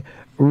guy.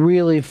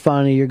 Really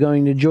funny. You're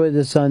going to enjoy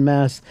this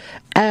Unmasked.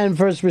 And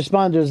First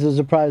Responders, there's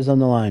a prize on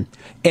the line.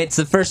 It's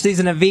the first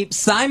season of Veep,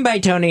 signed by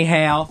Tony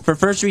Hale, for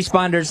First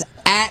Responders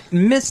at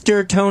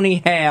Mr.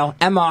 Tony Hale,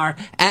 MR,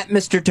 at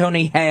Mr.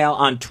 Tony Hale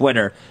on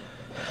Twitter.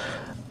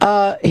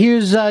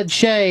 Here's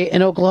Che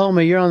in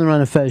Oklahoma. You're on the Ron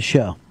and Fez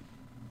show.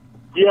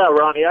 Yeah,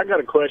 Ronnie, I got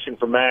a question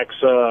for Max.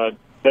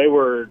 They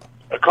were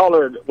a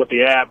caller with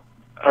the app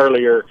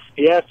earlier.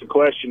 He asked a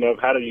question of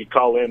how do you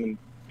call in, and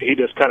he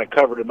just kind of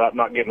covered about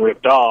not getting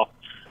ripped off.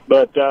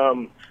 But,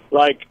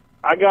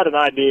 I got an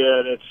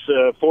idea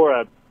that's for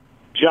a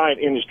giant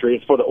industry.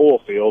 It's for the oil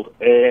field,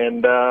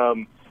 and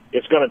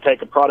it's going to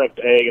take a product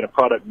A and a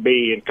product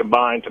B and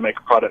combine to make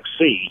a product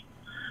C.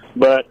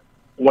 But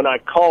when I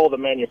call the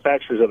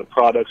manufacturers of the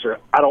products, or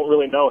I don't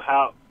really know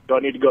how, do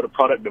I need to go to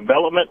product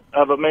development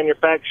of a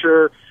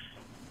manufacturer,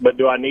 but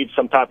do I need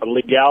some type of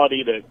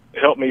legality to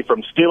help me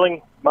from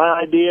stealing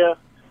my idea,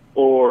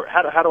 or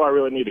how do I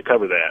really need to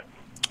cover that?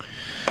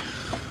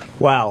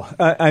 Wow.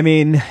 I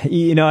mean,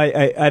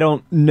 I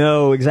don't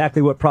know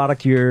exactly what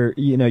product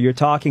you're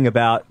talking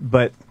about,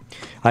 but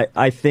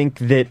I think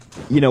that,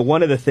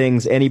 one of the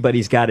things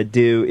anybody's got to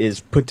do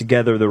is put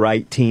together the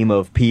right team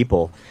of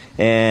people.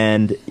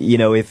 And,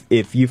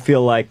 if you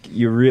feel like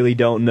you really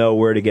don't know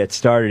where to get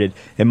started,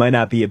 it might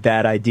not be a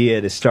bad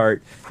idea to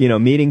start,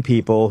 meeting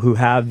people who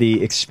have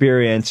the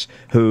experience,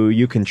 who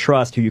you can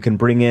trust, who you can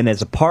bring in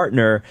as a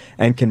partner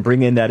and can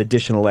bring in that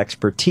additional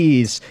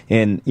expertise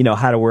in,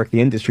 how to work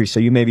the industry. So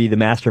you may be the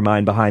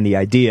mastermind behind the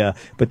idea,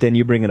 but then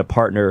you bring in a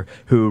partner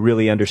who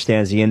really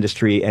understands the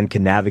industry and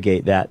can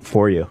navigate that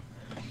for you.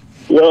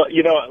 Well,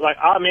 like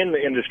I'm in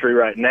the industry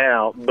right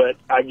now, but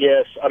I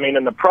guess,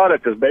 and the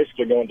product is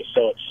basically going to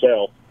sell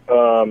itself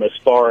as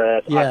far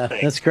as I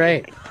think. That's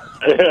great.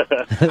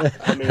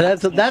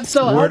 That's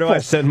so helpful. Where do I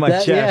send my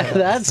check? Yeah,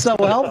 that's so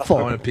helpful.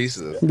 I want a piece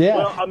of it. Yeah.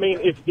 Well,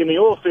 if in the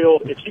oil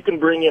field, if you can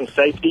bring in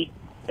safety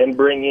and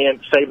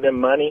save them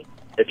money,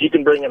 if you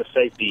can bring in a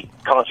safety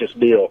conscious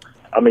deal,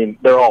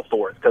 they're all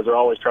for it because they're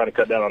always trying to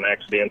cut down on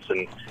accidents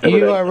and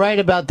everything. You are right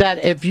about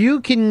that. If you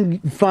can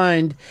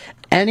find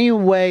any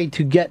way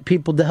to get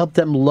people to help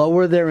them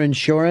lower their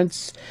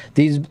insurance,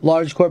 these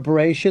large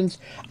corporations,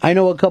 I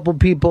know a couple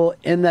people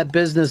in that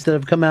business that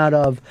have come out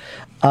of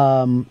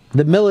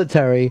the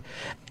military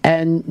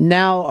and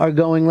now are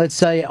going, let's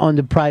say, on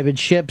the private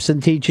ships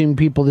and teaching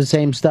people the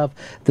same stuff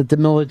that the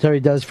military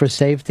does for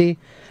safety.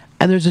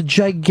 And there's a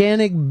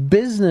gigantic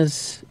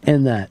business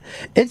in that.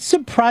 It's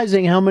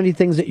surprising how many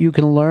things that you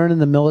can learn in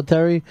the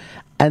military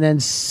and then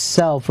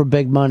sell for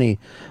big money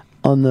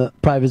on the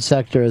private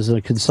sector as a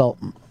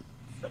consultant.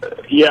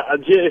 Yeah,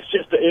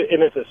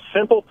 it's a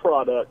simple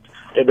product.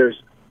 And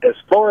there's, as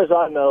far as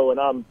I know, and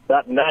I'm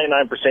about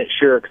 99%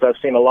 sure because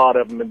I've seen a lot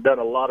of them and done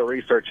a lot of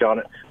research on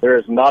it, there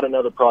is not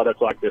another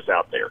product like this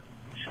out there.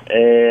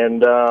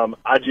 And I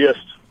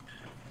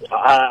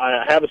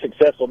have a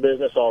successful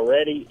business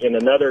already in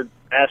another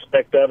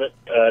aspect of it,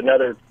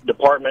 another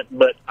department,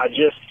 but I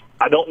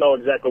don't know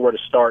exactly where to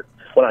start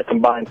when I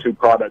combine two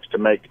products to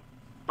make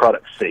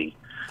product C.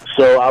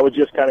 So I was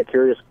just kind of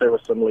curious if there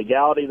was some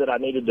legality that I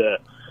needed to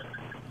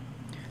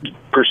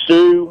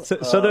pursue.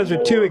 So those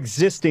are two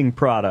existing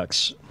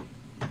products.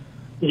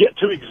 Yeah,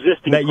 two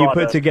existing that you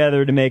products. put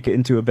together to make it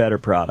into a better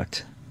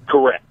product.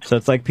 Correct. So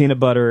it's like peanut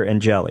butter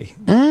and jelly.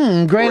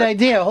 Great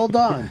idea. Hold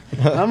on.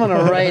 I'm going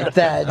to write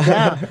that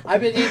down.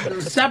 I've been eating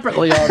them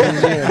separately all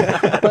these years,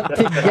 but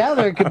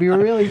together it could be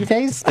really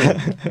tasty.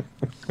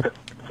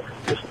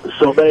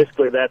 So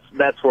basically,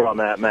 that's where I'm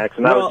at, Max.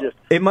 And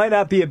it might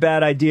not be a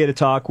bad idea to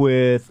talk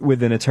with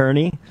an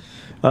attorney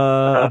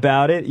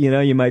about it.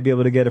 You might be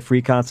able to get a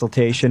free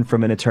consultation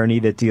from an attorney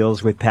that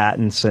deals with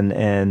patents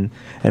and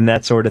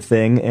that sort of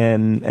thing,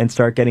 and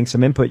start getting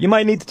some input. You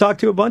might need to talk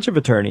to a bunch of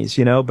attorneys,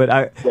 but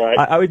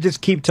I would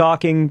just keep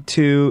talking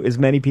to as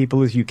many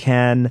people as you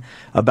can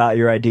about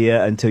your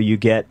idea until you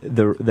get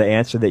the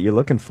answer that you're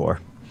looking for.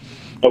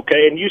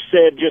 Okay, and you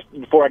said, just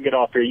before I get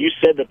off here, you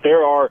said that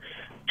there are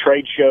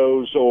trade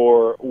shows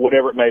or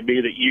whatever it may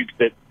be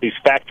that these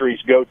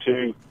factories go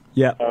to.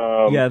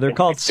 Yeah, they're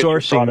called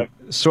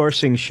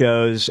sourcing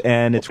shows,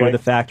 and it's where the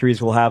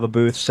factories will have a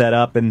booth set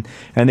up, and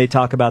they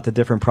talk about the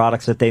different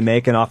products that they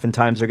make, and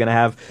oftentimes they're going to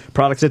have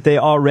products that they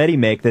already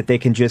make that they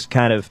can just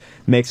kind of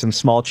make some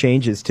small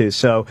changes to.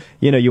 So,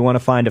 you want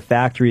to find a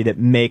factory that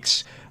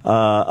makes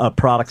a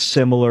product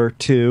similar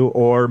to,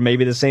 or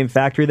maybe the same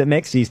factory that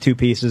makes these two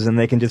pieces, and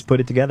they can just put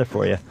it together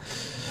for you.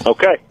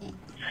 Okay.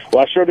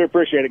 Well, I sure do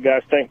appreciate it,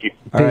 guys. Thank you.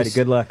 All righty,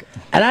 good luck.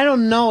 And I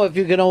don't know if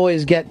you can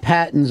always get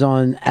patents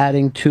on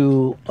adding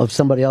two of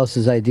somebody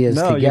else's ideas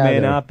together. No, you may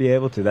not be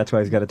able to. That's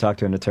why he's got to talk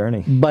to an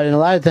attorney. But in a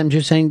lot of times,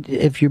 you're saying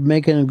if you're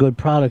making a good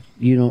product,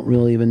 you don't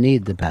really even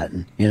need the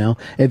patent.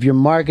 If you're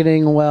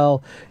marketing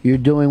well, you're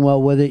doing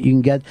well with it, you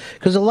can get...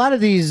 Because a lot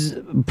of these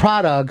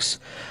products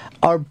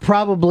are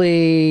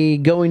probably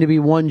going to be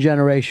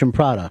one-generation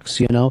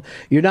products,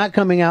 You're not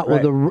coming out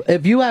with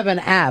if you have an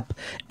app,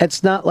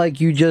 it's not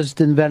like you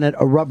just invented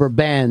a rubber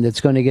band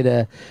that's going to get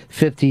a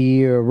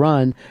 50-year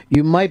run.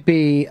 You might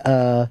be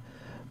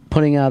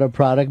putting out a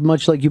product,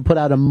 much like you put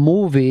out a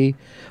movie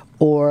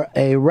or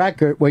a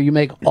record where you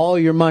make all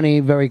your money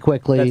very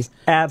quickly. That's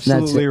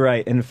absolutely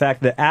right. In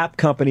fact, the app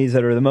companies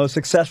that are the most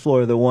successful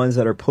are the ones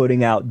that are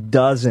putting out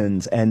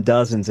dozens and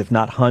dozens, if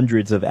not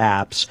hundreds of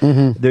apps.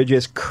 They're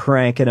just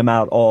cranking them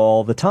out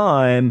all the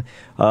time,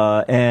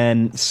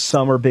 and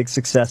some are big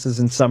successes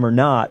and some are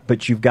not,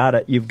 but you've got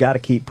to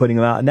keep putting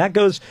them out. And that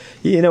goes,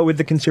 with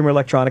the consumer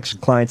electronics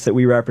clients that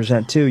we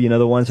represent too.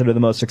 The ones that are the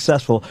most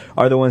successful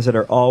are the ones that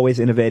are always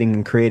innovating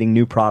and creating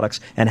new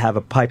products and have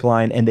a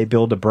pipeline, and they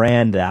build a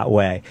brand that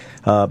way.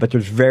 But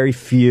there's very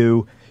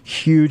few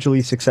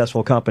hugely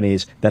successful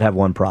companies that have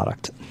one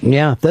product.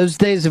 Yeah, those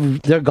days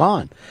they're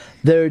gone.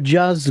 They're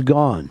just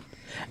gone.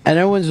 And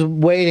everyone's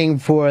waiting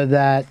for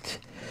that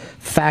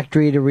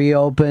factory to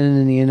reopen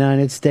in the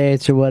United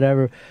States or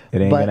whatever.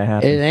 It ain't going to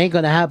happen. It ain't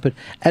going to happen.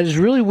 And it's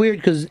really weird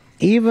because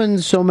even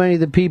so many of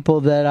the people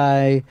that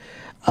I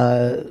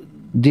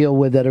deal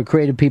with that are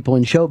creative people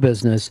in show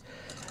business,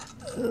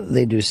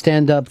 they do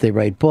stand-up, they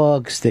write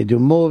books, they do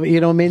movies.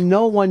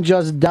 No one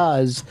just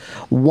does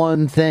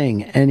one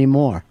thing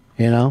anymore,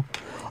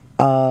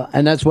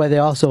 And that's why they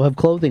also have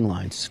clothing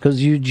lines,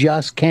 because you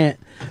just can't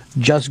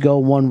just go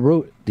one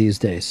route these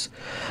days.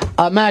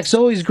 Max,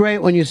 always great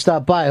when you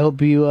stop by. I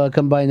hope you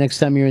come by next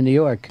time you're in New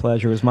York.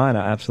 Pleasure is mine.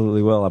 I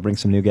absolutely will. I'll bring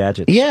some new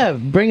gadgets. Yeah,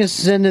 bring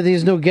us into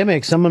these new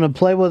gimmicks. I'm going to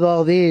play with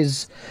all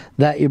these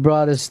that you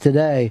brought us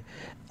today.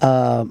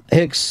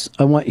 Hicks,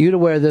 I want you to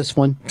wear this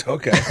one.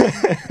 Okay.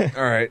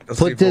 All right. Let's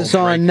see Put if we'll this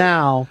on break it.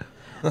 now.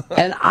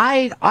 And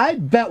I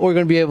bet we're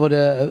going to be able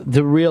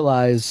to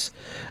realize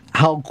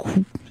how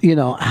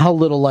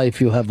little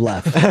life you have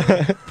left.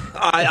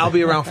 I'll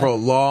be around for a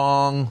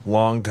long,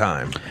 long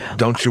time.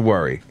 Don't you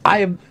worry.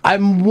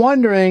 I'm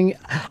wondering.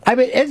 I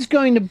mean, it's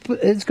going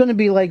to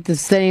be like the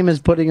same as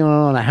putting it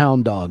on a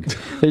hound dog.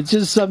 It's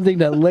just something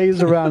that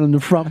lays around on the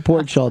front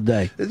porch all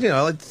day. You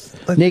know, let's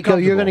Nico,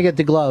 you're going to get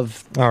the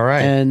glove. All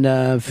right.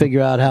 And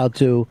figure out how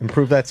to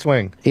improve that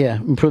swing. Yeah,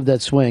 improve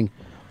that swing.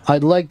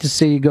 I'd like to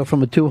see you go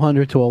from a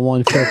 200 to a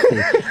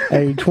 150,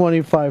 a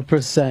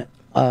 25%.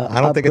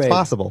 I don't think it's upgrade.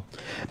 possible.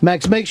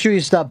 Max, make sure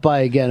you stop by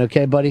again,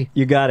 okay, buddy?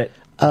 You got it.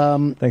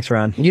 Thanks,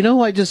 Ron. You know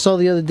who I just saw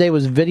the other day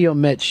was Video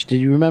Mitch.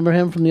 Did you remember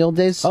him from the old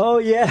days? Oh,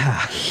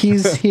 yeah.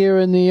 He's here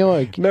in New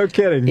York. No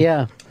kidding.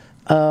 Yeah.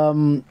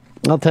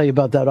 I'll tell you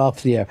about that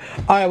off the air.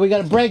 All right, we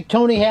got a break.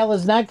 Tony Hale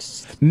is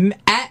next.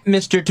 At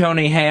Mr.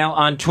 Tony Hale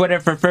on Twitter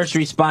for first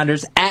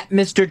responders. At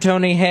Mr.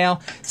 Tony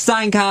Hale.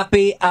 Signed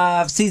copy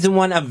of Season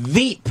 1 of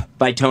Veep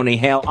by Tony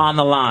Hale on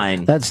the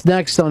line. That's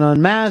next on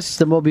Unmasked,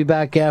 and we'll be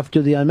back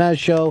after the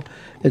Unmasked show.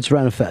 It's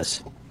Ron and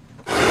Fez.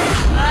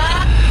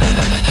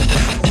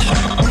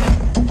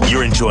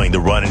 You're enjoying the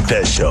Ron and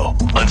Fez show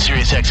on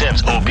Sirius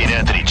XM's Opie and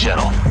Anthony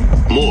channel.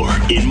 More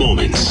in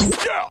moments.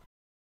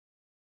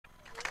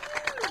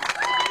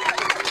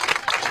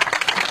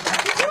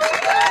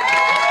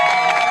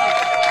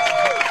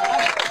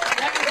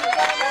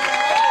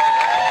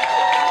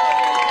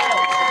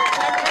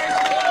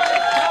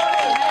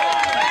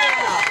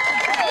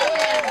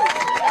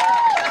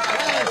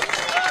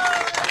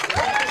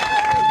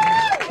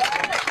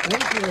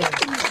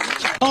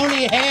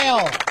 Tony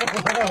Hale.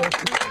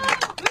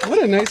 What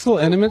a nice little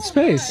intimate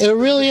space. It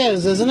really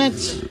is, isn't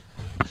it?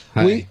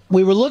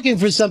 We were looking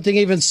for something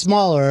even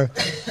smaller,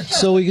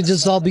 so we could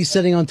just all be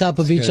sitting on top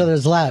of each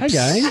other's laps.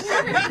 Hi, guys.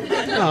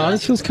 Oh,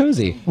 this feels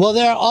cozy. Well,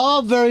 they're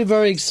all very,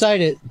 very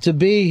excited to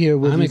be here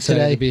with I'm you excited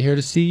today. to be here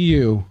to see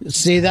you.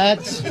 See that?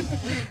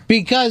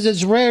 Because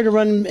it's rare to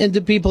run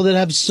into people that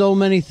have so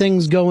many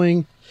things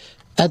going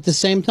at the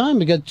same time.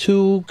 We got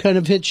two kind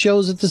of hit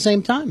shows at the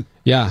same time.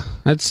 Yeah,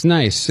 that's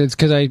nice. It's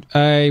because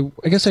I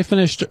guess I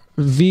finished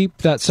Veep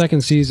that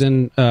second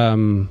season.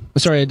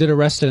 Sorry, I did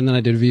Arrested and then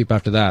I did Veep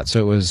after that.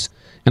 So it was,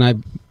 and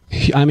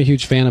I'm a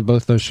huge fan of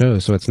both those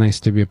shows. So it's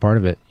nice to be a part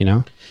of it. You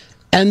know.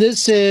 And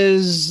this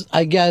is,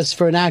 I guess,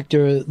 for an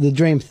actor, the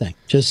dream thing.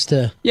 Just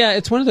to Yeah,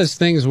 it's one of those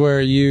things where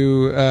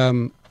you, I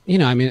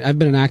mean, I've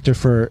been an actor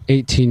for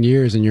 18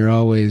 years, and you're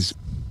always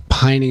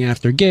pining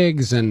after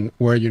gigs and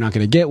where you're not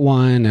going to get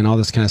one and all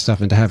this kind of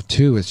stuff. And to have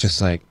two, it's just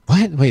like,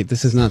 what? Wait,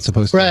 this is not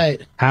supposed to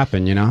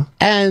happen, you know?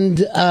 And,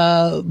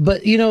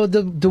 but,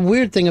 the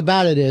weird thing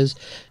about it is,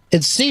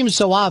 it seems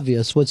so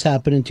obvious what's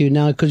happening to you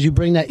now because you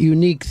bring that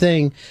unique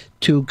thing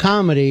to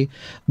comedy,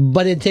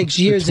 but it takes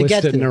years to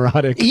get Twisted, there.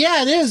 neurotic.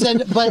 Yeah, it is.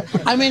 But,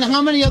 I mean,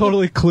 how many other...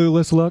 Totally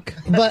clueless look.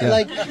 But,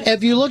 Yeah.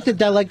 if you looked at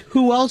that,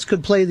 who else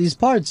could play these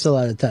parts a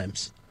lot of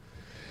times?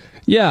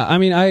 Yeah, I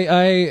mean,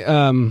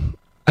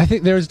 I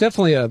think there's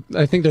definitely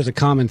there's a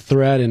common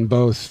thread in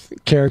both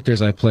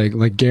characters I play,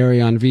 like Gary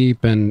on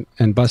Veep and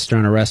Buster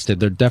on Arrested.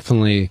 They're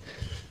definitely,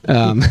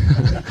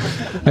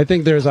 I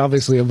think there's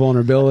obviously a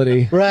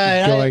vulnerability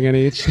going in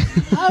each.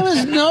 I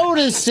was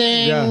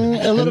noticing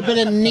a little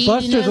bit of neediness.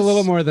 Buster's a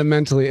little more the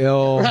mentally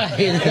ill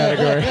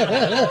category,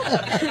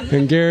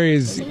 and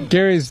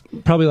Gary's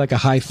probably like a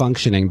high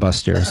functioning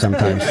Buster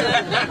sometimes.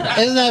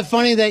 Isn't that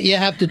funny that you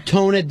have to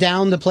tone it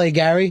down to play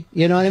Gary?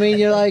 You know what I mean?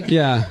 You're like,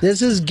 Yeah.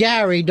 this is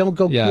Gary. Don't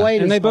go Yeah, quite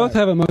as and they far. both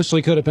have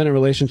emotionally codependent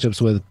relationships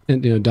with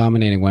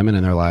dominating women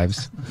in their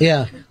lives.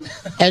 Yeah.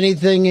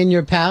 Anything in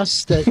your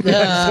past that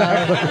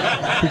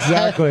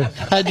Exactly.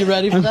 had you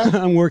ready for that?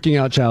 I'm working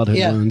out childhood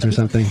Yeah. wounds or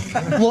something.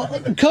 Well,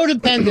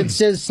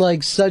 codependence is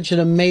like such an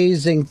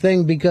amazing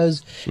thing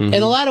because in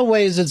a lot of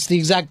ways it's the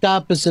exact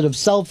opposite of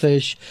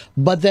selfish,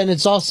 but then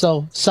it's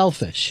also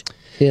selfish,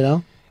 you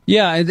know?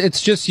 Yeah,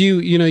 it's just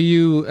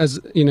you as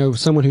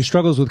someone who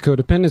struggles with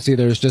codependency,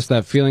 there's just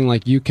that feeling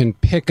like you can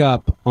pick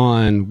up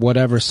on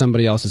whatever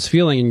somebody else is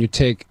feeling, and you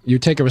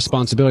take a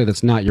responsibility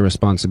that's not your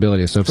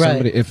responsibility. So if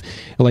somebody,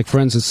 for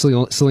instance,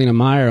 Selena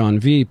Meyer on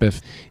Veep,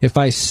 if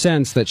I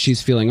sense that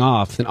she's feeling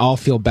off, then I'll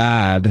feel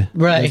bad.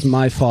 Right. It's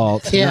my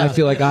fault. Yeah. And I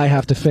feel like I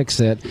have to fix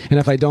it. And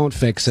if I don't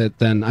fix it,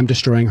 then I'm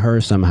destroying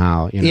her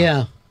somehow.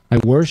 Yeah. I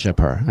worship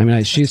her. I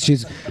mean,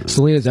 she's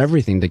Selena's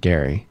everything to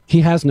Gary. He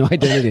has no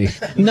identity.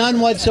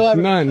 None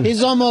whatsoever. None.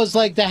 He's almost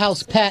like the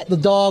house pet, the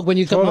dog, when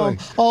you come home.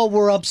 Oh,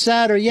 we're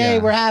upset, or yay,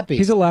 we're happy.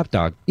 He's a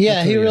lapdog. Yeah,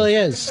 That's he what really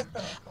is.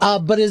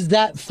 But is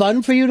that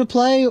fun for you to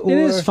play? Or? It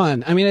is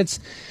fun. I mean,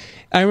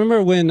 I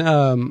remember when,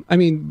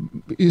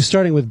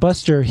 starting with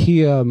Buster,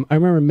 I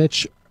remember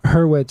Mitch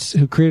Hurwitz,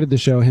 who created the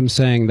show, him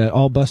saying that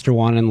all Buster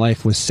wanted in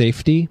life was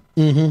safety.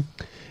 Mm-hmm.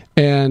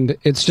 And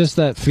it's just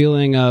that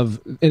feeling of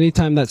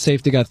anytime that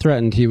safety got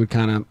threatened, he would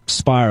kind of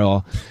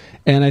spiral.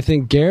 And I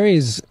think Gary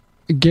has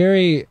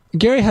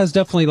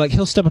definitely, like,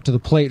 he'll step up to the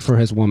plate for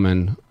his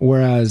woman,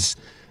 whereas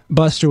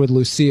Buster with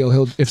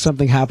Lucille, if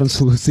something happens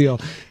to Lucille,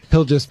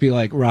 he'll just be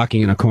like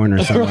rocking in a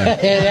corner somewhere.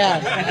 Right,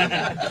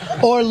 yeah.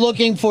 Or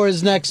looking for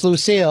his next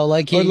Lucille,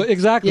 like he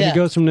exactly. yeah. He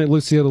goes from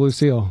Lucille to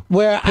Lucille.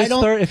 Where I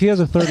don't. If he has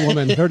a third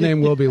woman, her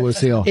name will be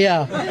Lucille.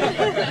 Yeah.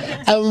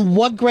 And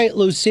what great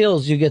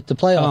Lucille's you get to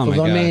play off of.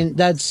 God. I mean,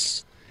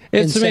 that's.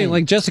 It's insane. amazing.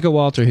 Like Jessica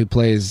Walter, who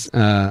plays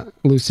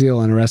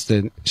Lucille in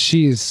Arrested,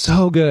 she's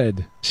so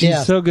good.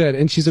 She's so good,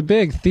 and she's a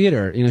big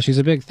theater. She's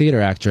a big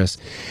theater actress,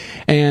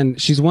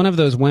 and she's one of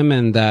those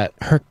women that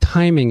her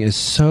timing is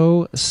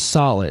so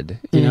solid.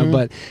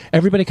 But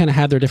everybody kind of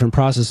had their different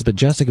processes. But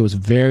Jessica was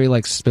very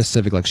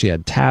specific. Like she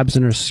had tabs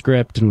in her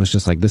script and was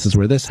just like, "This is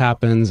where this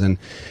happens," and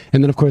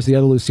then of course the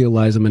other Lucille,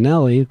 Liza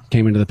Minnelli,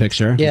 came into the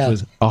picture, which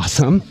was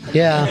awesome.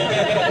 Yeah.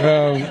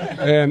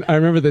 And I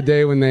remember the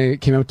day when they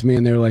came up to me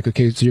and they were like,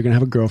 "Okay, so you're gonna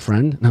have a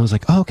girlfriend?" And I was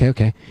like, "Oh, okay."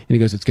 And he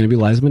goes, "It's gonna be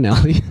Liza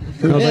Minnelli."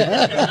 And I was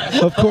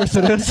like, "Of course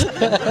it is."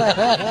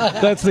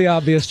 That's the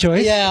obvious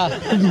choice.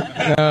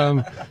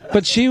 Yeah.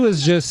 But she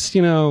was just,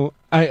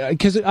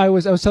 because I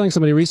was telling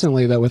somebody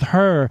recently that with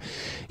her,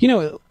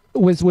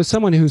 with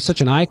someone who's such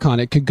an icon,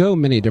 it could go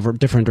many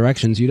different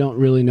directions. You don't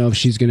really know if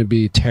she's going to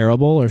be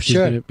terrible or if she's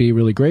going to be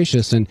really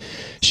gracious. And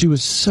she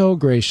was so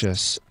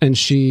gracious, and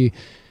she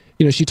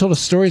told us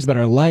stories about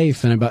her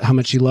life and about how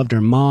much she loved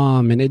her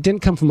mom, and it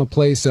didn't come from a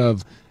place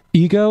of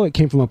ego. It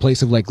came from a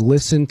place of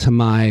listen to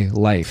my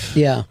life.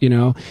 Yeah.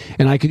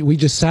 And we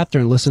just sat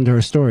there and listened to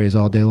her stories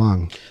all day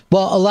long.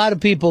 Well, a lot of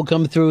people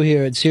come through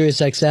here at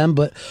Sirius XM,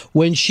 but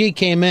when she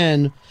came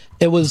in,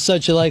 it was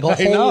such a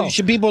holy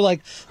shit. People were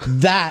like,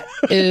 that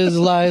is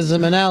Liza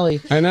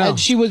Minnelli. I know. And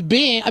she was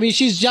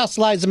she's just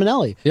Liza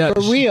Minnelli. Yeah.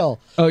 For real.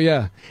 Oh,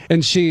 yeah.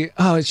 And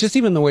it's just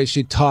even the way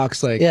she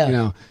talks, she's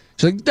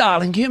like,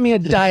 "Darling, give me a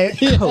Diet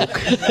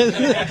Coke."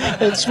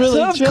 It's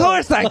really Of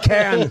course I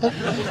can.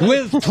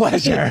 With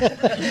pleasure.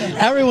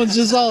 Everyone's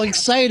just all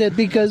excited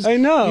because I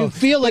know. you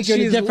feel like you're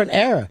in a different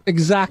era.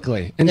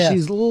 Exactly. And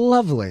she's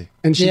lovely.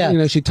 And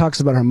she, she talks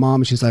about her mom,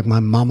 and she's like, "My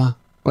mama."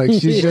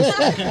 She's just,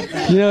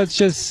 it's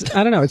just,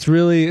 I don't know. It's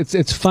really,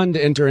 it's fun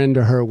to enter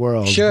into her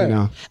world.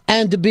 Sure.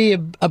 And to be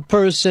a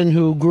person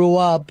who grew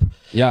up,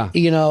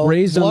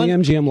 raised on the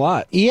MGM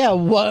lot. Yeah.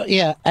 Well,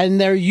 yeah. And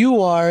there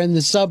you are in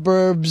the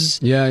suburbs,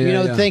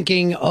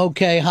 thinking,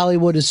 okay,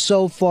 Hollywood is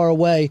so far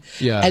away.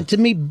 Yeah. And to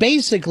me,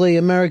 basically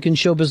American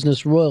show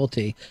business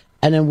royalty.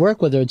 And then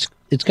work with her,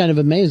 it's kind of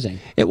amazing.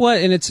 It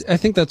was, and I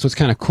think that's what's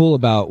kind of cool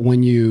about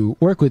when you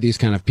work with these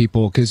kind of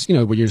people, because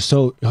when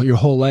your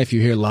whole life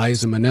you hear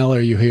Liza Minnelli,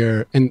 or you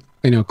hear, and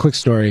quick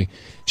story,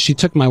 she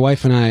took my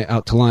wife and I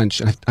out to lunch.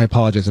 And I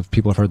apologize if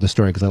people have heard the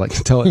story because I like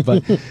to tell it,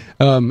 but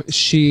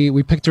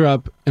we picked her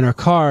up in our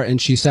car,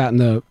 and she sat in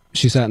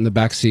the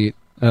back seat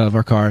of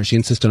our car. She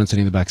insisted on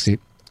sitting in the back seat,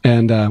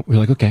 and we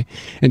were like, okay,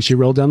 and she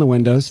rolled down the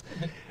windows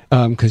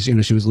because she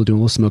was doing a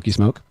little smoky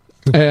smoke,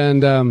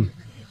 and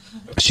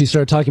she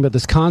started talking about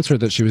this concert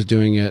that she was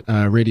doing at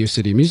Radio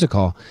City Music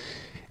Hall.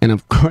 And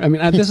of course,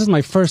 this is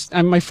my first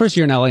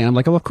year in LA, and I'm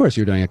like, oh, of course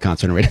you're doing a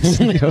concert in Radio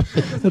City.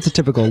 That's a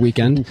typical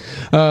weekend.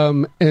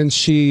 And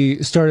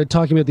she started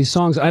talking about these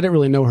songs. I didn't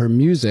really know her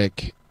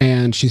music.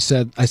 And she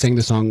said, I sang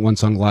one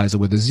song, Liza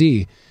with a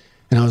Z.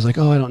 And I was like,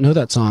 oh, I don't know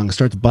that song.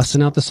 Starts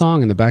busting out the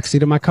song in the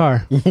backseat of my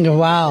car.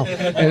 Wow.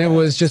 And it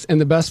was just, and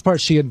the best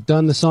part, she had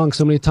done the song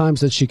so many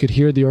times that she could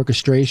hear the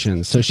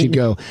orchestration. So she'd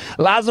go,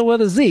 Liza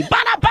with a Z.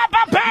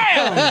 Ba-da-ba-ba-bam!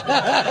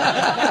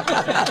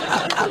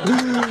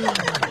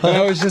 And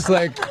I was just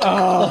like,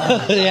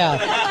 oh.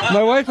 Yeah.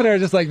 My wife and I are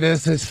just like,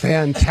 this is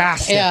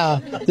fantastic. Yeah.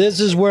 This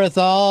is worth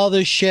all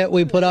the shit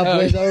we put up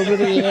with over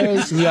the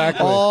years.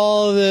 Exactly.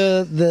 All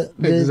the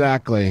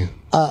Exactly.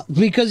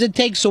 Because it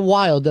takes a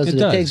while, doesn't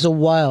it? It takes a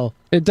while.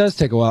 It does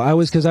take a while. I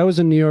was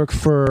in New York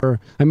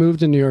I moved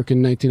to New York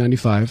in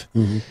 1995,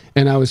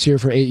 and I was here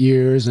for 8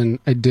 years, and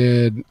I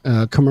did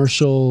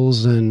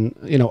commercials and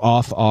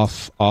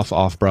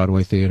off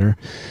Broadway theater,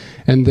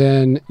 and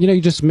then you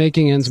just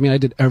making ends meet. I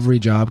did every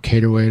job,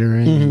 cater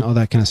waitering and all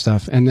that kind of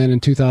stuff, and then in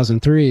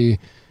 2003,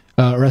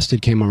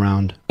 Arrested came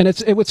around, and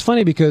it was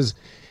funny because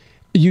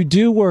you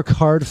do work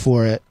hard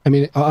for it.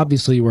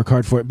 Obviously you work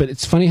hard for it, but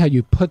it's funny how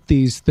you put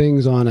these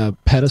things on a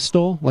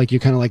pedestal. Like you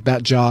kind of like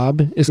that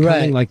job is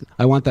coming. Like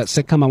I want that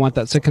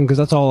sitcom, because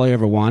that's all I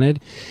ever wanted.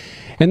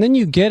 And then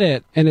you get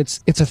it, and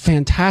it's a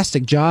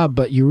fantastic job,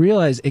 but you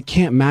realize it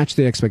can't match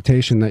the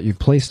expectation that you've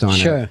placed on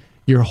it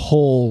your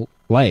whole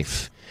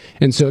life.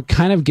 And so it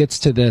kind of gets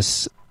to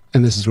this,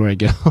 and this is where I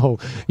get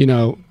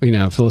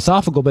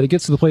philosophical, but it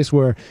gets to the place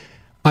where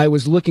I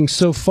was looking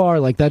so far,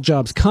 like that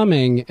job's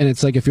coming, and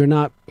it's like if you're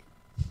not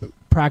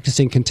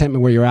practicing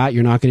contentment where you're at,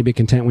 you're not going to be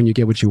content when you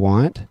get what you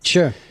want.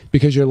 Sure.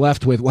 Because you're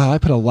left with, wow, I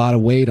put a lot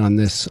of weight on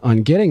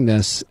getting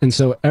this. And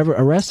so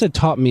Arrested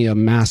taught me a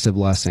massive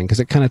lesson,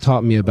 because it kind of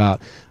taught me about,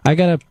 I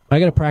gotta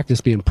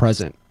practice being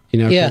present. You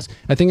know, Yeah. 'cause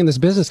I think in this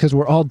business, because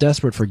we're all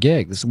desperate for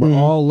gigs, we're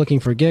all looking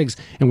for gigs,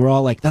 and we're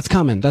all like, that's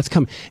coming.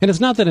 And it's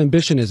not that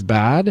ambition is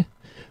bad,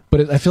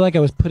 but I feel like I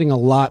was putting a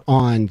lot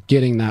on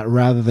getting that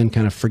rather than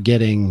kind of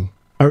forgetting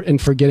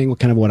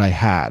what I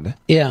had.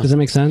 Yeah. Does that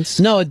make sense?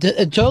 No, it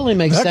totally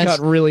makes That sense.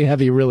 got really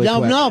heavy really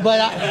quick.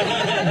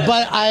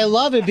 But I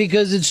love it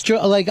because it's true.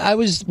 Like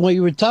when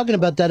you were talking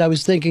about that, I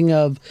was thinking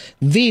of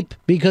Veep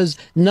because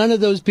none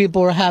of those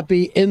people are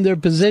happy in their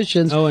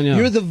positions. Oh, I know.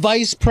 You're the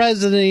vice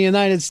president of the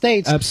United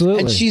States.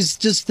 Absolutely. And she's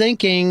just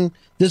thinking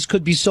this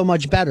could be so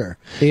much better.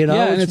 You know,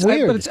 yeah, and it's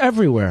weird. But it's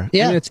everywhere.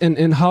 Yeah. I mean, it's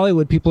in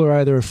Hollywood, people are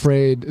either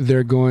afraid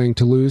they're going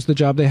to lose the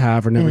job they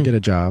have or never get a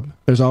job.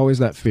 There's always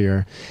that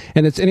fear.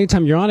 And it's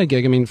anytime you're on a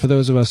gig, I mean, for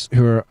those of us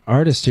who are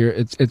artists here,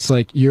 it's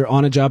like you're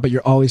on a job, but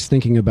you're always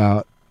thinking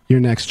about your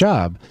next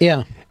job.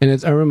 Yeah. And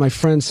I remember my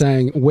friend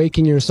saying,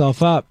 waking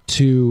yourself up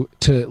to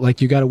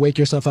like, you got to wake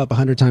yourself up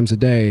 100 times a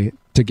day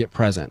to get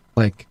present.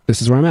 Like,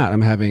 this is where I'm at.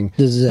 I'm having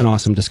an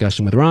awesome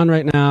discussion with Ron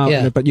right now.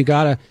 Yeah. But you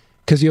gotta,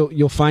 because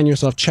you'll find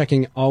yourself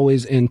checking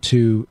always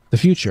into the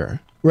future.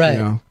 Right. You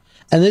know?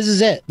 And this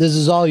is it. This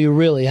is all you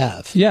really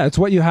have. Yeah, it's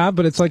what you have,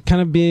 but it's like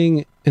kind of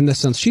being, in this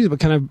sense, cheesy, but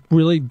kind of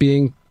really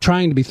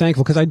trying to be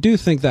thankful. Because I do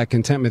think that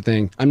contentment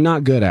thing, I'm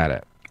not good at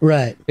it.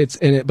 Right. It's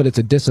in it, but it's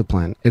a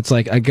discipline. It's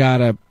like, I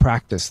gotta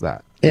practice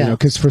that. Yeah. You know,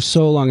 because for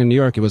so long in New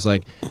York, it was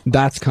like,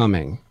 that's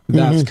coming.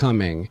 That's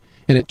coming.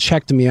 And it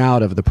checked me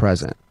out of the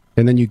present.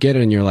 And then you get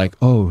it and you're like,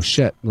 oh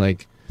shit,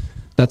 like,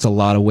 that's a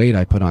lot of weight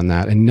I put on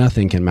that, and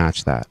nothing can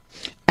match that.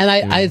 And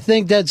I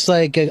think that's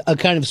like a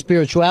kind of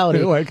spirituality.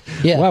 Like,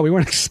 wow, we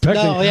weren't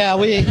expecting. No, yeah,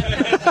 we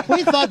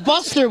thought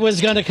Buster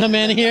was going to come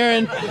in here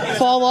and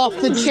fall off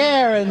the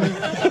chair,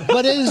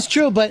 but it is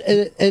true. But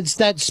it's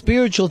that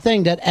spiritual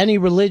thing that any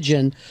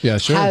religion. Yeah,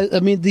 sure. Has,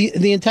 I mean,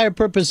 the entire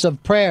purpose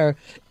of prayer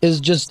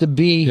is just to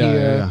be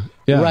here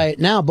right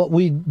now, but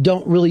we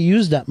don't really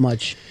use that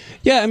much.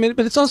 Yeah, I mean,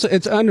 but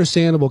it's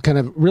understandable, kind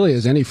of really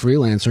as any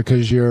freelancer,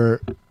 because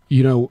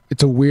you know,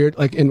 it's a weird,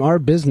 like in our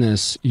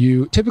business,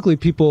 typically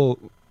people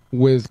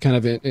with kind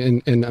of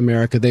in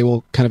America, they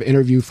will kind of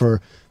interview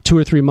for 2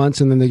 or 3 months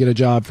and then they get a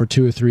job for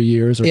 2 or 3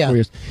 years or 4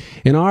 years.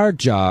 In our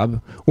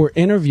job, we're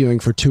interviewing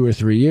for 2 or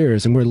 3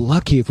 years, and we're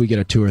lucky if we get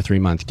a 2 or 3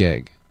 month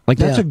gig. Like,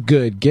 that's a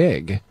good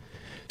gig.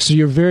 So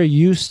you're very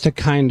used to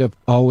kind of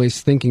always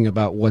thinking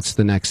about what's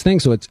the next thing.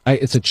 So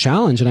it's a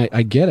challenge, and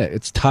I get it.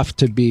 It's tough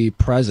to be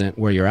present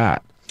where you're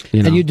at.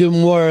 You know? And you do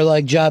more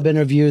like job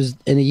interviews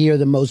in a year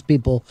than most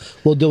people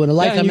will do in a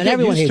lifetime, and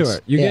everyone hates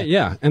it. You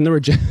get and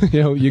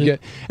the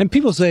and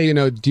people say, you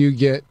know, do you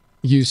get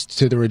used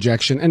to the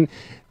rejection? And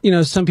you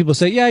know, some people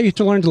say, yeah, you have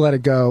to learn to let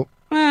it go.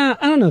 I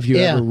don't know if you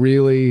ever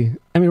really.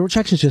 I mean,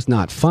 rejection's just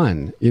not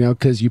fun, you know,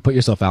 because you put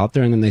yourself out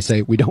there and then they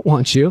say, we don't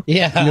want you.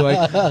 Yeah. And you're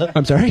like,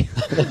 I'm sorry.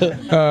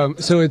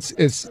 So it's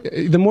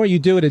the more you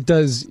do it, it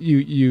does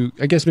you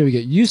I guess maybe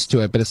get used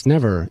to it, but it's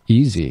never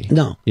easy.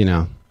 No. You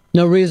know.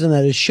 No reason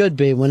that it should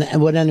be when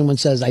anyone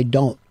says, I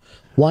don't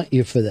want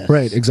you for this.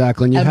 Right,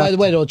 exactly. And by the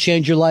way, it'll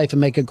change your life and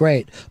make it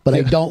great, but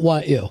I don't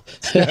want you.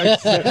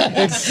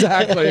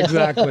 Exactly.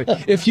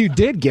 If you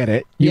did get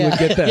it, you would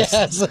get this.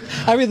 Yes.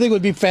 Everything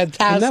would be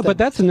fantastic. But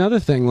that's another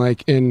thing,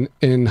 like in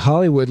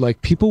Hollywood,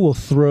 like people will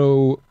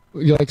throw,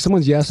 like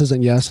someone's yes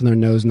isn't yes and their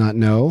no's not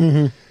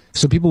no.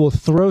 So people will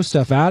throw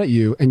stuff out at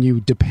you and you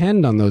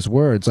depend on those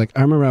words. Like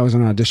I remember I was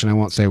on an audition, I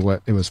won't say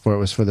what it was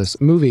for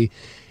this movie.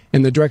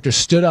 And the director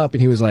stood up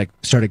and he was like,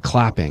 started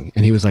clapping.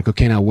 And he was like,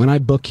 okay, now when I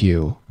book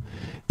you,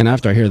 and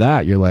after I hear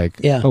that, you're like,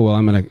 oh, well,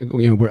 I'm going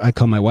to, I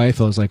call my wife.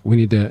 I was like,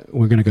 we're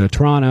going to go to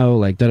Toronto,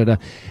 like, And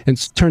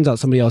it turns out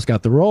somebody else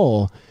got the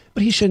role,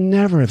 but he should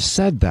never have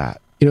said that.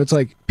 You know, it's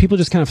like people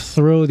just kind of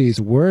throw these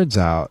words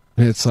out.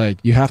 And it's like,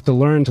 you have to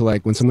learn to,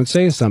 like, when someone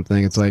says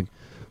something, it's like,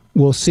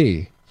 we'll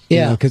see.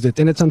 Yeah. Because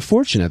it's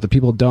unfortunate that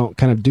people don't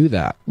kind of do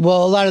that.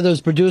 Well, a lot of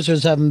those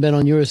producers haven't been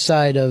on your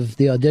side of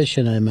the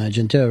audition, I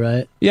imagine, too,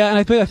 right? Yeah, and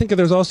I think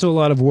there's also a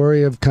lot of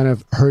worry of kind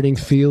of hurting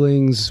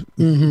feelings,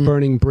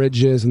 burning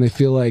bridges, and they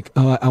feel like,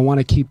 oh, I want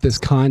to keep this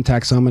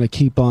contact, so I'm going to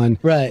keep on,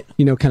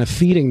 you know, kind of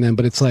feeding them.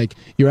 But it's like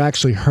you're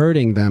actually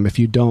hurting them if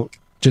you don't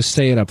just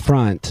say it up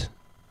front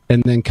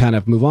and then kind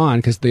of move on,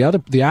 because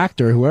the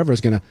actor, whoever, is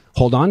going to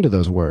hold on to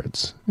those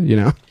words, you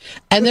know?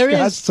 And there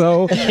That's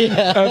so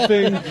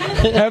effing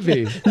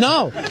heavy.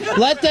 No,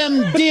 let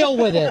them deal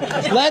with it.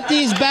 Let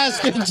these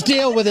bastards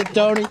deal with it,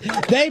 Tony.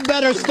 They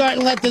better start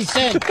and let this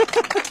in.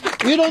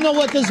 You don't know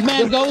what this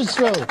man goes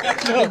through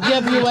to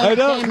give you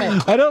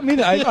entertainment. I don't mean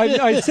it.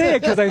 I say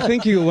it because I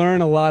think you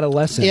learn a lot of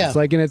lessons. Yeah.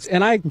 Like,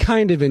 and I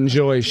kind of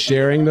enjoy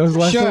sharing those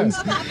lessons.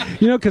 Sure.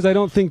 You know, because I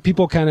don't think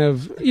people kind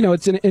of, you know,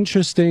 it's an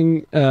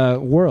interesting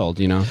world,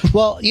 you know?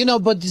 Well, you know,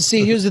 but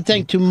see, here's the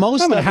thing. To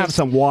most I'm going of to have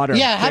some water.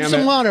 Yeah, have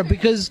some water,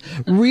 because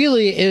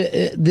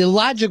really the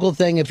logical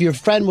thing, if your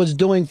friend was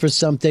doing for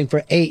something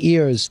for 8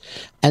 years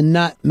and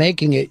not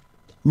making it,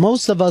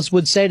 most of us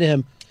would say to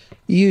him,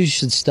 you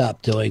should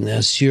stop doing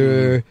this.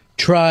 You're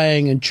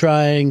trying and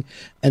trying,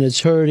 and it's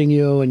hurting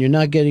you, and you're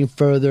not getting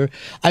further.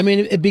 I mean,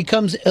 it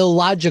becomes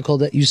illogical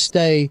that you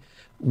stay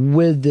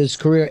with this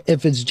career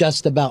if it's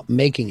just about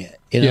making it.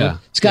 You know, Yeah,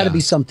 it's got to yeah. be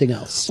something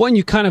else. Well,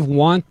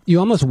 and you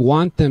almost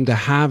want them to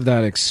have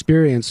that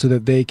experience so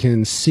that they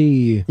can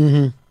see,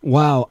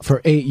 wow,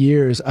 for 8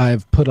 years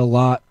I've put a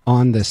lot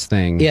on this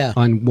thing, Yeah.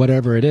 on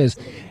whatever it is.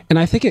 And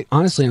I think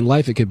honestly in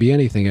life it could be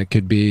anything. It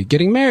could be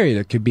getting married,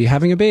 it could be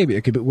having a baby,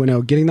 it could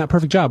be, getting that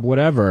perfect job,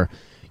 whatever.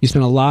 You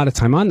spend a lot of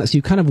time on this.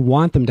 You kind of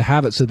want them to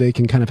have it so they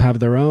can kind of have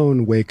their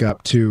own wake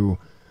up to,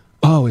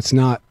 oh, it's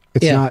not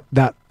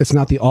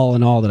the all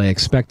in all that I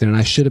expected, and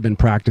I should have been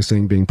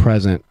practicing being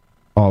present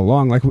all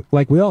along,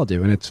 like we all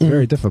do, and it's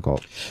very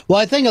difficult. Well,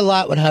 I think a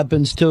lot what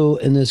happens too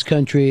in this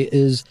country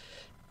is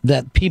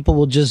that people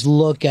will just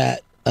look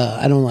at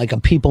I don't know, like a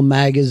People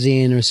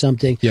magazine or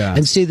something,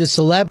 and see the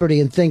celebrity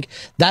and think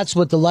that's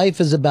what the life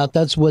is about,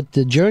 that's what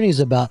the journey is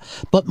about.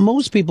 But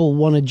most people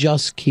want to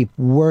just keep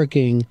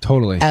working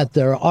at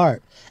their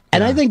art,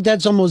 and I think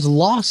that's almost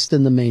lost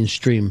in the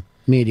mainstream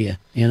media.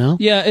 You know?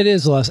 Yeah, it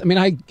is less. I mean,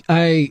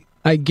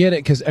 I get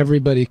it because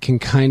everybody can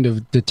kind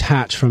of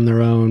detach from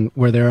their own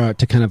where they are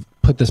to kind of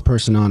put this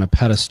person on a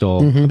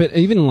pedestal. But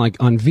even like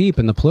on Veep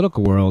in the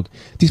political world,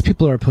 these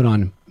people are put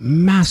on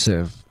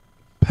massive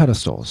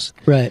pedestals.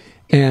 Right.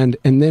 And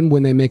then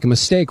when they make a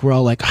mistake, we're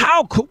all like,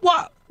 how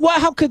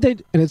could they?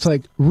 And it's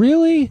like,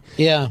 really?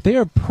 Yeah. They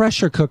are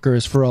pressure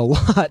cookers for a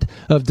lot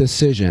of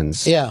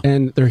decisions. Yeah.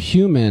 And they're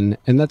human.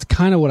 And that's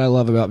kind of what I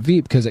love about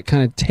Veep, because it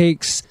kind of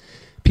takes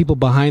people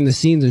behind the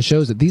scenes and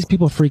shows that these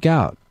people freak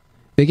out.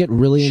 They get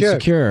really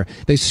insecure.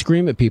 They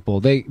scream at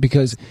people.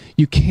 Because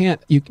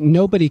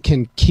nobody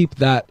can keep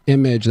that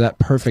image, that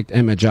perfect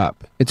image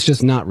up. It's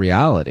just not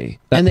reality.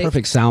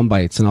 Perfect sound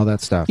bites and all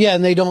that stuff. Yeah,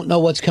 and they don't know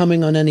what's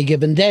coming on any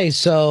given day,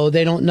 so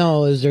they don't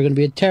know, is there going to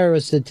be a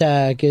terrorist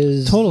attack?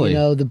 Is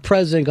the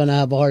president going to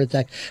have a heart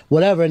attack?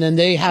 Whatever, and then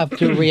they have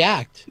to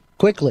react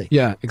quickly.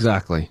 Yeah,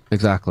 exactly.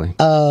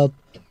 But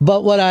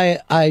what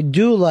I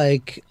do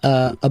like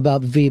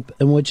about Veep,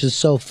 and which is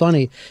so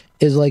funny,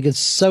 is like it's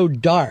so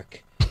dark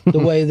the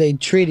way they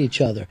treat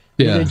each other.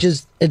 Yeah.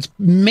 It's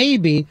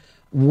maybe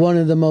one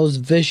of the most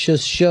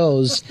vicious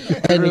shows,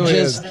 and really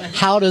just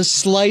how to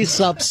slice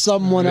up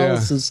someone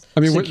else's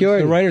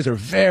security. The writers are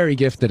very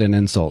gifted in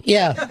insults.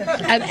 Yeah,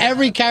 and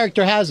every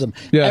character has them.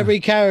 Yeah. Every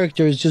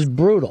character is just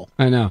brutal.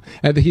 I know.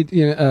 And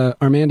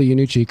Armando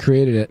Iannucci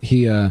created it.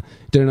 He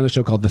did another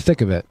show called The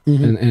Thick of It,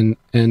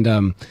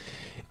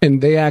 and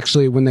they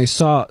actually, when they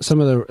saw some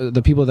of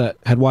the people that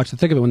had watched The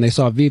Thick of It, when they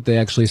saw Veep, they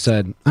actually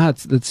said,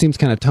 it seems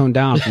kind of toned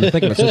down from The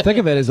Thick of It. So The Thick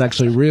of It is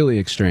actually really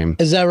extreme.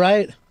 Is that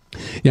right?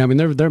 Yeah, I mean,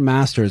 they're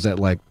masters at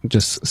like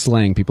just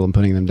slaying people and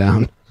putting them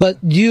down. But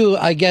you,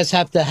 I guess,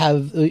 have to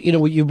have,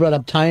 you brought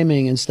up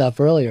timing and stuff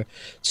earlier.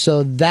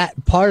 So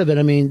that part of it,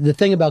 I mean, the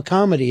thing about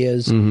comedy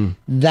is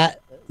that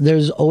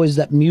there's always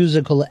that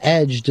musical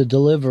edge to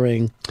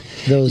delivering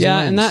those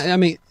lines. And that, I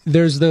mean,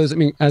 there's those, I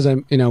mean, as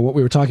what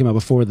we were talking about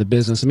before, the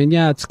business, I mean,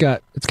 it's kind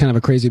of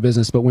a crazy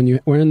business, but when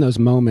we're in those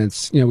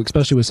moments,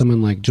 especially with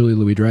someone like Julia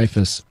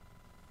Louis-Dreyfus,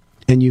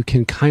 and you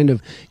can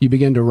you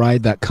begin to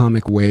ride that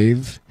comic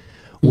wave,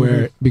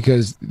 where,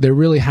 because there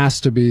really has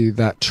to be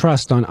that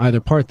trust on either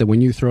part that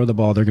when you throw the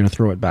ball, they're going to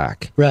throw it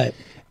back. Right.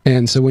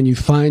 And so when you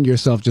find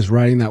yourself just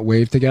riding that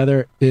wave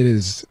together,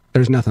 there's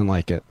nothing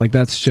like it. Like,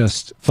 that's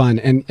just fun.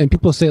 And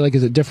people say, like,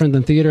 is it different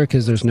than theater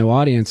because there's no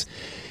audience?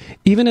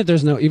 Even if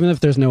there's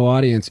no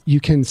audience, you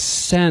can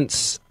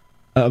sense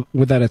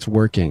with that it's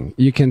working.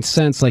 You can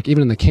sense, like,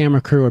 even in the camera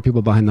crew or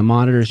people behind the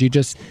monitors,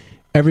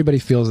 everybody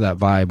feels that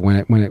vibe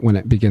when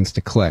it begins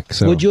to click.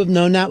 So would you have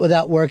known that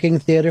without working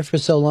theater for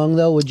so long,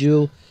 though? Would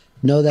you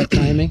know that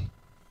timing?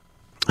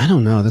 I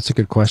don't know. That's a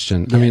good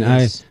question. Yeah, I mean,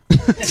 it's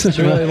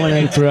really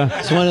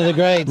it's one of the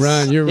greats.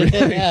 Ron, you're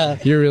really,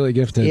 you're really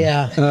gifted.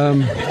 Yeah.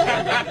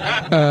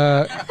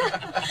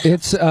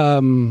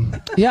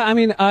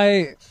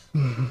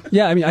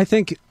 I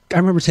think I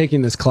remember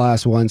taking this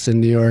class once in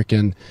New York,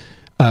 and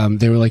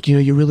they were like,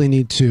 you really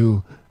need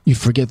to. You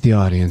forget the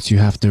audience. You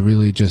have to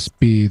really just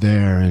be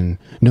there, and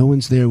no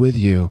one's there with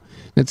you.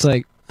 It's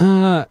like,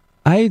 I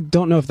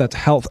don't know if that's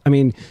health. I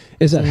mean,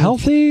 is that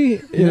healthy?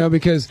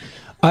 Because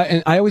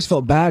I always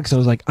felt bad because I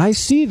was like, I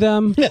see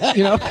them,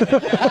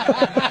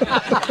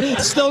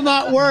 still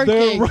not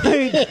working.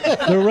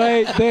 They're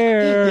right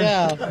there,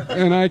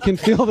 and I can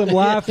feel them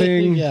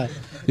laughing.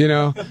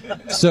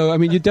 So I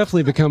mean, you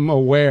definitely become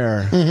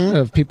aware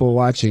of people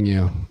watching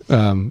you.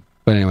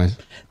 But anyways.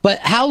 But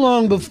how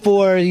long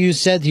before you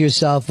said to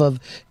yourself,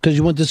 because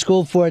you went to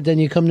school for it, then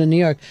you come to New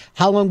York,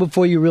 how long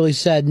before you really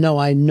said, no,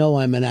 I know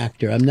I'm an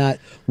actor. I'm not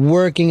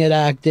working at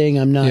acting.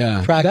 I'm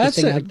not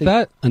practicing acting.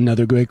 That's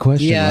another great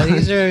question. Yeah, Ron.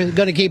 these are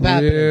going to keep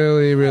happening.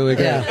 Really, really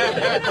good.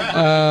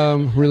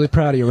 Yeah. Really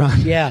proud of you,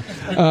 Ron. Yeah.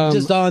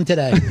 Just on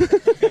today.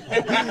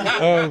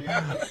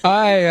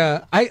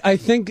 I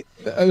think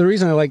the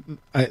reason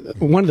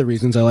one of the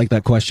reasons I like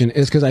that question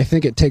is because I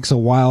think it takes a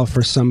while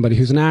for somebody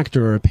who's an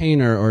actor or a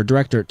painter or a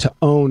director to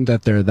own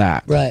that they're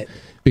that. Right.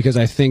 Because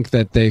I think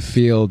that they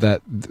feel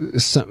that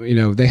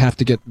they have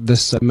to get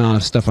this amount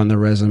of stuff on their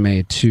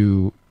resume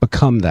to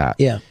become that.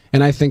 Yeah.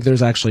 And I think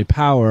there's actually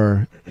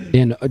power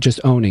in just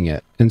owning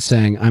it and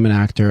saying I'm an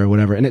actor or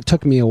whatever. And it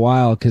took me a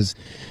while because,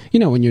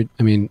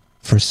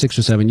 for 6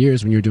 or 7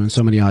 years when you're doing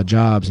so many odd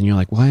jobs and you're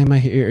like, why am I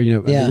here?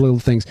 Little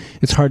things.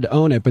 It's hard to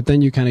own it. But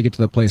then you kind of get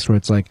to the place where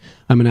it's like,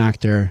 I'm an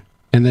actor.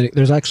 And then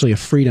there's actually a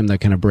freedom that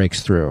kind of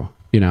breaks through,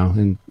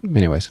 and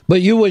anyways.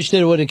 But you wish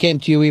that it would have came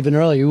to you even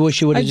earlier. You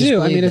wish you would have just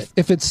believed it.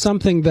 If it's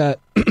something that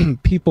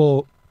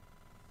people,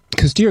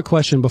 because to your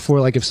question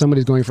before, like if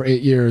somebody's going for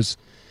 8 years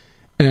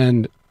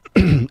and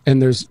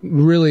there's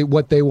really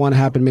what they want to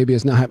happen maybe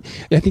is not happening.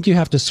 I think you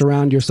have to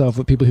surround yourself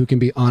with people who can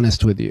be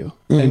honest with you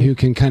and who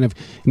can kind of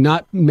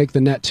not make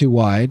the net too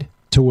wide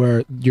to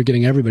where you're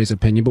getting everybody's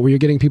opinion, but where you're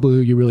getting people who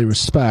you really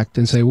respect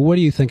and say, well, what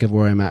do you think of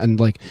where I'm at? And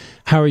like,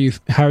 how are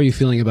you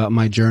feeling about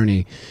my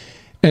journey?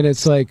 And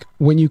it's like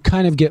when you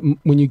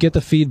get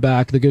the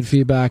feedback, the good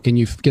feedback, and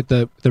you get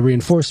the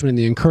reinforcement and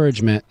the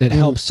encouragement, it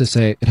helps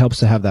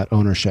to have that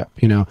ownership,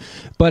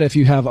 But if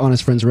you have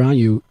honest friends around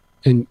you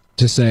and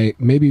to say,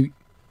 maybe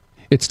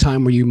it's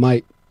time where you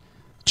might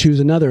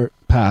choose another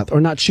path, or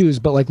not choose,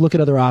 but like look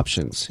at other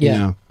options.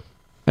 I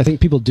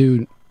think people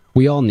do.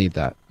 We all need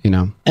that,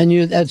 And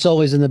that's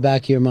always in the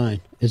back of your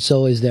mind. It's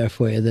always there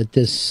for you that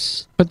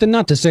this. But then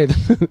not to say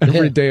that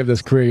every day of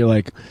this career you're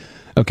like,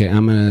 okay,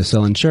 I'm going to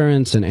sell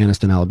insurance in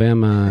Anniston,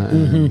 Alabama.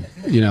 And,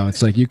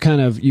 it's like you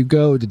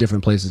go to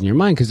different places in your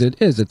mind because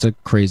it's a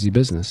crazy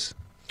business.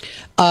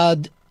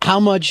 How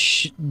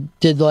much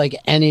did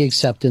any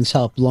acceptance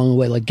help along the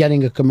way? Like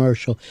getting a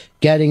commercial,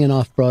 getting an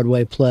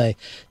off-Broadway play.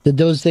 Did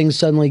those things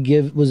suddenly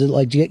was it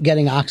like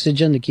getting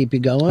oxygen to keep you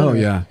going? Oh,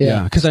 yeah.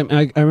 Because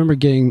I remember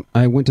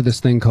I went to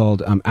this thing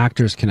called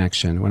Actors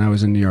Connection when I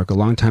was in New York a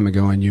long time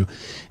ago, and you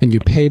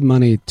paid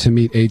money to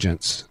meet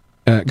agents.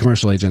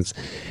 Commercial agents,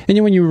 and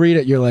when you read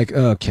it, you're like,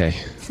 oh, okay,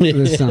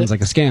 this sounds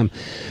like a scam,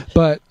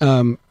 but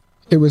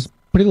it was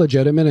pretty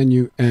legitimate.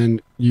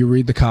 And you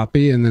read the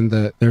copy, and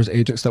then there's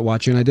agents that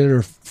watch you. And I did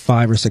it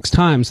 5 or 6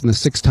 times, and the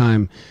 6th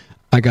time,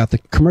 I got the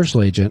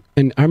commercial agent.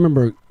 And I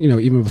remember,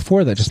 even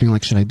before that, just being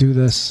like, should I do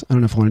this? I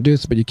don't know if I want to do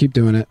this, but you keep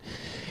doing it.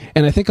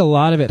 And I think a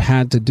lot of it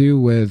had to do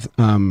with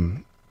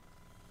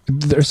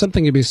there's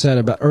something to be said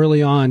about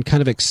early on,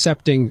 kind of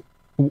accepting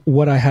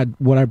what I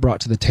brought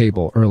to the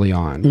table early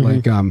on.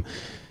 Like, I'm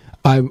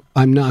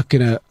not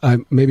gonna,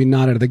 maybe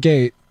not out of the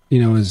gate,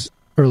 as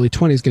early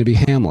 20s gonna be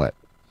Hamlet,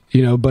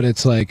 but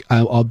it's like,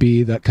 I'll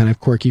be that kind of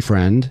quirky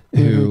friend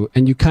who,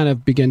 and you kind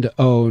of begin to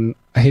own,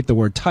 I hate the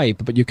word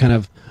type, but you kind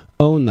of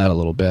own that a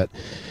little bit.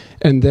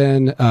 And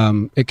then,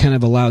 it kind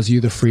of allows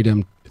you the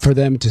freedom for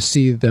them to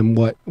see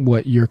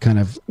what you're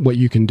what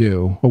you can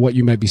do or what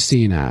you might be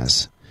seen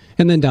as.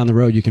 And then down the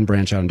road, you can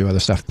branch out and do other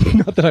stuff.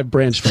 Not that I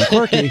branched from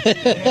quirky.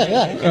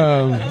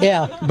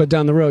 But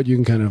down the road, you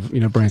can kind of,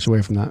 branch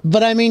away from that.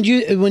 But I mean,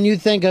 when you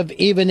think of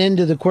even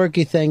into the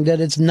quirky thing, that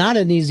it's not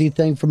an easy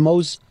thing for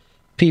most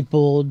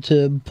people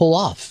to pull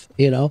off,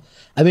 I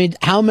mean,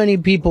 how many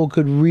people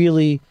could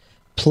really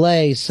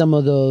play some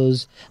of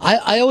those?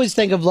 I always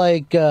think of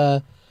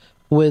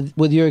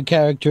with your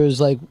characters,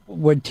 like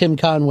where Tim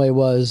Conway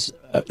was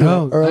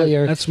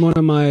earlier. That's one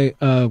of my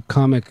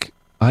comic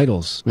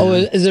idols. Man. Oh,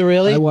 is it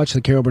really? I watched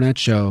the Carol Burnett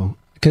show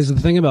because the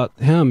thing about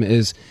him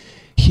is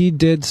he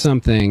did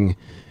something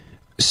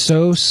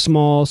so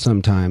small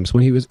sometimes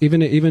when he was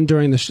even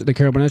during the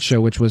Carol Burnett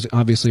show, which was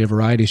obviously a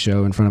variety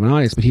show in front of an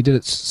audience, but he did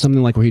it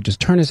something like where he'd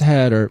just turn his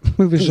head or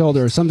move his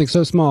shoulder or something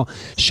so small,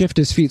 shift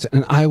his feet,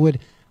 and I would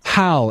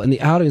howl and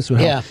the audience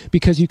would howl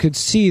because you could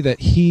see that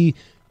he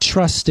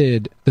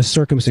trusted the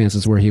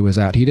circumstances where he was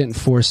at. He didn't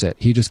force it.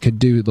 He just could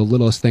do the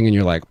littlest thing and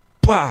you're like,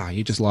 bah,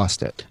 you just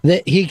lost it.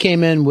 He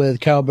came in with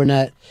Carol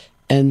Burnett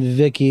and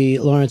Vicki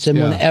Lawrence, and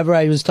whenever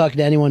I was talking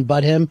to anyone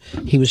but him,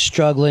 he was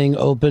struggling,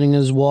 opening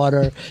his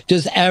water.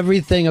 Just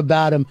everything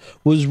about him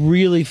was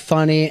really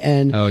funny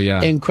and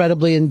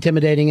incredibly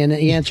intimidating, and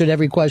he answered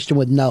every question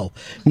with no,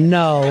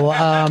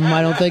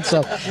 I don't think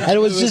so. And it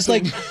was just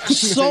like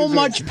so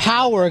much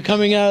power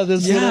coming out of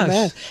this little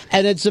man.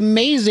 And it's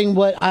amazing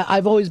what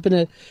I've always been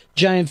a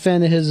giant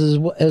fan of his as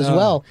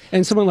well.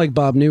 And someone like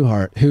Bob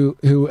Newhart,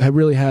 who had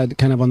really had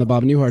kind of on the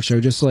Bob Newhart show,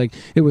 just like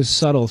it was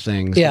subtle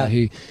things. Yeah,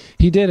 he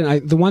did.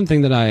 And the one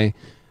thing that I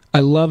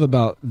love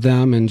about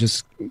them and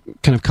just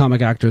kind of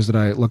comic actors that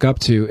I look up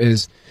to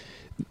is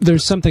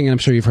there's something, and I'm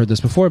sure you've heard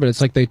this before, but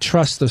it's like they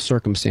trust the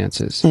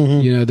circumstances.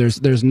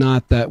 There's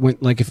not that when,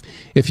 like,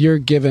 if you're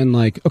given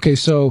like, okay,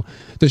 so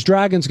this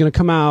dragon's going to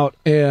come out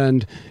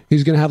and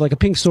he's going to have like a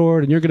pink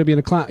sword and you're going to be in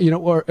a cloud,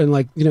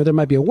 there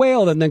might be a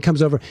whale that then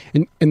comes over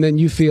and then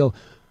you feel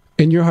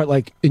in your heart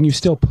like, and you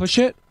still push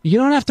it. You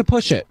don't have to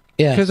push it.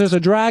 Yeah. Because there's a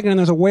dragon and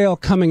there's a whale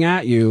coming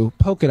at you,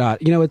 polka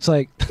dot. You know, it's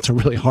like, that's a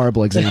really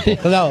horrible example.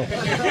 No,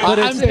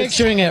 I'm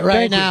picturing it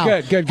right thank you.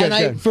 now. Good.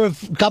 And for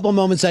a couple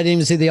moments, I didn't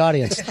even see the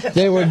audience.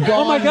 They were gone.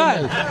 Oh my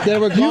God. They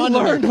were gone. You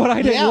learned what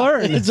I didn't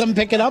learn. I'm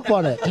picking up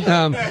on it.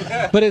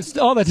 But it's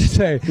all that to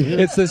say,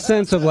 it's the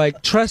sense of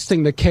like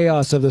trusting the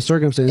chaos of the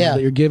circumstances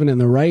that you're given in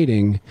the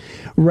writing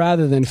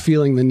rather than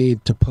feeling the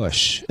need to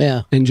push.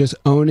 Yeah. And just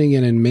owning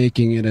it and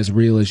making it as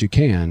real as you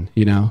can,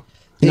 you know?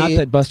 Not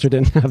that Buster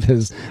didn't have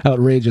his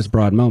outrageous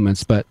broad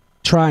moments, but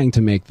trying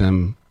to make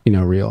them, you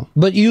know, real.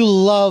 But you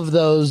love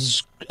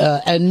those,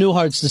 and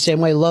Newhart's the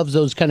same way, loves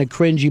those kind of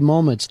cringy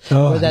moments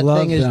where that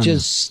thing is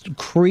just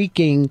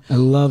creaking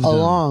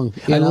along.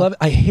 You know?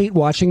 I hate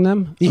watching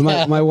them.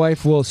 Yeah. My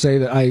wife will say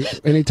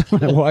that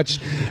anytime I watch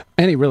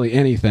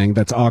anything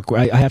that's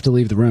awkward, I have to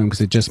leave the room because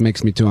it just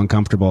makes me too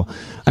uncomfortable.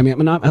 I mean,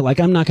 I'm not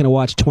going to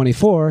watch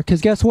 24 because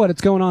guess what?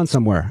 It's going on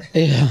somewhere.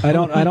 Yeah. I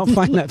don't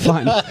find that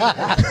fun.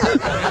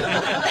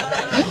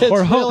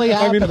 It's really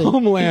happening.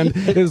 Homeland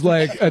is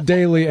like a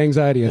daily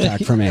anxiety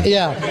attack for me.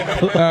 Yeah.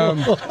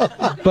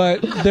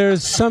 But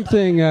there's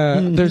something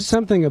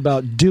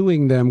about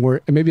doing them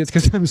where maybe it's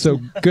because I'm so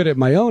good at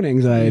my own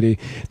anxiety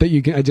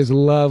that I just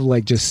love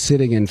like just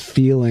sitting and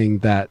feeling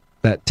that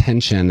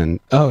tension, and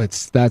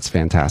that's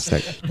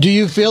fantastic. Do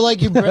you feel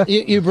like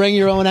you bring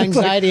your own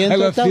anxiety into it?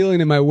 I love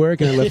feeling in my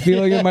work and I love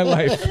feeling in my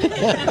life.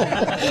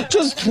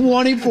 Just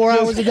 24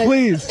 hours a day.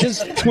 Please,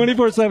 just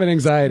 24/7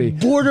 anxiety.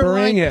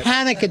 Borderline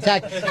panic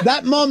attack.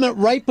 That moment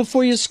right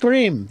before you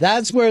scream.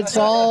 That's where it's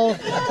all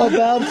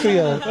about for you.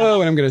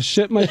 Oh, and I'm gonna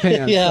shit my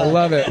pants. Yeah. I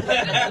love it.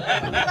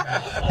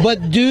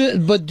 But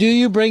do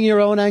you bring your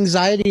own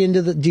anxiety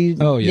into the? Do you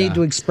need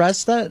to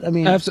express that? I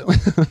mean,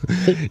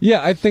 absolutely.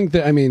 Yeah, I think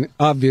that. I mean,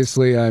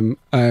 obviously, I'm.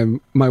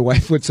 My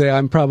wife would say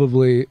I'm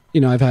probably.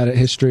 You know, I've had a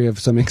history of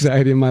some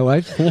anxiety in my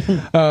life,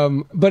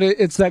 but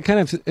it's that kind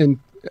of.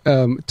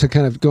 To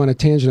kind of go on a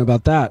tangent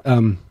about that.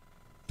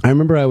 I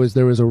remember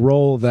there was a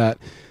role that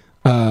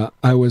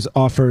I was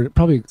offered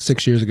probably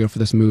 6 years ago for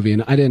this movie,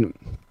 and it didn't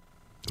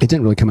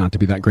really come out to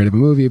be that great of a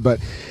movie, but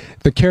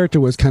the character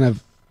was kind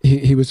of.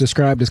 He was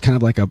described as kind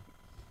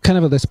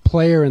of this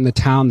player in the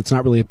town that's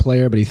not really a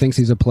player, but he thinks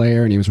he's a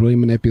player, and he was really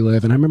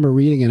manipulative. And I remember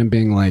reading it and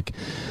being like,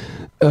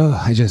 "Oh,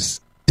 I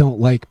just don't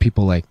like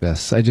people like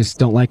this. I just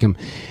don't like him."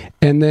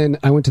 And then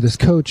I went to this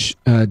coach,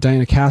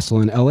 Diana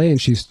Castle in L.A.,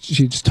 and she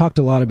just talked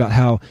a lot about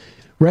how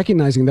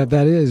recognizing that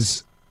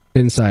is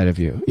inside of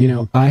you. You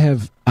know, I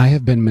have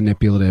been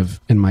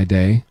manipulative in my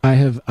day.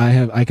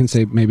 I can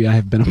say maybe I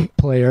have been a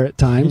player at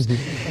times.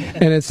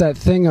 And it's that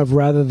thing of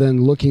rather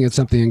than looking at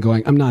something and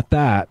going, I'm not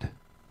that,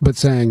 but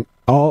saying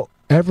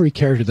every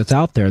character that's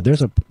out there,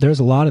 there's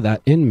a lot of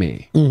that in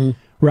me. Mm-hmm.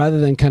 Rather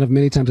than kind of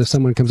many times if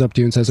someone comes up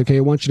to you and says, okay,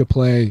 I want you to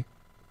play,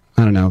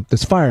 I don't know,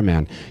 this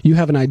fireman. You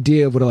have an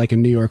idea of what like a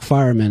New York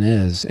fireman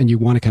is, and you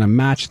want to kind of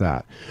match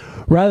that.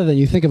 Rather than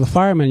you think of a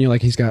fireman, you're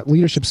like, he's got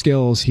leadership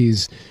skills,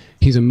 he's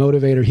a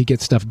motivator, he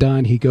gets stuff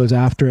done, he goes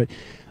after it.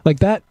 Like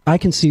that, I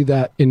can see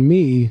that in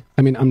me.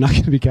 I mean, I'm not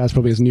going to be cast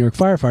probably as a New York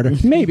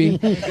firefighter, maybe,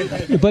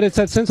 but it's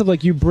that sense of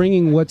like you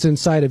bringing what's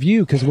inside of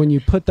you, because when you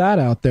put that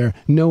out there,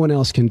 no one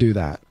else can do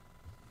that.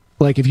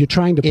 Like if you're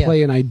trying to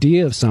play an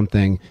idea of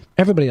something,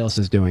 everybody else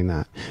is doing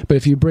that. But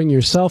if you bring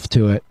yourself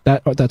to it,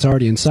 that's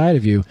already inside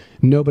of you,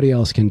 nobody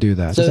else can do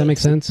that. Does that make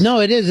sense? No,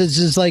 it is. It's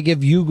just like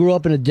if you grew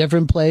up in a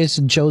different place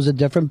and chose a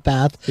different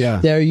path,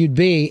 there you'd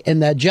be in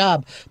that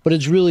job. But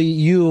it's really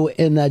you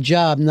in that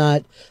job,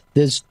 not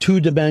this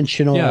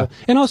two-dimensional. Yeah,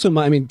 and also,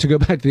 to go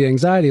back to the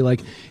anxiety,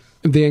 like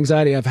the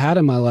anxiety I've had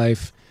in my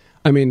life,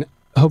 I mean,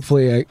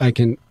 hopefully I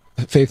can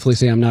faithfully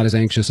say I'm not as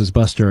anxious as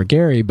Buster or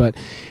Gary, but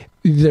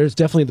there's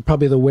definitely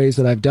probably the ways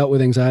that I've dealt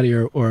with anxiety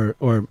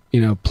or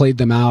you know, played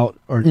them out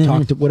or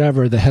talked to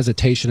whatever, the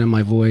hesitation in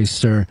my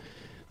voice or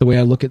the way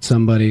I look at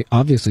somebody,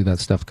 obviously that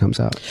stuff comes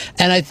out.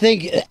 And I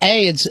think,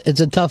 it's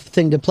a tough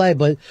thing to play,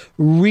 but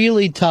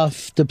really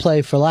tough to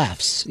play for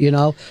laughs, you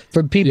know,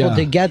 for people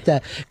to get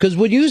that. Because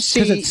when you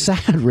see... Because it's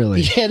sad,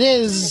 really. It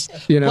is.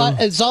 You know?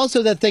 But it's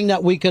also that thing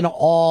that we can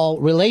all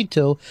relate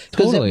to.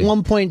 Because at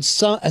one point,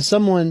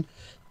 someone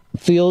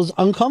feels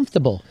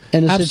uncomfortable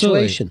in a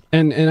situation.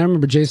 And I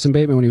remember Jason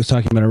Bateman, when he was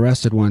talking about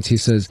Arrested once, he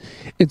says,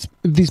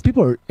 these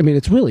people are, I mean,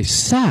 it's really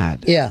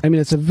sad. Yeah. I mean,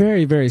 it's a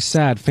very, very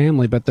sad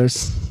family, but there's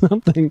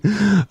something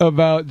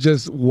about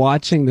just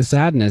watching the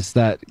sadness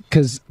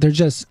because they're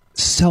just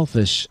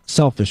selfish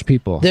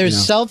people. They're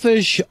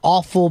selfish,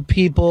 awful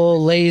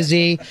people,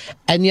 lazy,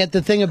 and yet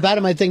the thing about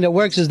them, I think that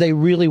works is they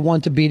really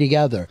want to be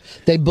together.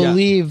 They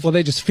believe... Well,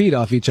 they just feed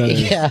off each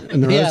other's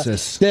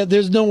neurosis.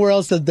 There's nowhere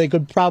else that they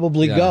could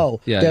probably go.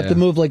 They have to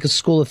move like a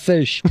school of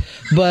fish.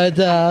 But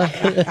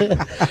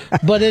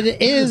but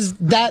it is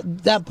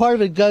that part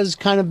of it does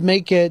kind of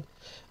make it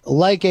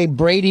like a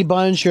Brady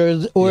Bunch or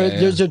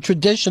there's a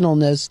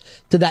traditionalness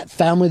to that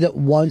family that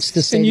wants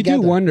to stay together.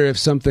 And you do wonder if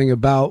something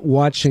about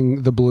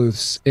watching the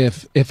Bluths,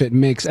 if it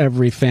makes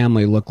every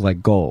family look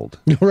like gold.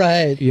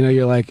 Right. You know,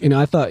 you're like,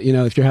 I thought,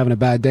 if you're having a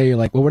bad day, you're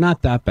like, well, we're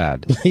not that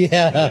bad.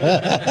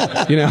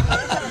 Yeah.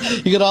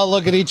 You could all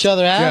look at each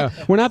other. Yeah,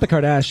 we're not the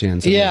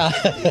Kardashians. Yeah.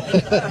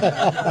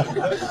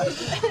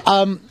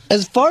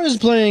 As far as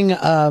playing,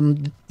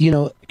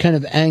 kind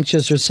of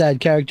anxious or sad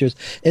characters,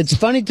 it's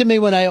funny to me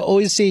when I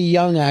always see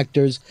young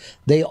actors,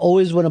 they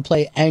always want to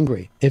play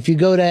angry. If you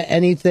go to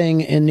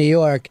anything in New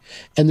York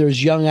and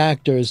there's young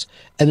actors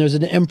and there's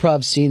an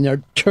improv scene,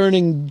 they're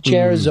turning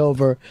chairs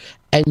over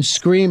and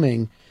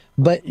screaming.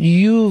 But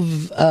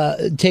you've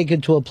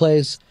taken to a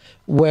place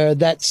where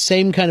that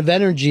same kind of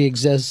energy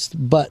exists,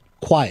 but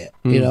quiet,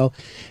 you know?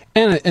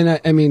 And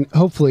I mean,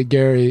 hopefully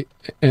Gary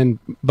and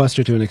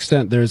Buster to an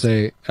extent, there's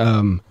a,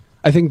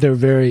 I think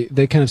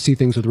they kind of see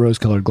things with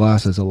rose-colored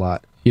glasses a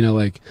lot. You know,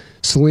 like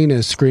Selena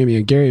is screaming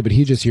at Gary, but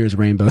he just hears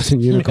rainbows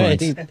and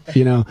unicorns,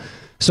 you know?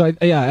 So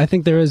I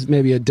think there is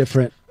maybe a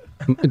different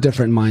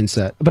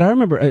mindset. But I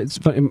remember, it's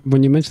funny,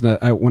 when you mentioned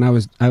that, I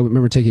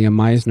remember taking a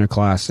Meisner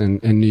class in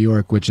New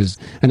York, which is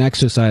an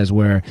exercise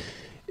where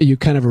you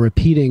kind of are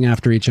repeating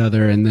after each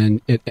other, and then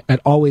it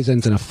always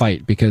ends in a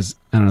fight because,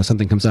 I don't know,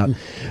 something comes out.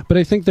 But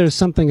I think there's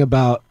something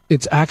about,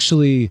 it's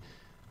actually,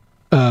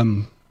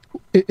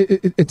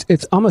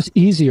 it's almost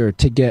easier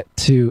to get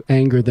to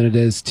anger than it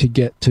is to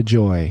get to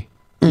joy.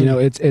 You know,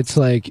 it's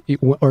like,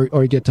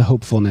 or get to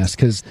hopefulness,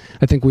 because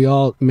I think we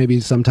all maybe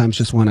sometimes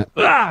just want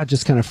to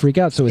just kind of freak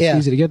out. So it's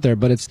easy to get there,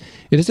 but it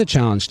is a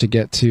challenge to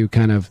get to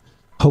kind of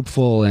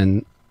hopeful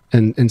and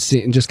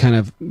see, and just kind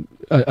of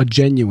a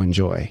genuine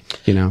joy,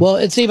 you know? Well,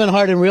 it's even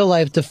hard in real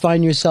life to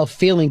find yourself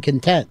feeling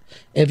content.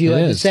 If you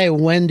had to say,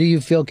 when do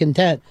you feel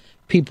content?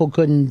 People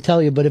couldn't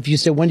tell you, but if you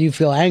said, when do you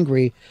feel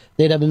angry?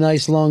 They'd have a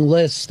nice long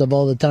list of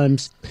all the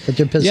times that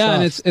they're pissed off. Yeah,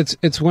 and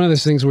it's one of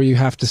those things where you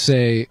have to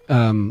say,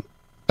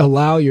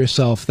 allow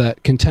yourself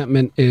that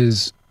contentment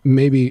is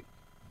maybe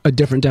a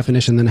different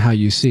definition than how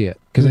you see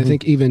it. Because I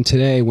think even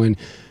today, when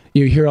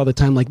you hear all the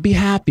time, like, be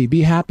happy,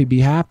 be happy, be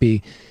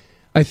happy,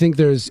 I think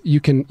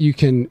you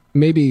can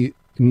maybe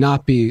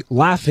not be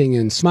laughing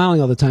and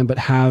smiling all the time, but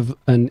have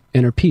an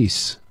inner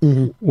peace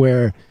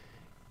where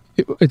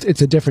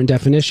it's a different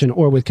definition.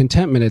 Or with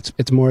contentment,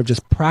 it's more of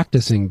just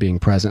practicing being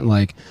present.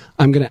 Like,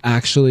 I'm going to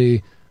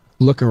actually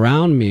look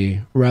around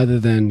me rather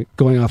than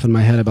going off in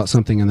my head about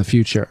something in the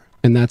future.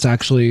 And I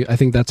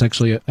think that's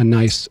actually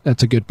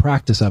that's a good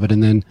practice of it.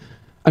 And then,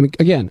 I mean,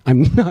 again,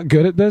 I'm not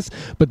good at this,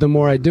 but the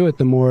more I do it,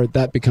 the more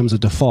that becomes a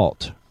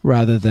default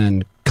rather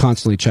than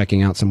constantly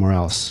checking out somewhere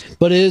else.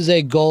 But it is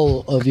a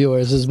goal of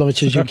yours as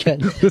much as you can.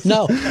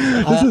 No.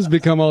 This has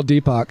become all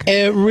Deepak.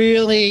 It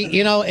really,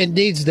 it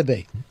needs to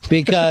be.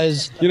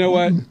 Because... You know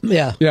what?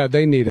 Yeah. Yeah,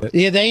 they need it.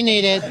 Yeah, they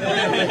need it.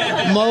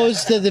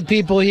 Most of the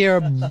people here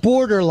are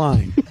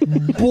borderline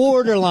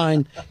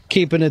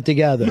keeping it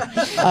together.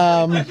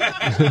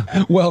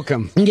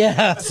 Welcome.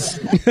 Yes.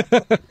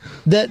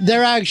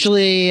 They're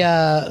actually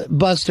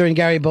Buster and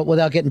Gary, but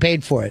without getting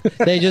paid for it.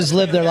 They just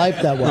live their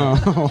life that way.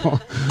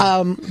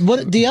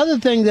 But the other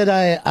thing that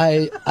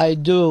I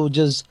do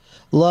just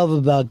love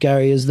about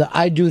Gary is that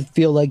I do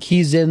feel like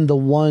he's in the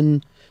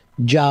one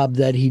job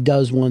that he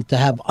does want to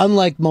have,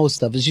 unlike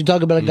most of us. You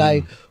talk about a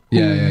guy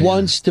who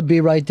wants to be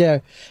right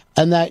there,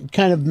 and that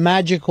kind of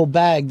magical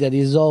bag that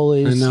he's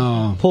always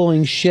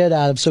pulling shit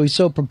out of, so he's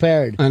so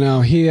prepared. I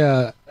know.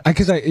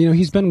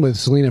 He's been with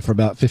Selena for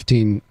about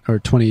 15 or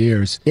 20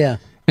 years. Yeah.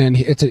 And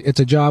it's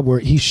a job where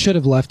he should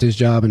have left his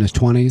job in his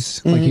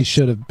 20s. Like, he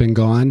should have been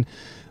gone.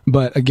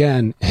 But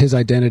again, his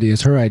identity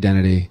is her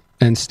identity.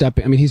 And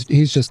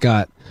he's just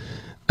got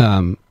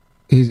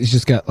he's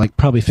just got like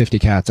probably 50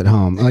 cats at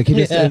home. Like, he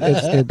just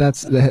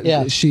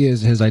she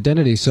is his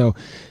identity. So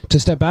to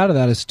step out of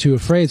that is too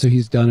afraid. So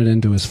he's done it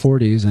into his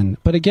 40s.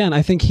 But again,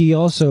 I think he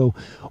also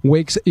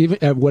wakes, even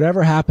at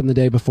whatever happened the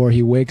day before,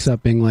 he wakes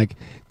up being like,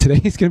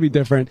 today's gonna be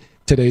different.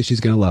 Today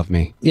she's gonna love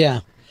me. Yeah.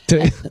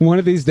 One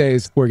of these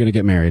days we're gonna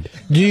get married.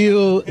 Do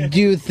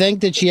you think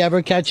that she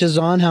ever catches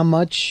on how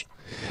much?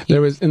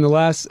 There was in the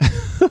last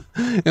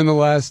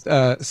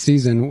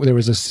season, there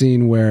was a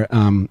scene where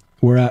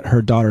we're at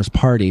her daughter's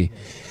party,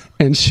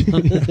 and she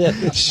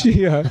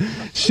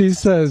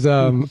says,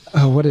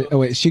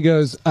 she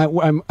goes, I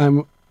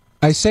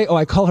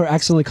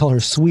accidentally call her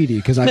Sweetie,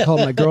 because I called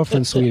my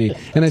girlfriend Sweetie,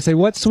 and I say,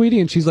 what, Sweetie?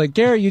 And she's like,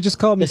 Gary, you just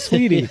called me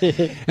Sweetie.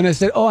 And I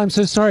said, oh, I'm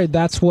so sorry,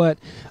 that's what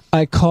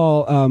I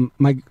call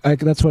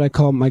that's what I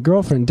call my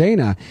girlfriend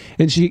Dana.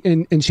 And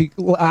she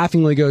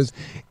laughingly goes,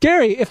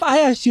 Gary, if I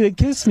asked you to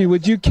kiss me,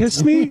 would you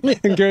kiss me?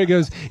 And Gary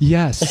goes,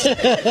 yes.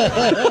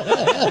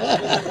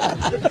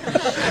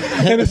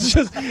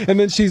 And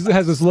then she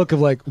has this look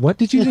of like, what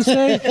did you just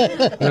say?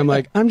 And I'm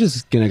like, I'm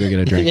just gonna go get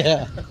a drink.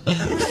 Yeah.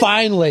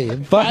 Finally,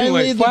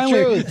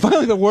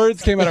 the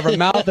words came out of her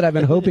mouth that I've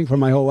been hoping for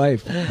my whole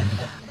life.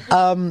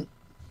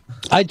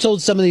 I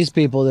told some of these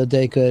people that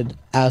they could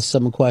ask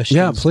some questions.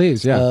 Yeah,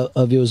 please,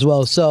 of you as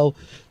well. So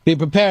be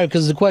prepared,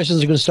 because the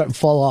questions are going to start to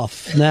fall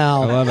off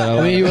now. I love it.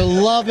 I mean, you were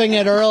loving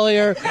it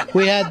earlier.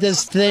 We had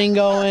this thing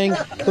going.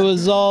 It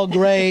was all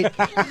great.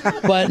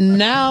 But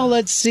now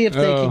let's see if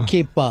they can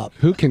keep up.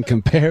 Who can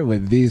compare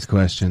with these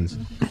questions?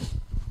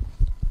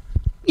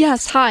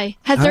 Yes, hi.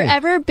 Has there Hi.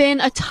 ever been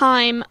a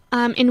time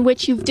in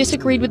which you've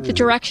disagreed with the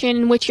direction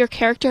in which your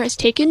character has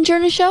taken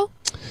during a show?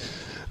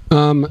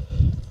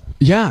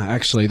 Yeah,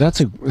 actually, that's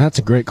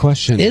a great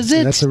question. Is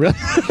it? That's a real.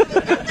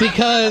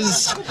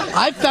 Because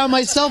I found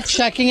myself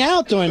checking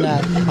out during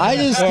that. I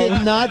just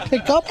did not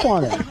pick up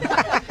on it.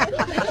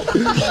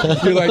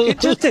 You're like, it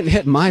just didn't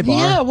hit my bar.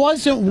 Yeah, it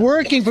wasn't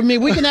working for me.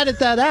 We can edit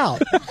that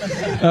out.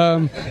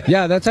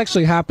 Yeah, that's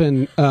actually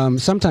happened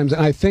sometimes.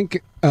 And I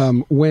think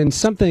when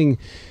something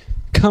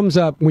comes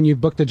up, when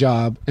you've booked a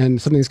job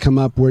and something's come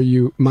up where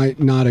you might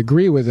not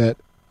agree with it,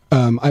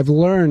 I've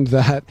learned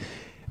that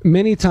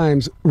many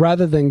times,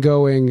 rather than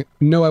going,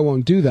 no, I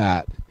won't do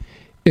that,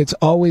 it's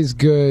always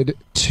good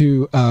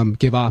to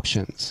give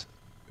options,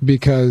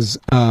 because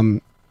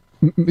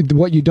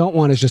what you don't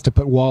want is just to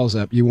put walls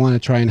up. You want to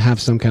try and have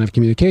some kind of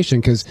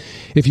communication, because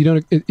if you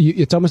don't,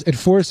 it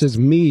forces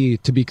me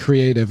to be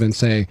creative and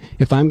say,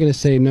 if I'm going to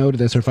say no to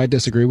this, or if I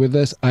disagree with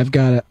this, I've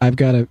got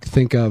to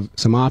think of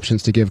some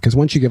options to give. Because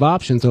once you give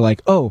options, they're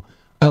like, oh,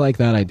 I like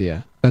that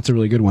idea. That's a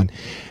really good one.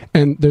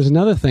 And there's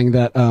another thing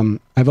that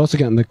I've also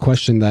gotten the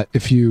question that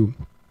if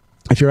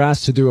you're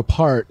asked to do a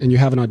part and you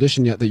haven't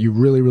auditioned yet that you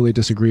really, really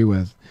disagree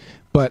with,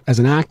 but as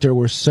an actor,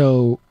 we're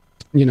so,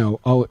 we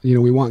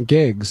want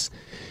gigs.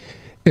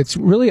 It's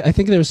really, I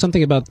think there's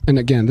something about, and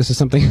again, this is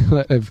something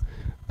that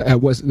I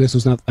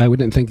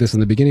wouldn't think this in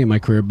the beginning of my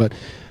career, but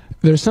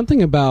there's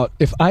something about,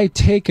 if I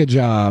take a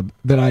job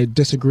that I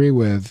disagree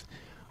with,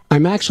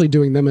 I'm actually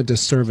doing them a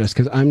disservice,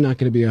 because I'm not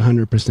going to be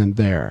 100%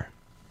 there.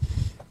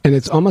 And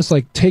it's almost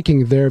like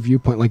taking their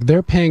viewpoint, like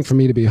they're paying for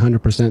me to be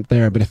 100%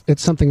 there, but if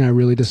it's something I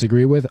really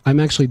disagree with, I'm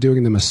actually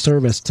doing them a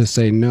service to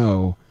say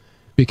no,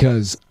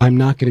 because I'm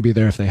not going to be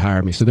there if they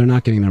hire me, so they're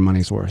not getting their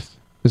money's worth.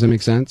 Does that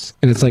make sense?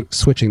 And it's like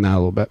switching that a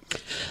little bit.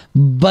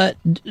 But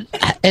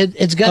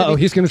it's got. Oh,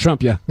 he's going to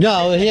trump you.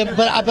 No,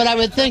 but I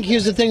would think,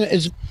 here's the thing: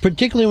 is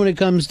particularly when it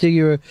comes to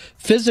your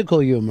physical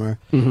humor,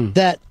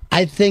 that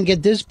I think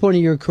at this point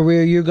in your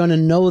career, you're going to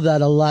know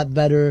that a lot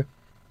better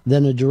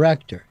than a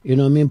director. You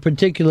know what I mean?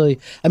 Particularly,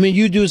 I mean,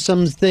 you do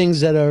some things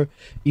that are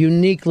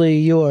uniquely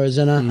yours,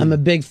 and I'm a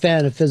big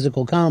fan of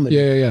physical comedy.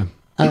 Yeah.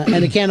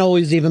 And it can't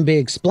always even be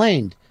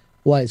explained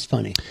why it's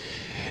funny.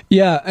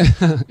 Yeah,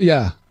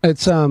 yeah.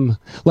 It's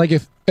like,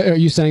 are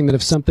you saying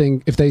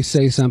that if they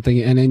say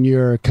something and in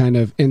your kind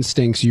of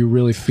instincts you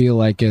really feel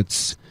like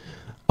it's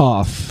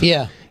off?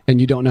 Yeah.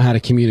 And you don't know how to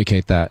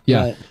communicate that.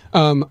 Yeah.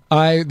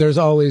 Right. There's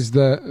always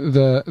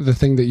the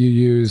thing that you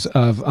use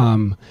of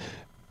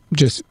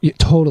just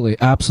totally,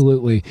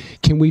 absolutely.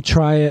 Can we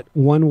try it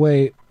one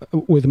way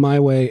with my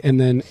way,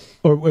 and then,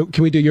 or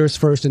can we do yours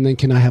first, and then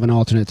can I have an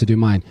alternate to do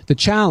mine? The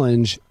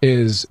challenge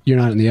is you're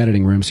not in the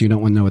editing room, so you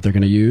don't want to know what they're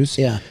going to use.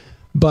 Yeah.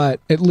 But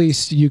at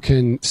least you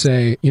can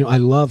say, I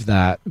love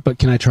that, but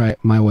can I try it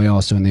my way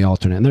also in the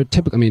alternate? And they're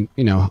typically,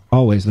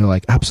 always they're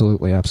like,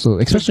 absolutely,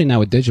 absolutely. Especially now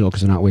with digital,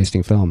 because they're not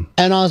wasting film.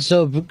 And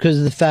also because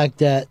of the fact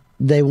that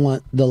they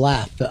want the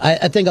laugh.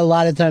 I think a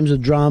lot of times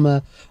with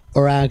drama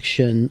or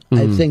action,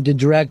 I think the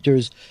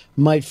directors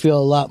might feel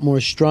a lot more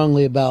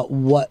strongly about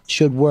what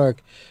should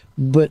work.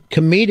 But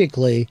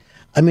comedically,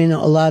 I mean,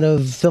 a lot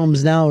of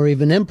films now are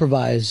even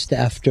improvised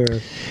after.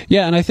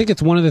 Yeah, and I think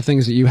it's one of the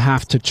things that you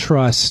have to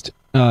trust.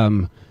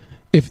 Even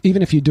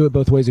if you do it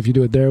both ways, if you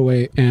do it their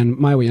way and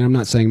my way, and I'm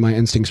not saying my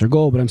instincts are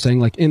gold, but I'm saying,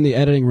 like, in the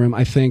editing room,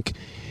 I think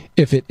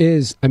if it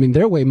is,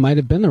 their way might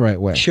have been the right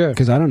way. Sure.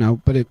 Because I don't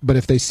know, but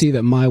if they see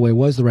that my way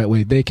was the right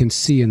way, they can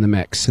see in the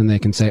mix and they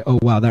can say, oh,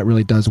 wow, that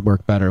really does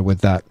work better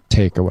with that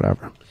take or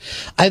whatever.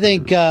 I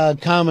think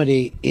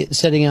comedy,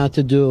 setting out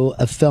to do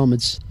a film,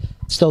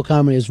 still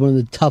comedy is one of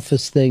the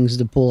toughest things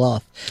to pull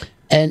off.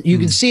 And you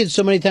can see it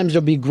so many times.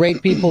 There'll be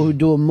great people who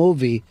do a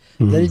movie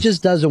that it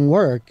just doesn't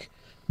work.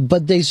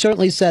 But they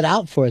certainly set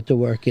out for it to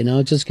work, it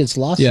just gets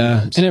lost. Yeah,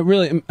 sometimes. and it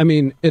really,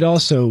 it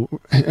also,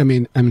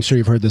 I'm sure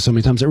you've heard this so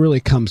many times, it really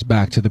comes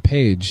back to the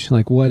page.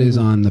 Like, what is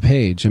on the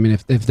page?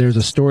 If there's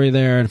a story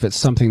there, and if it's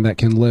something that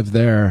can live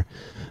there,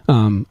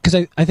 because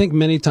I think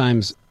many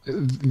times,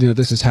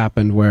 this has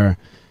happened where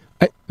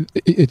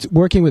it's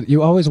working with,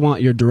 you always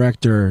want your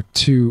director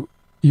to,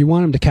 you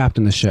want him to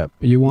captain the ship.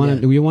 You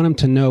want him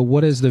to know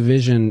what is the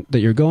vision that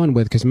you're going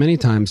with, because many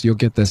times you'll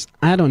get this,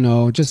 I don't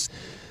know, just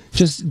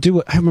do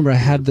it. I remember I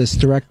had this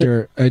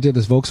director, I did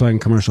this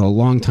Volkswagen commercial a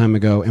long time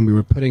ago, and we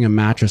were putting a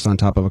mattress on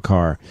top of a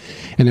car.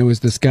 And it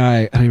was this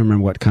guy, I don't even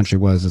remember what country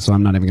it was, so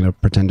I'm not even going to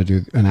pretend to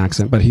do an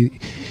accent, but I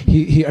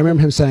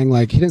remember him saying,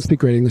 like, he didn't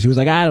speak great English. He was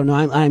like, I don't know,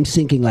 I'm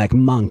thinking like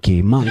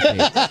monkey.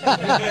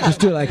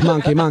 Just do it like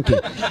monkey.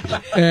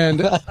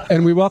 And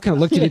we all kind of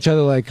looked at each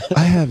other like,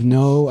 I have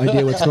no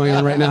idea what's going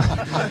on right now.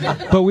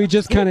 But we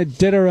just kind of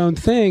did our own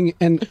thing,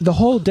 and the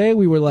whole day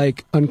we were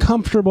like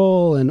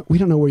uncomfortable, and we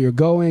don't know where you're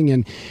going,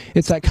 and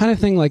it's that kind of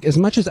thing. Like, as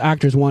much as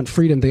actors want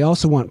freedom, they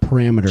also want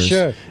parameters.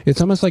 Sure.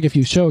 It's almost like if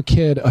you show a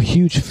kid a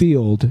huge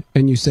field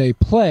and you say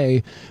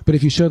play, but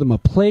if you show them a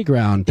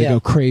playground, they go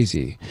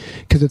crazy.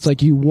 Because it's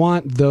like, you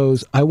want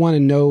those. I want to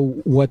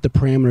know what the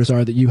parameters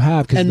are that you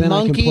have. Because And then I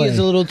can monkey play. is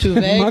a little too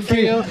vague for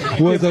you.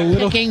 Was a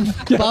little Picking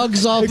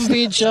bugs off of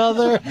each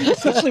other.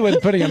 Especially when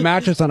putting a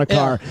mattress on a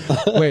car.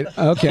 Wait,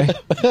 okay.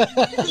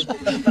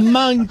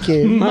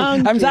 Monkey.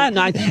 I'm that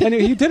nice. And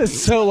he did it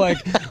so, like,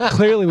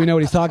 clearly we know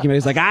what he's talking about.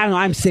 He's like, I don't know,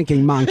 I'm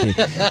sinking monkey.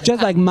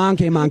 Just like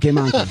monkey. You're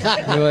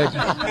like,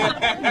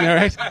 all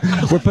right,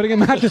 we're putting a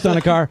mattress on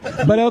a car,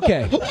 but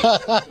okay.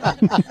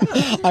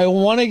 I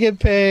want to get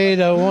paid.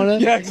 I want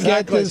to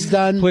get this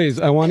done. Please,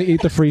 I want to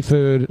eat the free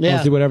food. Yeah.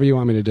 I'll do whatever you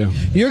want me to do.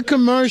 Your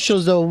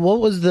commercials, though, what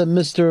was the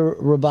Mr.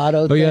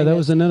 Roboto Oh, yeah, thing? that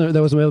was another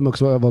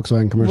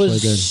Volkswagen commercial I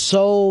was did.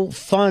 so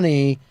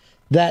funny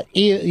that,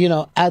 you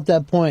know, at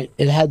that point,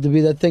 it had to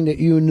be that thing that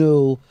you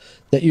knew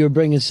that you were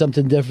bringing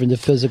something different to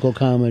physical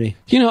comedy.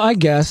 You know, I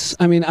guess.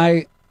 I mean,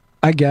 I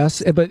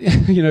guess, but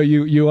you know,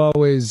 you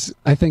always.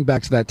 I think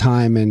back to that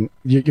time, and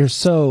you're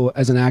so,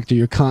 as an actor,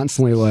 you're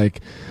constantly like,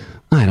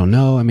 I don't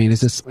know. I mean,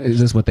 is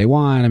this what they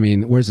want? I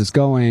mean, where's this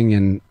going?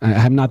 And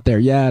I'm not there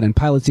yet. And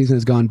pilot season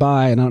has gone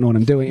by, and I don't know what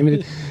I'm doing. I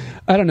mean,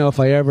 I don't know if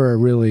I ever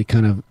really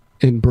kind of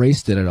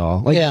embraced it at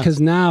all. Like,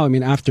 because now, I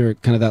mean, after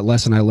kind of that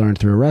lesson I learned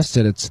through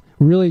Arrested, it's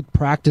really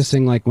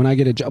practicing. Like, when I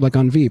get a job, like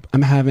on Veep,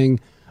 I'm having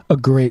a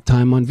great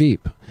time on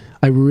Veep.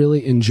 I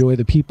really enjoy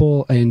the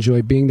people. I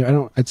enjoy being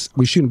there.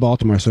 We shoot in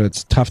Baltimore, so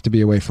it's tough to be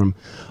away from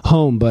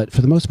home. But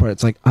for the most part,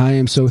 it's like, I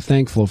am so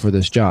thankful for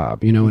this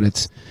job, you know,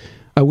 and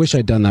I wish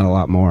I'd done that a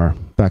lot more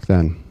back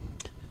then.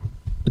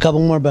 A couple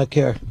more back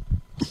here.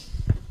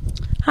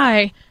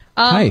 Hi.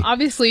 Hi.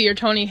 Obviously, you're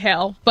Tony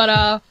Hale,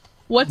 but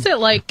what's it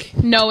like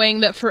knowing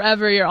that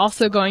forever you're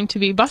also going to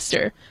be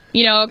Buster?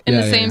 You know, in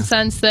the same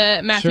sense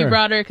that Matthew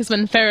Broderick has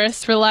been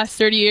Ferris for the last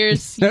 30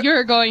 years,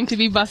 you're going to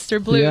be Buster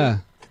Blue. Yeah.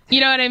 You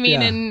know what I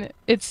mean? Yeah. And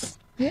it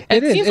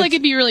seems like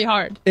it'd be really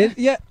hard.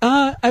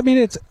 I mean,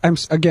 it's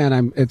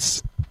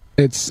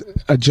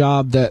a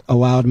job that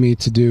allowed me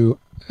to do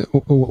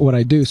what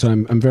I do, so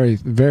I'm very,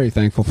 very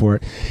thankful for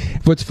it.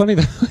 What's funny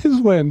though is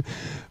when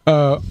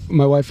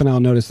my wife and I'll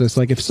notice this,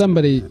 like if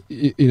somebody,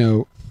 you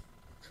know,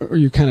 or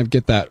you kind of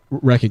get that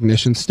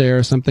recognition stare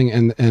or something,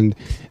 and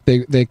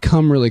they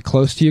come really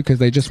close to you because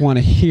they just want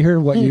to hear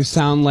what you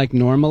sound like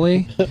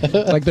normally,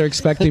 like they're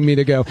expecting me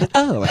to go,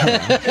 oh,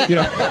 hello. You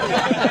know,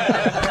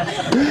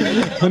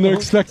 and they're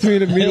expecting me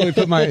to immediately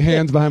put my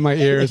hands behind my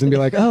ears and be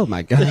like, oh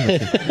my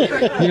god,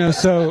 you know.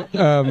 So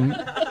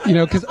you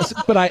know,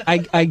 but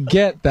I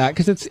get that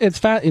because it's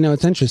fat. You know,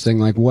 it's interesting.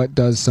 Like, what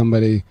does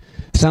somebody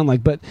sound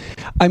like? But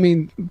I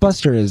mean,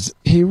 Buster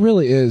he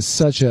really is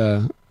such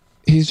a.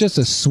 He's just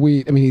a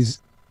sweet. I mean,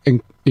 he's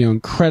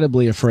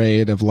incredibly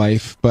afraid of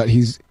life, but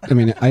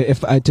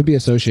to be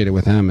associated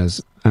with him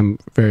I'm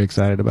very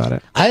excited about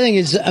it. I think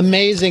it's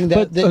amazing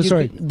that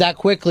that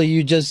quickly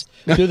you just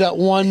do that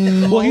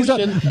one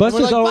motion.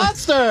 Buster's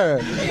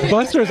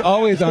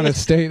always on a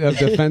state of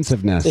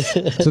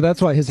defensive-ness, so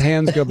that's why his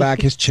hands go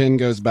back, his chin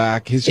goes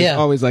back. He's just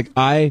always like,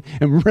 I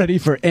am ready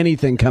for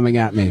anything coming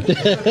at me.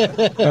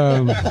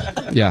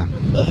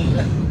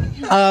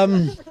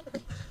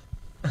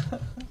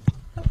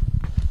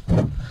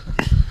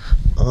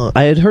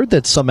 I had heard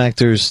that some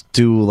actors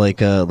do like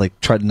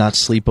try to not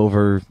sleep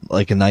over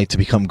like a night to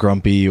become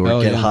grumpy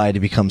or get high to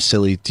become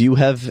silly. Do you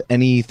have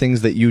any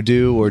things that you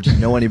do, or do you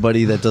know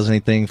anybody that does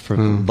anything for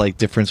like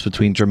difference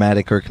between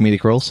dramatic or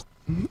comedic roles?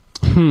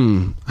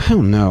 I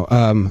don't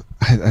know.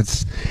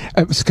 That's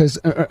because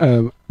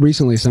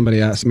recently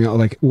somebody asked me,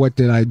 like, what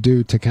did I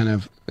do to kind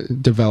of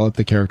develop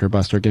the character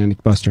Buster,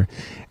 Organic Buster?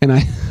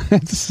 And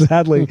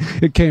sadly,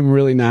 it came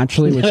really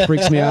naturally, which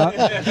freaks me out.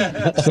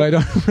 So I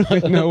don't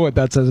really know what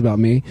that says about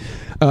me.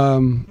 I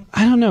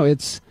don't know.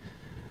 It's,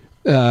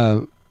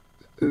 I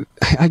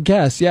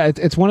guess,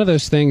 it's one of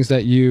those things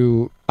that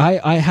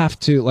I have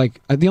to, like,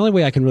 the only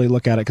way I can really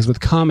look at it, because with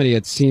comedy,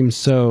 it seems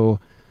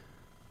so,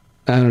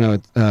 I don't know,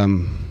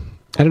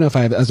 I don't know if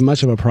I have as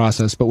much of a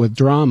process, but with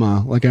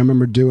drama, like I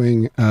remember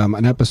doing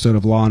an episode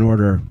of Law and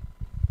Order,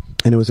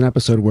 and it was an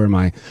episode where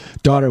my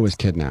daughter was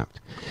kidnapped.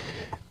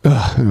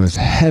 It was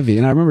heavy,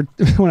 and I remember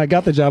when I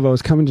got the job, I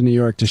was coming to New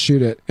York to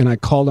shoot it, and I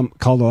called a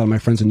lot of my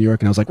friends in New York,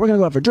 and I was like, "We're gonna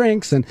go out for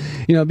drinks, and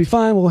it'll be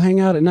fine. We'll hang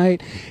out at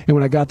night." And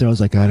when I got there, I was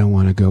like, "I don't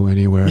want to go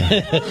anywhere."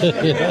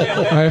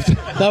 That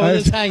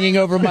was hanging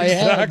over my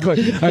head.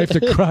 Exactly. I have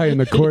to cry in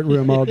the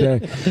courtroom all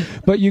day.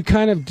 But you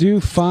kind of do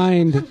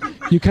find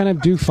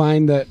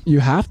that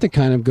you have to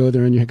kind of go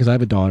there, and because I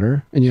have a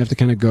daughter, and you have to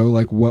kind of go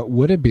like, what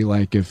would it be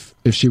like if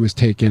she was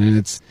taken? And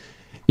it's.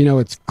 You know,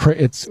 it's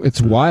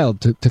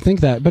wild to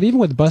think that. But even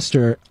with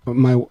Buster,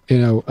 when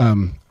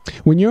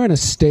you're in a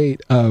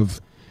state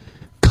of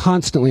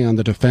constantly on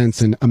the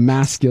defense and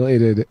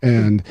emasculated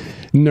and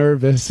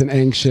nervous and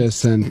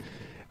anxious, and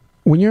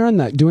when you're on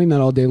that doing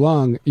that all day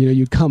long,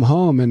 you come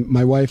home, and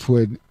my wife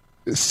would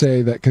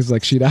say that because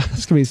like she'd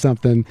ask me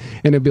something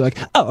and it'd be like,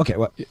 oh, okay,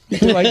 well,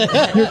 like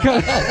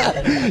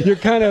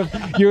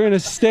you're in a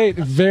state,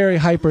 very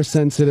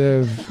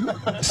hypersensitive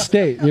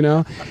state, you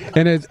know.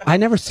 And I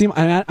never seem.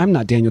 I'm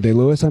not Daniel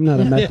Day-Lewis. I'm not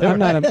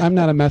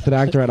a method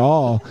actor at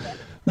all.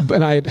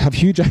 And I have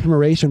huge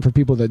admiration for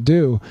people that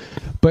do,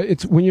 but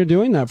it's when you're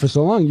doing that for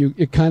so long,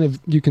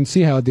 you can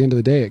see how at the end of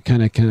the day it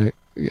kind of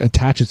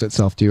attaches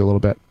itself to you a little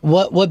bit.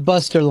 What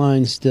Buster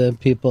lines do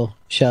people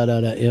shout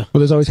out at you? Well,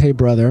 there's always "Hey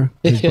brother."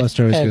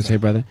 Buster always goes "Hey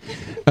brother."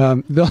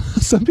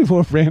 Some people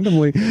will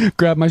randomly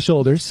grab my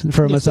shoulders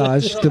for a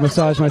massage to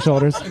massage my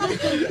shoulders,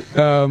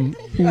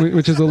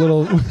 which is a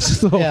little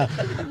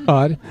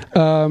odd.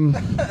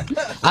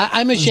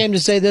 I'm ashamed to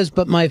say this,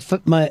 but my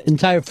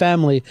entire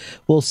family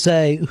will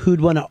say,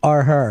 "Who'd want to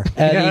R her?"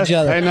 at each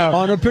other. I know.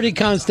 On a pretty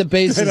constant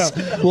basis.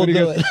 We'll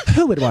do it.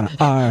 Who would want to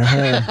R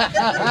her?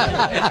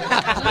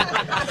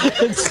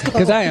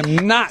 Because I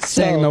am not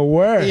saying the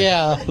word.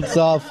 Yeah, it's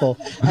awful.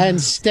 And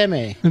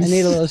stimmy. I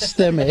need a little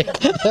stimmy.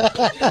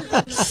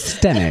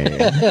 Stimmy.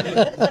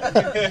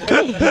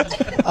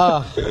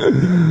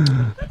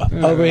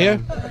 Over here.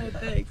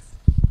 Thanks.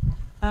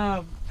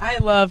 I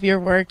love your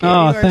work.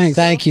 Oh, thanks.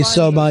 Thank you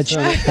so much.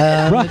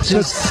 Right.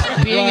 Just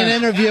being an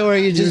interviewer,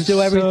 you just do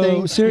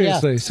everything.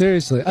 So,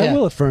 seriously. I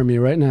will affirm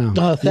you right now.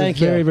 Oh, thank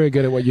you. You're very, very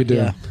good at what you do.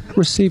 Yeah.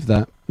 Receive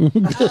that.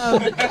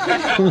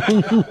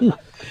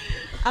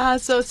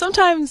 So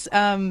sometimes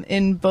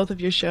in both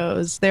of your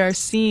shows, there are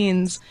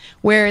scenes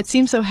where it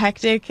seems so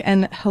hectic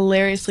and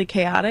hilariously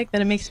chaotic that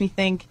it makes me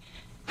think,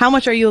 how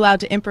much are you allowed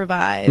to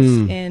improvise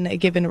in a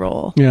given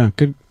role? Yeah,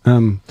 good.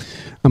 I'm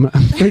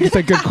it's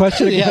a good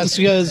question. Yes,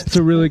 because it's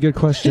a really good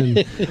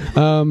question.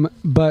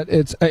 But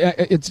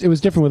it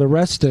was different with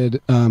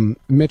Arrested.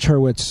 Mitch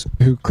Hurwitz,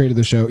 who created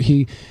the show,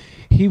 he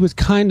was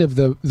kind of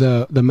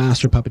the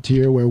master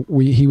puppeteer, where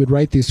he would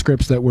write these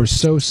scripts that were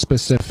so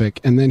specific,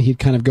 and then he'd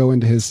kind of go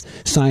into his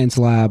science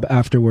lab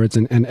afterwards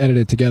and edit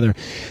it together.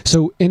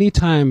 So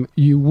anytime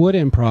you would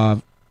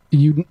improv,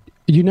 you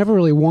never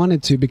really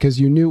wanted to, because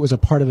you knew it was a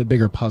part of a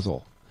bigger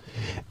puzzle.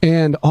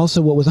 And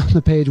also what was on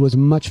the page was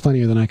much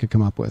funnier than I could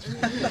come up with.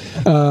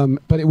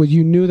 But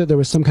you knew that there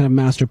was some kind of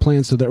master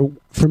plan, so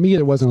for me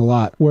there wasn't a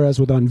lot. Whereas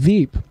with On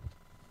Veep,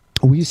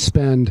 we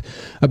spend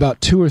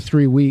about 2 or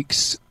 3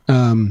 weeks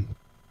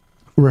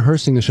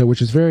rehearsing the show,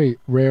 which is very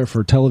rare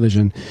for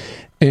television,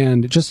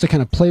 and just to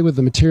kind of play with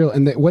the material.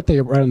 And what they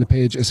write on the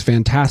page is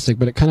fantastic,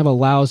 but it kind of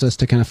allows us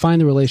to kind of find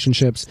the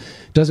relationships.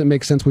 Doesn't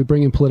make sense. We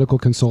bring in political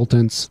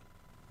consultants,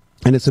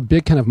 and it's a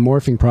big kind of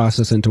morphing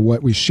process into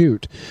what we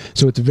shoot.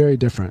 So it's very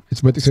different.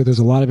 So there's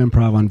a lot of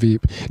improv on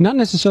Veep. Not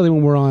necessarily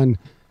when we're on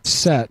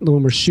set,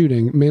 when we're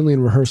shooting, mainly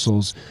in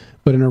rehearsals,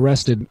 but in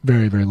Arrested,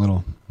 very, very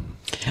little.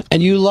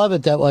 And you love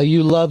it that way.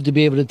 You love to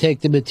be able to take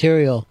the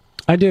material.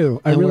 I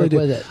do. I really do.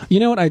 With it. You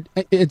know what?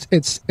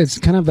 It's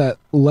kind of that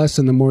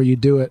lesson, the more you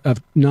do it,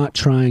 of not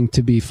trying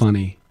to be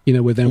funny,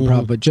 with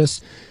improv, but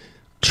just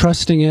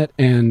trusting it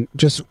and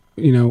just,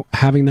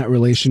 having that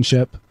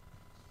relationship.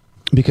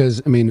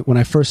 Because, when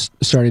I first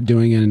started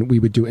doing it and we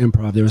would do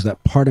improv, there was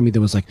that part of me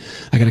that was like,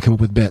 I got to come up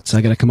with bits.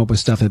 I got to come up with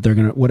stuff that they're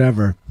going to,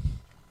 whatever.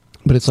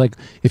 But it's like,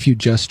 if you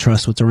just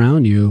trust what's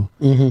around you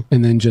and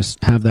then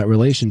just have that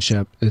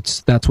relationship,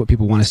 that's what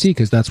people want to see,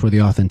 because that's where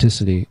the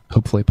authenticity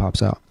hopefully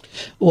pops out.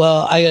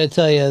 Well, I got to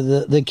tell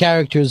you, the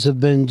characters have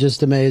been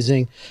just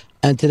amazing,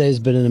 and today's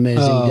been an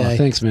amazing day.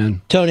 Thanks,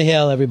 man. Tony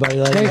Hale, everybody.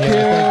 Thank you. Thank you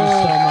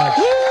so much.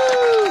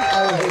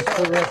 That was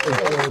terrific,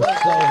 dude.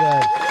 So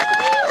good.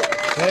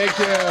 Thank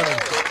you.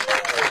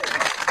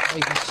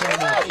 Thank you so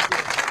much.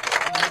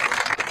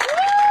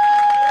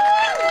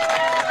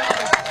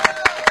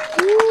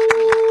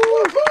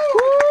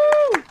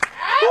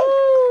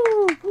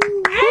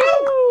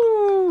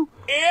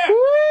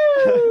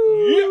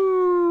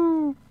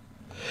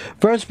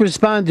 First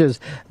responders,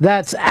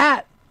 that's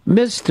at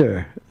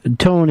Mr.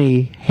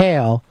 Tony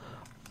Hale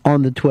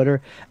on the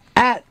Twitter,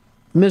 at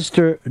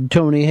Mr.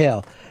 Tony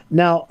Hale.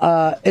 Now,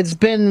 it's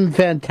been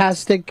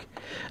fantastic.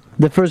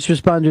 The first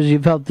responders,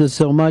 you've helped us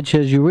so much.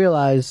 As you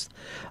realize,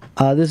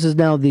 this is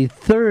now the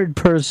third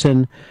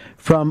person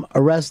from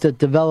Arrested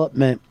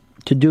Development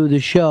to do the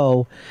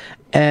show.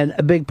 And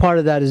a big part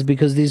of that is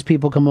because these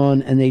people come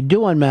on and they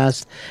do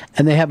Unmasked,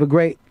 and they have a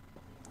great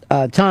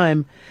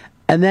time.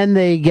 And then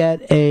they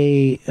get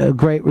a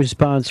great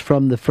response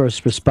from the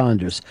first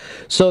responders.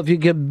 So if you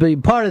could be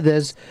part of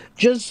this,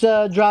 just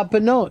drop a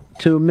note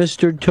to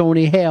Mr.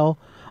 Tony Hale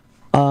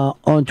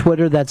on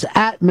Twitter. That's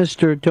at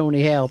Mr.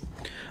 Tony Hale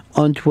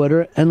on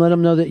Twitter. And let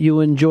him know that you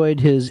enjoyed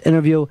his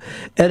interview.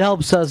 It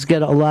helps us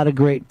get a lot of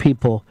great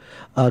people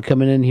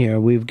coming in here.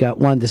 We've got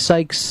Wanda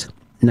Sykes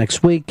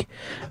next week.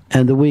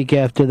 And the week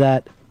after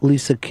that,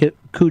 Lisa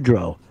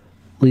Kudrow.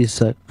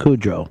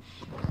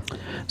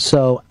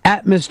 So,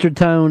 at Mr.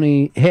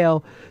 Tony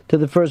Hale to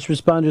the first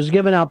responders,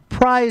 giving out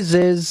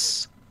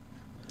prizes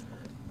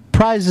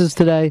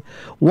today.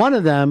 One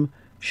of them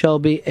shall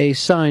be a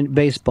signed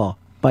baseball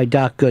by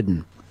Doc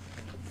Gooden.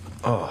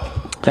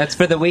 Oh, that's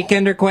for the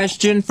Weekender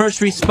question. First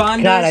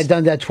responders. God, I've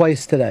done that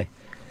twice today.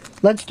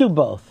 Let's do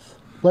both.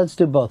 Let's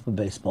do both with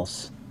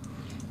baseballs.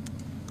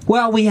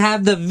 Well, we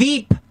have the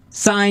Veep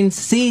signed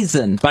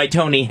season by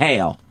Tony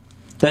Hale.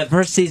 The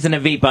first season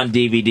of Veep on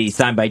DVD,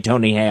 signed by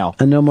Tony Hale.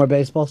 And no more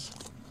baseballs?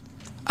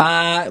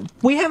 I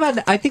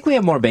think we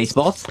have more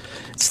baseballs.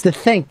 It's the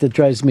think that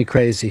drives me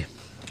crazy.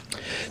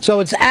 So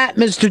it's at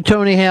Mr.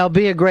 Tony Hale.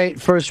 Be a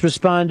great first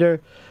responder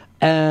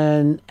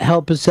and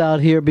help us out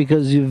here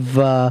because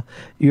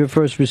your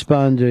first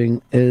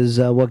responding is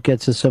what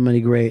gets us so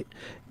many great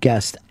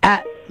guests.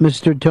 At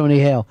Mr. Tony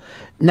Hale.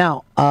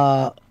 Now,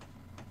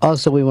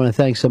 also we want to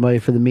thank somebody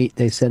for the meat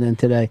they sent in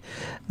today.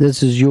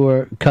 This is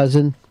your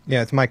cousin?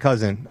 Yeah, it's my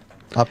cousin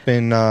up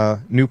in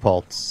New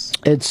Paltz.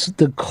 It's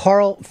the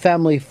Carl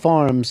Family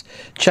Farms.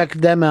 Check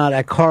them out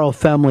at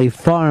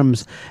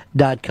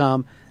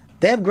carlfamilyfarms.com.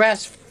 They have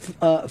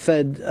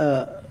grass-fed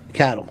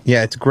cattle.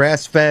 Yeah, it's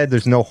grass-fed.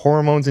 There's no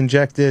hormones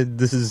injected.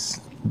 This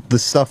is the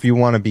stuff you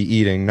want to be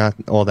eating, not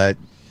all that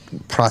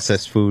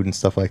processed food and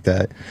stuff like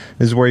that.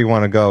 This is where you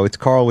want to go. It's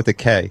Carl with a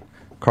K.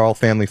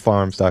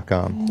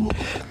 carlfamilyfarms.com.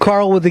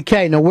 Carl with a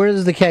K. Now, where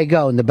does the K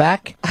go? In the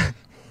back?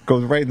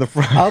 Goes right in the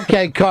front.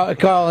 Okay,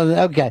 Carl.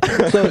 Okay,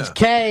 so it's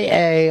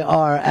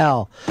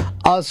Karl.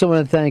 Also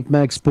want to thank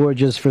Max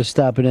Borges for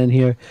stopping in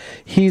here.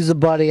 He's a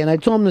buddy, and I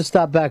told him to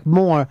stop back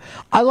more.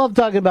 I love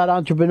talking about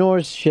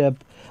entrepreneurship.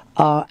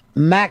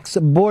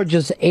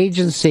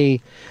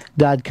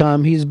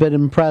 MaxBorgesAgency.com. He's been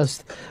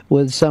impressed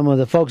with some of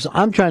the folks.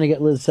 I'm trying to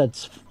get Liz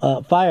Sets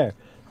Fire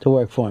to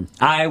work for him.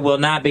 I will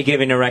not be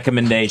giving a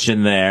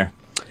recommendation there.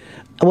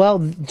 Well,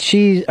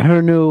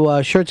 her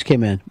new shirts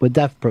came in with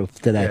Death Proof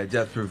today. Yeah,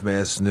 Death Proof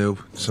Man, Snoop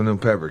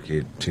Pepper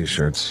Kid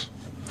t-shirts.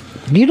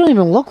 You don't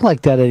even look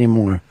like that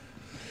anymore.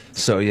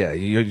 So yeah,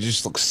 you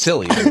just look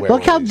silly.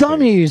 Look how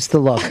dumb you used to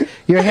look.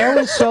 Your hair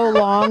was so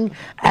long,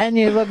 and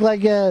you look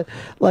like a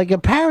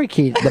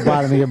parakeet at the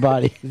bottom of your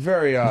body.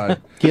 Very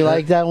odd. Do you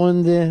like that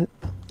one,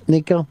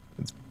 Nico?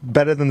 It's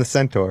better than the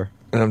Centaur.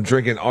 And I'm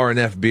drinking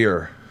R&F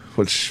beer,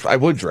 which I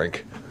would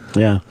drink.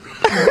 Yeah.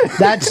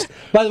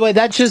 By the way,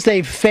 that's just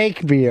a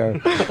fake beer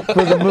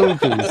for the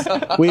movies.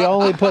 We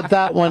only put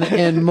that one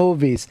in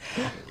movies.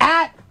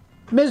 At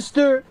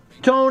Mr.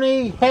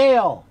 Tony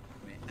Hale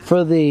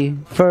for the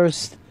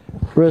first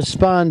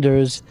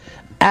responders.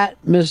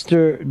 At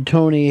Mr.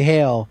 Tony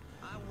Hale,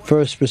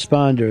 first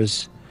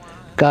responders.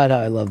 God,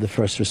 I love the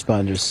first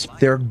responders.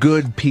 They're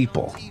good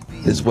people,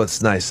 is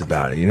what's nice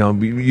about it. You know,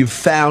 you've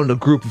found a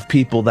group of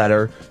people that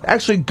are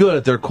actually good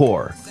at their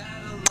core.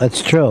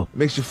 That's true. It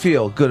makes you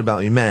feel good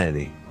about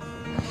humanity.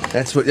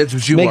 That's what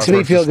you makes are.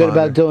 Me feel good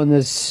about doing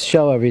this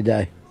show every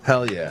day.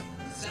 Hell yeah.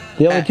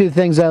 The only two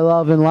things I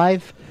love in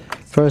life: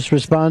 first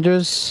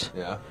responders.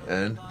 Yeah,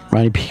 and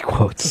Ronnie P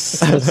quotes.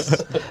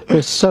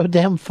 They're so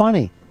damn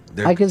funny.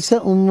 I can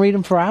sit and read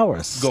them for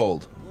hours.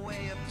 Gold.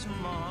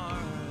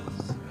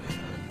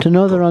 To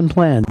know they're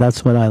unplanned.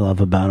 That's what I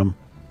love about them.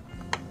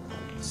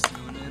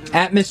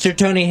 At Mr.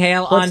 Tony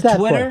Hale What's on that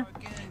Twitter. for?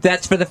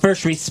 That's for the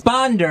first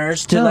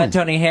responders to let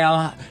Tony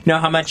Hale know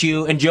how much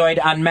you enjoyed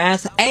En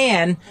Masse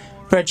and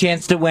for a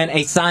chance to win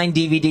a signed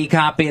DVD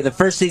copy of the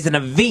first season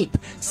of Veep,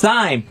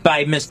 signed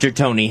by Mr.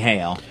 Tony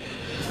Hale.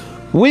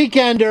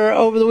 Weekender,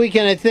 over the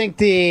weekend, I think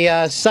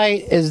the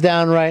site is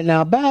down right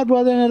now. Bad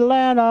weather in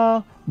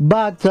Atlanta.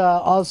 But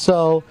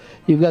also,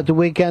 you've got the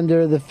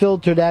Weekender, the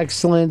Filtered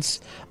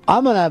Excellence.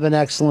 I'm going to have an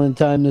excellent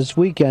time this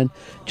weekend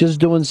just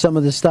doing some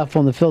of the stuff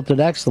on the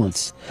Filtered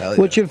Excellence. Hell yeah.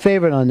 What's your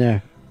favorite on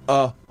there?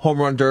 Home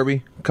Run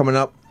Derby coming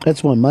up.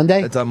 That's one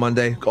Monday? It's on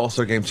Monday.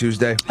 All-Star Game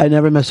Tuesday. I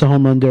never miss a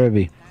Home Run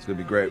Derby. It's going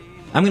to be great.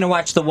 I'm going to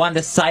watch the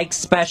Wanda Sykes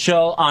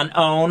special on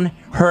OWN.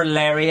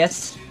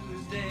 Hilarious.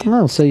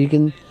 Oh, so you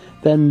can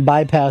then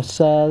bypass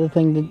the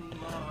thing that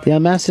the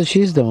unmask that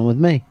she's doing with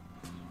me.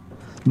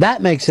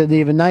 That makes it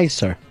even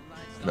nicer.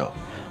 No.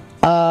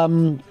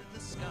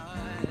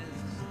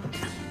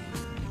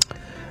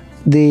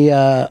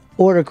 The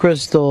Order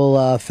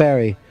Crystal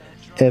Fairy,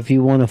 if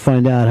you want to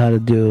find out how to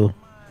do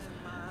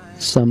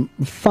some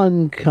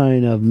fun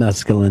kind of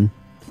mescaline.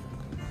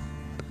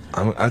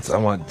 I'm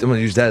going to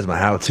use that as my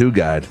how-to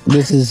guide.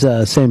 This is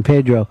San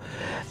Pedro.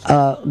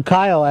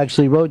 Kyle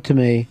actually wrote to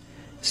me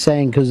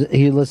saying, because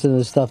he listened to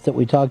the stuff that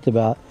we talked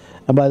about,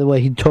 and by the way,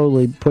 he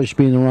totally pushed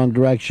me in the wrong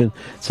direction,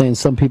 saying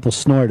some people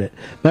snort it.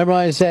 Remember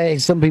when I say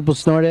some people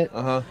snort it?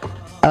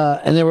 Uh-huh.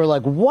 And they were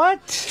like,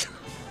 what?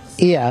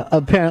 Yeah,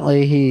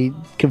 apparently he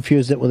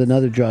confused it with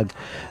another drug.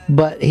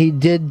 But he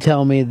did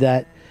tell me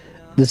that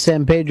the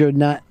San Pedro,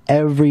 not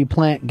every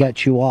plant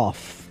gets you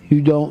off.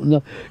 You don't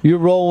know. You're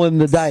rolling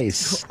the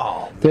dice.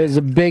 Oh, there's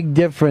a big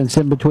difference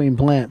in between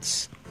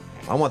plants.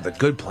 I want the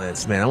good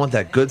plants, man. I want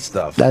that good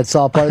stuff. That's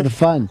all part of the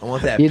fun. I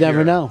want that You pure,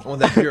 never know. I want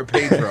that pure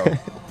Pedro.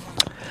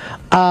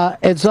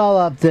 It's all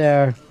up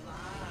there.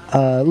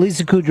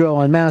 Lisa Kudrow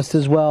on Mast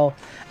as well.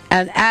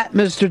 And at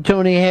Mr.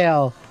 Tony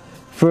Hale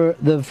for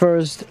the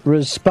first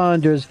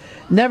responders.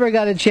 Never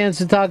got a chance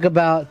to talk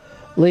about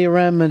Leah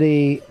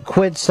Remini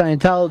quit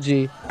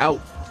Scientology. Out.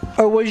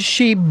 Or was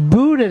she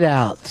booted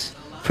out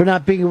for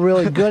not being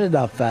really good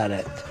enough at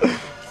it?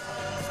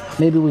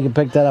 Maybe we can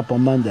pick that up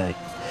on Monday.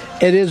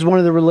 It is one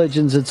of the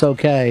religions it's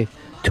okay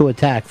to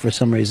attack for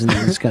some reason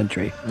in this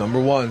country. Number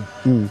one.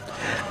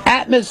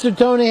 At Mr.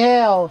 Tony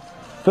Hale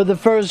for the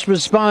first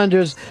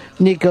responders.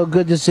 Nico,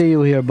 good to see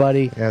you here,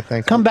 buddy. Yeah,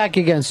 thanks. Come back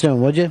again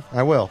soon, would you?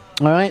 I will.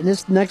 All right,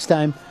 this next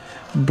time,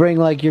 bring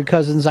like your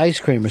cousin's ice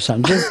cream or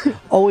something. Just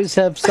always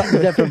have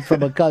something different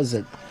from a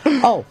cousin.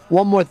 Oh,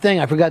 one more thing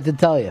I forgot to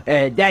tell you.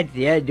 That's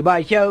the end of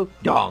my show.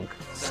 Donk.